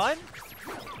fun?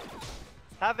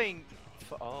 Having...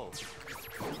 Oh.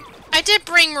 I did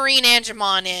bring Marine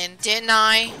Angemon in, didn't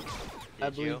I? I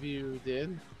believe you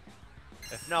did.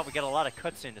 If not, we got a lot of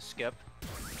cutscene to skip.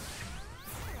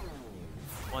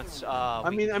 Once, I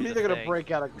mean they're gonna break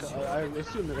out of. I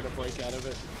assume they're gonna break out of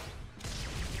it.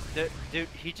 Dude,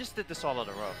 he just did this all in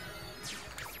a row.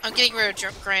 I'm getting rid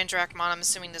of Grand Drachmon. I'm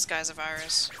assuming this guy's a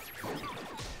virus.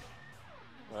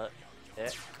 What?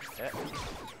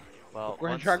 Well,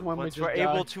 Grand Drachmon once might we're just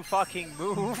die. able to fucking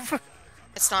move.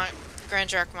 It's not. Grand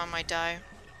Drachmon might die.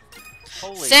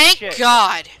 Holy Thank shit.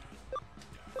 God!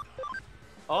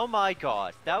 Oh my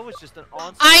god, that was just an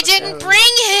onslaught. I didn't bring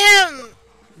him!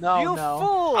 No, you no.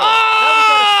 fool! Ah! Now we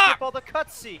gotta skip all the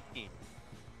cutscene.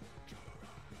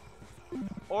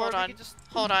 Or Hold we on. can just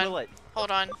Hold kill on. it.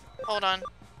 Hold on. Hold on.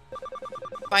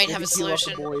 Might have a Maybe heal up the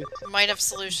solution. boys. Might have a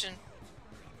solution.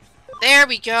 There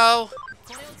we go.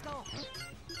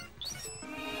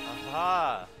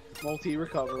 Aha.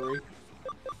 Multi-recovery.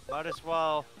 Might as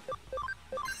well.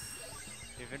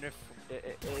 Even if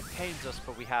it pains us,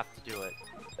 but we have to do it.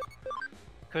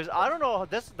 Cause I don't know.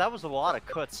 That was a lot of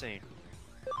cutscene.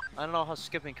 I don't know how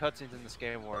skipping cutscenes in this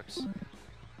game works.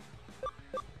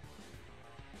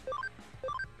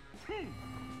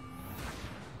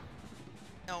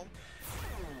 No.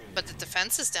 But the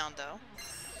defense is down, though.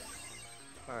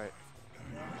 Alright.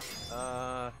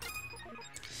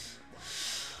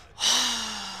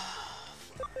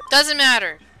 Doesn't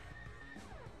matter.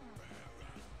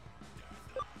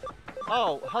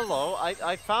 Oh, hello.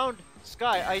 I found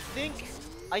Sky. I think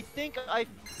I.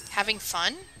 Having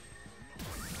fun?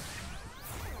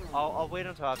 I'll wait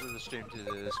until after the stream to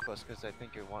do this quest because I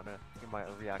think you might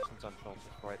reactions on films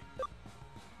right.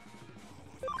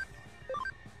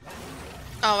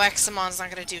 Oh, Eximon's not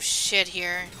gonna do shit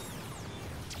here.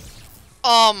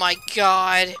 Oh my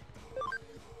god.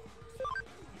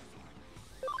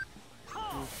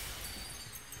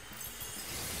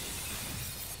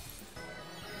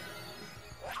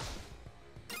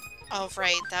 Oh,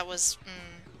 right, that was...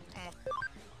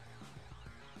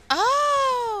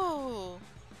 Oh!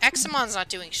 Eximon's not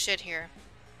doing shit here.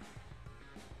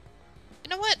 You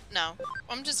know what? No.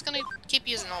 I'm just gonna keep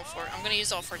using All-Fort. I'm gonna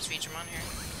use All-Fort's Digimon here.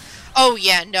 Oh,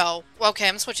 yeah, no. Okay,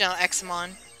 I'm switching out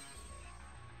Eximon.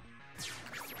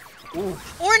 Ooh.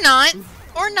 Or not.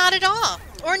 Or not at all.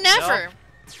 Or never.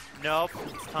 Nope.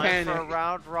 It's time for a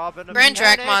round robin of Grand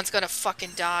panic. Drachmon's gonna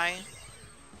fucking die.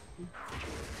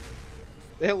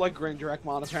 They like Grand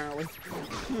Drachmon, apparently.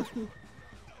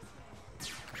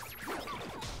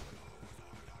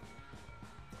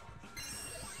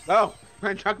 Oh,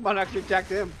 Grand Drachmon actually attacked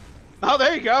him. Oh,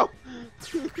 there you go.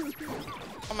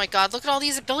 Oh my god, look at all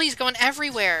these abilities going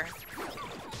everywhere.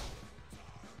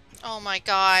 Oh my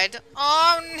god.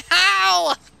 Oh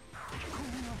no!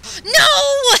 No!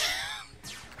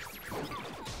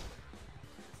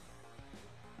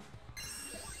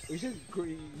 You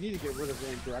need to get rid of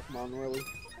Grand Drachmon, really.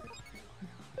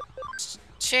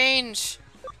 Change.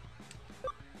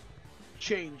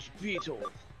 Change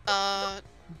Beetle.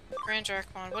 Grand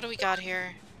Drachmon, what do we got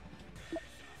here?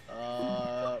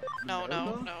 No.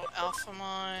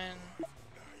 Alphamon.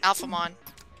 Alphamon.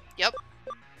 Yep.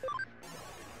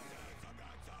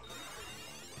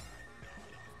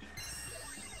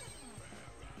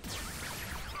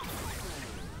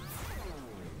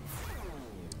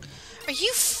 Are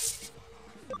you Seems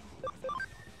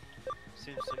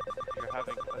like you're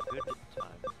having a good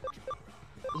time.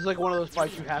 This is like one of those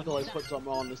fights you have to like put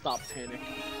something on to stop panic.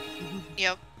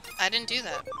 Yep. I didn't do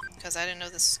that, because I didn't know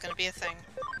this was going to be a thing.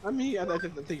 I mean, I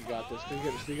think you got this.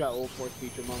 You got old fourth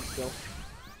feature monk still.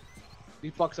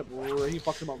 He fucks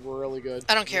him up really good.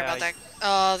 I don't care about that.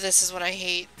 Oh, this is what I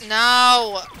hate.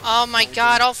 No! Oh my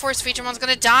god, all Force Featuremon's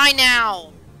gonna die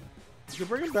now! You can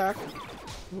bring him back.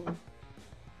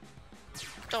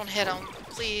 Don't hit him,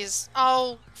 please.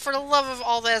 Oh, for the love of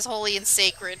all that is holy and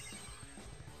sacred.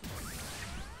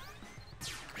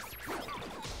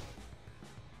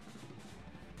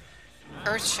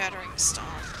 Earth-shattering stomp.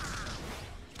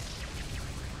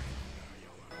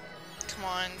 Come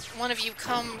on, one of you,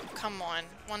 come on.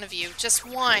 One of you, just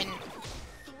one.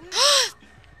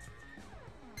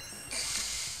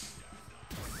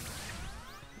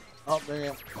 Oh, there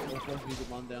you go. Let's beat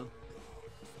him on down.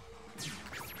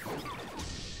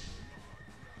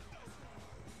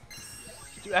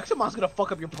 Dude, Eximon's gonna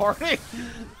fuck up your party!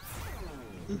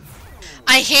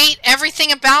 I hate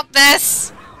everything about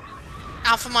this!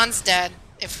 Alphamon's dead.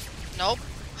 If... Nope.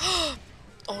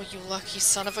 Oh, you lucky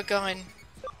son of a gun.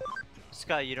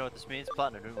 Sky, you know what this means?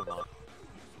 Platinum Numamon.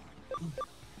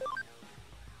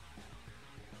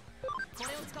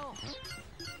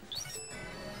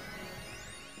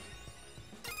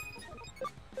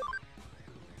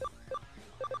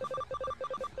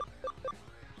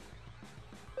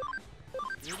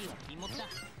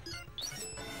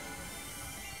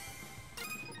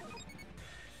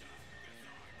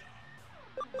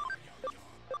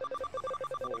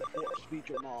 Force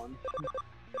Digimon.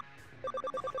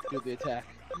 Do the attack.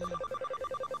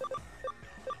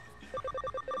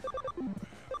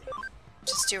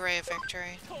 Just do Ray of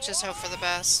Victory. Just hope for the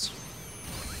best.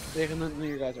 Yeah, none of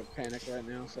you guys are panicked right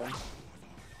now, so.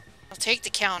 I'll take the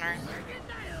counter.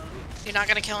 You're not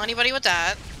gonna kill anybody with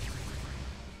that.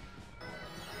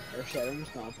 Or Shattering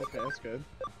Stomp, okay, that's good.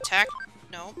 Attack?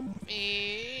 No.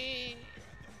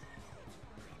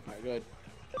 Alright, good.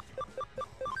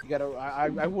 You gotta.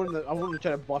 I wouldn't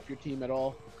try to buff your team at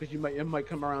all, because it might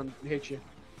come around and hit you.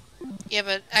 Yeah,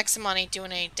 but Examon ain't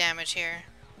doing any damage here.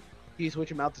 Can you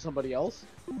switch him out to somebody else?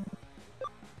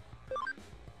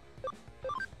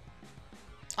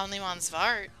 Omnimon's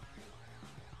Vart.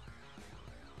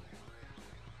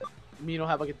 I mean, you don't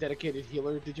have like a dedicated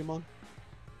healer Digimon?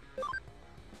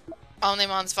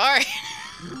 Omnimon's Vart.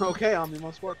 Okay,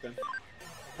 Omnimon Spark then.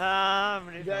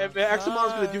 If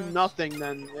Examon's gonna do nothing,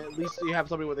 then at least you have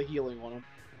somebody with a healing on him.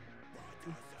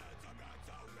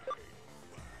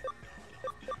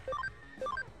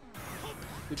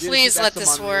 Please let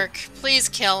this work. Please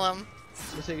kill him.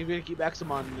 I'm saying if you're gonna keep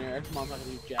Examon in there, Examon's not gonna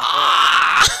do jack.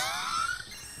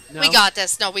 No? We got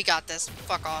this. No, we got this.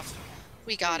 Fuck off.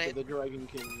 We got it. The Dragon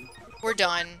King. We're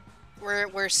done.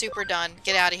 We're super done.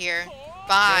 Get out of here. Get out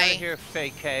Bye. of here,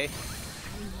 fake K.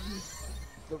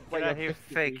 Get out of here,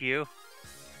 fake you.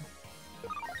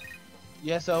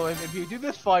 Yeah, so if you do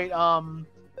this fight,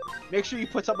 make sure you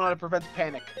put something on that prevents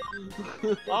panic.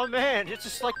 Oh man, it's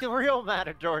just like the real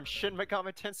Matador in Shin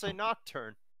Megami Tensei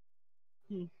Nocturne.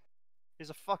 He's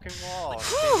a fucking wall.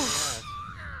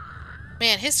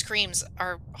 Man, his screams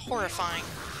are horrifying.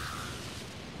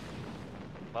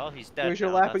 Well, he's dead. Where's your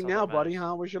now, laughing that's all now, that buddy? matters.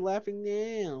 Huh? Where's your laughing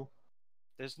now?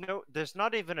 There's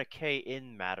not even a K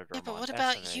in Matador. Yeah, but what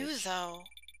about you, though?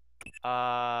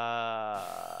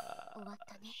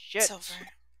 Shit. It's over.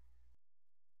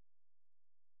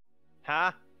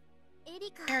 Huh?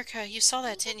 Erica, you saw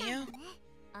that, didn't you?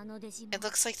 It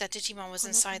looks like that Digimon was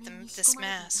inside this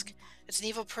mask. It's an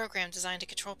evil program designed to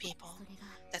control people.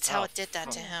 That's how it did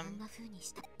that to him.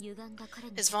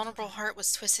 His vulnerable heart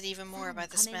was twisted even more by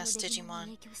this masked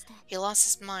Digimon. He lost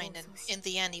his mind, and in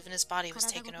the end, even his body was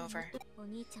taken over.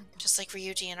 Just like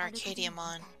Ryuji and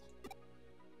Arcadiamon.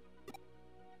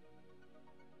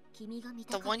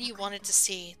 The one you wanted to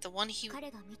see, the one he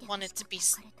wanted to be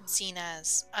seen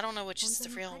as. I don't know which is the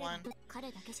real one.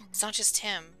 It's not just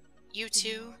him. You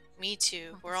too, me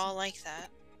too, we're all like that.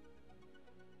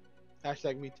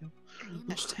 Hashtag me too.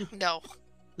 Hashtag no.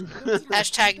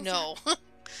 Hashtag no.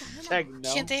 Hashtag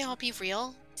no. Can't they all be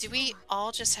real? Do we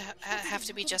all just have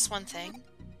to be just one thing?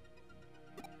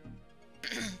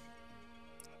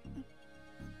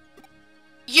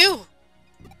 You!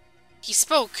 He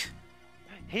spoke.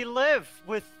 He lived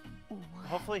with.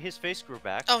 Hopefully his face grew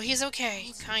back. Oh, he's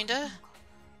okay, kinda.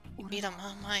 You beat him,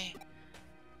 huh? My.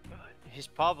 He's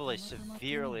probably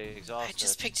severely exhausted. I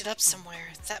just picked it up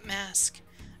somewhere. That mask.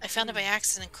 I found it by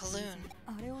accident in Kowloon.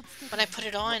 When I put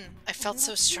it on, I felt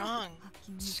so strong.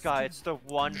 Sky, it's the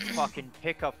one fucking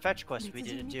pickup fetch quest we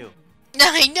didn't do.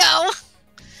 I know!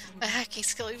 My hacking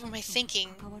skill, even my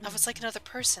thinking. I was like another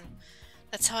person.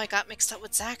 That's how I got mixed up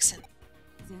with Zaxxon.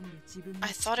 I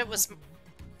thought it was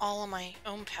all on my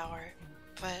own power,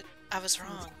 but I was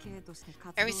wrong.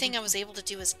 Everything I was able to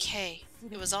do was K.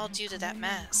 It was all due to that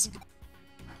mask.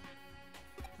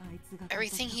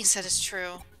 Everything he said is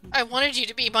true. I wanted you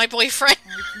to be my boyfriend.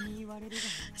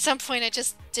 At some point I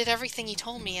just did everything he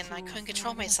told me and I couldn't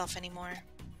control myself anymore.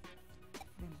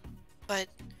 But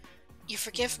you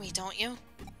forgive me, don't you?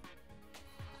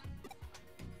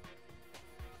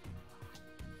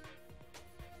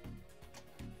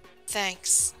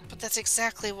 Thanks. But that's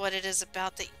exactly what it is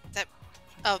about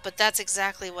but that's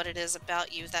exactly what it is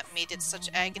about you that made it such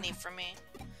agony for me.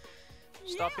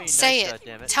 Stop being Say nice, it.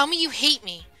 goddammit. Tell me you hate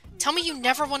me. Tell me you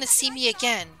never want to see me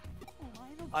again.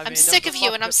 I I'm mean, sick of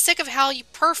you, and I'm sick of how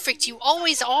perfect you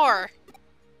always are.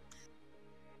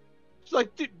 It's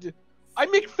like, dude, I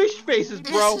make fish faces,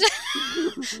 bro.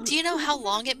 Do you know how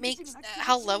low it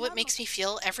makes me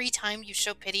feel every time you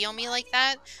show pity on me like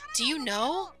that? Do you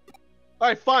know?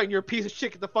 Alright, fine, you're a piece of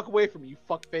shit. Get the fuck away from me, you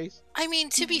fuckface. I mean,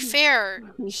 to be fair,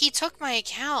 he took my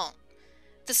account.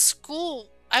 The school...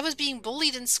 I was being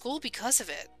bullied in school because of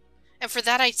it. And for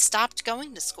that, I stopped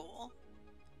going to school.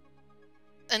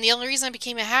 And the only reason I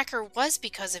became a hacker was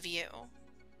because of you.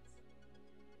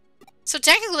 So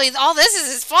technically, all this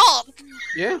is his fault.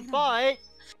 Yeah. But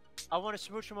I want to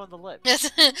smooch him on the lips.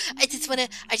 I just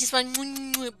want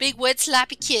a big wet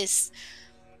sloppy kiss.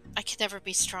 I could never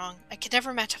be strong. I could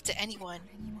never match up to anyone.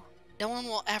 No one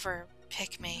will ever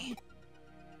pick me.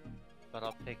 But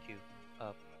I'll pick you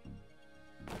up.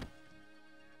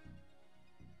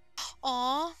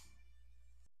 Aww.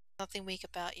 Nothing weak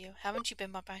about you. Haven't you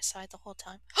been by my side the whole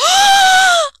time?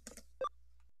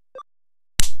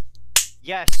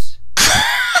 Yes!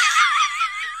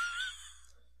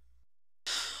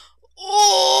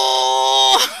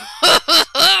 Oh!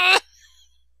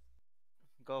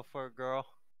 Go for it, girl.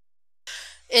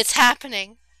 It's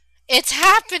happening. It's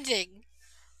happening!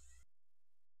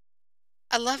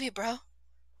 I love you, bro.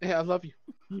 Yeah, I love you.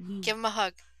 Give him a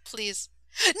hug, please.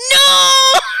 No!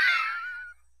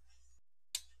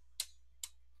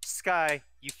 Sky,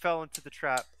 you fell into the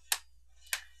trap.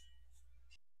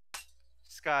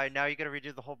 Sky, now you gotta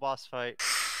redo the whole boss fight.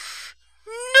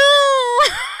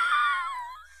 No!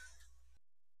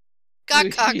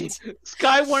 Got cucked.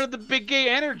 Sky wanted the big gay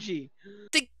energy.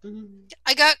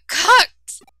 I got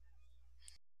cucked!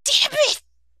 Damn it!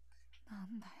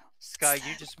 Sky,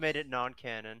 you just made it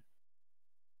non-canon.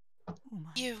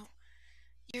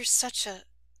 You're such a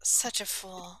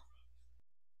fool.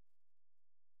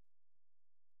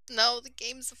 No, the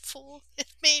game's a fool. It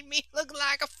made me look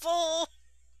like a fool.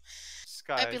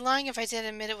 Sky. I'd be lying if I didn't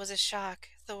admit it was a shock,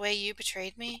 the way you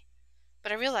betrayed me.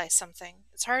 But I realized something.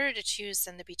 It's harder to choose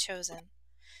than to be chosen.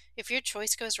 If your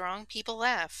choice goes wrong, people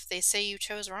laugh. They say you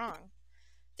chose wrong.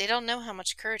 They don't know how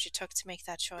much courage it took to make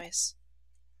that choice.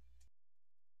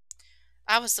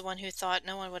 I was the one who thought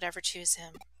no one would ever choose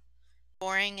him.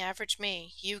 Boring, average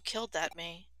me. You killed that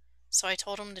me. So I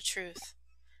told him the truth.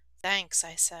 Thanks,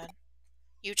 I said.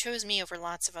 You chose me over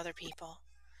lots of other people.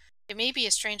 It may be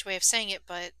a strange way of saying it,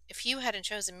 but if you hadn't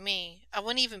chosen me, I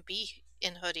wouldn't even be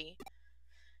in Hoodie.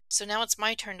 So now it's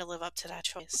my turn to live up to that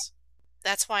choice.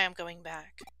 That's why I'm going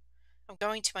back. I'm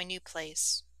going to my new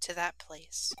place. To that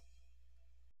place.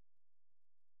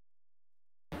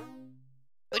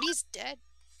 Hoodie's dead.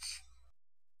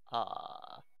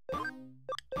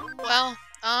 Well,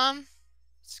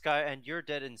 Sky, and you're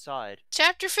dead inside.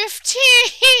 Chapter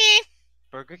 15!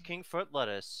 Burger King foot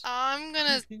lettuce.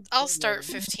 I'll start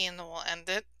 15 and then we'll end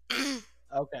it.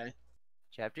 Okay.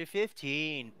 Chapter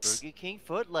 15, Burger King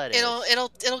foot lettuce.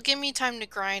 It'll give me time to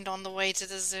grind on the way to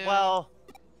the zoo. Well,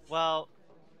 oh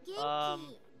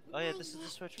yeah, this is the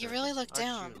Switch You version. really look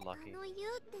down. You lucky.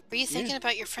 Were you thinking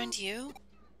about your friend Yu?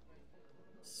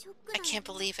 I can't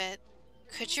believe it.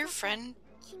 Could your friend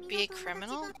be a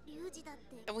criminal?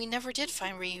 And we never did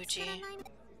find Ryuji.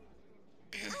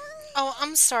 Oh,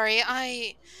 I'm sorry.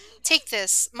 Take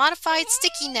this. Modified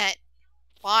sticky net.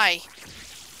 Why?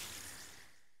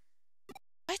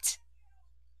 What?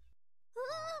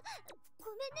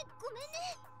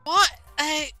 What?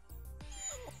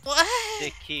 What?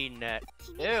 Sticky net.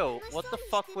 Ew, what the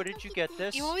fuck? Where did you get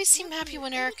this? You always seem happy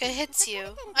when Erica hits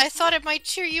you. I thought it might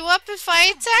cheer you up if I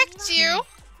attacked you.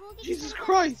 Jesus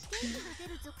Christ.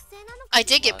 I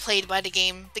did get played by the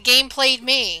game. The game played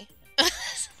me.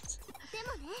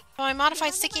 My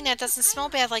modified sticky net doesn't smell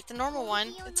bad like the normal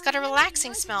one. It's got a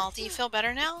relaxing smell. Do you feel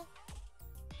better now?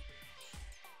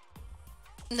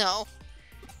 No.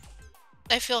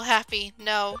 I feel happy.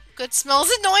 No. Good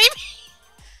smells annoy me.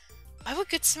 Why would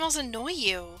good smells annoy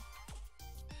you?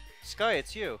 Sky,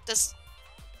 it's you.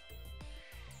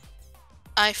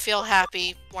 I feel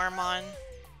happy, Wormon.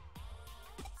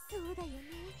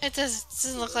 It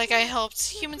doesn't look like I helped.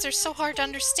 Humans are so hard to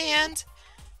understand.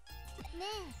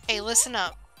 Hey, listen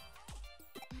up.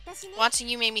 Watching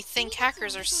you made me think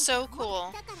hackers are so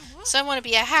cool. So I want to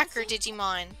be a hacker,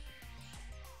 Digimon.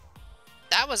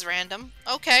 That was random.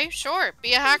 Okay, sure.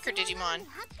 Be a hacker, Digimon.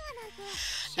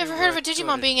 Never heard of a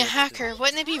Digimon being a hacker.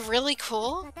 Wouldn't it be really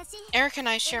cool? Eric and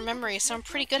I share memories, so I'm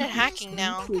pretty good at hacking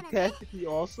now. Fantastically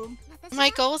awesome. My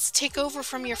goal is to take over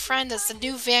from your friend as the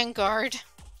new Vanguard.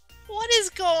 What is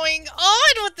going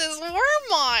on with this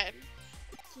Wormon?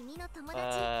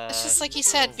 It's just like you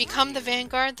said, become the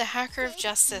Vanguard, the hacker of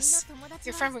justice.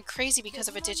 Your friend went crazy because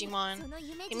of a Digimon.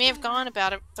 He may have gone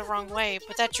about it the wrong way,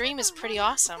 but that dream is pretty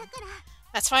awesome.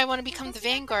 That's why I want to become the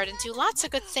Vanguard and do lots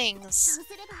of good things.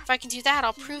 If I can do that,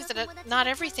 I'll prove that not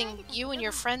everything you and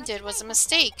your friend did was a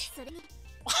mistake.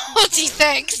 Oh, gee,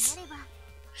 thanks!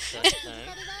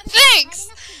 Thanks!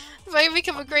 If I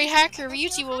become a great hacker,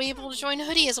 Ryuji will be able to join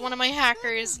Hoodie as one of my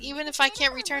hackers, even if I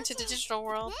can't return to the digital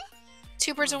world.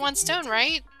 2 birds with 1 stone,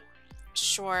 right?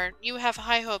 Sure. You have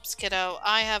high hopes, kiddo.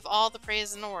 I have all the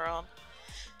praise in the world.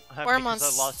 Wormon's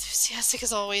enthusiastic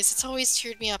as always. It's always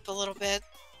cheered me up a little bit.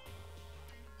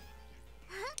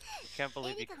 I can't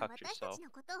believe you cucked yourself.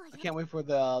 I can't wait for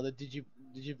the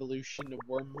Digivolution of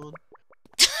Wormmon.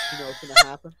 You know what's gonna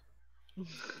happen?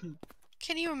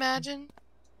 Can you imagine?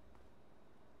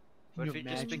 What if he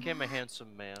just became a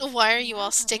handsome man? Why are you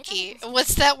all sticky?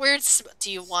 What's that weird?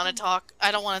 Do you want to talk?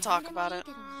 I don't want to talk about it.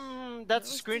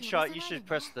 That's a screenshot. You should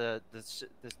press the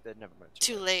never mind.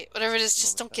 Too late. Whatever it is,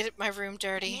 just don't get my room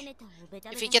dirty.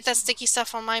 If you get that sticky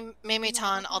stuff on my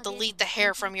Meimetan, I'll delete the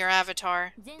hair from your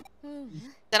avatar.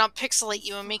 Then I'll pixelate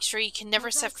you and make sure you can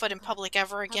never set foot in public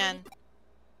ever again.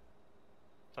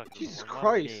 Jesus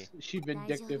Christ, is she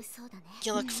vindictive?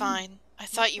 You look fine. I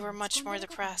thought you were much more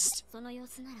depressed.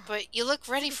 But you look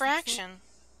ready for action.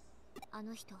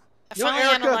 I finally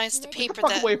analyzed the paper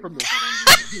that... away from me.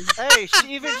 Hey,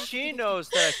 even she knows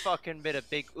that I fucking made a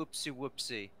big oopsie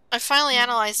whoopsie. I finally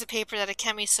analyzed the paper that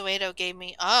Akemi Soedo gave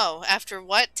me. Oh, after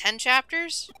what, 10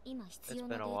 chapters? It's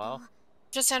been a while.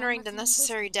 Just entering the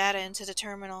necessary data into the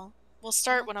terminal. We'll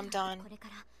start when I'm done.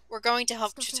 We're going to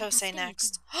help Chitose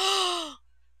next.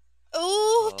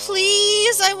 Oh,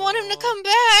 please! I want him to come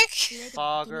back!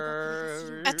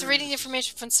 Fogger. After reading the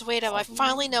information from Soedo, I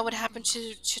finally know what happened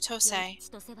to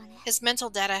Chitose. His mental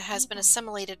data has been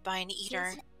assimilated by an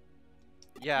eater.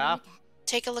 Yeah?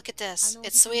 Take a look at this.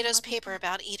 It's Soedo's paper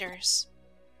about eaters.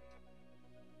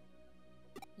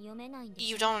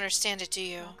 You don't understand it, do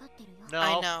you? No.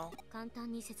 I know.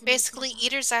 Basically,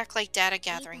 eaters act like data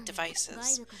gathering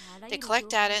devices. They collect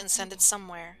data and send it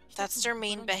somewhere. That's their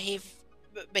main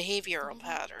behavioral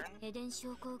pattern.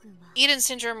 Eden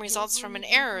syndrome results from an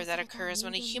error that occurs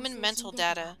when a human's mental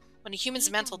data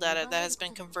that has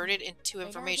been converted into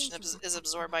information is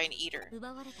absorbed by an eater.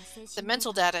 The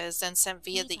mental data is then sent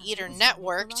via the eater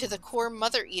network to the core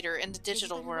mother eater in the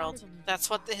digital world. That's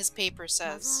what his paper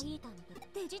says.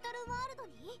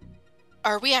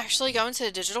 Are we actually going to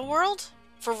the digital world?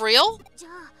 For real?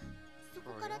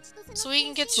 So we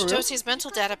can get Chitose's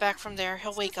mental data back from there.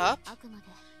 He'll wake up?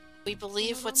 We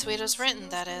believe what Suedo's written,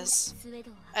 that is.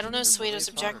 I don't know Suedo's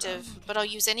objective, but I'll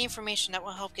use any information that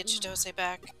will help get Chitose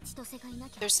back.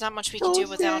 There's not much we can do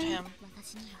without him.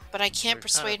 But I can't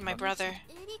persuade my brother.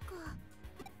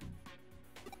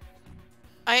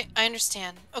 I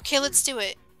understand. Okay, let's do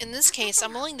it. In this case,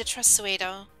 I'm willing to trust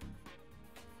Suedo.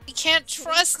 We can't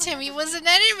trust him, he was an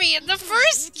enemy in the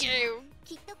first game!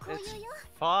 It's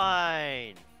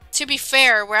fine. To be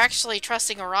fair, we're actually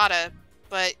trusting Arata.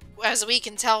 But as we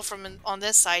can tell from on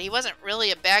this side, he wasn't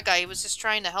really a bad guy. He was just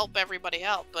trying to help everybody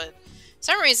out. But for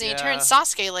some reason, he turned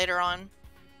Sasuke later on.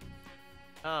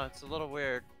 Oh, it's a little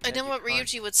weird. I know what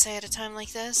Ryuji would say at a time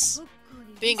like this.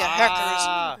 Being a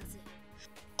hacker is...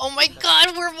 Oh my god,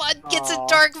 Wormmon gets a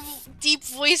dark, deep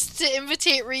voice to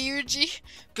imitate Ryuji.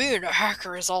 Being a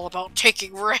hacker is all about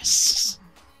taking risks.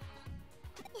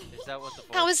 Is that what the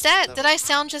voice... How is that? Did I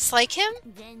sound just like him?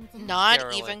 Not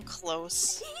Barely. even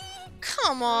close.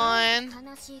 Come on.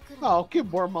 Oh, give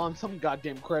Wormmon some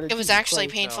goddamn credit. It was actually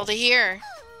painful to hear.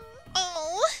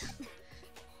 Oh.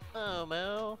 Oh,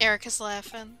 Mo. Erica's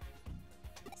laughing.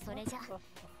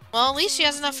 Well, at least she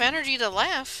has enough energy to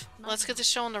laugh. Let's get the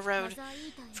show on the road.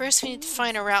 First, we need to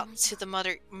find a route to the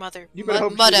Mudda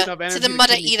Ida.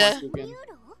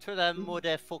 To the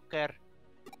motherfucker.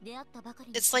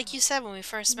 It's like you said when we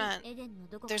first met.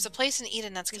 There's a place in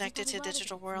Eden that's connected to the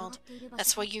digital world.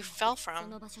 That's where you fell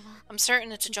from. I'm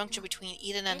certain it's a junction between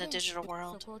Eden and the digital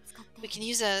world. We can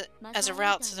use it as a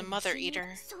route to the Mother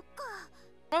Eater.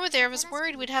 Over there, I was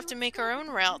worried we'd have to make our own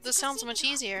route. This sounds much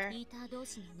easier.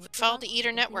 If we follow the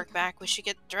Eater network back, we should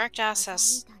get direct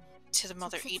access to the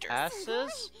Mother Eater.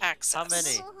 Asses? Access. How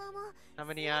many? How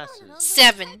many asses?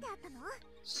 7.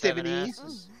 7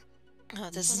 asses? Oh,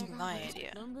 this is my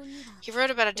idea. He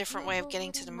wrote about a different way of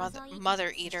getting to the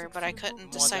Mother Eater, but I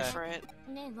couldn't decipher it.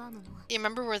 You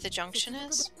remember where the junction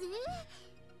is?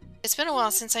 It's been a while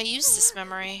since I used this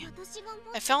memory.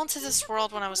 I fell into this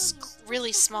world when I was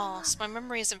really small, so my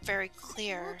memory isn't very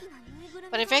clear.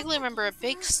 But I vaguely remember a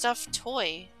big stuffed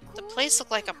toy. The place looked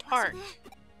like a park.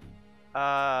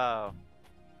 Oh.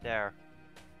 There.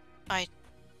 I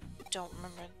don't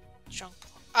remember.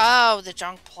 Oh, the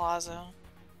Junk Plaza.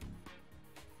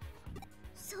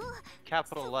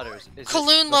 Capital letters. Is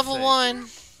Kaloon level 1.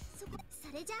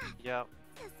 Yep.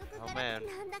 Oh man.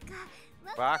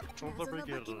 Back to the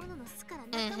beginning.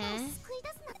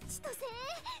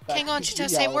 Hang on,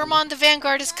 Chitose. Wormmon, the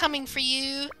Vanguard is coming for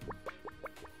you.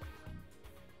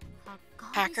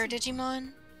 Hacker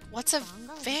Digimon? What's a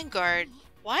Vanguard?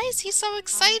 Why is he so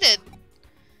excited?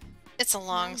 It's a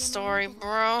long story,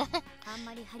 bro.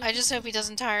 I just hope he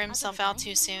doesn't tire himself out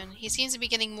too soon. He seems to be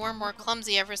getting more and more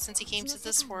clumsy ever since he came to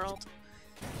this world.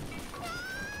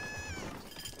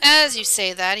 As you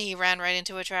say that, he ran right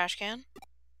into a trash can.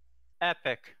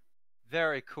 Epic.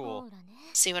 Very cool.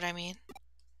 See what I mean?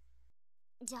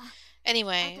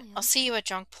 Anyway, I'll see you at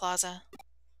Junk Plaza.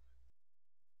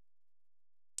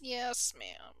 Yes,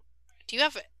 ma'am. Do you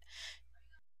have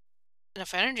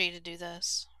enough energy to do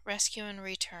this? Rescue and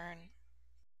return.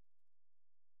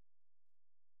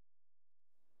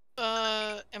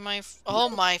 Oh my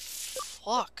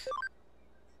fuck.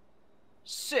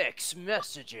 6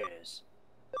 messages.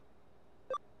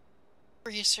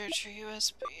 Research your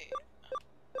USB.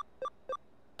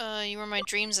 You were my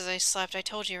dreams as I slept. I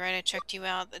told you, right? I checked you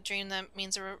out. The dream that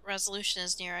means a resolution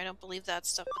is near. I don't believe that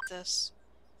stuff with this.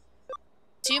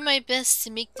 Do my best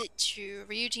to make that true.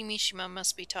 Ryuji Mishima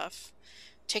must be tough.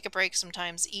 Take a break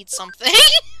sometimes. Eat something.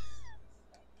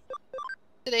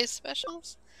 Today's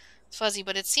specials? Fuzzy,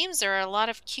 but it seems there are a lot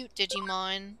of cute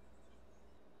Digimon.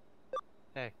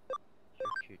 Hey, you're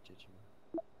cute,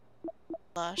 Digimon.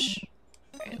 Lush.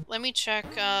 Right, let me check,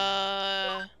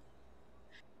 the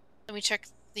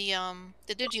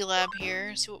Digilab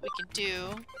here, see what we can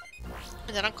do.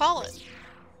 And then I'll call it.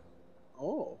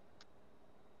 Oh.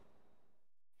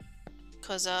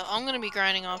 Cause, I'm gonna be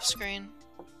grinding off screen.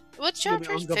 What You'll be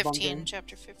chapter is on the 15? bunking.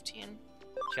 Chapter 15.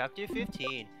 Chapter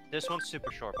 15. This one's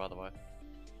super short, by the way.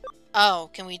 Oh,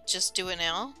 can we just do it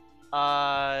now?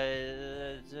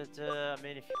 I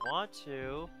mean, if you want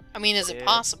to. I mean, is it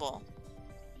possible?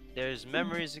 There's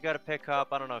memories you gotta pick up.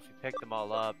 I don't know if you picked them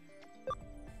all up.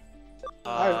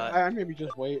 I maybe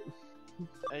just wait.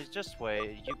 Just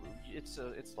wait. It's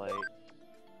late.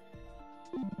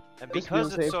 And Just be on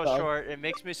because the it's safe so side. short, it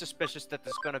makes me suspicious that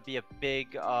there's gonna be a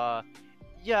big,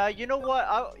 yeah, you know what?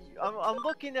 I'm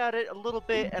looking at it a little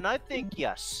bit, and I think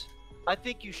yes. I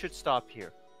think you should stop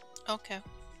here. Okay.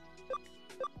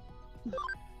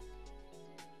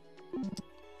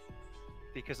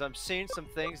 Because I'm seeing some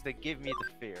things that give me the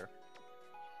fear.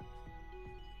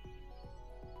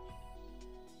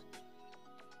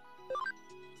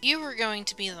 You were going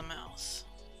to be the mouth.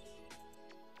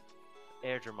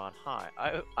 Airdramon, hi.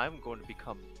 I'm going to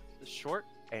become short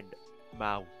and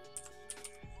mouth.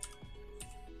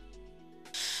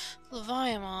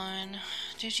 Leviamon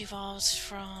digivolves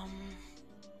from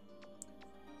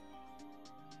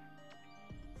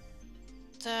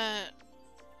that.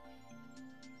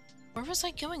 Where was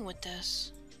I going with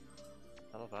this?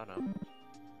 Hell if I know.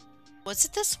 Was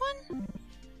it this one?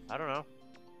 I don't know.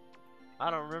 I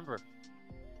don't remember.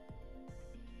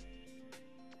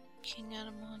 King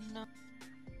Edamon, no.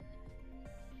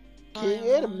 King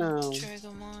Edamon.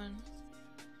 Dragomon.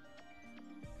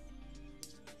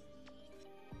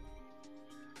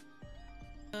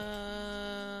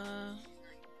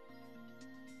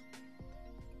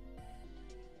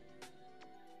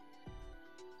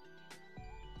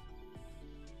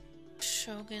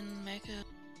 Shogun Mega.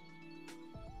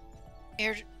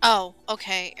 Oh,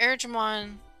 okay.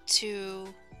 Airdramon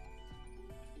to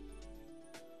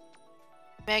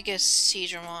Mega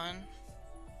Seedramon.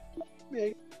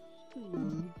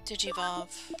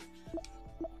 Digivolve.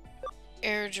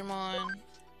 Airdramon.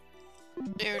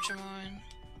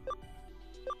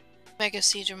 Mega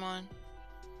Seedramon.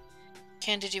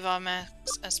 Can Digivolve max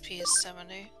SP is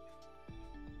 70.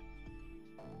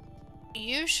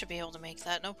 You should be able to make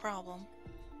that, no problem.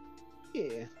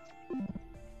 Yeah.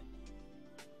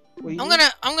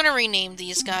 I'm gonna rename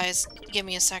these guys. Give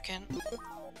me a second.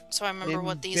 So I remember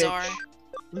what these are.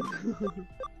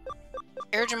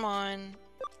 Airdramon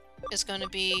is gonna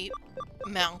be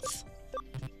Mouth.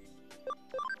 I'm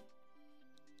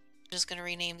just gonna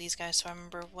rename these guys so I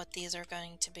remember what these are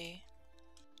going to be.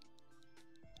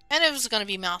 And it was gonna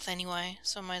be Mouth anyway,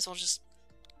 so I might as well just...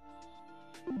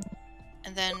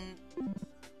 And then...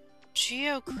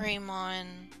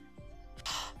 Geogreymon...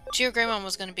 Geogreymon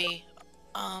was gonna be...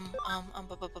 I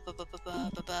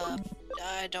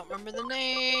don't remember the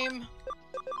name.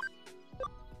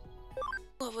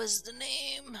 What was the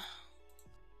name?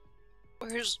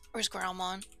 Where's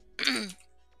Growlmon?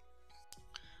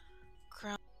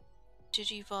 Growl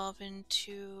digivolve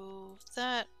into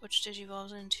that, which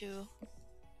digivolves into...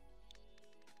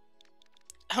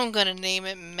 I'm gonna name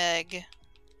it Meg.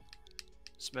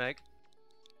 Smeg?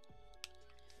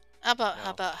 How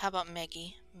about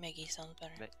Meggy? Meggy sounds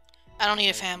better. I don't need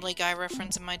a Family Guy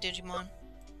reference in my Digimon.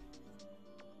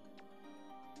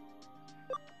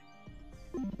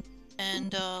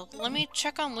 And, let me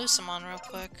check on Lucamon real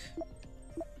quick.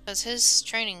 Because his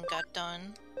training got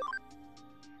done.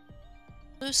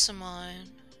 Lucamon.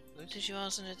 Did you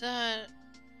also do that?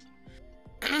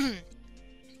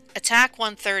 Attack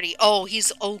 130. Oh,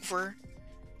 he's over.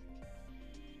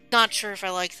 Not sure if I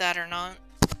like that or not.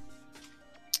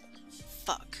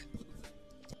 Fuck.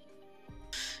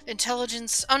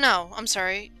 Intelligence. Oh no, I'm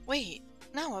sorry. Wait.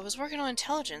 No, I was working on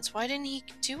intelligence. Why didn't he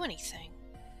do anything?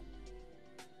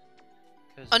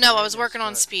 Oh no, I was working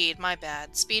on speed. My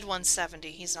bad. Speed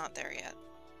 170. He's not there yet.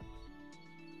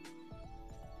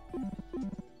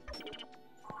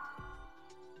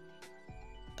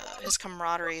 His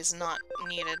camaraderie is not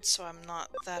needed, so I'm not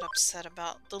that upset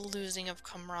about the losing of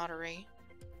camaraderie.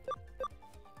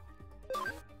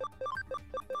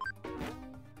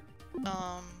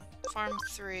 Farm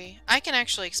 3. I can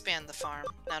actually expand the farm,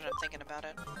 now that I'm thinking about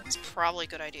it. It's probably a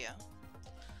good idea.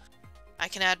 I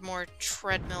can add more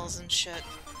treadmills and shit.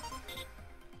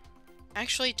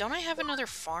 Actually, don't I have another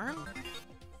farm?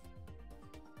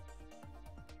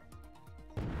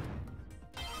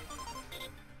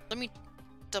 Let me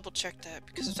double check that,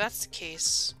 because if that's the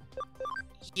case...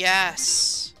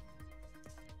 Yes!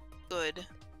 Good.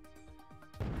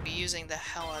 Be using the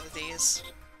hell out of these.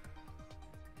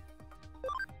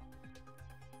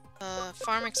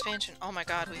 Farm expansion. Oh my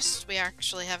god, we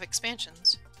actually have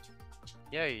expansions.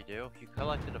 Yeah, you do. You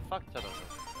collected a fuck ton of them.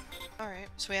 Alright,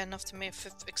 so we had enough to make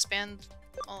expand...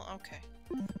 Oh, okay.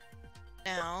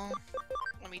 Now,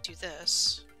 let me do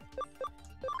this.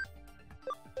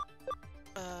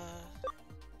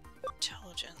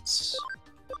 Intelligence.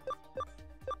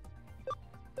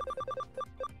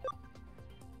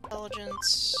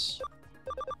 Intelligence.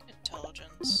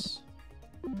 Intelligence.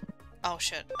 Oh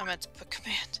shit, I meant to put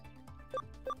command.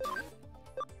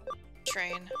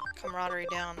 Train. Camaraderie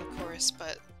down, of course,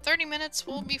 but 30 minutes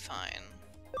will be fine.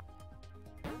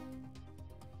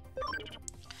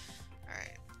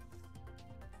 Alright.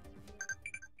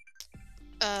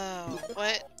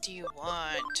 What do you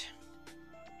want?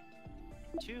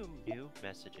 2 new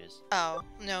messages. Oh,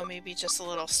 no, maybe just a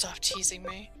little stop teasing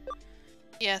me.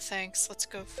 Yeah, thanks. Let's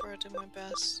go for it. Do my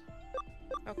best.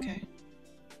 Okay.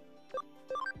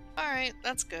 Alright,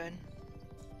 that's good.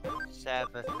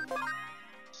 7.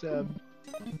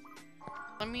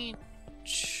 Let me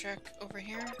check over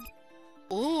here.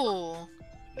 Ooh!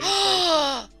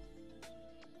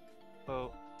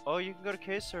 Oh, you can go to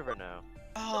K server now.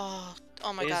 Oh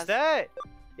my god.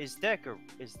 Is that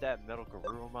Metal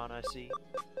Garurumon I see?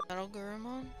 Metal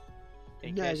Garurumon?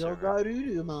 In K server.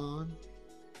 Garurumon.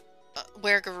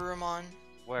 Where Garurumon?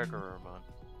 Where Garurumon?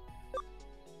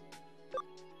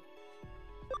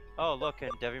 Oh, look,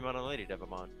 and Devimon and Lady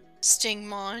Devimon.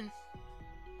 Stingmon.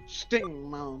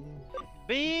 Stingmon.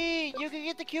 B! You can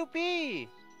get the QP!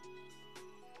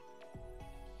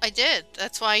 I did.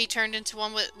 That's why he turned into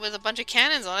one with a bunch of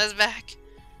cannons on his back.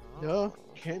 No,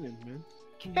 cannon, man.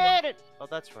 Cannon! Oh,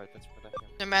 that's right. That's where that came.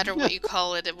 No matter what you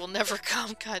call it, it will never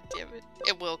come. God damn it.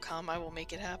 It will come. I will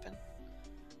make it happen.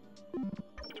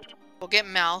 We'll get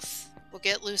Mouth. We'll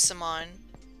get Lucamon.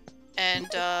 And,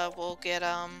 we'll get,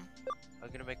 I'm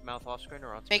gonna make Mouth off screen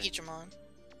or on screen? Digimon.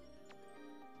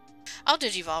 I'll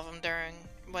Digivolve him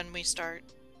when we start.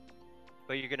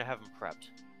 But you're gonna have him prepped.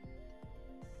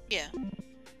 Yeah.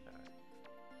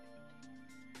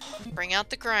 Bring out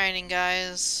the grinding,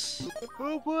 guys.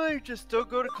 Oh boy, just don't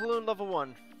go to Cologne level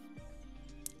 1.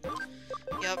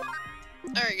 Yep.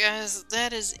 Alright guys,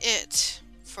 that is it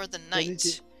for the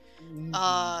night.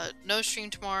 No stream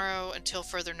tomorrow until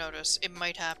further notice. It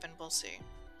might happen, we'll see.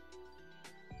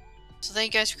 So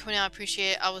thank you guys for coming out, I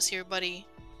appreciate it. I will see everybody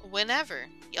whenever.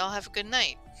 Y'all have a good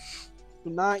night.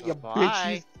 Good night, you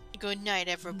Bye. bitches. Good night,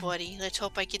 everybody. Let's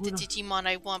hope I get the Digimon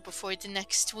I want before the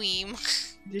next stream.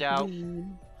 Doubt.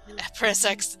 Press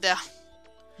X to down.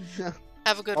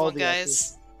 Have a good one,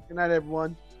 guys. Good night,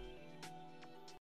 everyone.